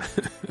too. Oh.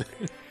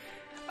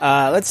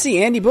 Let's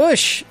see. Andy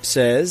Bush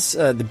says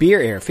the beer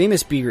heir,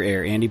 famous beer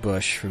heir, Andy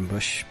Bush from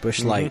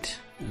Bush Light,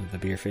 the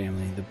beer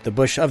family, the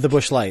Bush of the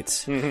Bush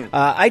Lights.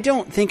 I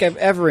don't think I've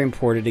ever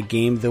imported a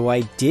game, though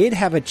I did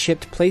have a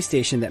chipped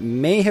PlayStation that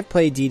may have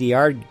played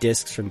DDR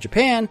discs from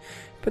Japan,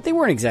 but they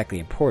weren't exactly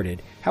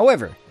imported.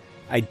 However,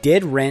 I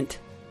did rent.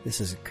 This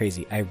is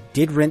crazy. I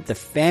did rent the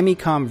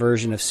Famicom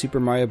version of Super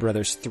Mario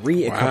Bros.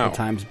 3 a couple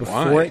times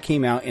before it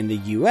came out in the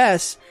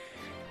U.S.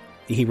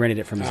 He rented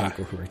it from his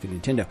uncle who worked at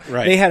Nintendo.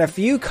 Right. They had a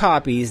few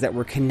copies that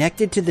were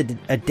connected to the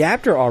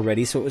adapter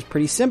already, so it was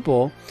pretty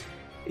simple.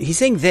 He's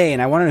saying they,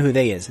 and I want to know who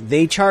they is.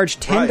 They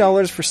charged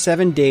 $10 for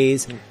 7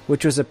 days,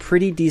 which was a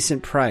pretty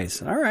decent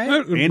price. All right.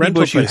 Andy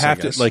Bush, you have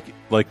to,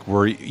 like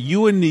where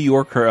you in New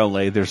York or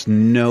LA, there's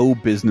no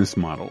business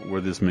model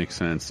where this makes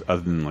sense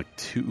other than like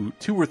two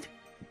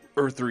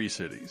or three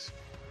cities.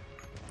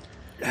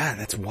 Yeah,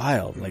 that's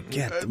wild. Like,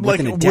 with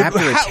an adapter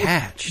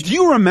attached. Do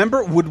you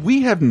remember, would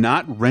we have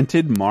not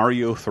rented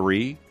Mario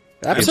 3?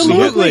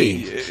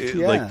 Absolutely.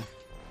 Like,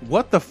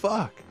 what the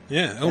fuck?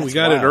 Yeah. Oh, we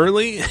got it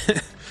early?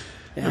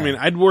 Yeah. I mean,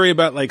 I'd worry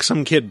about like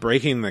some kid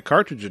breaking the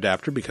cartridge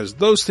adapter because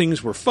those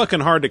things were fucking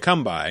hard to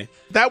come by.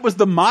 That was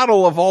the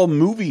model of all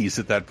movies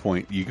at that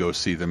point. You go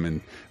see them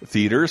in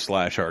theaters /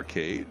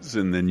 arcades,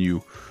 and then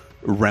you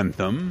rent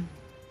them.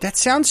 That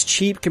sounds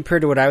cheap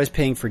compared to what I was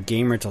paying for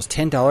game rentals.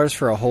 $10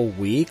 for a whole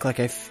week. Like,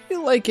 I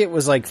feel like it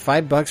was like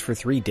 $5 for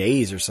 3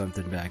 days or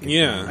something back.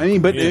 I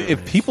mean, but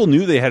if people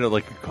knew they had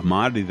like a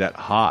commodity that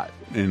hot,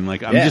 and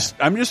like I'm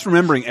just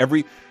remembering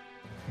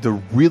the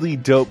really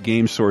dope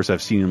game stores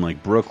I've seen in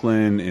like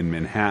Brooklyn and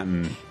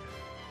Manhattan,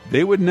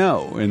 they would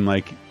know. And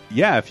like,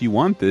 yeah, if you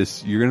want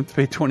this, you're gonna have to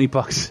pay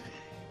 $20.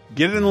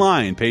 Get in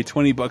line, pay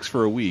 $20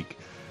 for a week.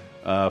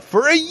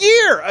 For a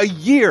year,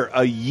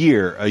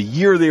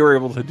 they were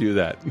able to do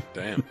that.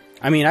 Damn.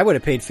 I mean, I would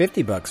have paid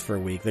 $50 for a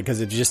week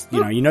because it just,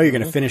 you're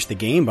going to finish the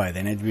game by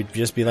then. It would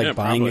just be like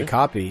buying a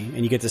copy,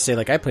 and you get to say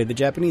like, I played the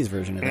Japanese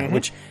version of that,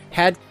 which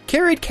had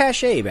carried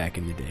cachet back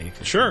in the day.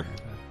 Sure.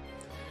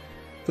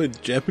 Played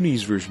the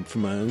Japanese version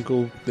from my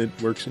uncle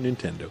that works at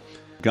Nintendo.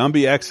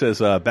 Gumby X says,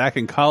 back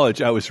in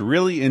college, I was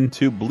really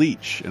into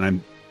Bleach, and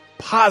I'm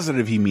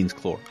positive he means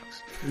Clorox.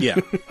 Yeah.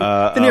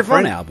 The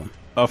Nirvana album.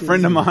 A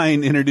friend of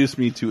mine introduced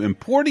me to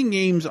importing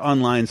games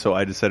online, so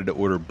I decided to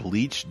order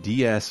Bleach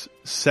DS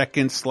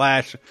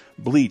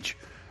 /Bleach.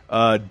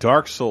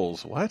 Dark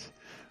Souls. What?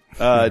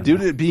 Due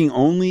to it being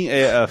only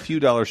a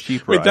few dollars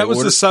cheaper. Wait, that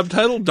was the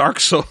subtitle?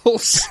 Dark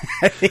Souls?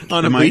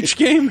 On a Bleach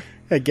game?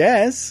 I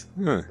guess.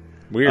 Huh.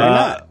 Weird.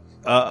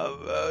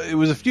 It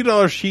was a few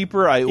dollars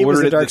cheaper. I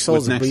ordered it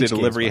with next day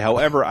delivery.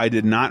 However, I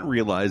did not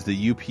realize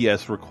the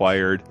UPS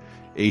required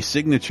a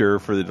signature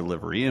for the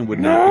delivery and would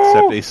not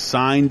accept a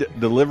signed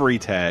delivery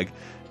tag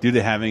due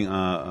to having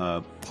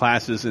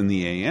classes in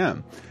the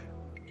AM.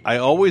 I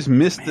always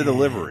missed the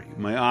delivery.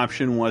 My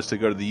option was to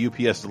go to the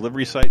UPS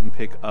delivery site and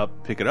pick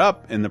it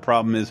up, and the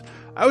problem is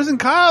I was in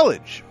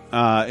college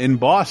in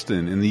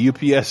Boston, and the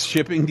UPS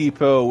shipping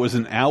depot was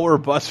an hour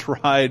bus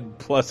ride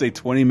plus a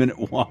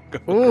 20-minute walk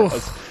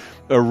across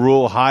a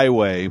rural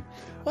highway.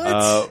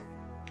 What?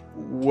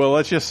 Well,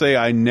 let's just say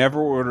I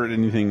never ordered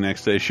anything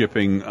next day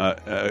shipping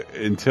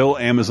until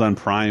Amazon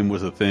Prime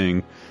was a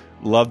thing.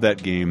 Loved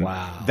that game.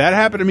 Wow. That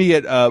happened to me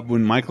at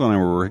when Michael and I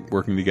were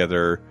working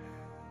together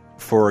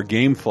for a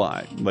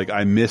GameFly. Like,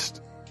 I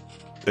missed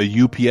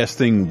a UPS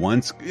thing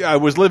once. I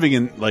was living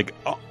in like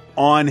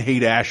on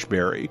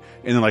Haight-Ashbury,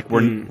 and then like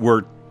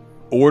we're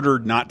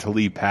ordered not to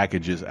leave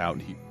packages out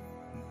here.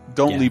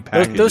 Don't leave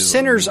packages. Those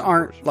centers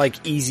aren't like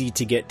easy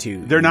to get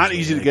to. They're not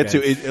easy to get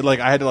to. Like,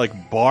 I had to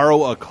like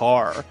borrow a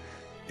car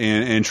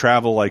and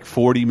travel like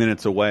 40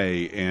 minutes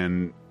away,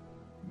 and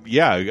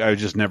yeah, I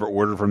just never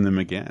ordered from them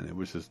again. It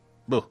was just.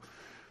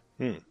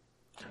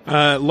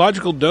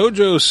 Logical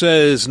Dojo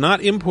says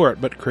not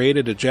import, but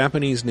created a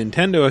Japanese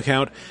Nintendo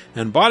account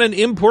and bought an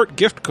import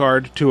gift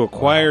card to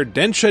acquire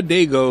Densha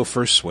Daigo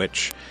for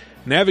Switch.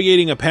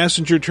 Navigating a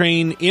passenger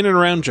train in and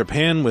around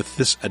Japan with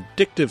this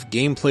addictive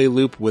gameplay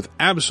loop with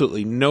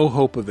absolutely no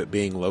hope of it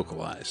being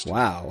localized.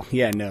 Wow.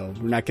 Yeah, no,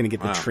 we're not going to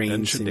get the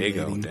train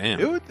simulating. Damn.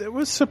 It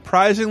was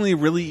surprisingly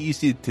really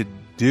easy to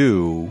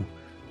do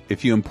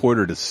if you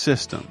imported a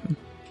system.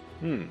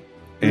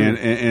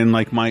 And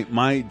like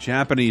my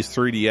Japanese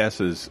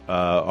 3DSs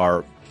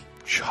are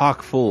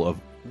chock full of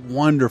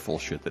wonderful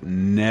shit that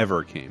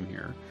never came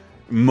here.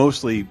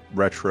 Mostly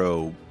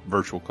retro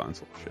virtual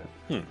console shit.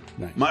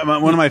 Nice. One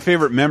of my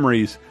favorite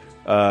memories,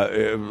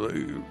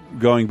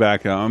 going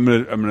back, I'm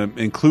gonna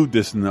include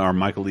this in our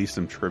Michael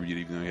Easton tribute,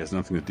 even though he has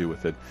nothing to do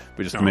with it,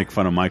 but just to make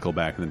fun of Michael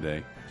back in the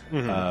day.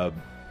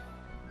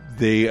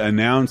 They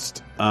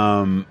announced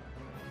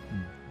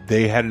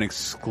they had an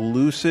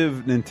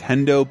exclusive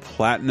Nintendo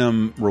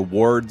Platinum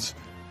Rewards.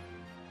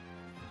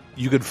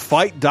 You could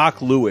fight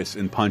Doc Lewis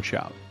in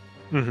Punch-Out.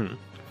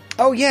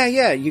 Oh,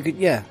 yeah, you could,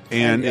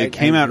 And it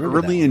came out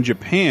early in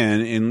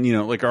Japan, and, you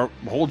know, like, our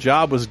whole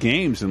job was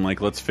games, and,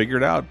 like, let's figure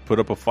it out. Put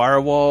up a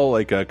firewall,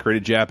 like, create a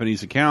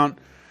Japanese account.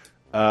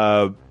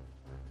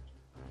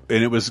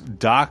 and it was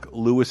Doc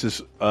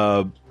Lewis's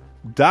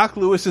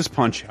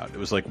Punch Out. It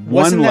was like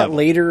Wasn't one that level.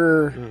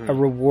 later a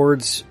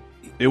rewards?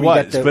 It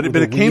was, but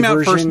it came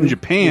out first in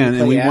Japan,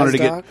 and we wanted to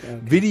get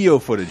video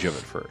footage of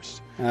it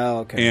first. Oh,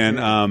 okay. And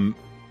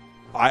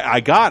I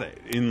got it,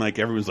 and like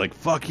everyone's like,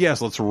 "Fuck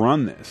yes, let's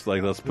run this!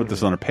 Like, let's put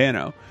this on a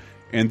pano."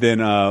 And then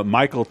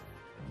Michael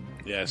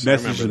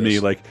messaged me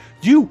like,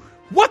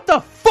 what the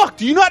fuck?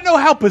 Do you not know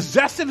how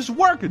possessives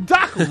work?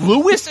 Doc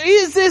Lewis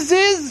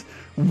is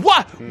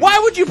what? Why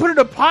would you put an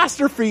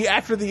apostrophe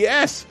after the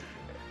S?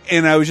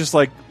 And I was just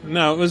like,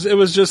 no, it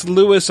was just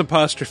Lewis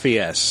apostrophe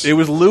S. It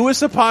was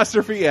Lewis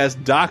apostrophe S.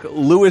 Doc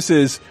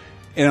Lewis's,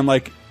 and I'm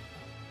like,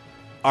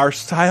 our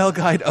style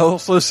guide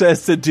also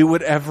says to do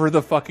whatever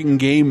the fucking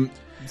game.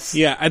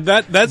 Yeah,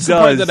 that's the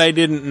part that I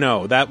didn't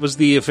know. That was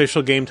the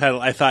official game title.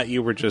 I thought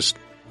you were just.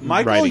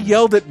 Michael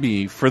yelled at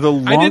me for the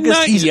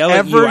longest he's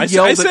ever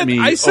yelled at me.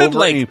 I said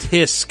like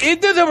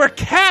tisk. There were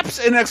caps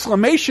and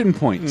exclamation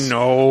points.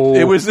 No,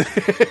 it was.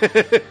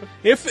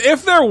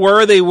 If there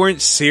were, they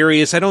weren't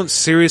serious. I don't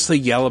seriously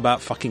yell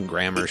about fucking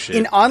grammar shit.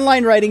 In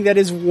online writing, that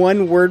is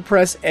one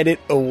WordPress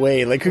edit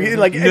away. Like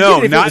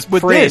no, not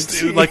with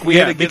this. Like we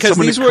had to get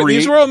someone to create.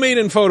 These were all made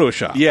in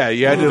Photoshop. Yeah,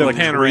 you had to like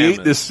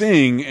create this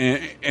thing,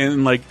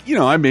 and like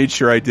I made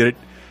sure I did it.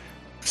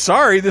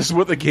 Sorry, this is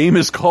what the game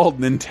is called.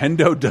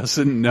 Nintendo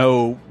doesn't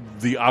know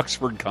the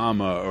Oxford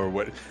comma or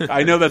what.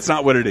 I know that's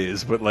not what it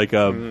is, but like,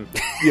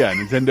 yeah,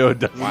 Nintendo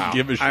doesn't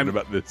give a shit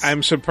about this.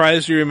 I'm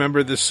surprised you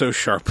remember this so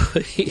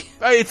sharply.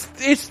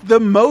 It's the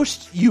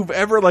most you've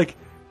ever like.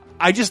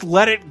 I just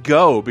let it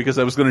go because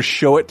I was going to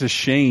show it to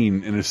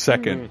Shane in a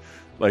second.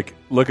 Like,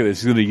 look at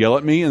this. He's going to yell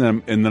at me,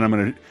 and then I'm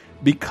going to,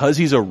 because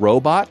he's a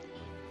robot,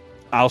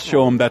 I'll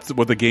show him that's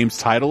what the game's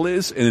title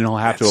is, and then he'll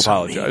have to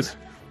apologize.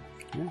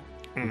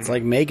 It's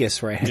like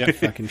Magus, where I had to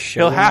fucking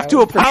show He'll have to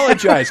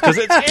apologize because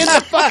it's in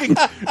the fucking.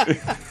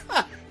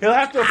 He'll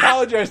have to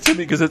apologize to me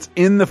because it's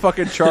in the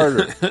fucking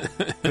charter.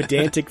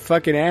 Pedantic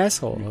fucking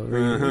asshole.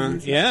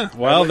 Yeah,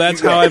 well,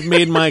 that's how I've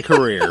made my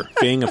career,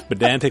 being a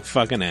pedantic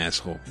fucking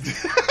asshole.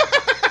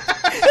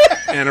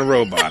 And a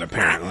robot,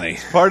 apparently.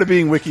 Part of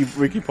being Wiki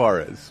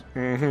Parez.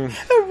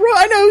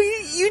 I know,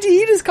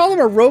 you just call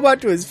him a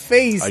robot to his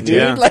face, dude.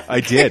 Yeah,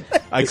 I did.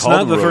 It's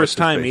not the first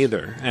time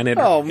either, and it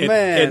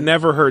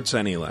never hurts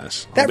any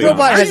less. That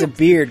robot has a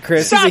beard,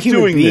 Chris. Stop He's a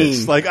human doing being.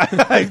 this. Like,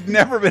 I've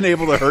never been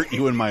able to hurt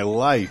you in my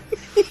life.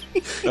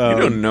 You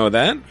don't know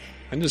that.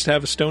 I just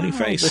have a stony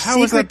face. The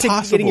secret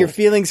to getting your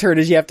feelings hurt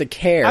is you have to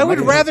care. I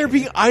would rather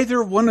be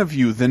either one of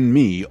you than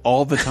me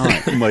all the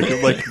time. like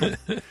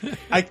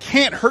I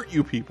can't hurt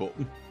you people.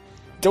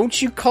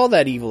 Don't you call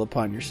that evil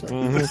upon yourself.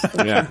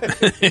 Yeah,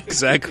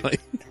 exactly.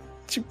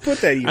 Don't you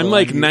put that evil I'm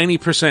like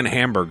 90%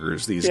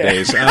 hamburgers these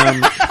days.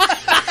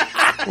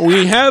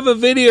 We have a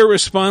video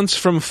response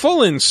from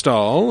Full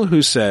Install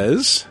who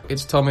says,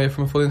 "It's Tom here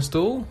from Full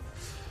Install.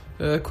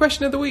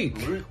 Question of the week.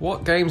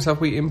 What games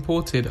have we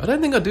imported? I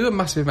don't think I do a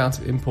massive amount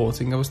of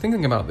importing. I was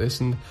thinking about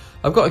this, and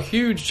I've got a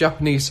huge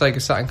Japanese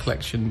Sega Saturn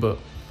collection, but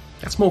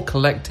that's more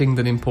collecting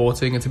than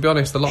importing. And to be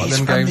honest, a lot of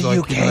them games I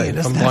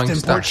accumulate from buying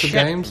stacks of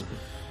games.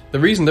 The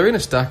reason they're in a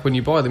stack when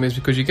you buy them is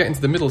because you get into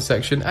the middle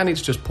section, and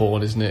it's just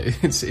porn, isn't it?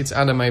 It's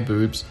anime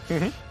boobs.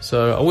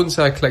 So I wouldn't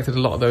say I collected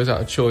a lot of those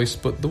out of choice,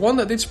 but the one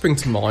that did spring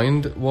to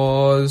mind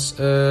was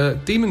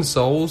Demon's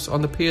Souls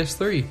on the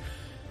PS3.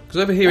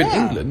 Because over here in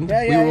England,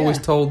 we were always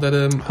told that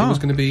it was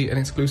going to be an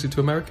exclusive to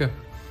America.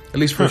 At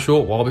least for a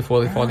short while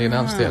before they finally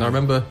announced it. And I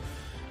remember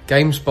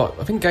GameSpot,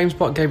 I think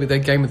GameSpot gave it their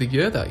Game of the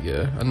Year that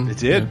year. And it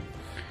did.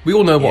 We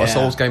all know what a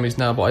Souls game is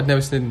now, but I'd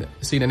never seen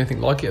anything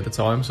like it at the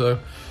time. So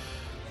I'm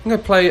going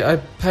to play.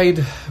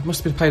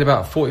 Must have been paid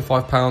about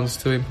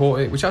 £45 to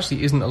import it, which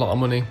actually isn't a lot of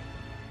money.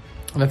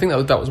 And I think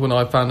that was when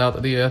I found out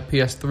that the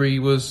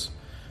PS3 was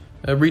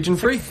region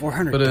free.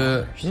 $400. But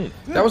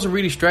that was a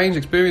really strange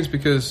experience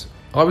because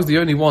I was the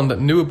only one that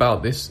knew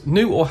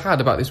or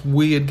had about this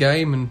weird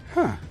game. And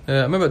I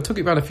remember I took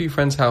it around a few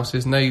friends'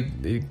 houses and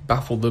they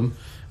baffled them.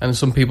 And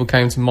some people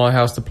came to my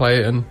house to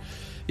play it. And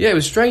yeah, it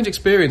was a strange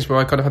experience where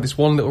I kind of had this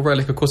one little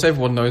relic. Of course,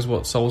 everyone knows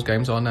what Souls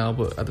games are now,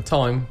 but at the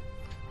time,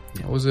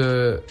 it was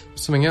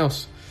something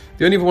else.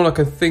 The only one I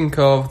could think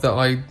of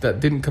that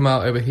didn't come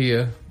out over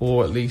here,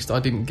 or at least I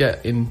didn't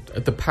get in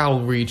the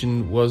PAL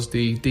region, was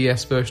the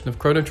DS version of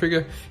Chrono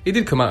Trigger. It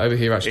did come out over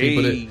here, actually,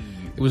 but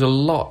it was a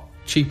lot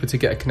cheaper to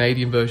get a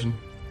Canadian version.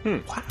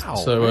 Wow.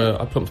 So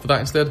I plumped for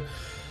that instead.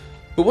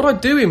 But what I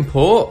do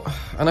import,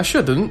 and I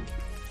shouldn't,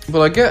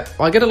 but I get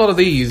a lot of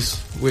these,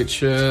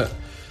 which are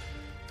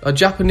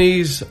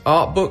Japanese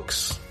art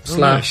books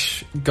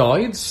 /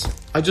 guides.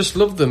 I just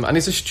love them, and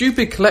it's a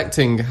stupid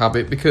collecting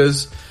habit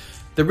because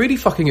they're really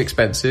fucking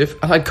expensive,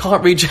 and I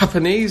can't read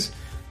Japanese.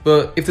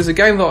 But if there's a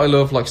game that I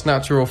love, like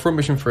Snatcher or Front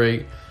Mission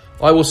 3,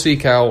 I will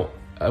seek out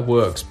a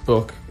Works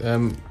book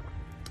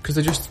because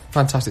they're just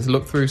fantastic to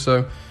look through.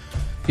 So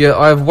yeah,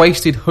 I've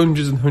wasted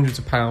hundreds and hundreds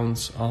of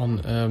pounds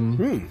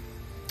on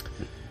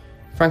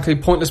frankly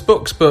pointless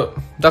books, but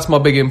that's my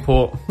big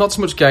import. Not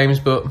so much games,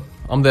 but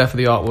I'm there for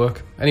the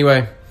artwork.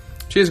 Anyway,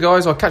 cheers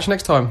guys, I'll catch you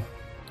next time.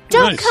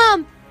 Don't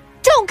come!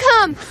 Don't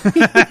come!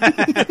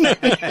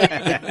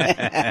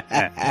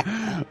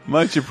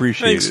 Much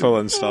appreciated. Thanks, full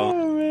install.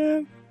 Oh,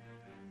 man.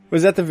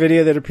 Was that the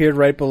video that appeared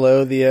right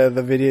below the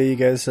video you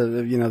guys,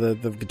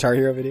 the Guitar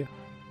Hero video?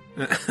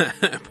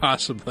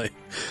 Possibly.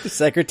 The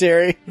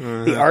secretary,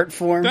 the art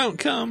form. Don't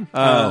come.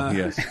 Oh,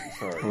 yes.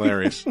 Sorry.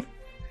 Hilarious.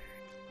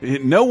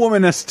 No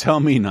woman has to tell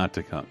me not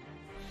to come.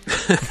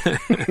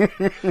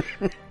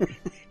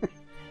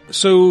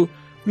 So,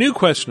 new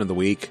question of the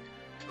week.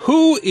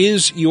 Who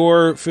is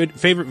your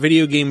favorite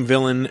video game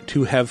villain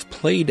to have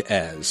played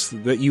as,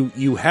 that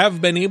you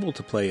have been able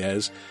to play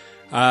as?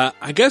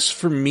 I guess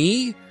for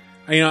me,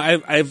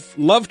 I've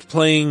loved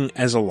playing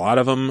as a lot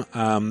of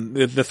them.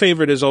 The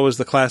favorite is always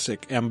the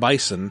classic M.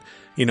 Bison.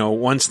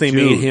 Once they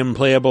made him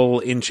playable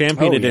in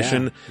Champion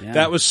Edition,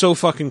 that was so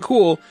fucking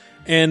cool.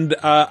 And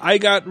I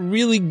got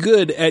really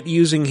good at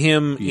using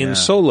him in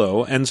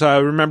solo. And so I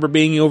remember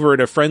being over at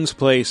a friend's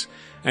place,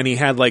 and he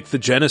had like the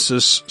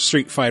Genesis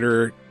Street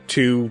Fighter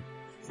 2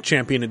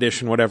 Champion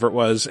Edition, whatever it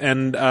was.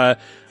 And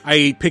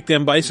I picked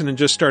M. Bison and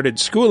just started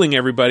schooling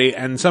everybody.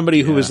 And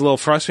somebody who was a little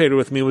frustrated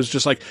with me was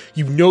just like,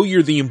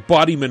 you're the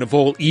embodiment of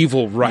all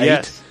evil, right?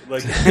 Yes.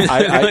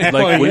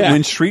 Like,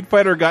 when Street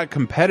Fighter got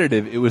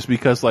competitive, it was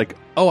because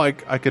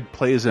I could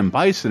play as M.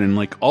 Bison, and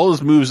like all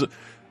his moves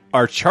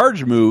are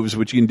charge moves,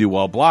 which you can do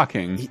while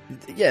blocking.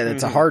 Yeah,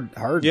 that's a hard.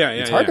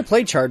 It's hard to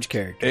play charge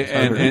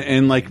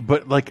characters.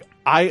 But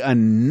I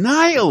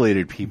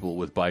annihilated people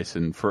with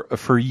Bison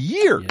for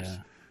years. Yeah.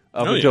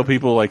 Until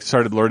people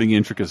started learning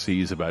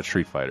intricacies about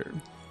Street Fighter.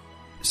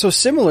 So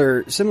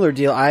similar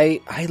deal.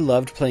 I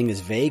loved playing as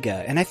Vega,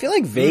 and I feel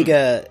like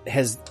Vega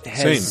has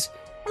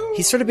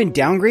he's sort of been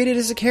downgraded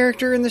as a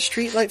character in the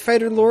Street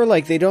Fighter lore.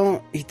 Like they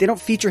don't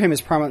feature him as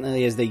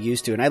prominently as they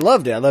used to, and I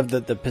loved it. I loved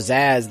the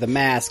pizzazz, the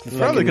mask.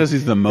 Probably because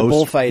he's the most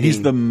bullfighting.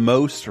 He's the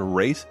most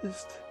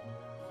racist.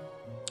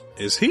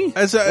 Is he?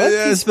 As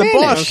the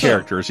boss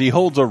characters, he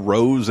holds a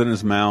rose in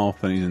his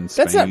mouth, and he's in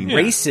Spain. That's not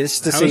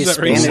racist to say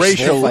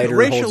Spanish bullfighter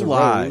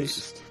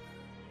racialized.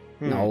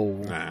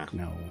 No.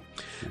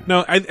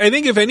 I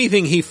think if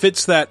anything, he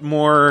fits that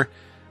more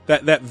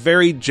that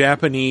very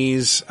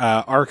Japanese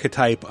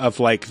archetype of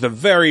like the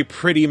very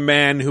pretty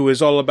man who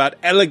is all about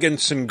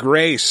elegance and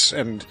grace,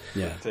 and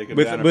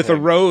with a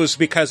rose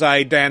because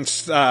I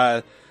danced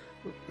the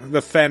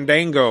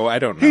fandango. I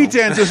don't know. He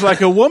dances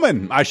like a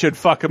woman. I should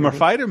fuck him or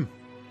fight him.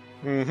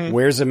 Mm-hmm.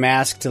 Wears a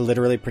mask to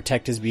literally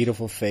protect his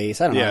beautiful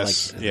face. I don't know.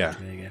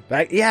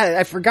 But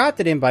I forgot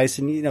that M.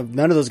 Bison,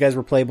 none of those guys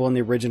were playable in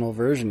the original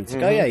version. It's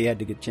like, you had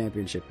to get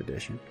Championship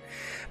Edition.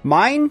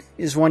 Mine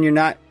is one you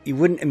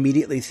wouldn't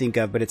immediately think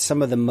of, but it's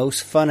some of the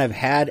most fun I've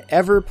had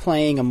ever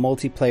playing a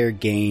multiplayer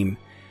game.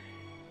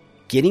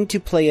 Getting to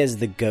play as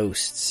the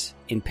ghosts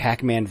in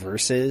Pac-Man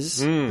Versus.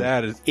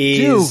 That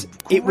is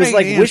it was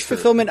like wish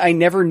fulfillment I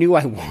never knew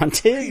I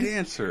wanted. Great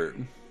answer.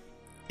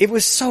 It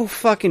was so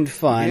fucking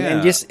fun,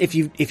 and just if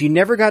you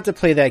never got to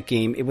play that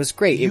game, it was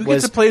great. It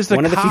was get to play as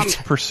the cops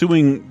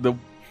pursuing the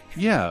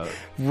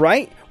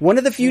right. One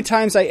of the few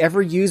times I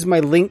ever used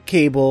my link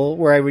cable,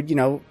 where I would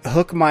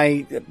hook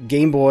my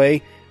Game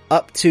Boy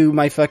up to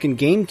my fucking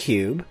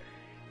GameCube,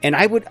 and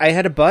I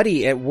had a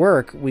buddy at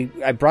work.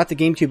 I brought the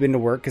GameCube into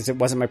work because it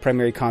wasn't my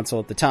primary console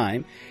at the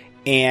time.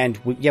 And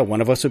one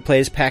of us would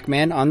play as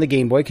Pac-Man on the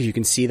Game Boy because you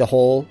can see the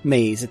whole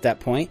maze at that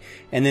point.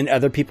 And then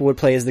other people would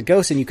play as the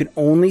ghost, and you could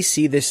only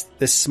see this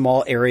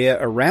small area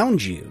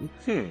around you.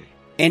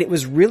 And it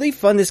was really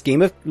fun, this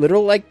game of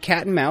literal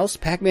cat and mouse,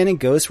 Pac-Man and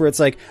Ghost, where it's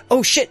like,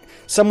 oh shit,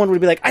 someone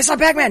would be like, I saw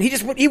Pac-Man,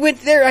 he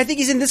went there, I think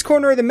he's in this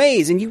corner of the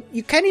maze. And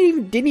you kind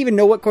of didn't even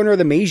know what corner of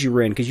the maze you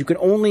were in, because you could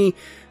only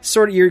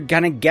you're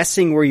kind of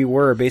guessing where you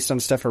were based on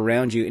stuff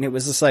around you. And it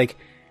was just like,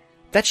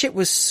 that shit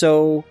was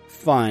so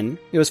fun.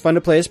 It was fun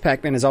to play as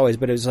Pac-Man as always,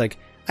 but it was like,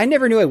 I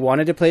never knew I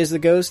wanted to play as the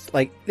ghost.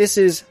 Like, this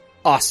is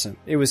awesome.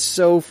 It was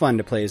so fun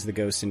to play as the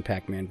ghost in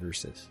Pac-Man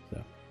Versus.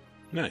 So.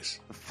 Nice.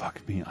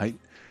 Fuck me.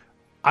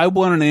 I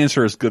want an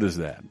answer as good as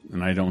that,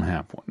 and I don't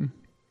have one.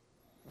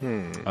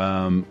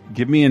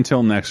 Give me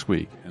until next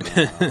week.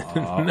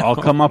 And I'll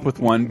come up with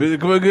one.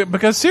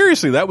 Because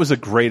seriously, that was a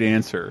great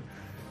answer.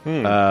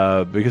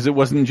 Because it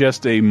wasn't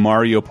just a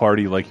Mario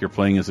Party like you're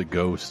playing as a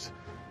ghost.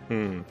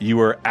 You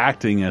were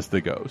acting as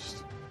the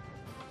ghost.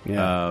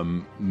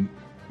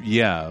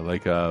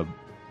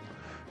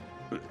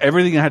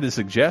 Everything I had to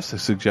suggest, I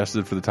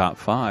suggested for the top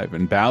 5.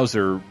 And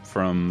Bowser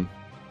from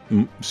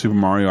Super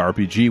Mario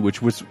RPG,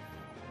 which was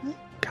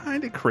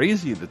kind of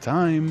crazy at the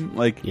time.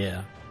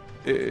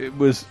 It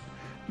was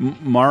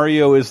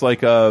Mario is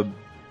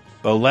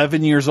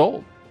 11 years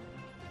old,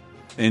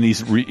 and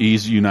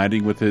he's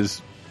uniting with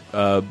his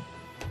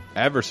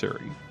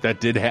adversary.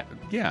 That did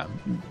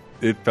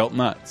it felt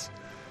nuts.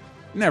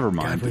 Never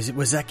mind. God,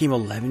 was that game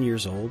 11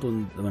 years old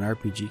when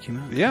RPG came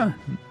out? Yeah.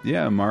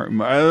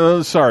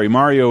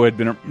 Mario had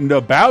been. No,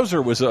 Bowser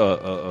was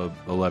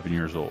 11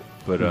 years old,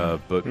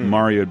 but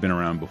Mario had been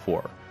around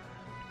before.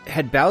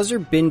 Had Bowser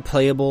been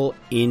playable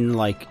in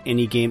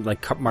any game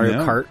like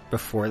Mario Kart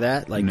before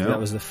that? No. That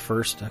was the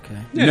first. Okay.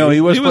 Yeah, no, he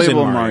was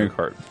playable in Mario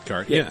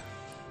Kart. Yeah.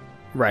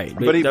 Right,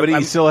 but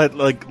he still had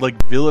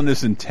like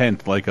villainous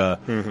intent, like a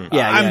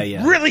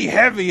I'm really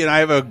heavy and I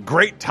have a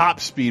great top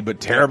speed but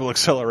terrible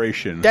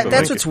acceleration.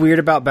 That's what's weird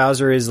about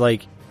Bowser is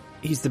like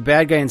he's the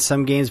bad guy in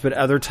some games, but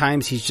other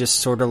times he's just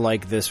sort of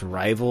like this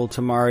rival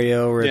to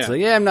Mario, where it's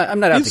like, I'm not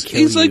out to kill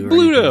you. He's like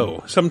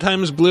Bluto.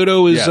 Sometimes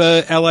Bluto is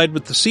allied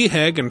with the Sea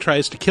Hag and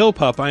tries to kill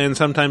Popeye, and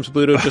sometimes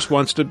Bluto just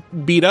wants to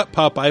beat up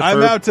Popeye.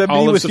 I'm out to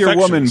be with your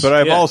woman, but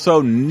I've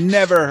also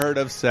never heard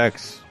of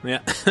sex.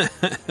 Yeah.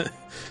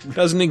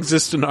 Doesn't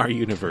exist in our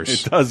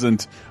universe. It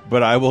doesn't,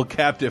 but I will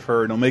captive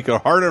her, and it'll make it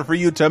harder for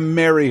you to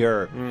marry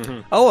her.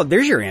 Mm-hmm. Oh,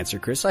 there's your answer,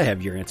 Chris. I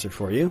have your answer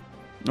for you.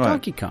 What?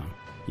 Donkey Kong.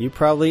 You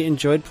probably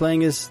enjoyed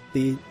playing as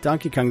the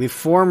Donkey Kong, the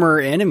former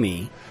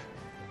enemy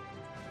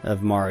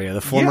of Mario,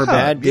 the former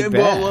bad.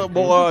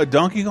 Well,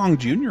 Donkey Kong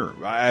Jr.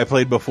 I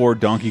played before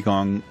Donkey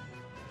Kong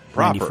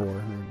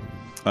proper.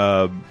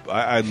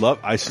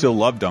 I still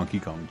love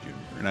Donkey Kong Jr.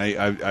 And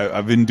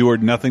I've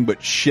endured nothing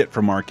but shit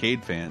from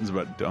arcade fans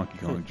about Donkey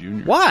Kong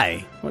Jr.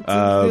 Why? Well,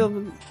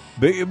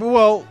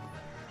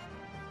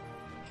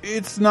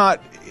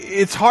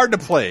 it's hard to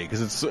play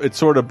because it's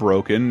sort of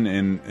broken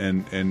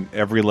and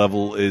every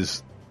level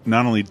is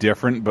not only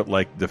different, but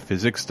like the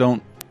physics they're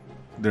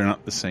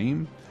not the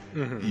same.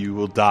 Mm-hmm. You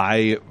will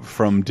die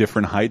from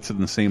different heights on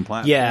the same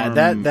platform. Yeah,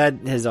 that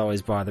has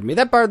always bothered me.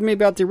 That bothered me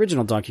about the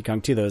original Donkey Kong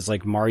too, though. It's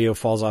like Mario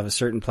falls off a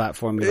certain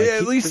platform.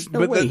 At least,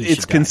 but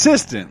it's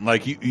consistent.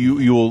 Like you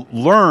will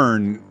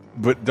learn,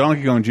 but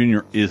Donkey Kong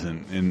Jr.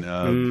 isn't.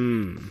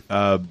 And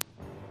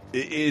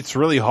it's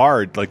really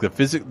hard. Like the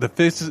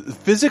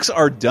physics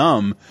are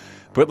dumb.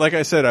 But like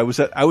I said, I was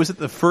at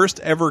the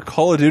first ever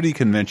Call of Duty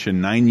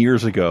convention 9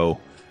 years ago.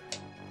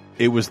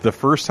 It was the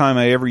first time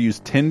I ever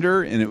used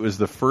Tinder, and it was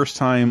the first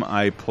time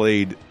I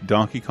played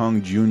Donkey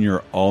Kong Jr.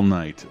 all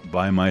night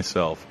by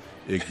myself,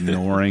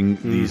 ignoring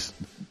these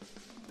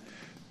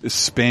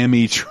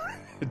spammy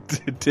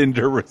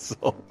Tinder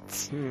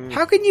results.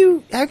 How can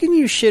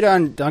you shit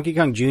on Donkey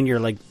Kong Jr.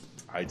 like?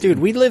 Dude,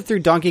 we lived through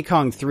Donkey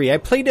Kong 3. I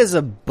played as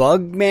a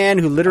bug man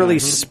who literally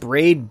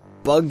sprayed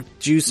bug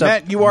juice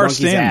up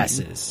monkeys'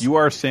 asses. You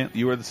are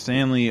the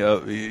Stanley.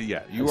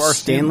 You are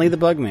Stanley the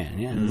Bug Man.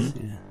 Yeah.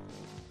 Mm-hmm. Yeah.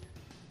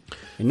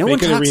 And no one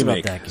talks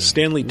about that game.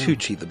 Stanley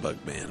Tucci the Bug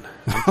Man.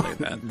 I'd play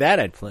that. That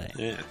I'd play.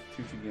 Yeah.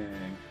 Tucci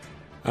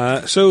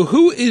Gang. So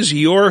who is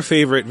your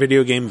favorite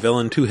video game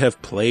villain to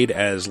have played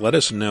as? Let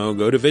us know.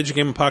 Go to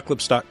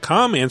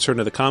VidjagameApocalypse.com, answer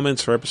into the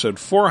comments for episode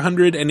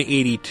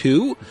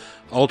 482.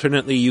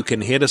 Alternately, you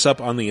can hit us up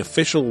on the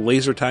official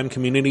LaserTime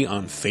community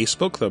on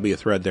Facebook. There'll be a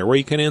thread there where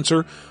you can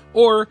answer.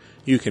 Or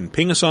you can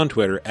ping us on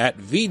Twitter at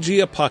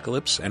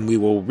VGApocalypse, and we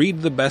will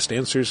read the best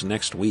answers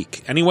next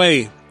week.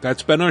 Anyway,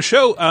 that's been our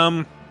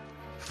show.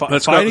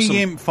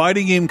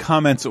 Fighting game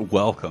comments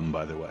welcome,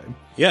 by the way.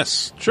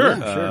 Yes, sure.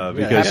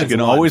 Because you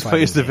can always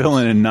play as the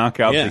villain and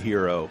knock out the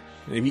hero.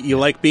 If you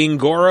like being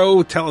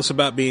Goro, tell us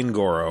about being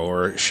Goro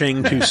or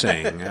Shang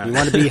Tsung. You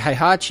want to be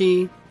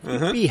Heihachi?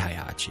 Be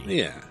Heihachi.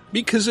 Yeah.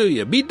 Be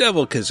Kazuya. Be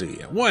Devil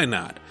Kazuya. Why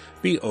not?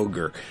 Be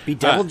Ogre. Be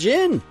Devil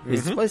Jin.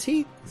 Was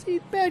he a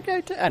bad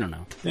guy too? I don't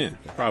know. Yeah,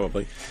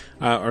 probably.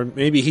 Or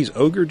maybe he's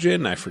Ogre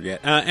Jin. I forget.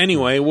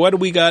 Anyway, what do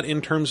we got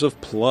in terms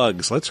of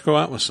plugs? Let's go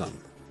out with some.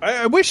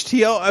 I wish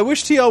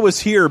TL was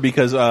here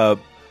because we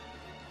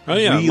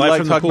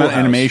like talking about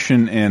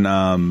animation,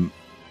 and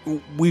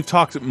we've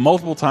talked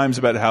multiple times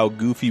about how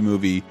Goofy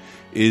Movie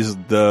is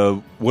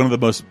one of the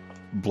most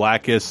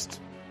blackest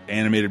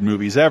animated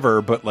movies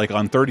ever. But like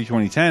on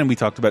 30-2010, we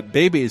talked about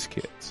Bebe's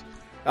Kids.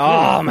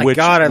 Oh my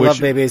god, I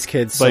love Bebe's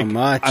Kids so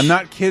much. I'm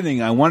not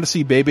kidding. I want to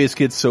see Bebe's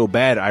Kids so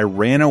bad. I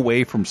ran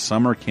away from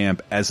summer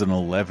camp as an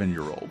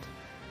 11-year-old.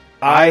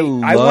 I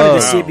wanted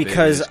to see it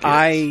because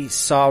I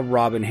saw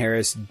Robin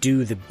Harris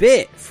do the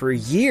bit for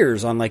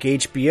years on like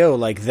HBO.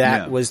 Like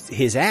that was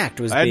his act,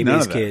 was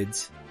Baby's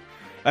Kids.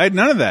 I had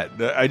none of that.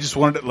 I just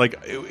wanted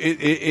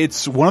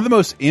it's one of the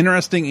most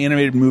interesting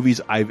animated movies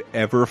I've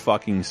ever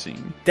fucking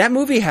seen. That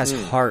movie has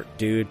heart,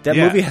 dude. That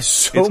movie has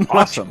so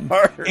much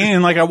heart.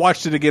 And like I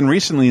watched it again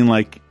recently, and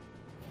like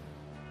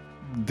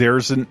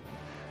there's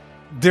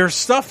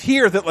stuff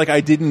here that like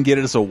I didn't get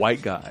as a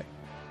white guy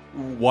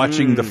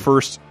watching the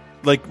first.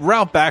 Like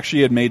Ralph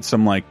Bakshi had made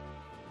some like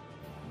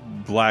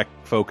black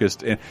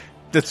focused, and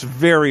that's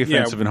very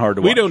offensive and hard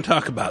to watch. We don't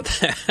talk about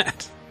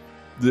that.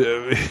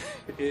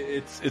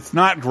 It's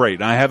not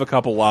great. I have a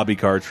couple lobby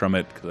cards from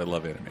it because I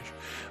love animation,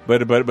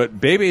 but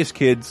Bebe's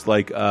Kids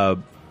like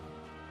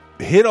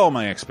hit all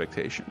my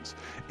expectations,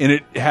 and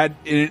it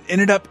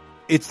ended up.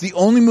 It's the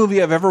only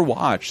movie I've ever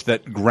watched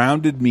that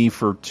grounded me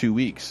for 2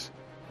 weeks.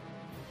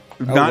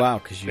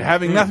 Because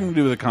having nothing to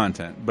do with the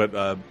content, but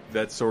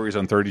that story's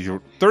on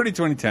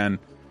 30-2010.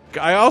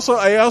 I also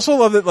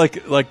love that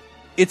like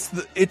it's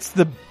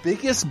the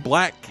biggest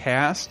black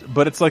cast,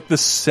 but it's like the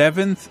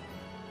 7th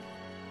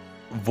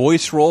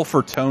voice role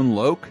for Tone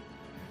Loc.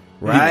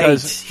 Right,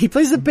 because he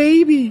plays the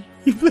baby.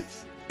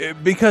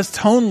 Because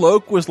Tone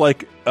Loc was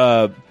like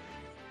the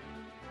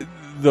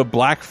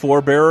black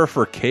forebearer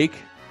for Cake.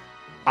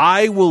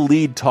 I will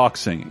lead talk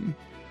singing.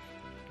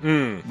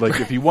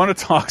 Like, if you want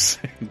to talk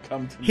sing,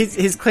 come to me.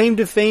 His claim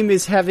to fame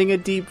is having a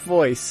deep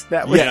voice.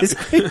 That was his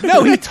claim.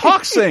 No, he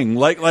talks sing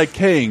like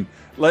King,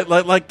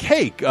 like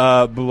Cake,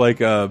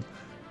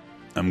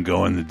 I'm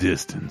going the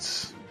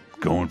distance,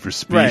 going for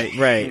speed.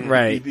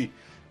 Right.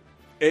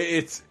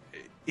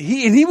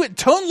 He went.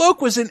 Tone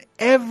Loc was in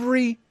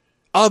every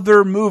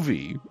other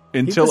movie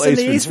until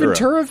Ace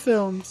Ventura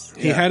films.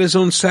 He had his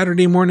own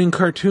Saturday morning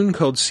cartoon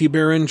called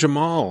Seabear and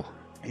Jamal.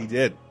 He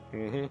did.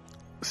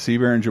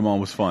 Seabear and Jamal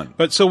was fun.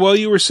 But so while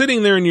you were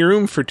sitting there in your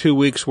room for 2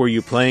 weeks, were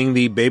you playing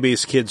the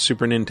Baby's Kids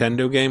Super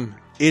Nintendo game?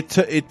 It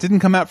didn't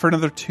come out for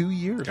another 2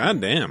 years.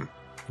 God damn.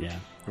 Yeah.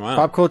 Wow.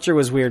 Pop culture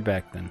was weird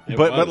back then.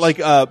 But like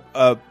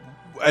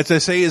as I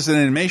say, as an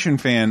animation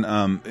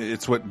fan,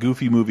 it's what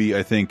Goofy Movie,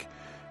 I think,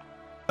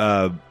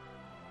 in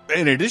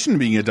addition to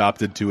being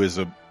adopted to as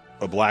a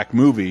black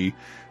movie,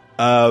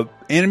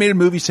 animated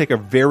movies take a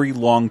very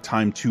long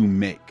time to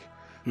make.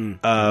 One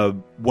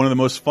of the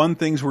most fun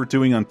things we're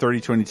doing on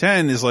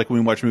 30-20-10 is like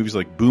when we watch movies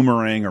like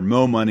Boomerang or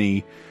Mo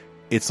Money.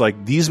 It's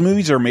like these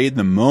movies are made in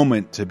the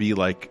moment to be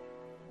like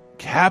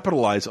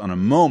capitalize on a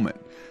moment.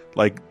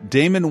 Like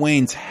Damon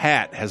Wayne's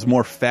hat has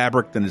more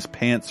fabric than his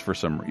pants for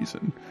some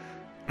reason,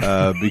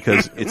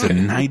 because it's a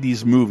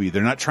 90s movie.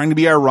 They're not trying to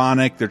be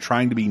ironic. They're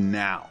trying to be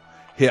now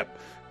hip,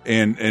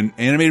 and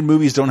animated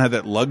movies don't have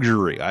that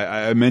luxury.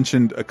 I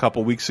mentioned a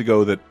couple weeks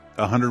ago that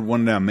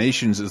 101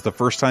 Dalmatians is the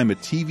first time a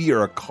TV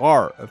or a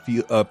car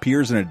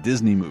appears in a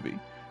Disney movie,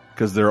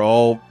 because they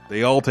all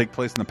take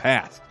place in the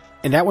past.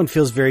 And that one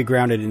feels very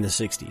grounded in the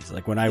 60s.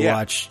 Like when I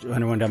watched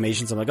 101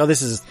 Dalmatians, I'm like, oh,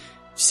 this is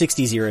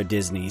 60s era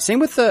Disney. Same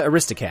with the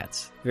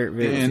Aristocats.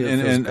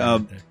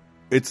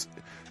 It's.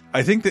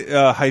 I think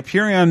that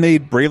Hyperion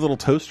made Brave Little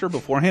Toaster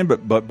beforehand,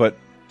 but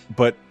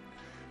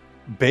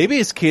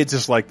Baby's Kids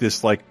is like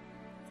this like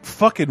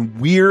fucking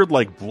weird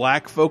like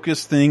black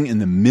focus thing in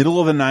the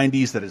middle of the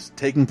 90s that is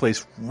taking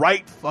place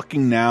right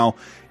fucking now.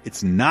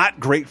 It's not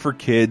great for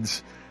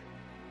kids.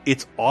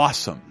 It's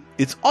awesome.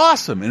 It's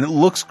awesome, and it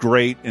looks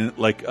great. And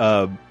like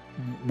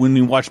when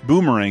you watch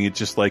Boomerang, it's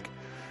just like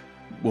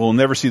we'll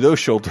never see those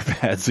shoulder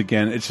pads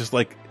again. It's just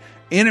like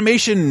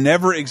animation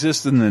never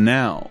exists in the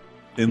now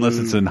unless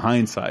it's in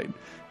hindsight.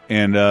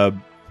 And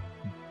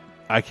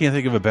I can't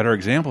think of a better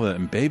example of that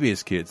in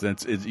Baby's Kids.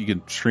 You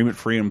can stream it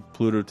free on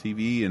Pluto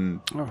TV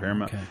and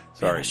Paramount. Okay.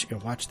 Sorry, I should go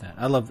watch that.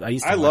 I love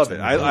it.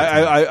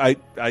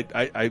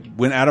 I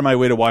went out of my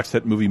way to watch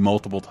that movie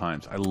multiple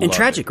times. I love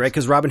tragic, right?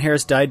 Because Robin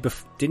Harris died.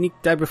 Didn't he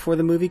die before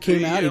the movie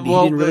came out? He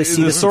didn't really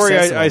see the story.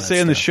 I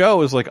say in the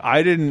show is like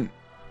I didn't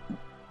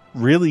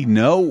really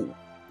know.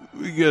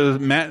 Because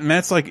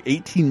Matt's like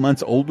 18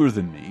 months older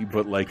than me,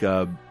 but like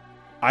I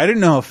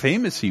didn't know how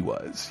famous he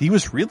was. He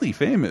was really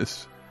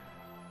famous.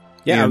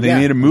 Yeah, and they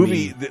made a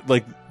movie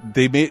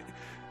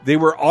they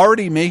were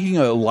already making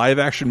a live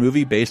action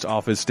movie based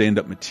off his stand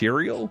up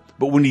material.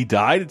 But when he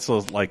died, it's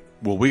like,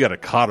 well, we got to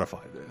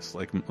codify this.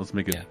 Like, let's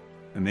make it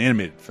an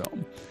animated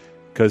film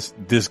because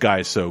this guy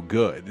is so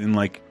good. And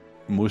like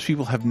most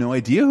people have no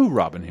idea who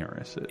Robin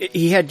Harris is.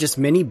 He had just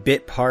many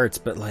bit parts,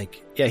 but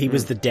like, he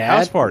was the dad.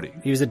 House Party.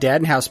 He was the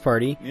dad in House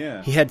Party.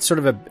 Yeah. He had sort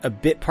of a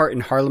bit part in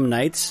Harlem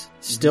Nights.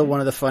 Still one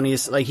of the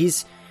funniest. Like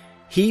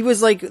he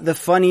was like the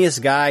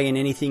funniest guy in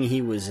anything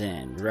he was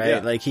in, right?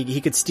 Yeah. Like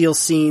he could steal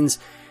scenes.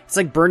 It's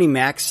like Bernie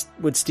Mac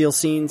would steal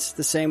scenes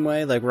the same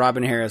way. Like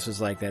Robin Harris was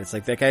like that. It's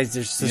like that guy's,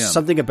 there's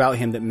something about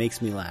him that makes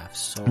me laugh.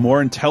 So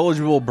more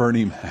intelligible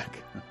Bernie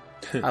Mac.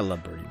 I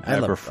love Bernie Mac.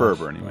 I prefer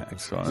Bernie Mac,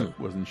 so I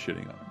wasn't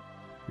shitting on him.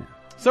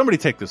 Somebody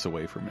take this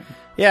away from me.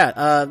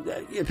 Yeah,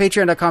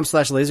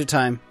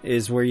 patreon.com/lasertime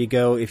is where you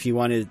go if you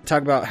want to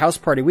talk about House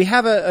Party. We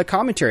have a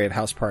commentary of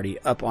House Party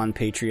up on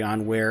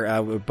Patreon where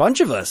a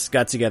bunch of us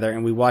got together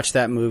and we watched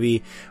that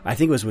movie. I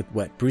think it was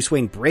with Bruce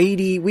Wayne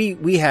Brady.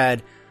 We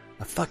had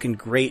a fucking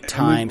great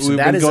time. We've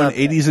been going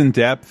 80s in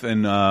depth,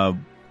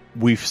 and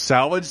we've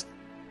salvaged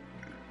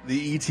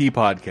the ET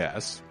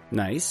podcast.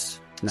 Nice.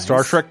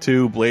 Star Trek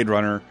 2, Blade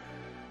Runner,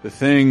 The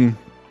Thing,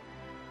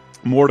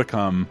 more to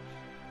come.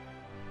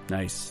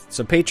 Nice.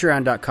 So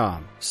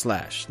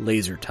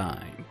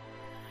patreon.com/lasertime.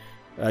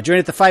 Join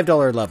at the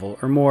 $5 level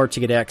or more to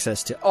get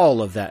access to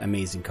all of that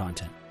amazing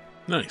content.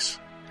 Nice.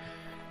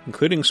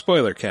 Including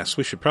spoiler casts.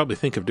 We should probably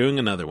think of doing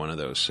another one of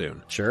those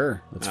soon.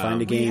 Sure. Let's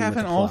find a game. We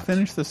haven't with a all plot.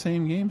 finished the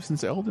same game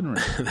since Elden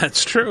Ring.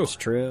 That's true. It's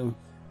true.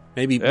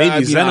 Maybe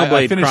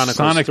Xenoblade Chronicles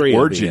Sonic 3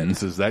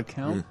 Origins. Does that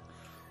count?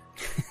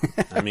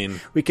 I mean,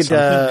 we could,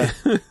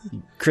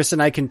 Chris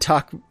and I can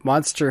talk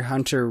Monster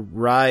Hunter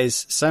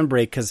Rise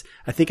Sunbreak because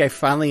I think I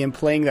finally am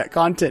playing that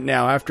content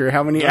now after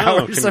how many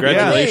hours?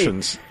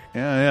 Congratulations.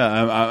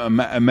 Yeah.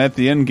 I'm at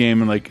the end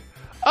game and like,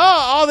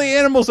 all the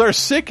animals are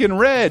sick and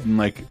red. And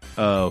like,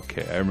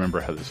 okay, I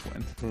remember how this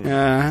went.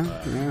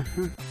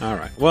 All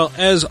right. Well,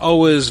 as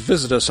always,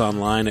 visit us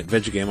online at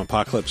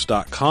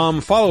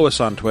VGameApocalypse.com. Follow us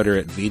on Twitter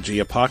at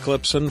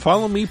VGApocalypse, and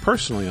follow me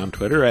personally on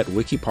Twitter at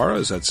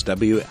Wikiparaz. That's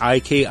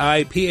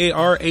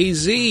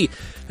WIKIPARAZ.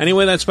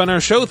 Anyway, that's been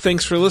our show.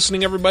 Thanks for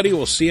listening, everybody.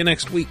 We'll see you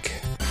next week.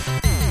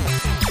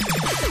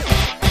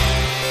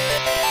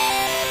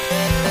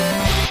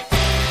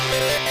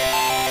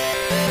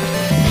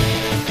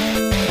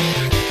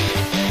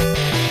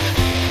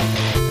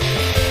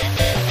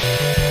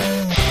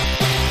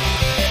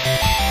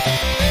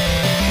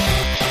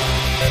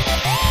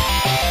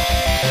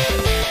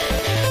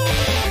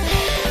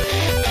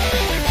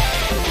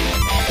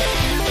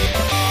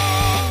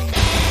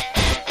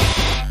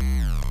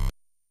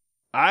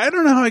 I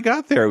don't know how I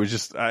got there. It was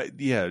just,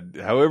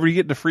 however you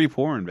get into free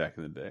porn back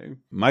in the day.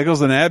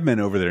 Michael's an admin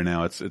over there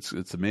now.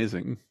 It's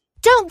amazing.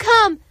 Don't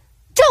come!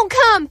 Don't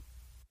come!